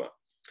parenchyma.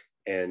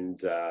 And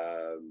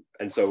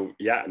so,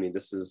 yeah, I mean,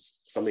 this is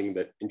something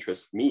that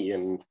interests me,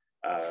 and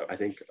I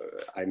think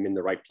I'm in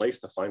the right place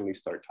to finally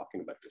start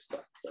talking about this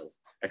stuff. So,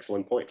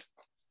 excellent point.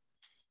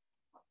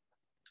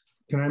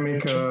 Can I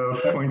make a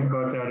point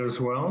about that as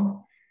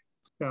well?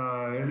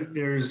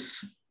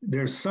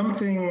 There's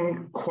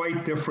something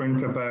quite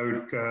different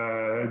about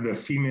the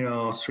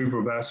female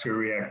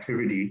cerebrovascular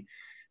reactivity.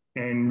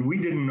 And we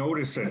didn't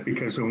notice it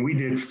because when we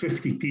did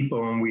 50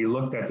 people and we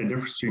looked at the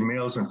difference between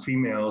males and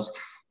females,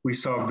 we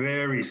saw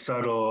very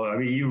subtle, I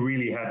mean, you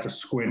really had to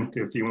squint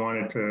if you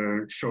wanted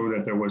to show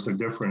that there was a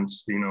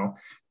difference, you know,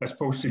 as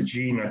opposed to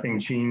Jean. I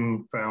think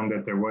Jean found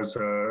that there was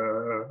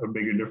a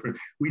bigger difference.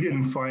 We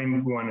didn't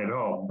find one at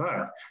all.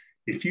 But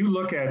if you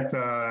look at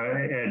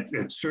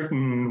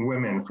certain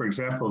women, for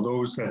example,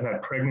 those that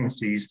had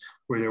pregnancies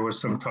where there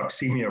was some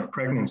toxemia of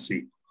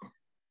pregnancy,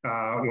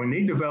 when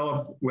they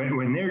develop,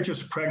 when they're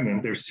just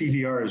pregnant, their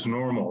CVR is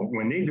normal.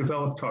 When they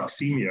develop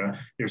toxemia,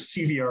 their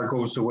CVR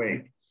goes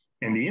away.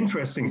 And the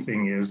interesting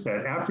thing is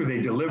that after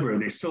they deliver,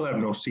 they still have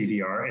no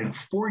CVR. And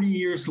 40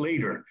 years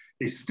later,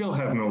 they still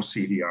have no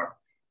CVR.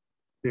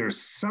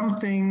 There's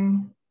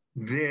something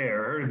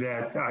there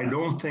that I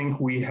don't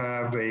think we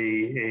have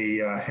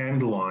a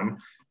handle on.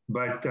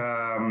 But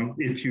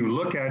if you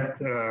look at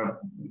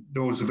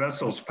those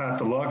vessels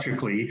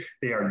pathologically,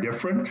 they are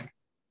different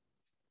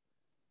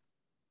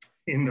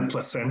in the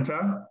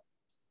placenta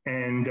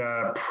and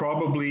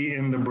probably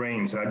in the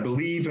brains. I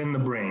believe in the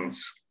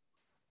brains.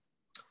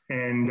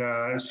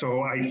 And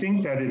so I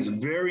think that it's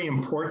very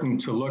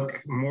important to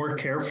look more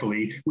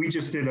carefully. We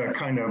just did a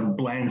kind of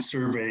bland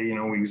survey, you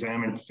know, we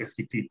examined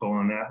 50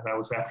 people and that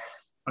was that.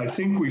 I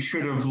think we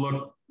should have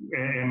looked,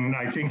 and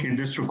I think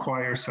this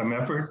requires some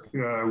effort.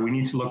 We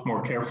need to look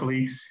more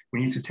carefully.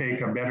 We need to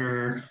take a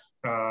better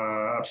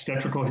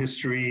obstetrical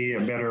history, a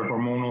better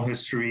hormonal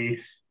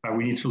history.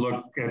 We need to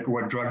look at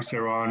what drugs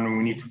they're on, and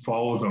we need to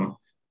follow them.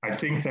 I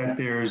think that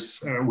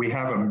we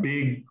have a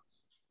big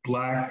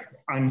black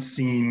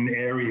unseen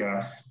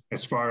area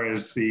as far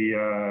as the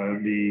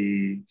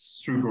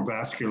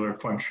cerebrovascular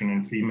function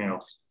in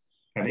females.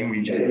 I think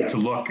we just need to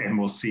look and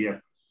we'll see it.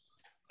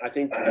 I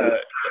think,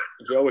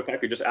 Joe, if I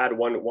could just add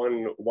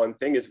one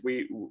thing, is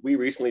we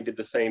recently did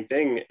the same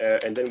thing,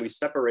 and then we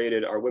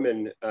separated our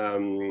women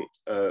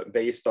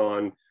based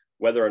on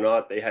whether or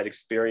not they had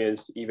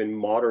experienced even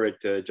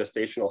moderate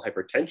gestational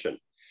hypertension,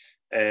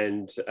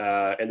 and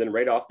then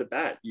right off the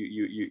bat,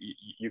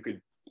 you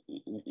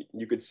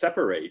could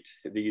separate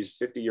these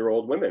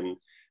 50-year-old women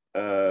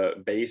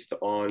based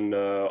on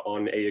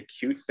a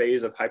acute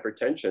phase of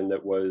hypertension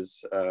that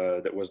was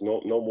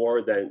no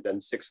more than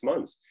 6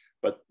 months,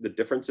 but the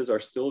differences are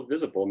still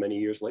visible many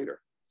years later.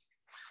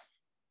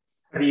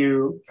 Have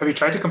you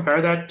tried to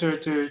compare that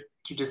to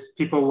just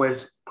people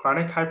with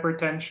chronic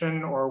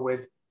hypertension or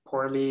with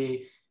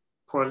poorly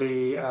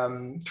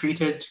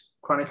treated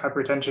chronic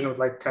hypertension with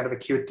like kind of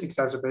acute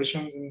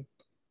exacerbations,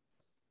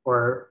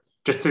 or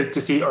just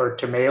to see, or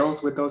to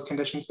males with those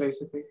conditions,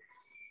 basically?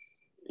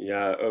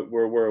 Yeah,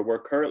 we're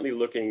currently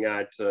looking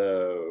at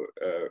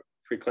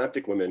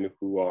preeclamptic women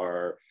who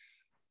are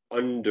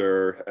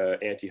under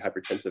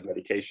antihypertensive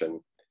medication,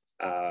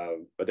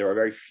 but there are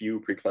very few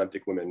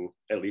preeclamptic women,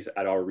 at least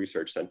at our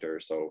research center.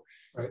 So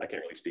right. I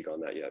can't really speak on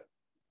that yet.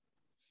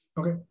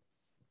 Okay.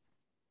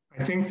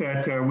 I think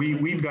that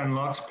we've done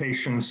lots of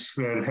patients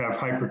that have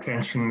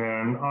hypertension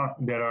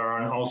that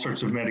are on all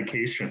sorts of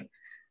medication.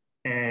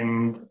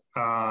 And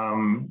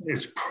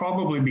it's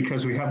probably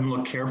because we haven't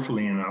looked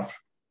carefully enough,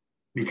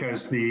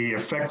 because the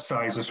effect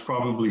size is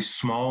probably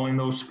small in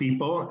those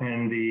people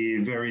and the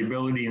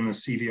variability in the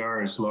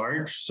CVR is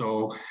large.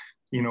 So,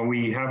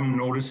 we haven't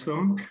noticed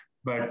them.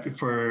 But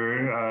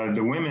for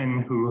the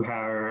women who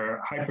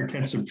are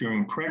hypertensive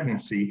during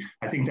pregnancy,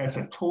 I think that's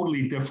a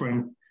totally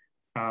different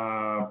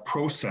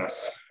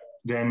process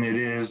than it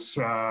is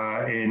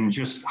in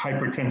just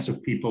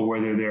hypertensive people,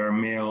 whether they are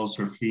males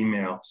or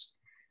females.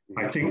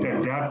 I think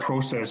that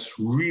process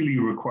really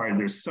required,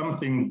 there's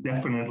something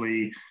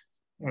definitely,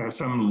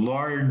 some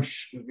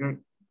large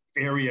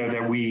area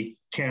that we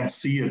can't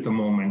see at the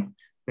moment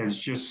that's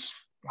just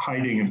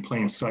hiding in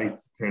plain sight,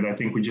 that I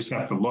think we just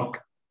have to look.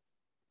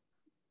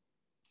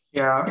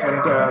 Yeah,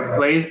 and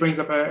Blaise brings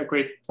up a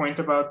great point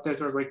about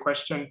this, or a great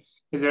question.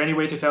 Is there any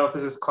way to tell if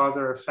this is cause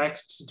or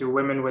effect? Do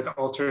women with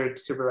altered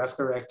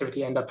cerebrovascular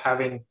activity end up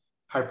having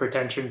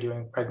hypertension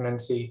during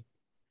pregnancy?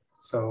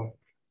 So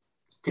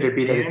could it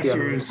be that the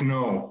answer is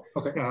no.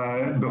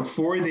 Okay.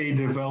 Before they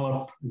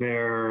develop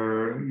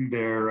their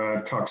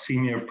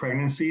toxemia of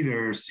pregnancy,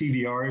 their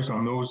CVRs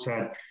on those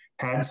that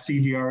had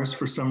CVRs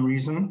for some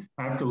reason,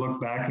 I have to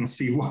look back and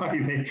see why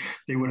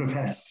they would have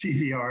had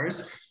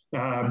CVRs.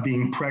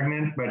 Being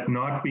pregnant but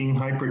not being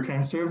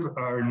hypertensive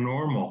are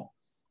normal.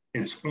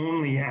 It's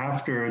only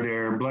after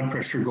their blood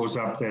pressure goes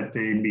up that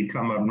they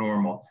become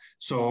abnormal.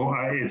 So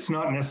it's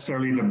not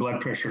necessarily the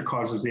blood pressure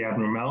causes the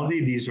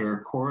abnormality. These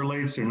are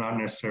correlates, they're not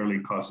necessarily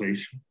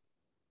causation.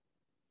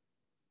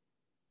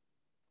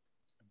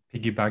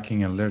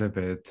 Piggybacking a little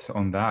bit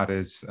on that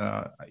is,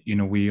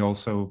 we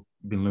also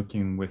been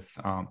looking with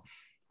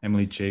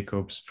Emily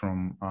Jacobs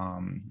from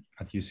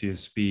at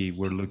UCSB.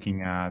 We're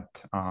looking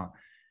at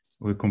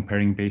we're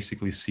comparing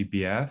basically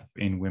CPF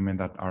in women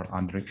that are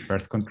under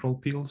birth control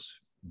pills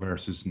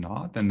versus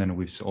not. And then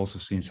we've also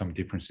seen some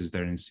differences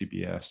there in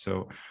CPF.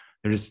 So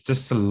there's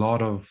just a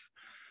lot of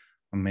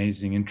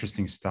amazing,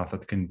 interesting stuff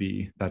that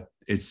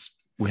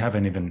we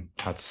haven't even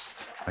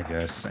touched, I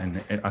guess.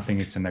 And I think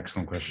it's an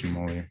excellent question,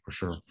 Molly, for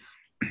sure.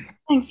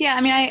 Thanks. Yeah,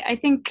 I mean, I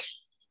think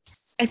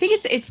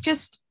it's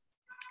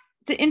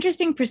an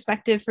interesting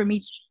perspective for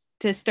me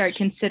to start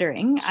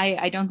considering.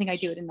 I don't think I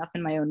do it enough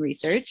in my own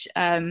research.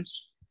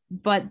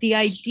 But the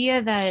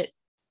idea that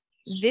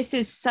this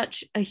is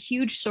such a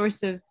huge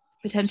source of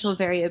potential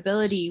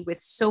variability with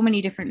so many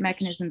different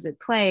mechanisms at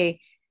play,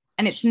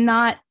 and it's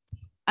not,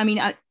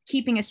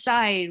 keeping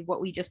aside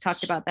what we just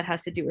talked about that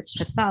has to do with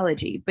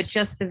pathology, but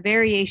just the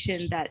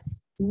variation that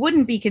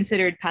wouldn't be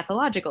considered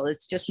pathological,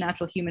 it's just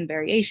natural human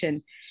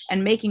variation,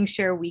 and making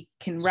sure we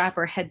can wrap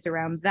our heads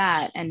around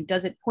that. And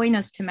does it point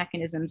us to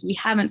mechanisms we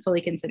haven't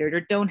fully considered or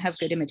don't have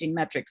good imaging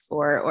metrics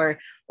for,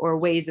 or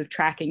ways of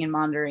tracking and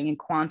monitoring and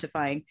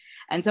quantifying?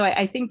 And so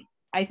I think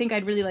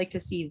I'd really like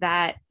to see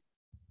that,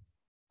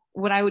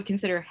 what I would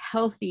consider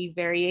healthy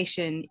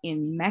variation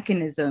in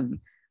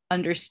mechanism,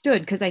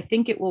 understood, because I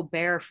think it will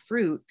bear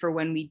fruit for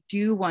when we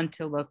do want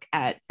to look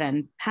at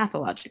then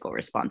pathological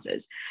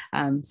responses.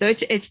 So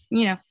it's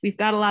we've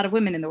got a lot of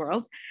women in the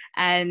world,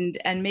 and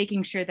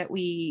making sure that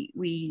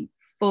we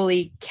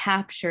fully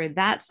capture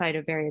that side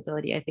of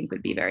variability, I think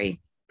would be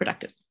very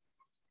productive.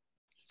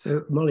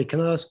 So Molly, can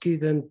I ask you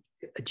then,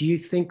 do you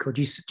think, or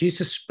do you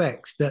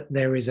suspect that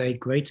there is a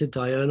greater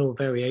diurnal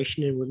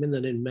variation in women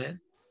than in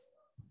men?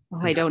 Oh,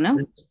 I don't know.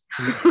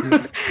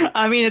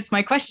 I mean, it's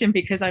my question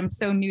because I'm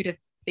so new to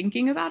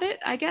thinking about it,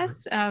 I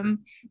guess.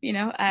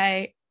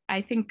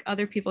 I think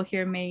other people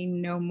here may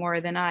know more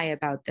than I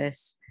about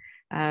this.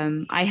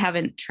 I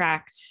haven't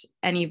tracked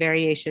any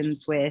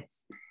variations with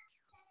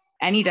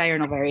any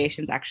diurnal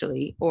variations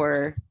actually,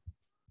 or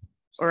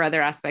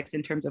other aspects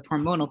in terms of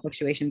hormonal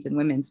fluctuations in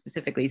women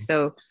specifically.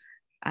 So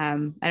I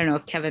don't know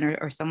if Kevin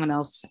or someone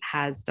else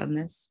has done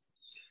this.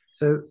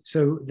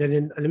 So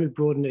then let me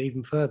broaden it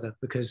even further,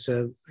 because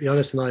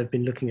Jonas and I have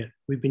been looking at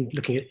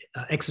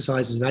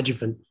exercise as an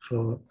adjuvant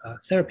for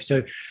therapy.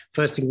 So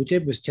first thing we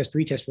did was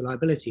retest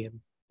reliability, and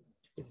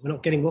we're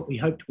not getting what we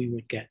hoped we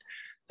would get.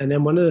 And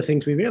then one of the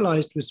things we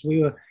realized was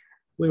we were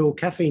all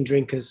caffeine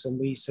drinkers, and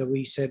we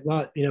said,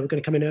 well, we're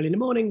going to come in early in the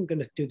morning, we're going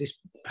to do this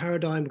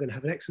paradigm, we're going to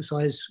have an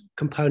exercise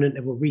component,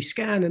 and we'll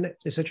rescan, and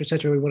et cetera, et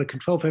cetera. We want to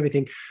control for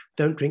everything.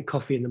 Don't drink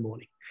coffee in the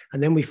morning.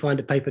 And then we find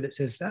a paper that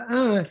says,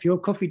 if you're a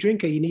coffee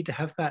drinker, you need to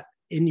have that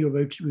in your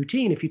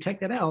routine. If you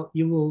take that out,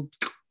 you will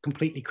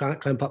completely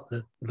clamp up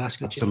the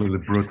vasculature. Absolutely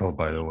brutal,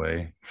 by the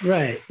way.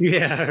 Right.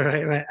 Yeah.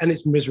 Right. And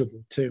it's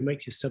miserable too. It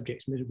makes your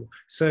subjects miserable.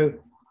 So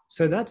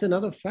that's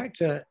another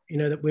factor,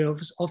 that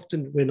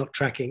we're not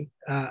tracking,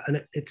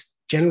 and it's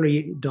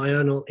generally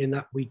diurnal in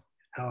that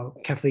our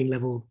caffeine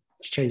level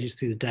changes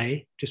through the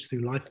day, just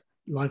through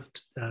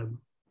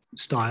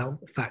lifestyle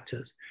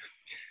factors.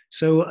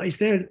 So is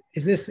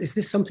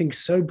this something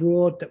so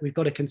broad that we've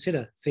got to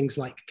consider things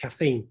like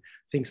caffeine,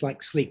 things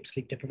like sleep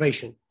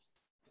deprivation,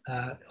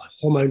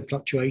 hormone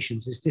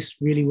fluctuations? Is this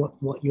really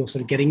what you're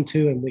sort of getting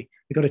to? And we've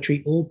got to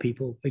treat all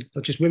people,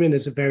 not just women,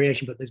 as a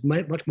variation, but there's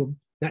much more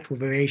natural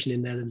variation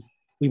in there than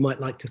we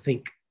might like to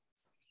think.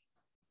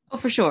 Oh,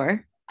 for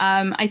sure.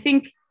 I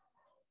think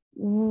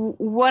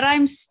what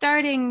I'm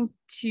starting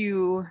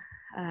to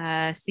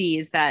see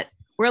is that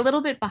we're a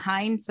little bit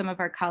behind some of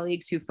our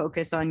colleagues who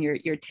focus on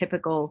your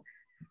typical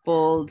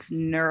bold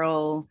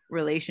neural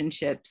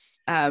relationships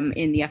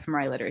in the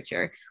fMRI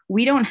literature.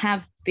 We don't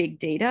have big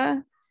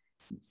data.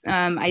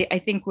 I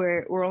think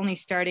we're only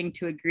starting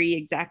to agree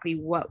exactly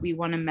what we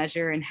want to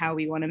measure and how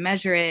we want to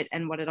measure it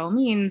and what it all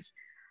means.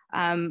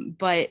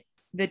 But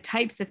the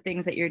types of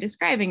things that you're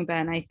describing,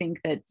 Ben, I think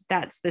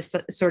that's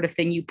the sort of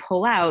thing you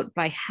pull out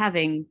by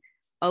having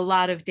a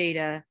lot of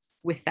data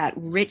with that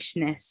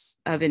richness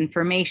of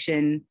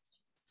information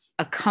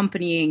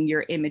accompanying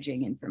your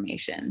imaging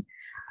information.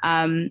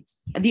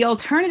 The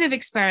alternative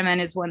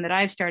experiment is one that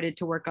I've started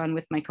to work on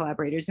with my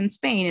collaborators in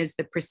Spain, is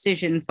the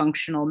precision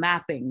functional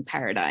mapping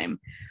paradigm,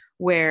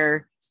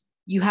 where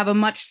you have a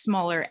much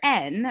smaller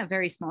N, a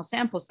very small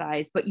sample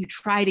size, but you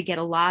try to get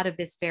a lot of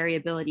this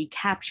variability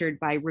captured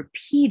by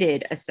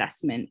repeated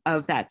assessment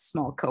of that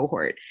small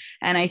cohort.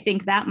 And I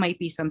think that might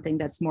be something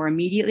that's more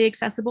immediately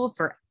accessible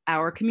for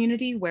our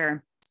community,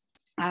 where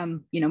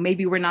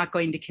maybe we're not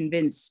going to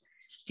convince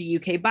the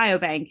UK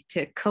Biobank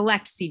to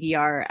collect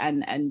CDR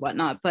and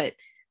whatnot, but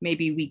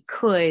maybe we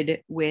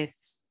could, with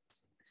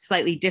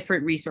slightly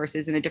different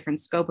resources and a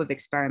different scope of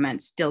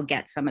experiments, still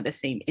get some of the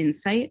same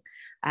insight.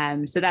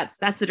 So that's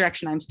the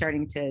direction I'm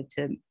starting to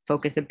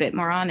focus a bit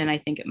more on, and I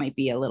think it might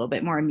be a little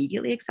bit more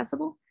immediately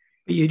accessible.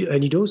 You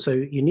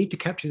need to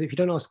capture, if you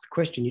don't ask the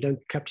question, you don't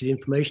capture the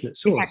information at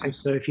source. Exactly.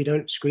 So if you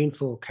don't screen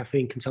for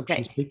caffeine consumption,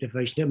 right, sleep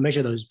deprivation, you don't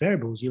measure those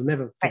variables, you'll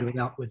never figure it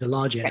out with the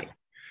large N. Right.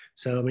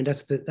 So I mean,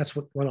 that's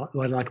what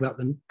I like about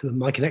the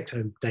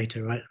MyConnectome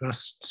data, right?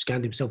 Russ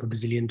scanned himself a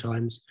bazillion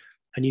times,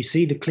 and you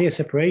see the clear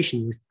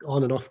separation with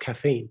on and off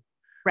caffeine.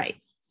 Right.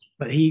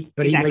 But he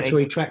made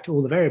sure he tracked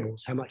all the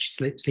variables, how much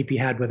sleep he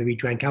had, whether he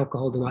drank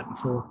alcohol the night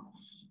before.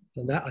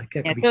 And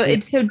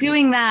that, so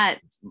doing that,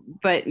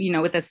 but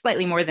with a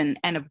slightly more than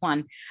N of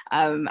 1,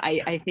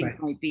 I think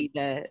might be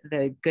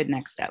the good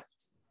next step.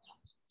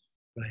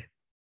 Right.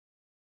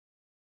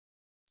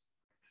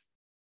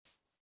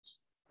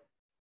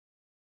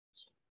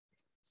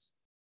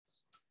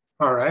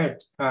 All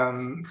right.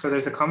 So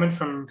there's a comment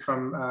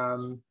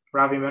from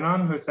Ravi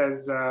Menon, who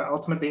says,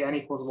 ultimately N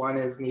equals 1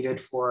 is needed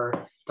for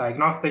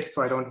diagnostics,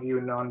 so I don't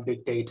view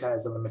non-big data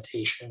as a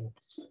limitation.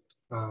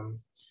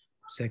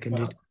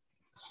 Seconded. Yeah.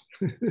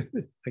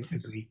 I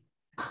agree.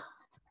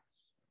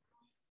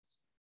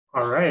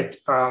 All right.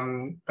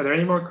 Are there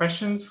any more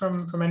questions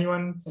from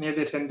anyone, any of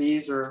the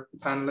attendees or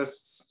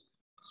panelists,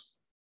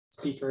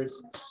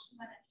 speakers?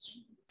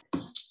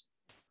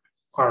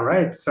 All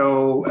right.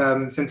 So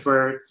since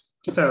we're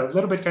just a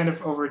little bit kind of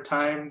over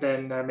time,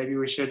 then maybe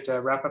we should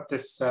wrap up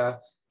this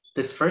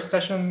this first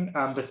session.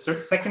 The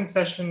second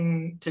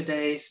session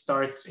today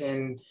starts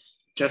in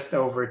just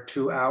over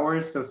 2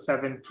 hours, so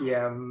 7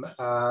 p.m.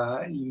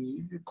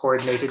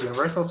 Coordinated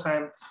Universal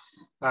Time.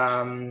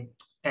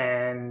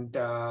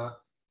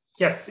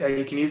 Yes,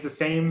 you can use the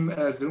same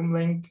Zoom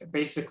link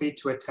basically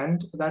to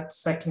attend that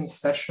second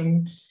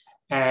session.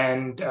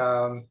 And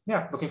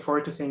yeah, looking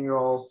forward to seeing you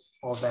all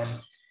then.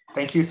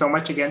 Thank you so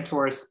much again to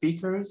our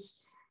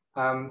speakers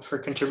for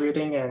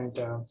contributing, and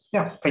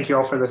yeah, thank you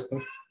all for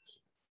listening.